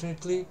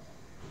unfortunately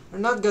we're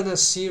not gonna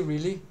see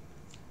really,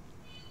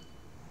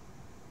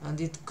 and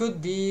it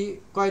could be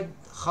quite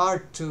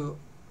hard to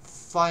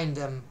find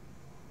them.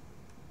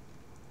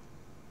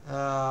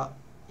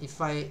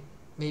 If I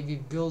maybe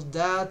build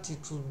that,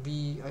 it will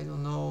be, I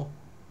don't know,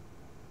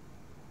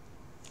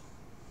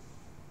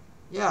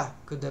 yeah,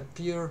 could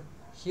appear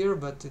here,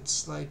 but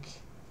it's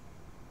like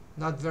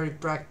not very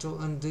practical.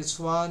 And this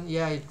one,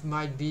 yeah, it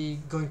might be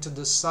going to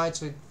the side,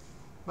 so it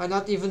might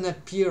not even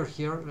appear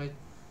here, right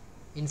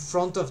in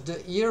front of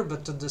the ear,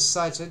 but to the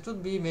side, so it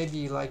would be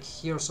maybe like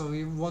here, so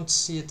we won't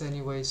see it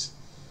anyways.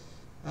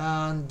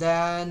 And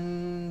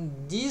then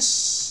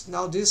this,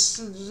 now this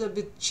is a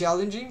bit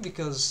challenging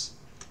because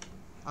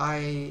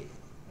I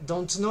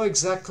don't know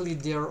exactly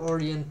their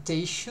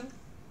orientation.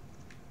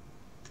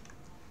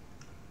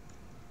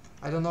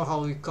 I don't know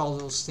how we call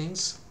those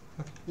things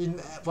in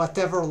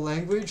whatever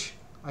language,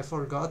 I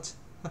forgot.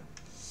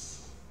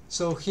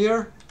 So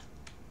here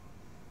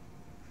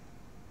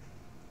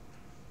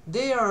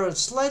they are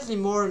slightly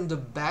more in the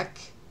back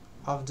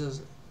of the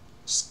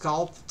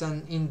scalp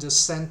than in the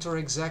center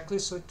exactly,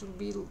 so it will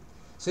be,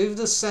 so if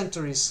the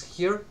center is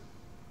here,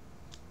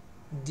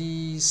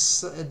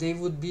 these they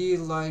would be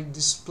like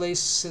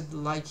displaced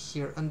like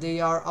here, and they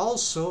are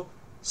also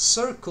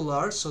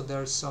circular, so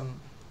there's some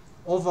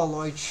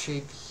ovaloid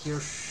shape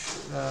here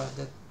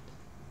that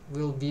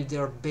will be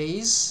their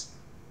base.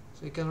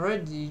 So you can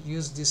already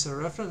use this as a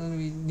reference, and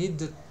we need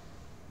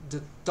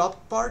the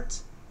top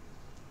part,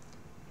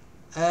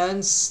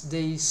 and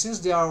since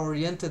they are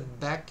oriented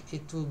back,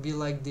 it will be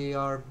like they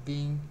are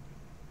being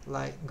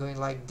like going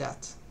like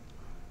that.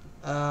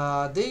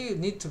 They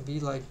need to be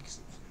like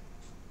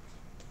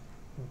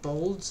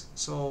bold,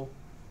 so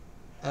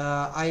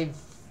I've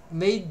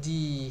made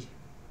the,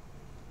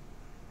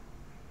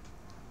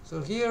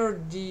 so here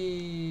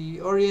the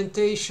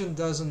orientation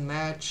doesn't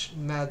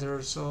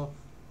matter, so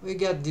we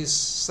get this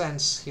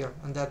sense here,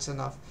 and that's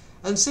enough.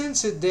 And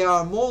since they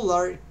are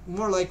more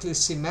likely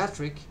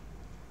symmetric,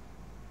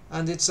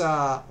 and it's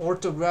a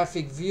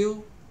orthographic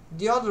view,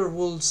 the other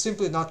will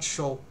simply not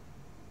show.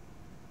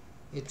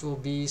 It will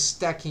be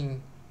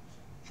stacking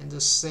in the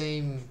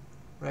same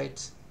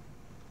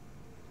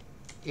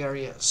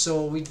area,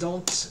 so we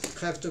don't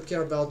have to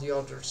care about the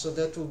other. So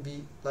that will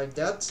be like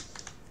that.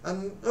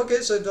 And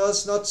okay, so it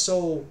was not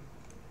so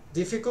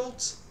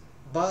difficult,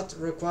 but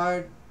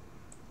required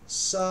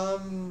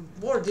some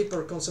more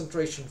deeper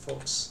concentration,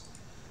 folks.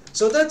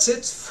 So that's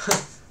it.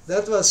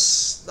 That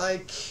was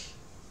like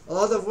a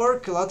lot of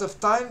work, a lot of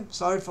time.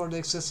 Sorry for the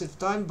excessive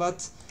time,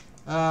 but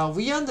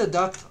we ended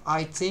up,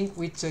 I think,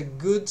 with a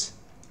good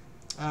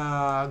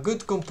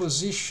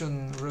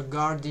composition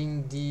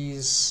regarding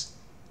these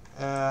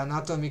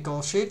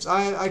anatomical shapes.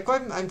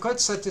 I'm quite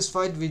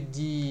satisfied with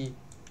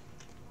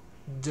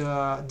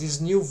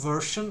this new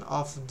version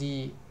of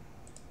the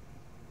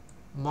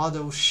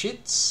model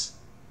sheets.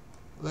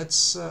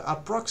 Let's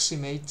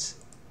approximate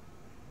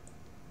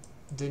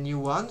the new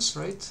ones,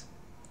 right?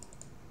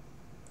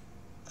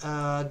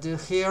 The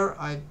hair,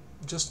 I'm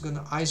just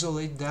gonna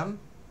isolate them.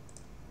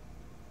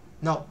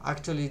 No,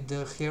 actually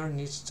the hair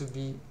needs to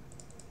be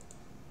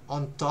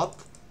on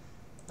top.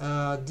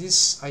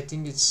 This, I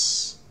think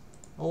it's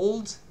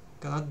old,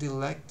 cannot be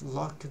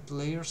locked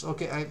layers.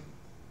 Okay,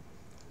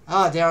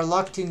 they are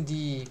locked in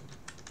the,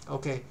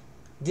 okay,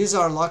 these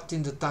are locked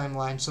in the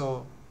timeline,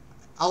 so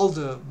all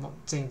the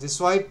thing, this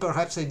is why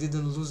perhaps I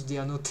didn't lose the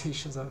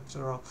annotations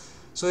after all.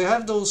 So you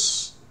have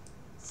those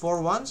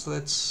 4 ones.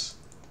 Let's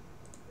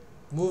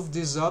move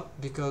this up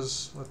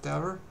because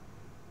whatever.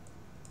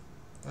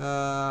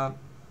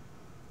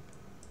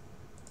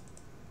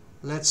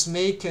 Let's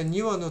make a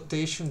new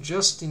annotation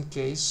just in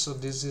case. So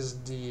this is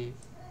the,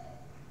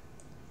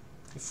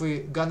 if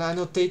we're gonna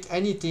annotate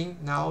anything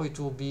now, it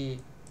will be,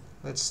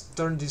 let's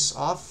turn this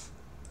off.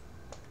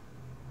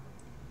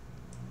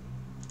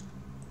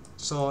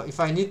 So if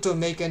I need to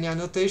make any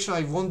annotation,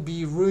 I won't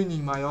be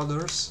ruining my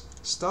other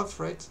stuff,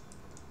 right?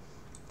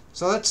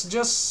 So let's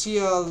just see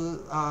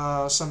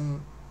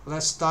some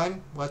last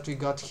time what we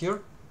got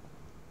here.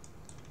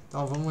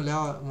 Então vamos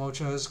olhar uma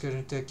última vez que a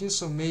gente tem aqui.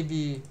 So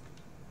maybe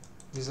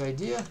this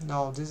idea,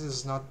 no, this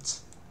is not,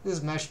 this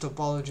is mesh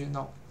topology,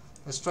 no.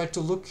 Let's try to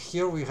look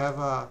here, we have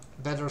a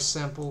better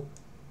sample.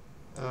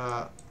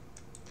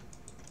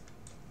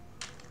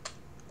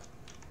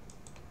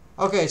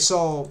 Okay,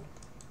 so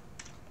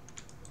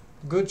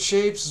good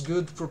shapes,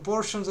 good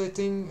proportions, I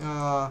think.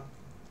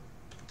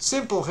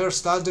 Simple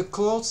hairstyle. The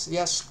clothes,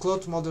 yes,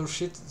 cloth model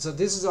sheet. So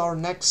this is our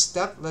next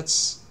step.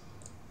 Let's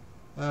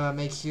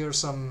make here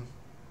some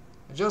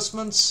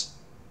adjustments.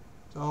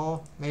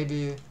 So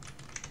maybe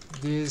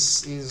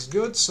this is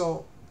good.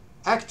 So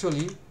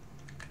actually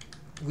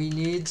we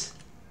need,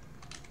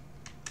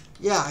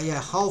 yeah,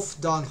 half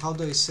done. How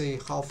do I say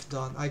half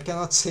done? I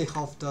cannot say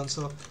half done.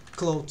 So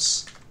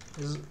clothes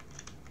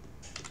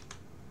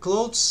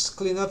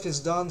cleanup is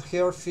done.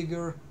 Hair,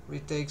 figure,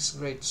 retakes,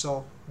 great.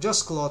 So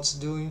just clothes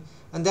doing,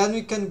 and then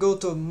we can go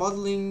to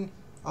modeling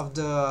of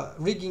the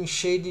rigging,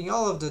 shading,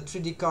 all of the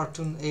 3D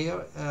cartoon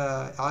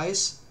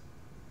eyes.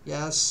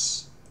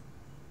 Yes,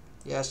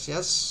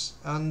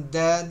 and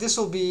this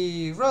will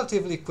be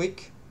relatively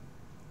quick,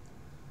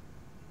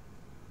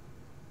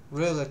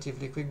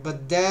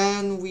 but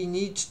then we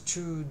need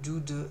to do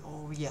the,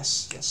 oh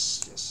yes,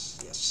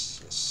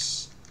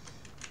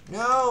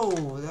 no,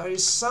 there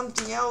is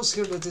something else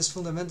here that is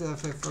fundamental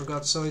if I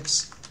forgot. So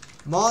it's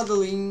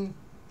modeling,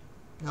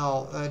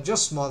 no,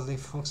 just modeling,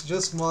 folks,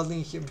 just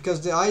modeling here,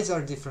 because the eyes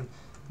are different.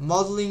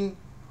 Modeling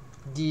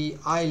the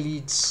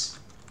eyelids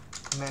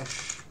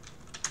mesh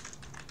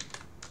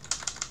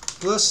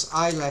plus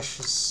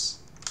eyelashes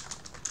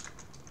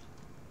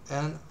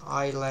and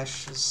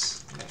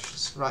eyelashes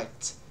meshes,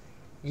 right?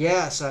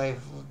 Yes,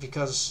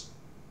 because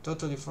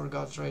totally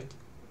forgot, right?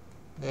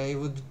 They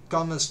would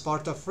come as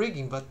part of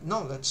rigging, but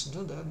no, let's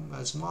do that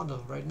as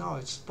model right now.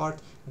 It's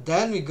part.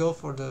 Then we go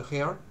for the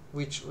hair,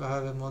 which we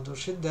have a model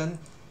sheet. Then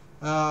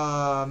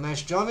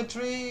mesh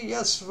geometry,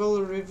 yes,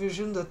 roller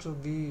revision, that will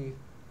be,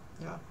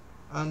 yeah,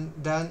 and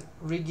then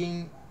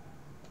rigging,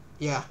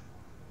 yeah,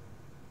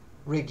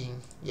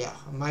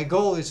 my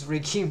goal is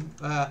rigging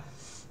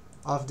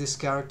of this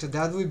character.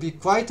 That will be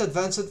quite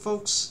advanced,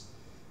 folks.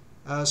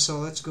 So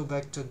let's go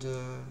back to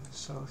the,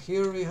 so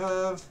here we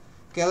have,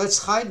 okay,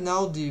 let's hide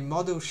now the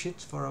model sheet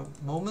for a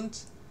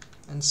moment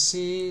and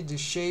see the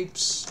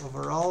shapes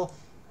overall.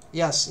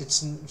 Yes,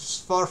 it's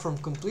far from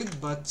complete,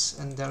 but,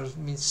 and there's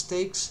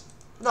mistakes.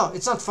 No,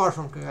 it's not far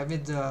from complete. I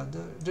mean,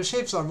 the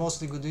shapes are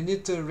mostly good. We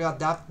need to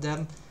readapt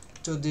them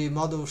to the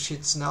model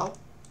sheets now.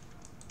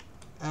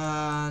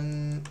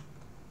 And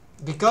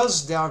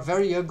because they are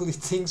very ugly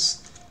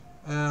things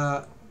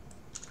that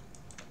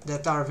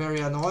are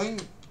very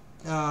annoying,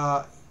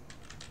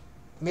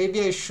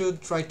 maybe I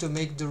should try to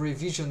make the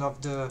revision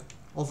of the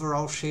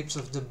overall shapes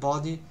of the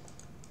body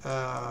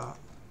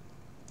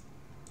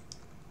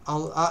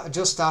I'll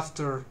just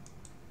after,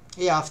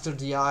 yeah, after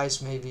the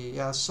eyes, maybe,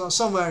 yeah, so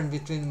somewhere in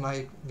between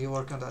might be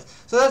work on that.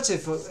 So that's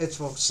it,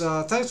 folks.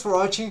 Thanks for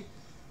watching.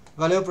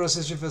 Valeu por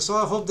assistir,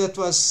 pessoal. I hope that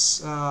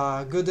was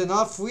good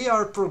enough. We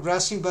are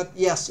progressing, but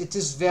yes, it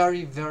is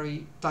very,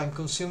 very time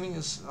consuming.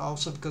 It's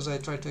also because I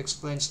try to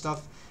explain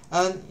stuff,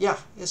 and yeah,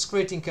 it's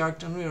creating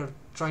character, and we are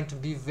trying to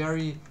be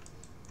very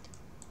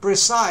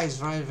precise,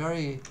 right?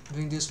 Very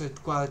doing this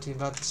with quality,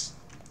 but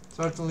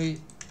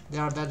certainly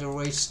there are better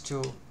ways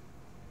to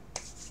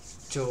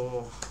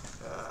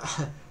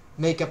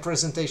make a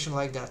presentation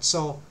like that.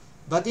 So,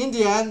 but in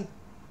the end,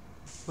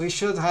 we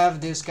should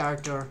have this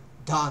character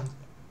done,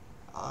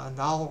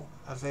 now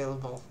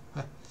available.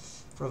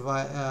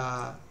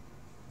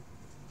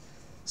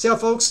 So yeah,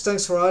 folks,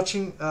 thanks for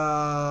watching,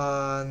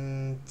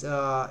 and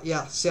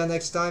yeah, see you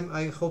next time.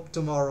 I hope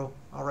tomorrow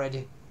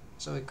already,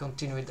 so we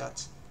continue with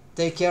that.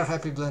 Take care,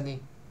 happy blending.